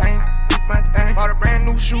my thing. my thing. Bought a brand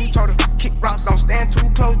new shoes, told her, kick rocks, don't stand too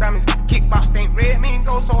close. Diamonds, kickbox, ain't red, me and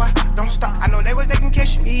gold, so I don't stop. I know they can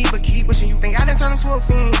catch me, but keep wishing. You think I done turned into a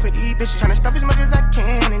fiend for these bitches? Tryna stuff as much as I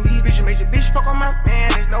can, and these bitches made your bitch fuck on my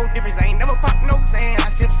man. There's no difference, I ain't never popped no Zan. I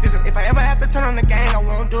sip scissor. If I ever have to turn on the gang, I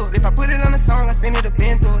won't do it. If I put it on a song, I send it to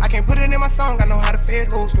Ben through it. I can't put it in my song, I know how the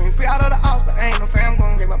feds go. Scream free out of the house, but I ain't no fam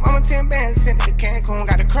gon' Gave my mama 10 bands, sent it to Cancun.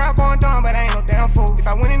 Got the crowd going down, but I ain't no damn fool. If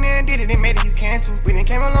I went in there and did it, then made it, you can too. We done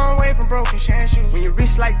came a long way from broken shan shoes. When you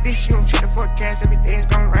wrist like this, you don't check the forecast, every day it's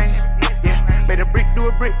gon' rain. Yeah, made a brick do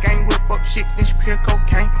a brick, ain't whip up shit, this pure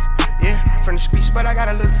cocaine. Yeah, from the streets, but I got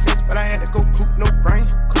a little sense, but I had to go coop no brain.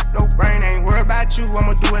 Coop no brain, I ain't worried about you,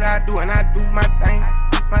 I'ma do what I do, and I do my thing.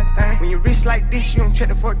 My thing. When you wrist like this, you don't check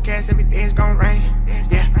the forecast, every day it's gon' rain.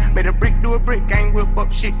 Yeah, made a brick do a brick, ain't whip up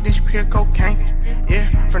shit, this pure cocaine. Yeah,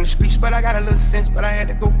 from the streets, but I got a little sense, but I had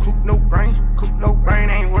to go coop no brain. Coop no brain,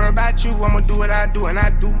 I ain't worried about you, I'ma do what I do, and I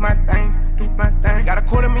do my thing. Do my thing. Got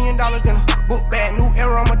 $250,000 in a book bag, new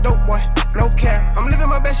era, I'm a dope boy, no cap. I'm living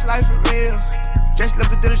my best life for real. Just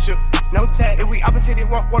left the dealership, no tag. If we opposite, it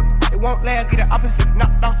won't work, it won't last. Get the opposite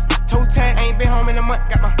knocked off, toe tag. I ain't been home in a month,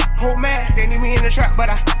 got my whole mad. They need me in the trap, but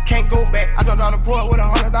I can't go back. I jumped on the board with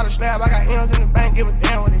 $100 slab. I got M's in the bank, give a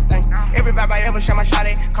damn what they think. Every vibe I ever shot my shot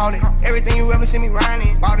at, called it. Everything you ever see me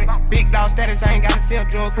riding, bought it. Big dog status, I ain't gotta sell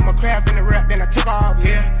drugs. Put my craft in the rap, then I took off,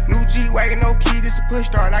 yeah. New G-Wagon, no key, this a push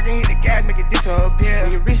start. I can hit the gas, make it disappear.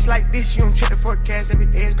 When you wrist like this, you don't check the forecast, every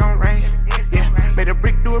day it's gon' rain. Yeah, made a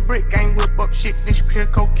brick do a brick, ain't whip up shit, this pure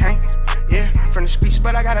cocaine. Yeah, from the streets,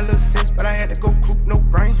 but I got a little sense, but I had to go coop no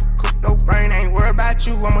brain. Coop no brain, I ain't worried about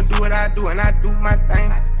you, I'ma do what I do, and I do my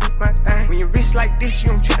thing. Do my thing. When you wrist like this, you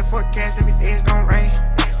don't check the forecast, every day it's gon' rain.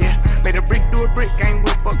 Yeah, made a brick do a brick, ain't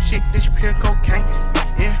whip up shit, this pure cocaine.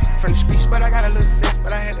 Yeah, from the streets, but I got a little sense,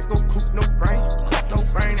 but I had to go coop no brain. Coop no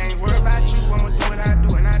brain, I ain't worried about you, I'ma do what I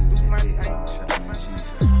do, and I do my thing.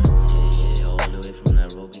 Yeah, all the way from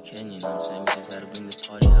Nairobi, Kenya, you know what I'm saying? We just had to bring the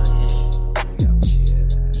party out here.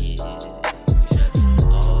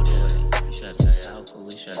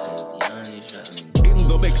 In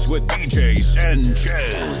the mix with DJ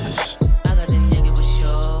Sanchez. I got the nigga for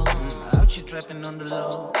sure. Out here trapping on the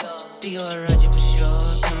low. Big ol' Roger for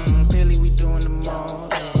sure. Billy, we doing the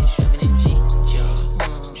most. Hey, shopping in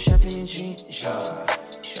G-Joe. Shopping in G-Joe.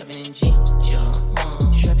 Shopping in G-Joe.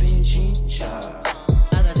 Shopping in G-Joe.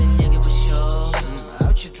 I got the nigga for sure.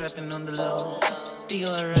 Out here trapping on the low. Big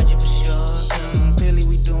ol' Roger for sure. Billy,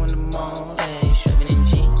 we doing the most. Hey, shopping in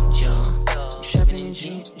G-Joe. Shopping in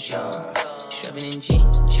G-Joe. Shopping in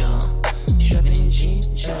G-Joe. Shopping in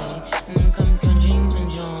G-Joe. Comme Kanjin and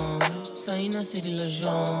John. Saina city la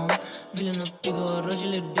Jean. Villain of Pigo, Roger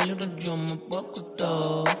le Delo the drum, a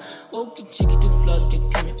Bakuto. Okay, check it to flood, get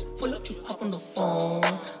can you pull up, you hop on the phone.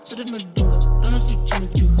 So that no dunga, don't have to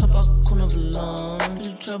change you hop up, corner of the lawn.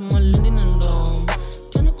 You trap my linen and dome.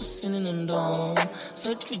 Tana kusinin and dome.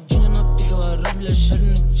 So to gin and up, Pigo, I rub la shot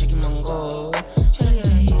and check him and go. Charlie, I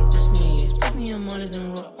hate the sneeze. Pop me a molly,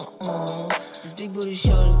 then this big booty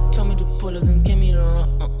shorty told me to pull up, then give me the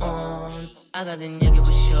run. I got the nigga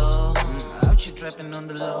for sure. Out here trapping on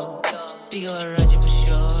the low. Big ol' Roger for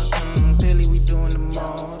sure. Billy, we doing the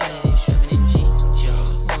most. Hey, shopping in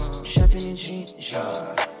G-Joe. Shopping in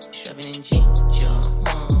G-Joe. Shopping in G-Joe.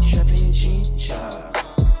 Shopping in G-Joe.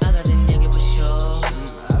 I got the nigga for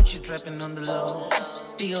sure. Out here trapping on the low.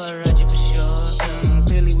 Big ol' Roger for sure.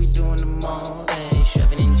 Billy, we doing the most. Hey,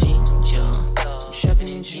 shopping in G-Joe. Shopping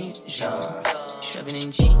in G-Joe. Shopping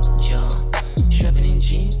in G-Joe. Shopping in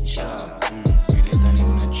G-Joe. Really done in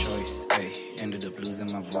my choice, ayy. Ended up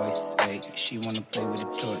losing my voice, ayy. She wanna play with the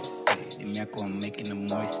toys, ayy. The miracle I'm making them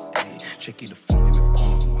moist, ayy. Check it the phone in the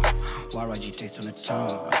corner. Waraji taste on the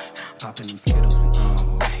tongue. Popping them Skittles we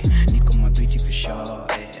on, ayy. Nico my beauty for sure,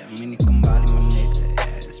 ayy. Mini Kambali my nigga,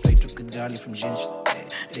 ayy. Straight to Kigali from Ginger,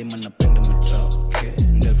 ayy. They man up in the macho, okay.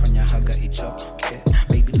 Girl from your haga each up, okay.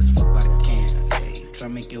 Baby, let's fuck by the can, ayy. Try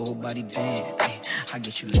make your whole body dance, ayy. I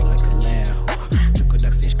get you lit like a lamb. Took a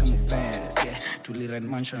dark stage, come advance, yeah. Truly red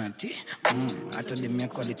mansion and tea. I told them your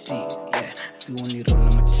quality, yeah. See only roll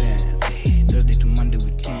number 10, ayy. Thursday to Monday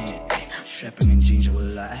weekend, ayy. Strapping in ginger will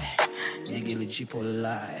lie. Nyagili cheap will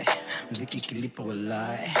lie. Ziki kilipa will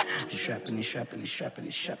lie. Strapping. I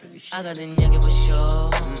got the nigga for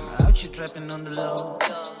sure. Out here trapping on the low.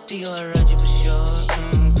 Big ol' Roger for sure.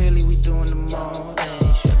 Billy, we doing the most.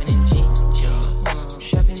 Hey, shopping in G-Joe.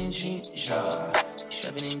 Shopping in G-Joe.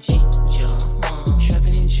 Shopping in G-Joe.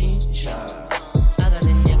 Shopping in G-Joe. I got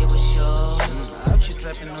the nigga for sure. Out here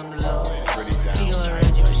trapping on the low. Big ol'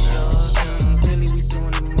 Roger for sure. Billy, we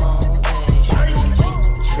doing the most. Hey, shopping in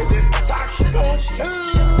G-Joe. Cause it's Taco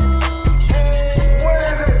Tuesday. Where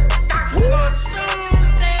is it?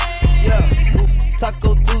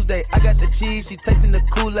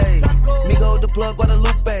 Kool-Aid. Migo the plug,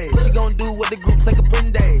 Guadalupe. She gon' do what the group say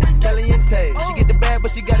Caprende. Caliente. She get the bag,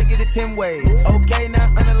 but she gotta get it 10 ways. Okay, now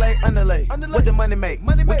underlay. What the money make?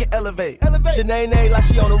 We can elevate. Shanae like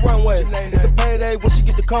she on the runway. It's a payday when she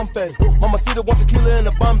get the comfy. Mama Cedar wants tequila in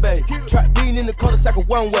the Bombay. Trap bean in the cul-de-sac of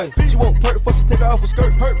one way. She won't perk, first she take her off her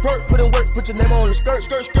skirt. Perk. Put in work, put your name on the skirt.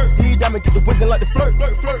 D-Diamond get the winking like the flirt.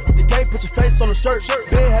 The game, put your face on the shirt.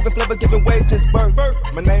 Been having flavor giving way since birth.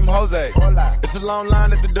 My name Jose. It's a long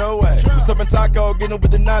line at the doorway. We serving taco, getting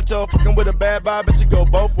with the nacho. Fucking with a bad vibe, and she go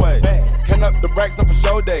both ways. Can up the racks up for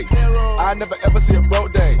show days. I never ever see a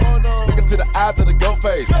broke day. Look into the eyes of the goat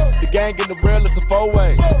face. The gang getting the real, it's a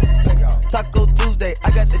 4-way. Taco Tuesday,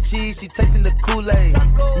 I got the cheese, she tasting the Kool-Aid.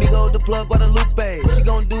 Migo the plug, Guadalupe. She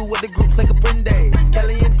gon' do what the group say Caprende.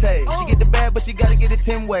 Caliente. She get the bag, but she gotta get it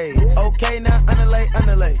 10 ways. Okay, now underlay.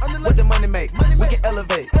 What the money make? We can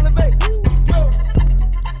elevate.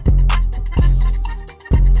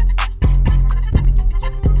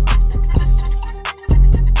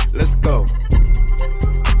 Let's go.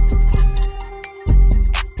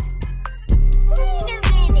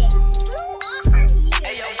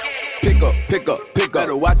 Pick up.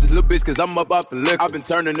 Better watch this little bitch, cause I'm up off the liquor. I've been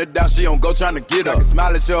turning her down, she don't go trying to get up. I can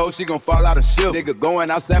smile at your hoe, she gon' fall out of shit. Nigga going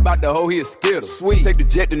outside about the hoe, he a skittle. Sweet, take the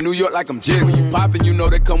jet to New York like I'm Jigga. When you poppin', you know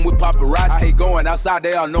they come with paparazzi. I hate going outside,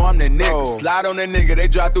 they all know I'm that nigga. Slide on that nigga, they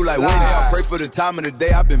drive through like Winnie. I pray for the time of the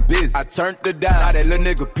day, I've been busy. I turned her down, now that little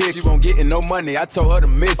nigga pick. She won't get no money, I told her to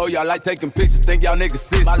miss. Oh, y'all like taking pictures, think y'all niggas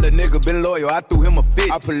sis. My little nigga been loyal, I threw him a fit.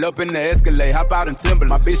 I pull up in the Escalade, hop out in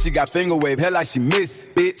Timberland. My bitch, she got finger wave, hell like she miss.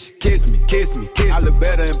 Bitch, kiss me. I look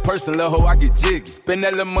better in person, little hoe, I get jiggy. Spend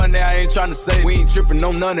that little money, I ain't tryna save. We ain't trippin'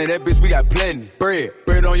 on none of that, bitch, we got plenty.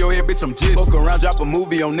 Bread on your head, bitch, I'm jiggy. Fuck around, drop a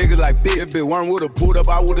movie on niggas like this. If Big Worm would've pulled up,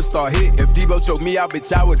 I would've start hit. If Debo choked me out,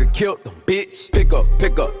 bitch, I would've killed them, bitch. Pick up.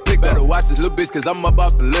 Better watch this little bitch, cause I'm up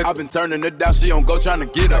off the liquor. I've been turning her down, she don't go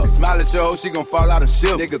tryna get up. Smile at your hoe, she gon' fall out of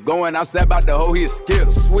shit. Nigga going outside about the hoe, he a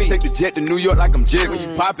skittle. Sweet, take the jet to New York like I'm Jigga. When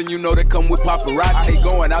you poppin', you know they come with paparazzi. I hate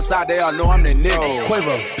going outside, they all know I'm that nigga.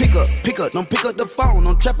 Quavo, pick up, don't pick up the phone.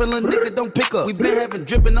 I'm trappin', little nigga, don't pick up. We been having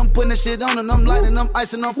drippin', I'm putting shit on and I'm lighting, I'm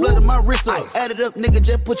icing, I'm flooding my wrist up. Add it up, nigga,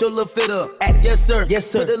 just put your little fit up. Yes sir,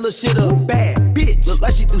 put that little shit up. Bad bitch, look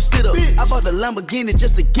like she do sit-ups. I bought the Lamborghini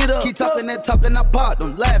just to get up. Keep talking that talk and I pop,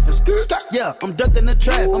 I'm laughing. Yeah, I'm ducking the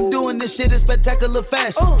trap. I'm doing this shit in spectacular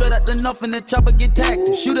fashion. Straight out the north and the chopper get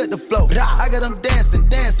tacked. Shoot at the flow. I got them dancing.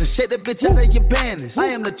 Shake that bitch out of your panties. I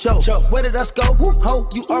am the choke. Where did I go? Ho,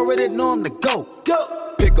 you already know I'm the GOAT.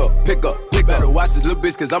 Pick up. Better watch this little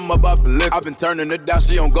bitch, cause I'm up off the liquor. I've been turning her down,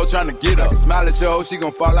 she don't go tryna get up. I can smile at your hoe, she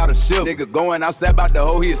gon' fall out of shit. Nigga going outside about the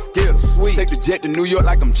hoe, he a skittle. Sweet, take the jet to New York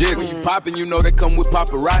like I'm Jigga. When you poppin', you know they come with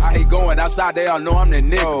paparazzi. I hate going outside, they all know I'm that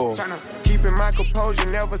nigga. Keeping my composure,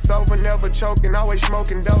 never sober, never choking, always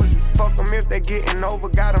smoking dozy. Fuck them if they getting over,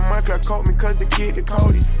 got a month, coat me cause the kid the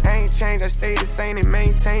coldest. I ain't changed, I stay the same and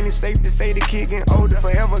maintain it. Safe to say the kid getting older.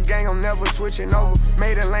 Forever gang, I'm never switching over.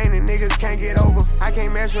 Made a lane and niggas can't get over. I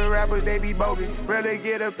can't mess with rappers, they be bogus. Rather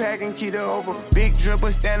get a pack and keep it over. Big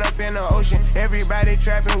dripper stand up in the ocean. Everybody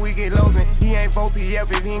trapping, we get losing. He ain't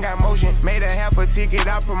 4PF if he ain't got motion. Made a half a ticket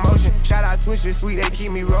out promotion. Shout out Switcher Sweet, they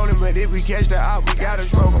keep me rolling. But if we catch the op, we gotta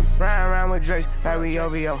smoke them. Ryan with Drakes, like we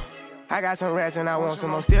OVO. I got some rats and I want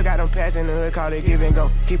some more. Still got them pass in the hood, call it give and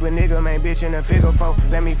go. Keep a nigga, man, bitch in a figure four.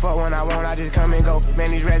 Let me fuck when I want, I just come and go.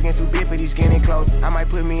 Man, these rats getting too big for these skinny clothes. I might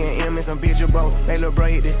put me an M and some bitch or both. They little bro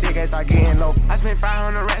hit the stick and start getting low. I spent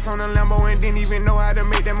 500 rats on a Lambo and didn't even know how to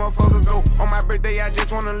make that motherfucker go. On my birthday, I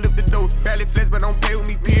just wanna lift the dough. Barely flex, but don't pay with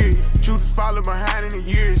me, period. Shooters follow behind in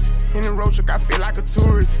the years. In the road truck, I feel like a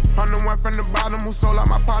tourist. I'm the one from the bottom who sold out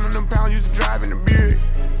my pound on them pounds, used to drive in the beard.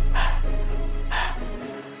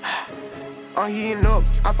 I'm heating up,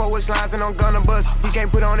 I fuck with slides and I'm gonna bust. He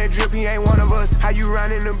can't put on that drip, he ain't one of us. How you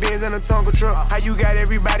riding the Benz in a Tonka truck? How you got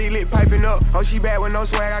everybody lit piping up? Oh, she bad with no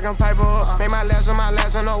swag, I can pipe her up. Make my last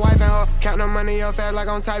on no wife and her. Count the money up fast like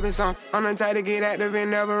I'm typing some. I'm the type to get active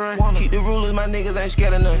and never run. Keep the rulers, my niggas ain't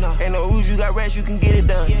scared of none. Ain't no rules, you got rats, you can get it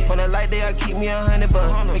done. On a light day, I keep me 100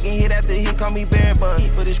 buns. Making hit after hit, call me Barry Bun.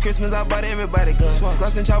 For this Christmas, I bought everybody guns.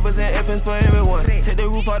 Gloss and choppers and effins for everyone. Take the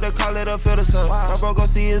roof out the call it up, feel the sun. My bro go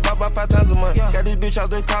see his pop 5 times a month. Got this bitch out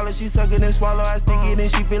the collar, she suck it and swallow. I stick it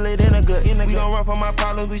and she feel it in a gut. We gon' run from my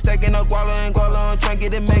problems, we stacking up guala and guala on trying to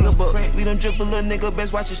get it mega bucks. We done drip a little nigga,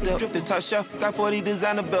 best watch your step. The top chef, got 40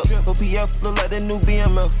 designer belts. OPF, look like the new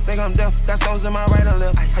BML. Think I'm deaf, got stones in my right and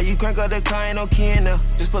left. How you crank up the car, ain't no key in there.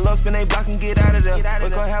 Just pull up, spin they block and get out of there. We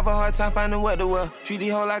gon' have a hard time finding what to wear. Treat the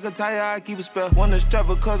hoe like a tire, I keep a spell. Wanna strap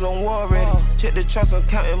because I'm war ready. Check the trust, I'm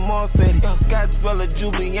counting more fetty. Scott Dweller,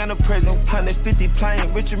 Jubilee, and a present. 150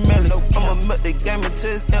 playing Richard Mille. I'm a but the game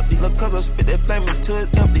until it's empty. Look, cause I spit that flame until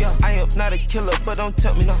it's empty. I am not a killer, but don't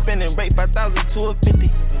tell me. Spending rate 5,000 to a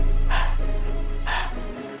 50.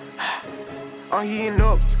 I'm heating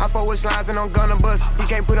up, I fuck with slides and I'm gonna bust. He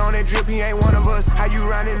can't put on that drip, he ain't one of us. How you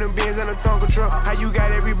riding the Benz in a Tonka truck? How you got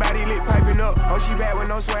everybody lit piping up? Oh, she bad with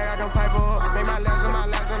no swag, I can pipe her up. Make my last on no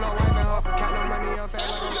wife and her. Count no money up fast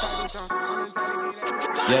like I'm typing something. I'm entitled to get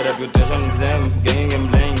that. Yeah, reputation is them, gang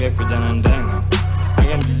mlenge kujana ndenga. I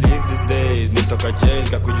can't believe these days, nitoka jail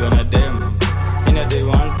kakujua na dem. Ina day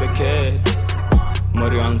ones pekee,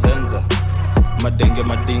 mori wanzenza. Madenge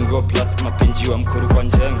madingo plus mapinji wa mkuru kwa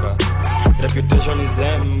njenga. Reputation is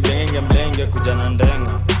them, gang mlenge kujana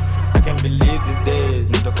ndenga. I can't believe these days,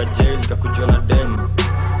 nitoka jail kakujua na dem.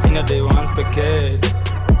 Ina day ones pekee,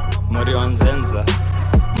 mori wanzenza.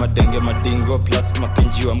 Madenge madingo plus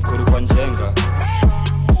mapinji wa mkuru kwa njenga.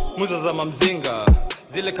 Muza za mamzinga,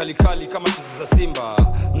 zile kalikali kama chuzi za simba.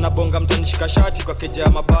 Mnabonga mtanishika shati kwa keja ya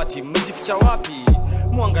mabati. Mmejificha wapi?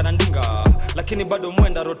 Mwanga na ndinga, lakini bado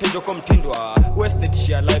mwenda rotejo kwa mtindwa. Westnet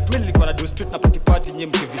share life, mimi nilikuwa na do street na party party nye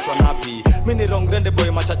mkivishwa napi. Mimi ni wrong rende boy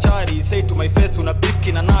machachari, say to my face una beef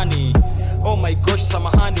kina nani? Oh my gosh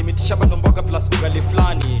samahani, mitishaba ndo mboga plus ugali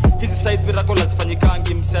flani. Hizi side miracle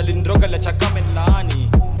zifanyikangi, msali ndroga la chakame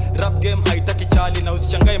nlaani. Rap game haitaki chali na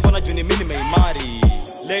usichangae mbona juni mimi nimeimari.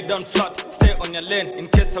 Lay down flat, stay on your lane in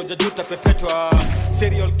case haujajuta pepetwa.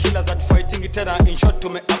 Serial killers at fighting tena, in short to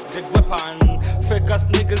me upgrade weapon. Fake ass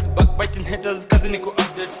niggas backbiting haters, kazi ni ku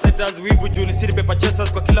update status. Wivu juni city paper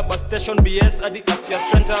chasers kwa kila bus station, BS hadi afya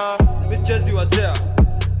center. Miss Chezi was there,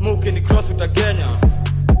 muki ni cross utagenya.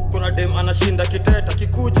 Kuna dem anashinda kiteta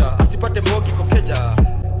kikuja, asipate mbogi kokeja.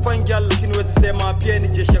 Fine girl lakini wezi sema pia ni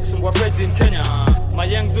jeshi ya kusumbua feds in Kenya.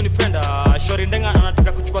 Mayengs unipenda, shori ndenga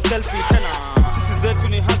anataka kuchukua selfie tena. Sisi zetu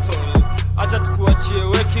ni hustle, acha tukuachie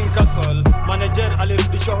working castle. Manager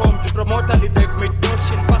alirudishwa home, to promoter alidek made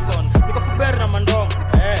dosh in person. Nikakuberi na mandom,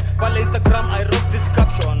 pale Instagram I wrote this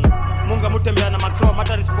caption. Munga mutembea na makrom,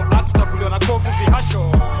 hata nisipo act takuliwa na kovu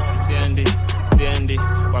vihasho. Siendi,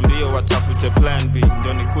 wambie watafute plan B,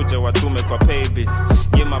 ndio nikuje watume kwa paybill.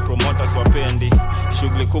 Nyema promoters wapendi,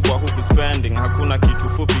 shughuli kubwa huku spending. Hakuna kitu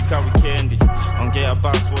fupi ka weekendi, ongea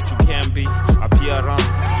bus what you can be.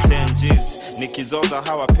 Appearance 10 G's, nikizoza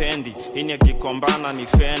hawapendi. Hini akikombana ni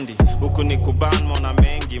fendi, huku ni kuban mona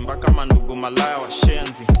mengi. Mpaka mandugu malaya wa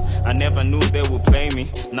shenzi. I never knew they would play me,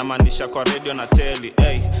 na manisha kwa radio na telly.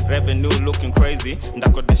 Revenue looking crazy,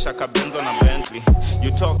 ndakodesha kabenzo na Bentley.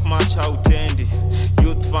 You talk much hautendi,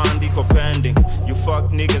 youth fund iko pending. You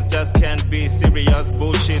fuck niggas just can't be serious,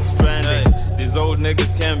 bullshit stranding. These old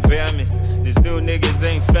niggas can't bear me, these new niggas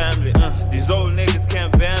ain't family. These old niggas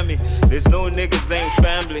can't bear me, these new niggas ain't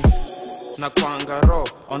family. Na kwanga ro,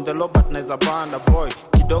 on the low but neza banda boy.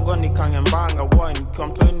 Kidogo ni kangembanga boy, nikiwa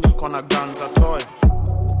mtoi niko na guns a toy.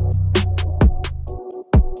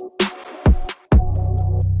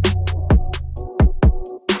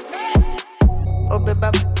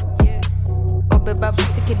 Obe baba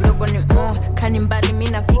si kidogo ni kani mbali mi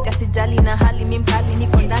nafika sijali na hali mi mkali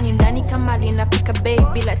niko ndani kamali nafika babe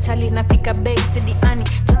bila chali nafika babe tidiani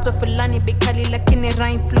toto fulani bikali lakini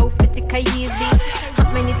rhyme flow fizika easy.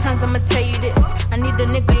 How many times I'ma tell you this? I need a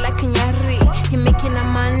nigga like Nyari. He making a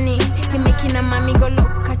money, he making a mami go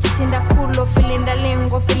loca. Chisinda culo, feeling da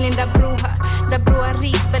lengo, feeling da bruja. Da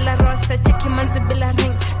brewery, bella rosa, checky manzi bella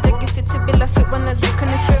ring. Take it to bella fit when I drink on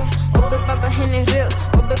the feel. Obe baba hini real,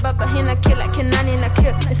 obe baba hina kill like Kenani na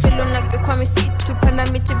kill. If you look like a kwami situ, panda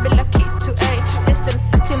miti bella kitu, ay. Listen,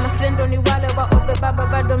 ati maslendo ni wale wa obe baba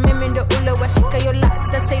bado mimi ndo ule wa shika yo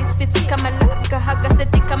lada. Taste fiti kama laka, haga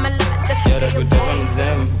seti kama lada. Yeah, reputation is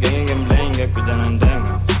them, gang mlenge kujana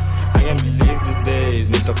ndenga. I can't believe these days,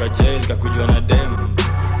 nitoka jail kakujua na dem.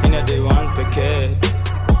 Ina day ones pekee,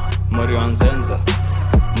 mori wanzenza.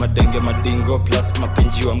 Madenge madingo plus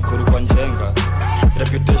mapinji wa mkuru kwa njenga.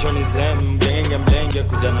 Reputation is them, gang mlenge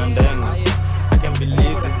kujana ndenga. I can't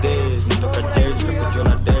believe these days, nitoka jail kakujua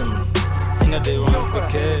na dem. Ina day ones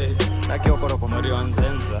pekee, mori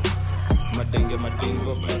wanzenza. Madenge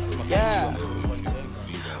madingo plus mapinji wa mkuru kwa njenga.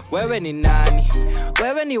 Wewe ni nani?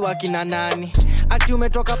 Wewe ni wakina nani? Ati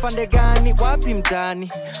umetoka pande gani? Wapi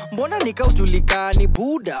mtani? Mbona nikaujulikani?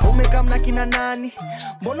 Buda, umekamna kina nani?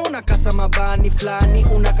 Mbona unakasa mabani flani?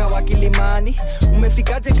 Unakawa Kilimani?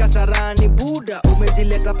 Umefikaje Kasarani? Buda,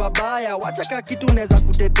 umejileta pabaya. Wacha kitu neza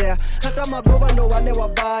kutetea. Hata magova ndo wale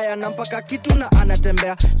wabaya. Na mpaka kitu na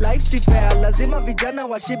anatembea. Life si fair, lazima vijana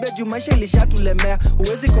washibe juu maisha ilishatulemea.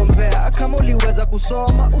 Huwezi compare, kama uliweza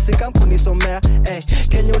kusoma usikam kunisomea.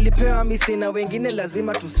 Kenya ulipewa misi na wengine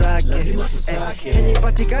lazima tusake. Kenye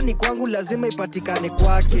ipatikani kwangu lazima ipatikane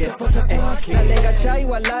kwake. Nalenga chai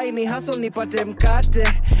walai ni hustle nipate mkate.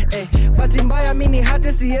 Bahati mbaya mimi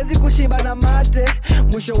hate siwezi kushiba na mate.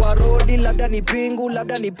 Mwisho wa rodi labda ni pingu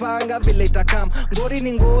labda ni panga vile itakam. Ngori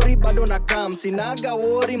ni ngori bado na kam sinaga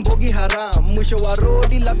wori mbogi haram. Mwisho wa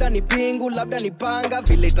rodi labda ni pingu labda ni panga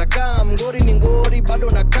vile itakam. Ngori ni ngori bado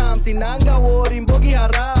na kam sinaga wori mbogi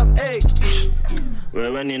haram.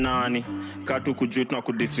 Wewe ni nani? Katu kujut na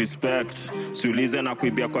kudisrespect. Siulize na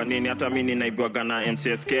kuibia kwa nini hata mimi naibiwaga na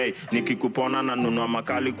MCSK. Nikikupona na nunua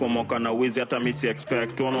makali kwa moka na wizi hata mimi si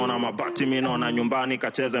expect. Unaona mabati mimi naona nyumbani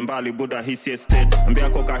kacheze mbali buda hisi estate. Ambia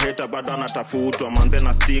koka heta bado anatafutwa manze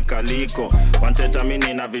na stika liko. Wanteta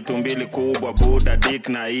mimi na vitu mbili kubwa buda dick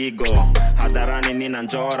na ego. Hadharani nina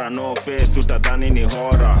njora no face utadhani ni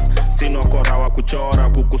horror. Sino kora wa kuchora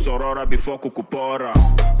kukusorora before kukupora.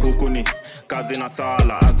 Huku ni kazi na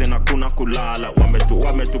sala azina kuna kulala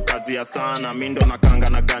wametupazia sana mindo na kanga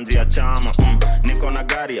na ganji ya chama niko na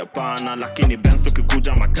gari hapana lakini Benz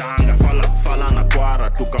tukikuja matanga fala na kwara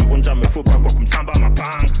tukamvunja mifupa kwa kumsamba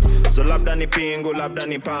mapanga so labda ni pingu labda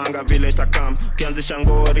ni panga vile itakam kianzisha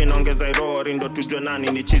ngori naongeza irori ndo tujue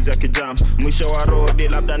nani ni chizi ya kijam mwisho wa rodi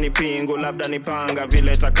labda ni pingu labda ni panga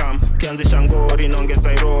vile itakam kianzisha ngori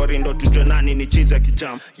naongeza irori ndo tujue nani ni chizi ya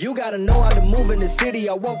kijam. You gotta know how to move in the city.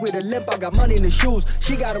 I walk with a limp, I got money in the shoes.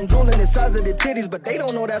 She got them drooling the size of the titties, but they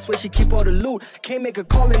don't know that's where she keep all the loot. Can't make a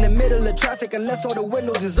call in the middle of traffic unless all the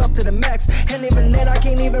windows is up to the max. And even then I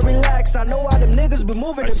can't even relax. I know how them niggas be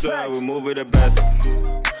moving the packs. I swear we move it the best.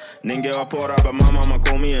 Ningewapora ba mama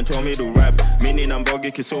makomi and told me to rap. Mini na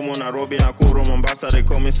Mbogi Kisumu Nairobi Nakuru Mombasa they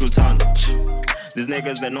call me Sultan. These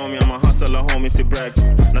niggas they know me I'm a hustler homie si brag.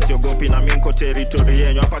 Na siogopi na minko territory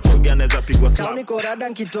yenyu hapa chogia naweza pigwa slap. Kauni korada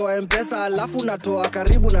nkitoa mpesa alafu natoa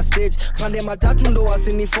karibu na stage. Pande matatu ndo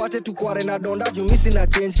wasinifuate tukware na donda jumisi na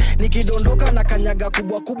change. Nikidondoka na kanyaga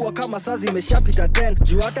kubwa kama saa zimeshapita 10.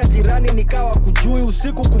 Juu hata jirani nikawa kujui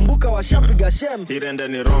usiku kumbuka washapiga shem. Hii rende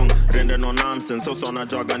ni wrong, rende no nonsense. So sona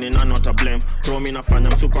jaga ni nani wata blame. Promi nafanya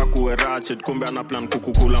msupa kuwe ratchet kumbe ana plan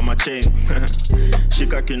kukukula machain.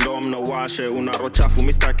 Shika kindom na washe unarochafu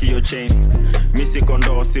mistaki yo chain. Misi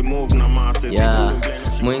kondo si move na masses. Yeah,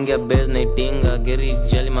 mwingia base na itinga. Geri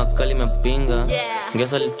jali makali mapinga.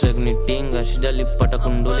 Ngesa li track ni tinga. Shida lipata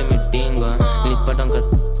kunduli mitinga. Nilipata nka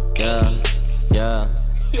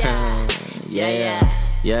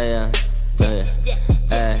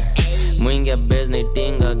mwingia base na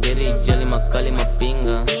itinga. Geri jali makali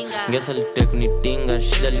mapinga. Ngesa li track ni tinga.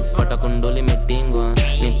 Shida lipata kunduli mitinga.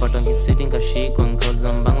 Nilipata nkisiti nkashikwa.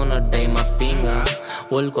 Nkauliza mbango na dai mapinga.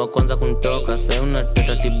 Wall kwa kwanza kuntoka sasa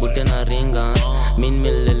unateta tibute na ringa. Mimi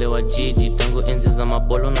nimelelewa jiji tangu enzi za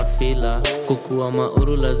mabolo na fila. Kukua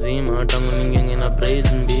mauru lazima tangu ningenge na praise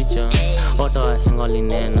mbicha. Wata wahenga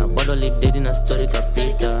walinena bado lidedi na story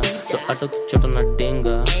kapita. So ato kuchoto na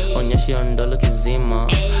dinga onyeshi ondolo kizima.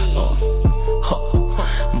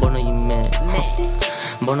 Mbona yime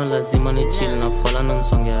mbona lazima ni chill na fala na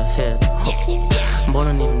nsonge ahead.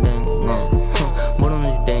 Mbona ni ndengo mbona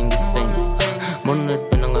ni dengi sing. Mbona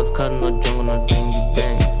napenda kar na jongo na dengi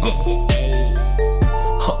bang.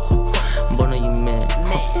 Mbona yime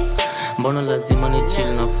mbona lazima ni chill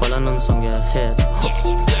na fala na nsonge ahead.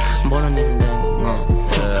 Mbona ni ndengo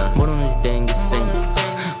mbona ni dengi sing.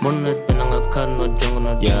 Mbona napenda kar na jongo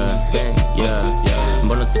na dengi bang.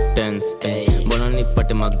 Mbona si tense mbona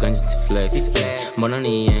nipate maganji si flex. Mbona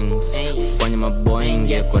ni yangs fanya maboy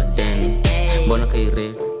ingia kwa den. Mbona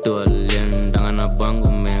kaire tualiendanga na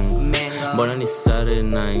bangu mengo. Mbona ni sare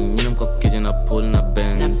na nyina mkokeje na pool na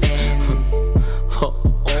Benz.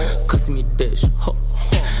 Kasi mi dash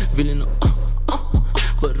vile na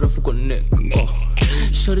barafu kwa neck.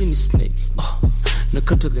 Shari ni snake na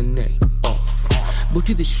cut to the neck.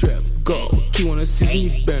 Booty the strap go key wanna see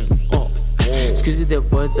me bang. Excuse me, the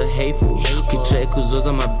words are hateful. Kitrai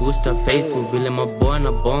kuzoza my booster faithful. Vile maboy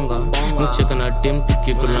na bonga mcheka na team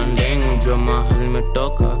tukikula ndeng. Jua mahali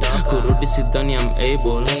metoka kurudi sidhani I'm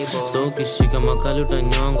able. So ukishika makali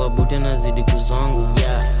utanyongwa. Buti nazidi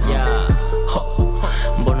kuzonga.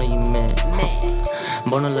 Mbona yime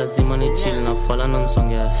mbona lazima ni chill na fala na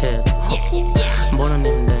nsonge ahead.